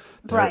it.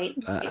 Right.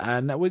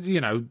 And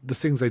the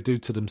things they do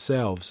to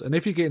themselves. And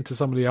if you get into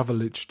some of the other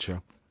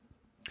literature,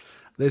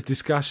 there's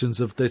discussions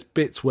of there's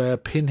bits where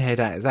Pinhead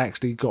has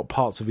actually got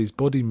parts of his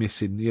body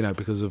missing,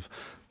 because of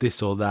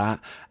this or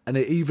that, and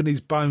even his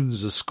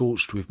bones are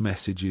scorched with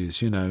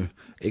messages.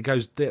 It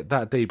goes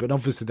that deep, and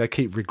obviously they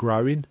keep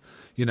regrowing.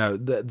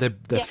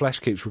 Their flesh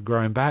keeps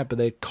regrowing back, but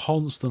they're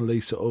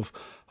constantly sort of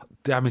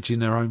damaging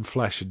their own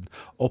flesh,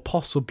 or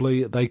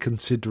possibly they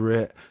consider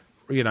it,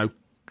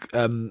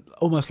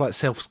 almost like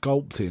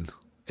self-sculpting.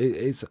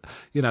 It's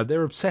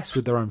they're obsessed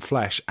with their own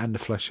flesh and the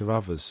flesh of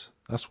others.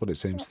 That's what it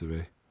seems to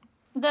be.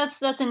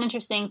 That's an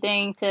interesting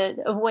thing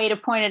a way to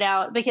point it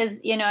out, because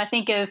I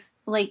think of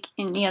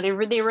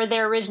they were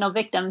their original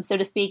victim, so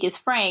to speak, is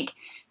Frank,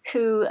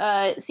 who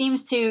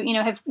seems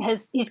to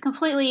he's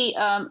completely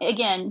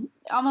again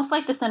almost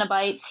like the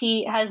Cenobites.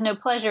 He has no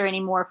pleasure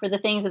anymore for the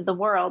things of the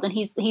world, and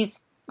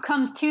he's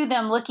comes to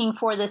them looking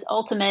for this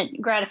ultimate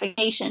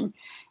gratification.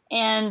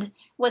 And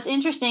what's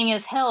interesting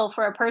as hell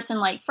for a person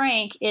like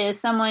Frank is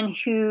someone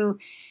who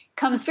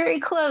comes very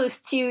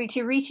close to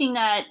reaching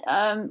that,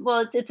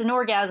 it's an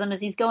orgasm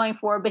as he's going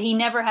for, but he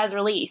never has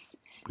release.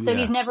 So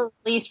he's never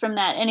released from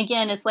that. And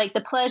again, it's like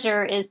the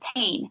pleasure is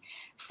pain.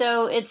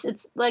 So it's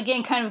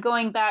again, kind of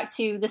going back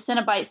to the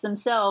Cenobites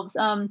themselves.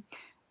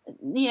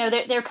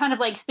 They're kind of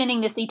like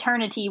spending this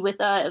eternity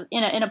with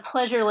in a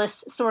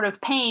pleasureless sort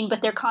of pain,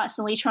 but they're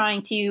constantly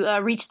trying to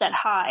reach that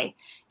high.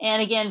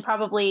 And again,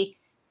 probably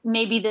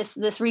maybe this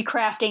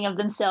recrafting of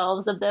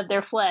themselves, of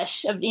their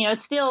flesh,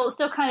 it's still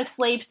kind of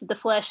slaves to the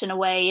flesh in a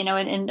way,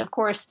 and of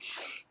course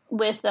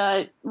with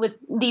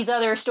these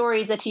other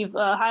stories that you've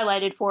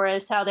highlighted for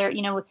us, how they're,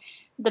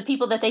 the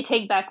people that they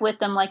take back with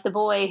them, like the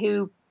boy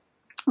who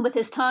with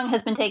his tongue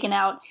has been taken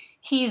out,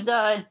 he's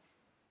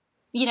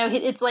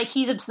it's like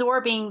he's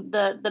absorbing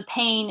the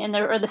pain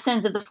or the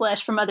sins of the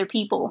flesh from other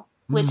people,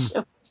 which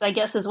of course, I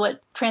guess is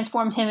what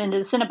transformed him into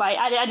the Cenobite.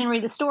 I didn't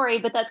read the story,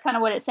 but that's kind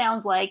of what it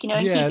sounds like,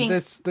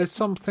 there's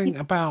something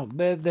about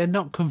they're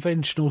not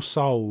conventional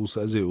souls,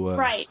 as it were,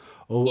 right?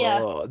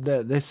 Or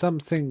there's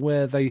something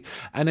where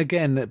and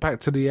again, back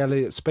to the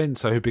Elliot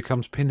Spencer who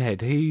becomes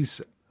Pinhead.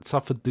 He's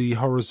suffered the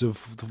horrors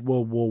of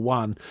World War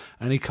One,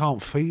 and he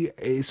can't feel.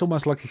 It's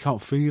almost like he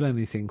can't feel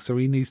anything, so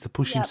he needs to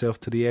push himself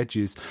to the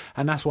edges,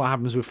 and that's what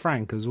happens with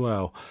Frank as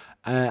well.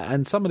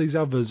 And some of these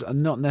others are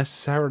not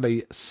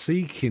necessarily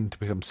seeking to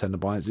become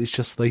Cenobites. It's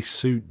just they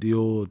suit the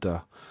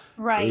order.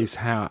 Right. Is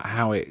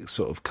how it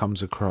sort of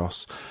comes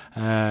across.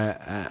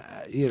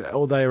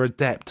 Or they're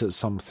adept at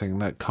something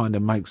that kind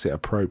of makes it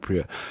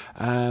appropriate.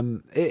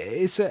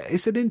 It's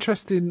an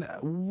interesting.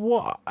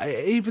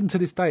 Even to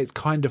this day, it's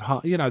kind of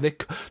hard. The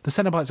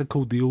Cenobites are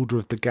called the Order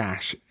of the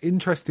Gash.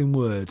 Interesting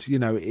word.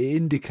 It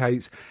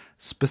indicates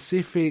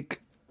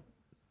specific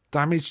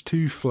damage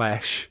to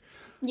flesh.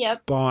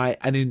 Yep. By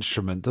an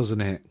instrument,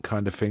 doesn't it?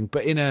 Kind of thing,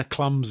 but in a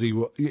clumsy,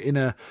 in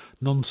a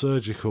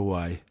non-surgical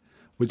way.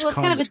 Which it's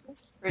kind of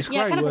a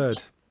great word.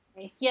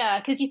 Yeah,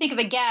 because you think of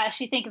a gash,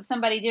 you think of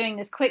somebody doing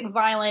this quick,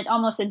 violent,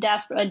 almost a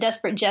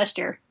desperate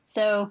gesture.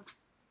 So,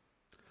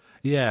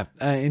 yeah,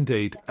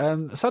 indeed.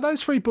 So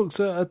those 3 books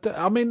are.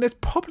 There's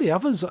probably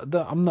others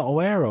that I'm not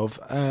aware of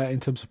in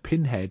terms of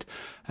Pinhead,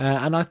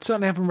 and I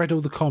certainly haven't read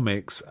all the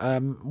comics.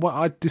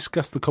 I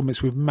discussed the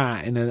comics with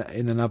Matt in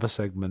another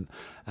segment,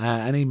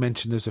 and he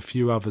mentioned there's a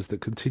few others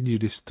that continue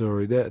this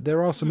story.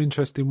 There are some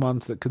interesting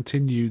ones that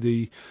continue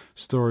the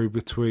story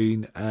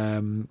between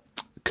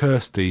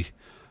Kirsty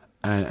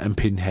and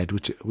Pinhead,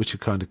 which are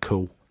kind of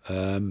cool.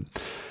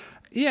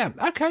 Yeah,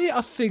 okay.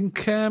 I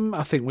think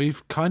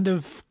we've kind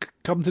of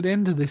come to the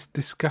end of this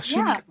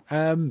discussion.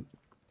 Yeah.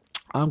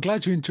 I'm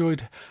glad you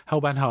enjoyed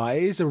Hellbound Heart.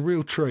 It is a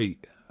real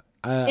treat.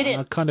 It is.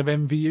 I kind of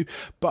envy you,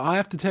 but I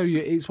have to tell you,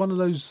 it's one of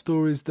those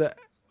stories that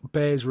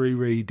bears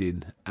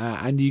rereading,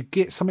 and you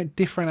get something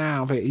different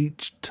out of it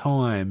each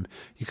time.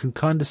 You can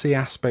kind of see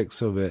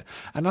aspects of it,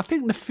 and I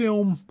think the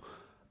film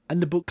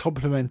and the book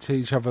complement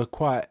each other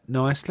quite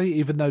nicely,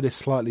 even though they're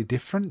slightly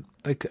different.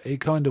 It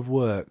kind of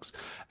works,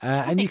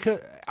 and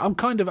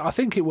I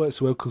think it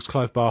works well because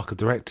Clive Barker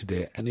directed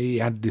it, and he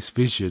had this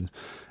vision,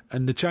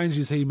 and the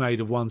changes he made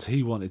of ones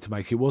he wanted to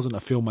make. It wasn't a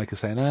filmmaker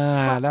saying,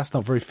 that's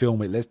not very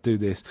filmic, let's do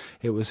this.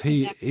 It was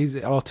his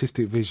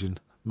artistic vision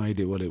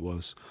made it what it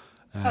was.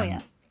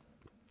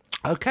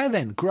 Okay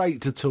then,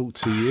 great to talk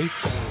to you.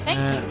 Thank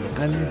you.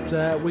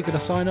 And we're going to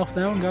sign off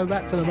now and go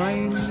back to the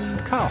main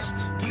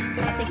cast.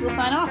 I think we'll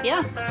sign off,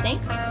 yeah.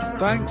 Thanks.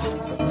 Thanks.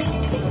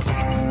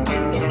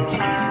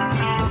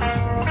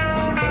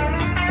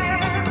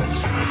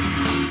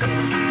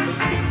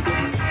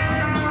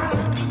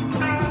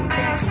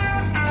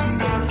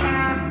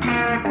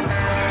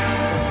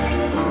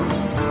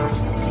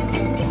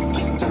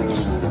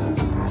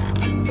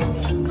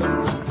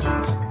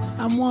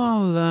 And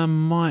while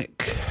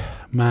Mike,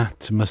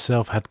 Matt and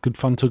myself had good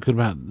fun talking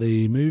about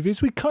the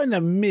movies, we kind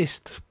of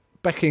missed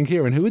Becky and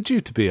Kieran, who were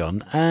due to be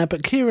on,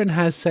 but Kieran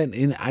has sent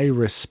in a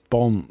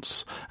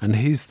response and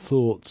his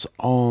thoughts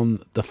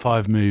on the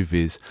 5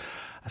 movies.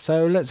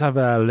 So let's have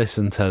a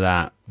listen to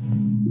that.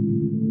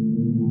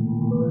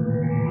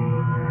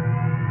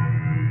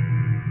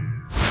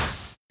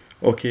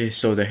 Okay,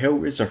 so the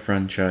Hellraiser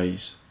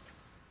franchise,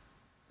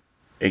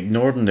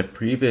 ignoring the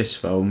previous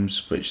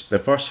films, which the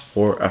first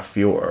 4 I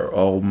feel are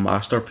all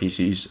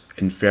masterpieces,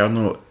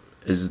 Inferno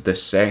is the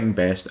second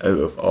best out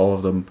of all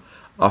of them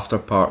after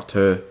Part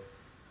 2,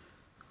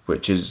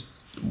 which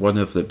is one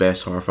of the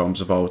best horror films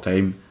of all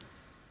time.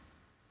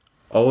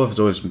 All of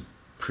those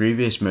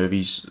previous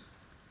movies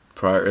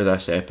prior to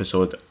this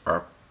episode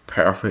are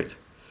perfect.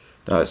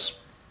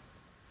 That's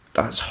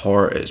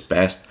horror at its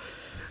best.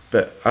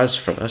 But as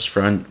for this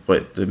front,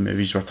 what the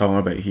movies we're talking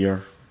about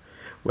here,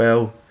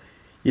 well,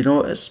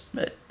 it's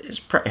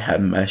pretty hit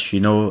and miss.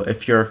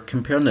 If you're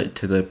comparing it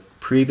to the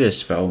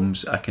previous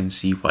films, I can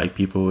see why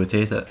people would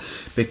hate it,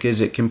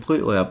 because it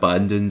completely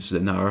abandons the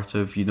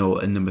narrative,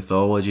 and the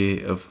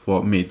mythology of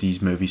what made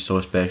these movies so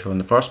special in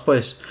the first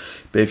place.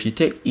 But if you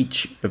take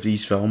each of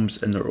these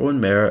films in their own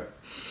merit,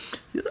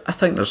 I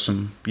think there's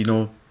some,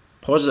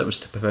 positives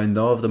to be found in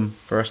all of them.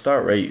 For a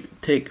start,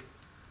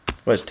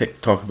 let's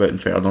talk about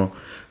Inferno,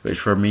 which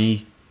for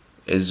me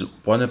is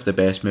one of the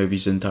best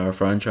movies in the entire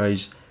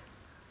franchise.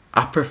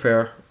 I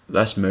prefer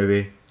this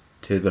movie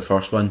to the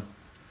first one,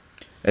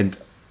 and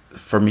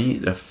for me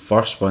the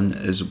first one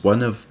is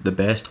one of the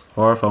best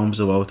horror films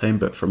of all time,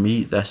 but for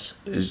me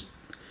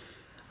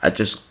I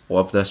just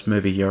love this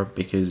movie here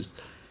because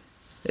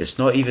it's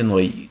not even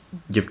like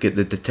you've got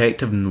the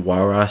detective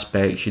noir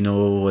aspects, and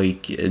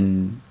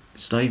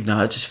it's not even that.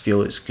 I just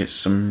feel it's got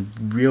some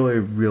really,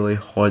 really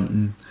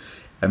haunting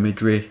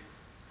imagery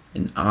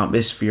and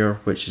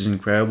atmosphere, which is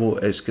incredible.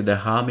 It's got the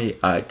hammy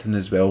acting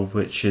as well,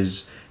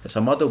 it's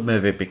a muddled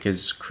movie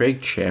because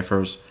Craig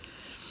Sheffer's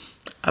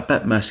a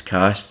bit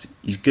miscast.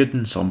 He's good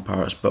in some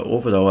parts, but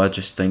overall I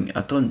just think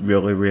I don't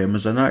really rate him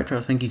as an actor.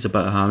 I think he's a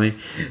bit hammy.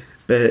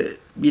 But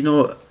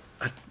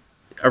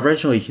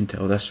originally you can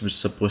tell this was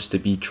supposed to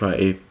be try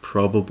to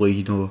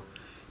probably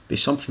be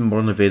something more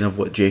in the vein of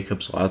what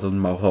Jacob's Ladder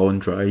and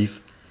Mulholland Drive,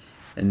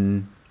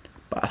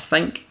 but I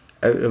think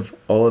out of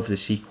all of the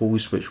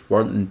sequels which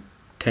weren't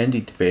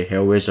intended to be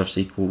Hellraiser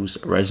sequels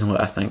originally,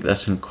 I think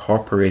this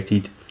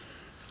incorporated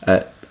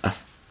it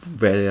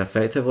very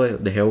effectively,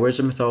 the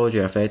Hellraiser mythology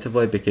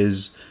effectively,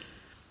 because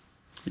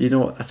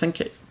I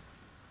think it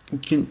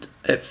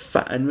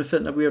fit in with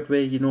it in a weird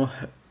way.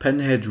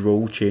 Pinhead's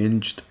role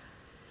changed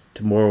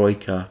to more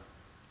like a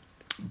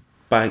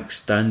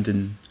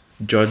backstanding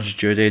judge,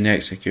 jury and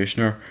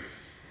executioner,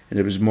 and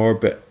it was more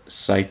about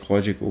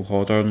psychological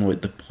horror and like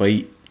the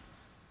plight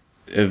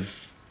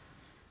of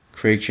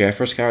Craig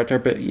Sheffer's character.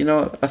 But you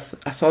know, I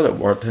thought it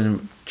worked,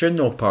 and due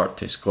no part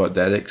to Scott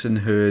Derrickson,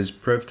 who has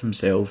proved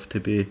himself to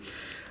be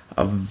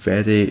a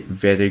very,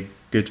 very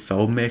good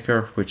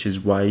filmmaker, which is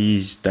why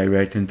he's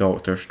directing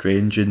Doctor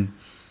Strange, and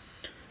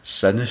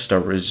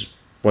Sinister is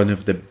one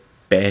of the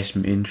best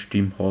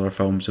mainstream horror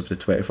films of the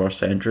 21st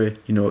century.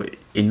 You know,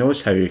 he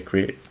knows how to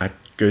create a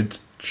good,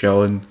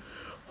 chilling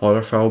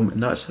horror film,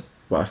 and that's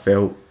what I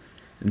felt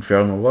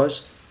Inferno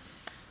was.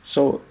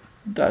 So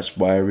that's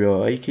why I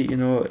really like it. You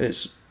know,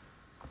 it's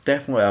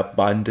definitely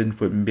abandoned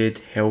what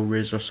made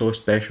Hellraiser so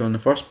special in the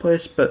first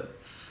place, but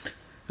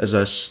as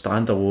a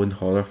standalone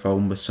horror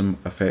film with some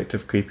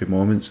effective creepy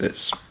moments,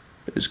 it's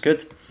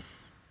good.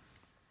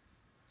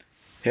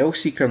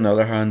 Hellseeker, on the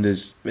other hand,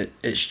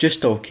 it's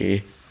just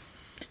okay.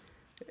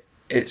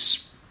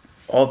 It's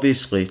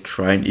obviously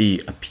trying to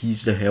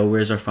appease the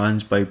Hellraiser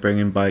fans by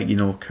bringing back, you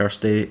know,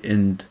 Kirsty,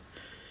 and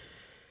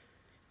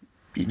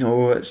you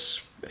know,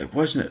 it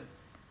wasn't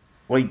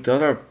like the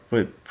other,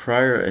 like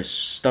prior. It's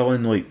still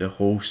in like the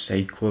whole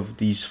cycle of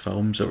these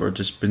films that were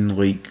just been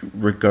like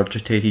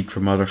regurgitated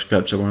from other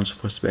scripts that weren't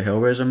supposed to be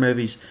Hellraiser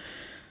movies,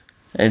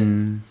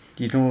 and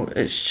you know,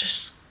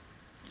 it's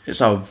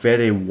a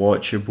very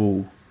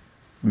watchable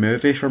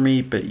movie for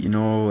me. But you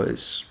know,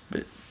 it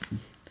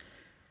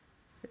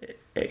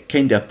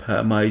kind of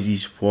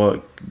epitomises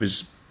what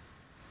was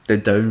the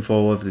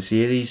downfall of the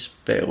series,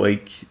 but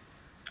like,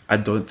 I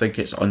don't think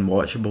it's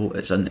unwatchable.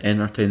 It's an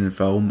entertaining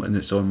film in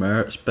its own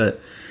merits, but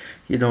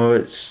you know,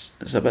 it's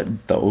a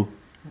bit dull,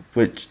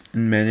 which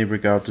in many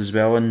regards as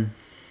well. And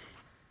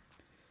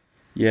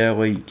yeah,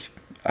 like,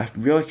 I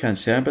really can't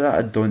say about that.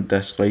 I don't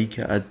dislike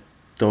it. I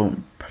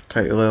don't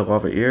particularly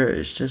love it here.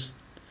 It's just,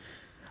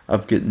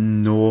 I've got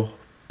no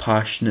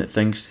passionate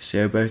things to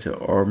say about it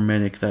or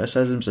many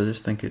criticisms. I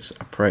just think it's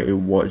a pretty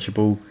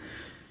watchable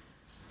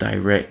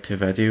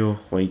direct-to-video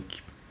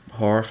like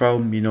horror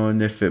film, you know.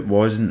 And if it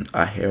wasn't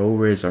a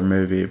Hellraiser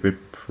movie, it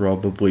would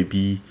probably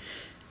be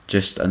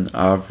just an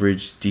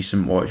average,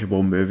 decent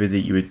watchable movie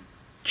that you would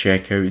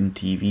check out on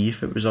TV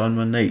if it was on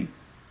one night.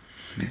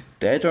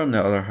 Dead, on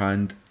the other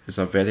hand, is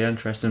a very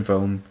interesting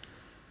film.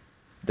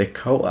 The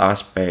cult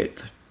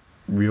aspect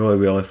really,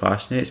 really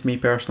fascinates me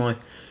personally.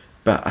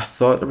 But I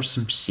thought there were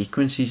some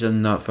sequences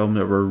in that film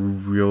that were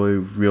really,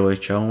 really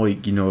chill.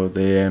 Like, you know,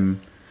 the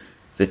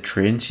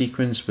train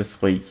sequence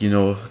with, like, you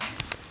know,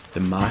 the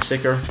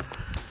massacre.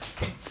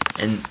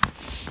 And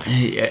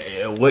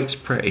it looks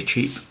pretty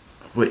cheap,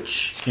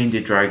 which kind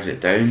of drags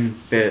it down.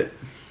 But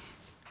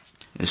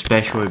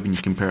especially when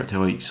you compare it to,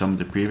 like, some of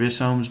the previous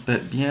films.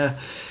 But yeah,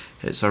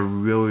 it's a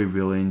really,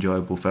 really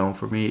enjoyable film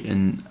for me.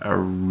 And I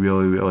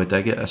really, really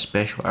dig it.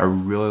 Especially, I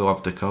really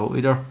love the cult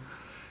leader.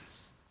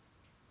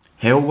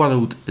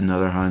 Hellworld, on the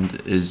other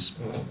hand, is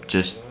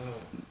just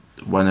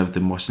one of the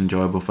most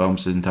enjoyable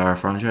films of the entire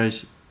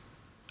franchise.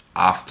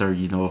 After,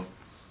 you know,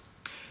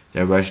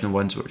 the original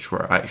ones, which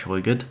were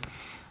actually good.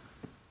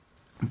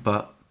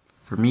 But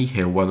for me,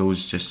 Hellworld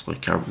is just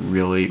like a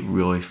really,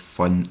 really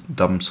fun,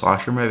 dumb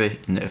slasher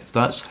movie. And if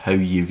that's how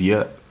you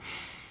view it,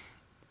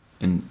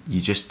 and you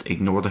just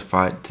ignore the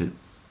fact that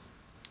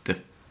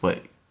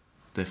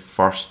the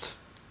first,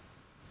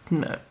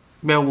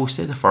 well, we'll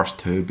say the first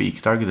two, but you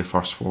could argue the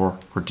first four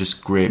were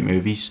just great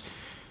movies.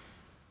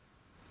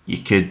 You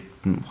could,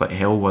 like,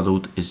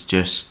 Hellworld is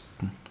just,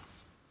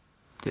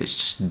 it's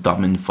just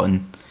dumb and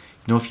fun.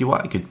 You know, if you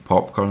want a good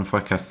popcorn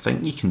flick, I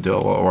think you can do a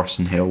lot worse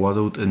than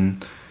Hellworld,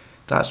 and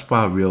that's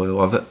why I really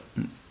love it.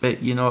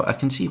 But, you know, I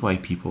can see why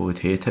people would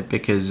hate it,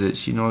 because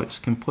it's, you know, it's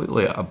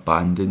completely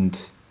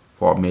abandoned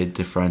what made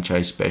the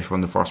franchise special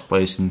in the first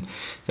place, and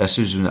this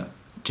is when it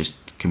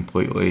just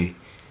completely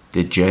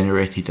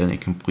degenerated into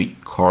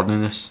complete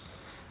corniness.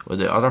 Well,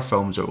 the other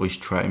films at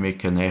least try to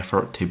make an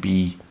effort to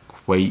be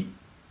quite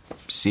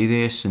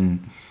serious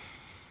and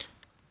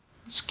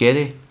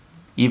scary.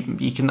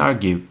 You can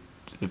argue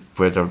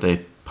whether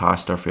they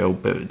passed or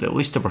failed, but at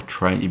least they were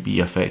trying to be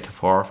effective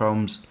horror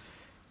films.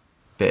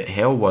 But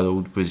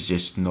Hellworld was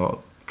just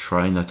not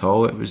trying at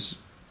all.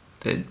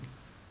 It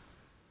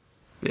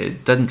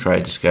didn't try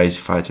to disguise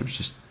the fact it was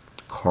just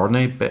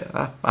corny, but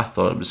I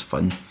thought it was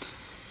fun.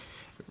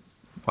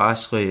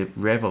 Lastly,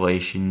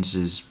 Revelations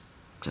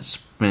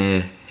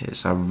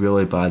it's a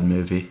really bad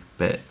movie,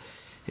 but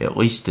at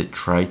least it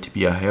tried to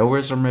be a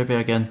Hellraiser movie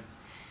again.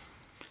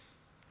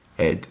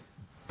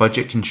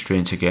 Budget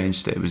constraints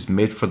against it. It was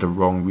made for the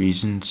wrong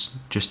reasons,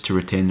 just to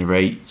retain the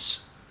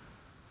rights,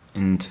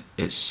 and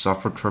it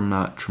suffered from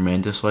that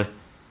tremendously.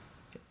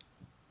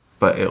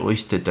 But at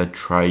least it did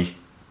try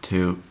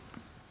to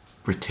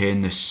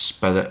retain the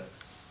spirit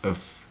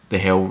of the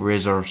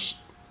Hellraisers,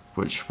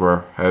 which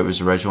were how it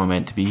was originally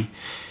meant to be.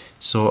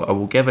 So I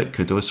will give it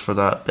kudos for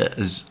that, but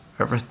as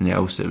everything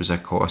else, it was a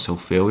colossal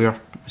failure.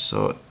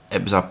 So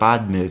it was a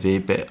bad movie,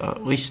 but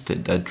at least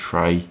it did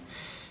try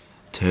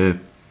to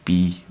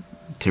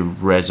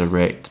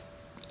resurrect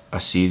a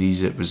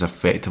series that was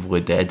effectively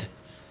dead.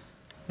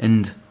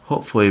 And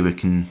hopefully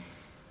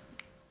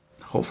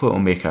hopefully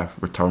it'll make a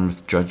return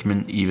with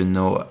Judgment, even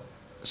though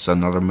it's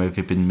another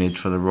movie being made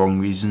for the wrong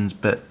reasons.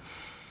 But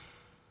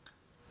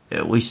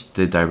at least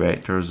the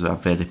director is a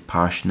very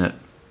passionate,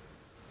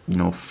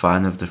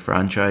 fan of the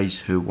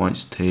franchise who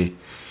wants to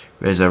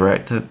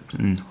resurrect it,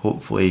 and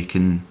hopefully he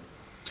can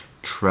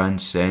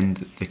transcend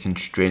the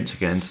constraints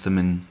against them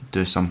and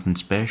do something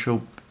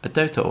special. I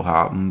doubt it'll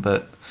happen,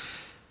 but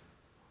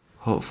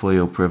hopefully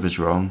he'll prove us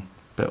wrong.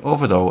 But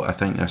overall, I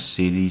think this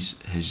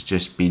series has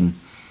just been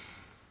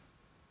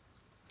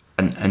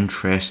an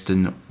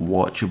interesting,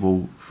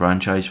 watchable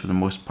franchise for the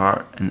most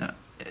part, and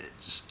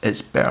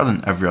it's better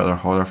than every other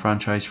horror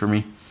franchise for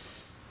me.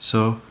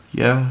 So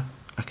yeah,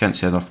 I can't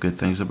say enough good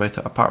things about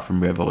it. Apart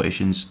from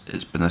Revelations,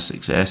 it's been a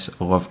success.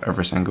 I love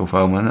every single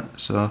film in it.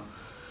 So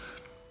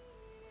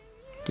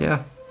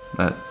yeah,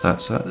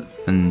 that's it.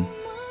 And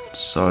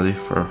sorry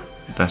for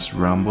this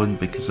rambling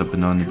because I've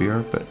been on the beer,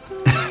 but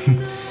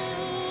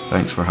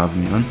thanks for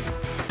having me on.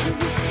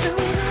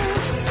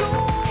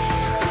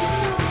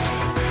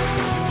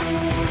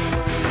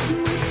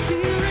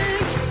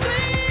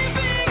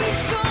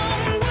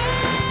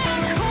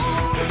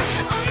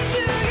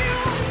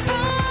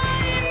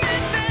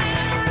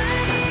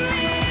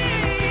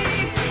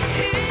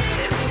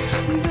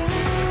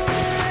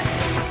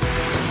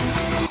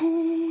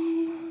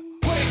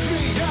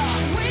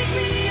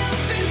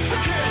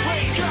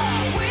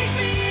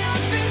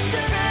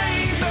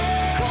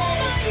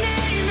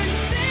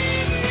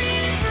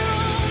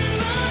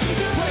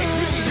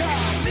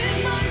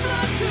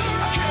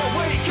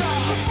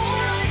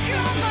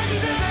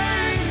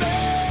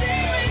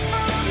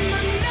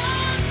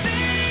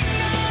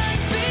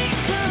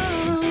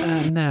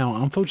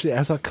 Unfortunately,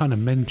 as I kind of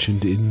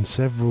mentioned in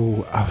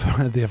several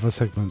of the other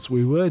segments,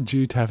 we were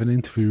due to have an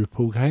interview with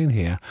Paul Kane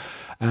here.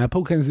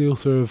 Paul Kane's the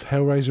author of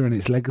Hellraiser and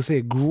its Legacy,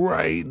 a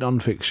great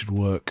non-fiction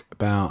work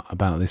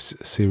about this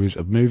series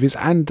of movies,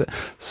 and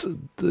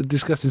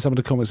discussing some of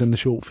the comics and the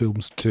short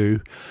films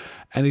too.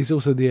 And he's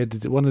also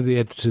one of the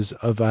editors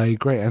of a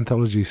great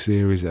anthology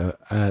series,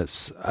 which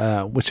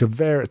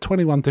are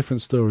 21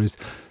 different stories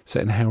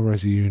set in the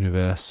Hellraiser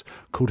universe,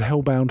 called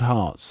Hellbound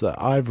Hearts,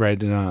 that I've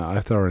read and I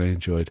thoroughly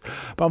enjoyed.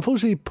 But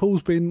unfortunately,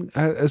 Paul's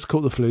has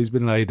caught the flu, he's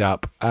been laid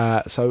up.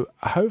 So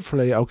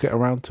hopefully I'll get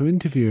around to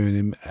interviewing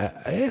him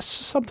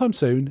sometime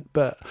soon,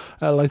 but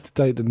at a later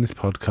date than this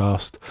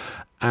podcast.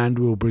 And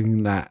we'll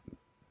bring that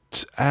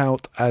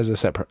out as a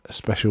separate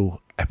special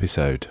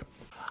episode.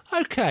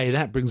 Okay,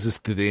 that brings us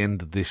to the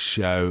end of this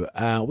show.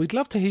 We'd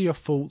love to hear your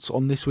thoughts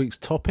on this week's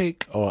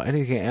topic or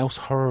anything else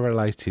horror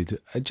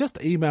related.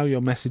 Just email your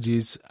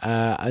messages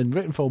in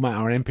written format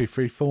or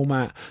MP3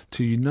 format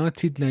to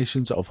United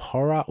Nations of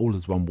Horror, all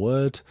as one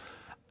word,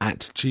 at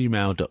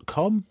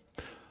gmail.com.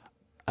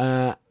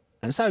 And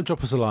so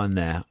drop us a line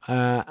there.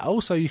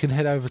 Also, you can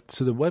head over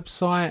to the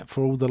website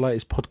for all the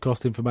latest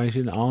podcast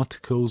information,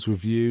 articles,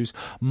 reviews.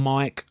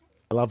 Mike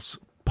loves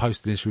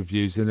posting his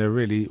reviews, and they're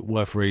really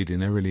worth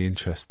reading. They're really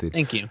interesting.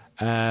 Thank you.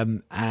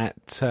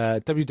 At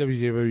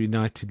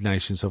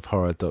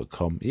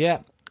www.unitednationsofhorror.com. Yeah,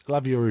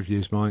 love your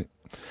reviews, Mike.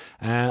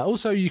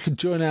 Also, you can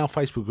join our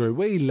Facebook group.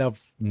 We love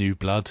new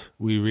blood.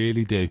 We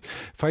really do.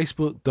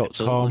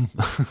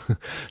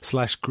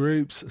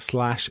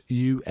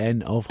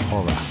 Facebook.com/groups/UN of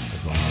Horror.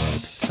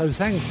 So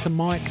thanks to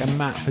Mike and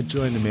Matt for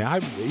joining me. I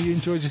hope you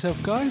enjoyed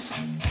yourself, guys.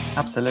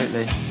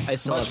 Absolutely.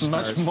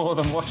 Much more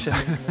than watching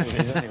these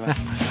movies anyway.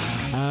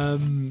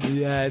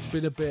 Yeah, it's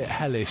been a bit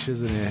hellish,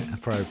 isn't it?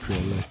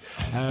 Appropriately.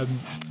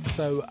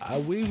 So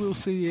we will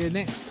see you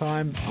next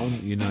time on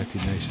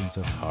United Nations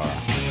of Horror.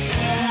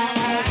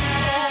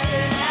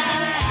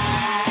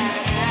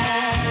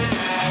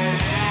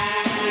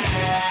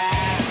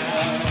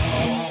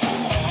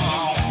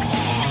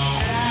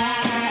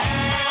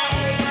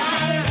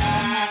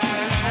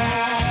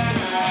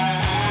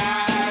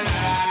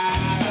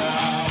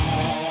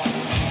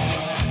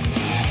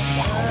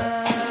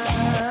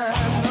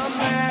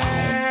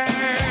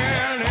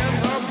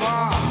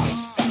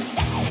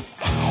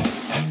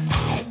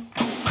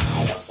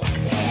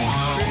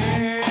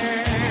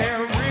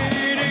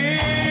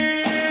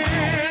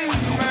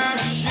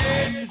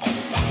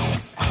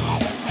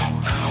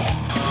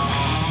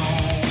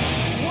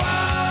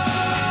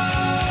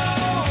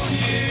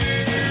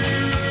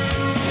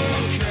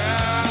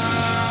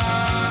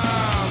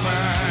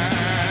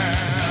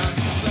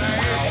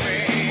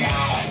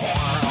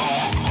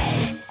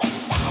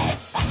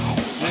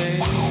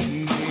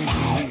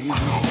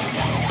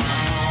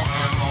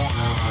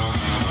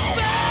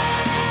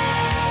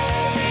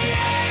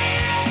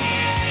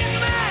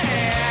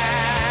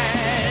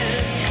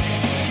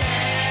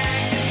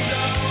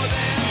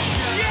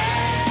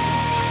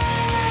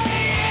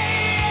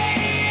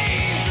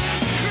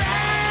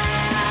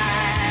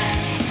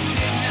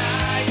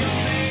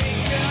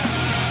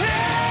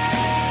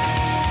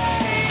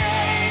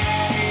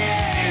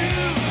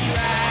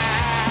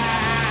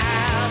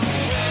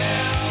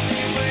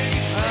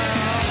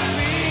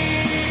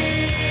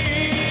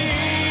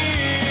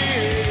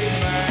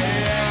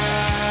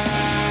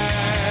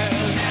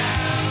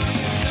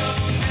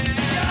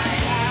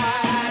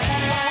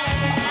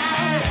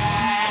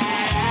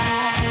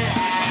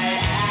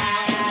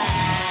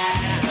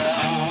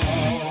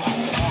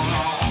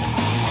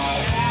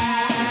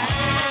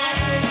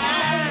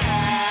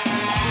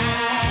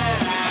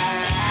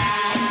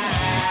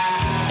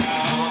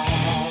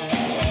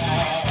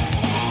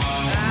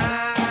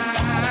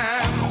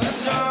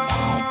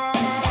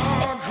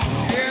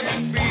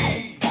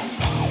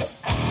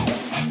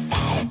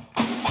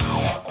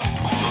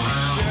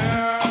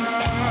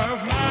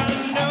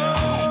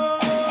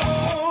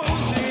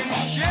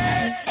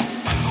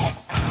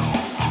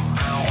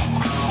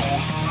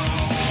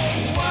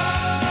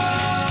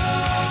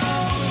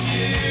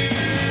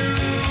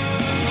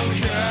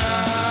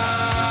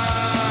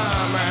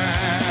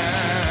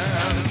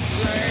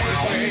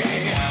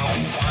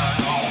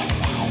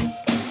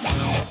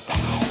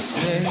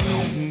 save me.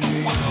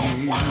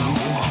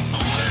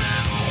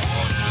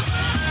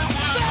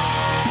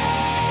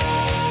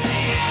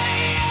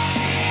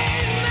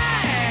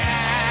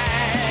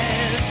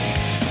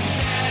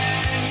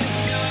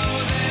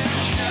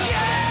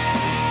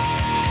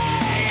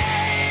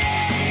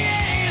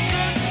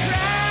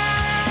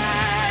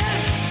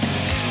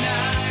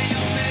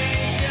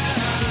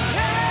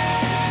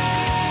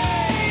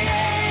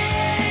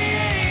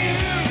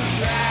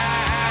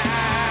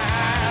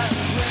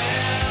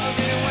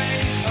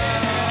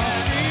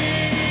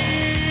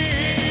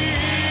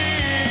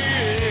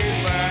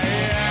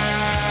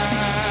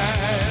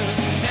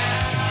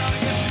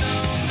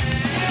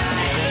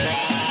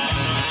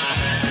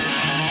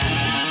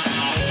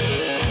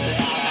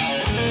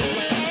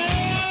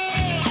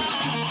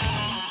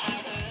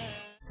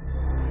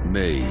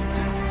 Made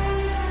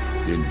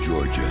in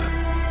Georgia.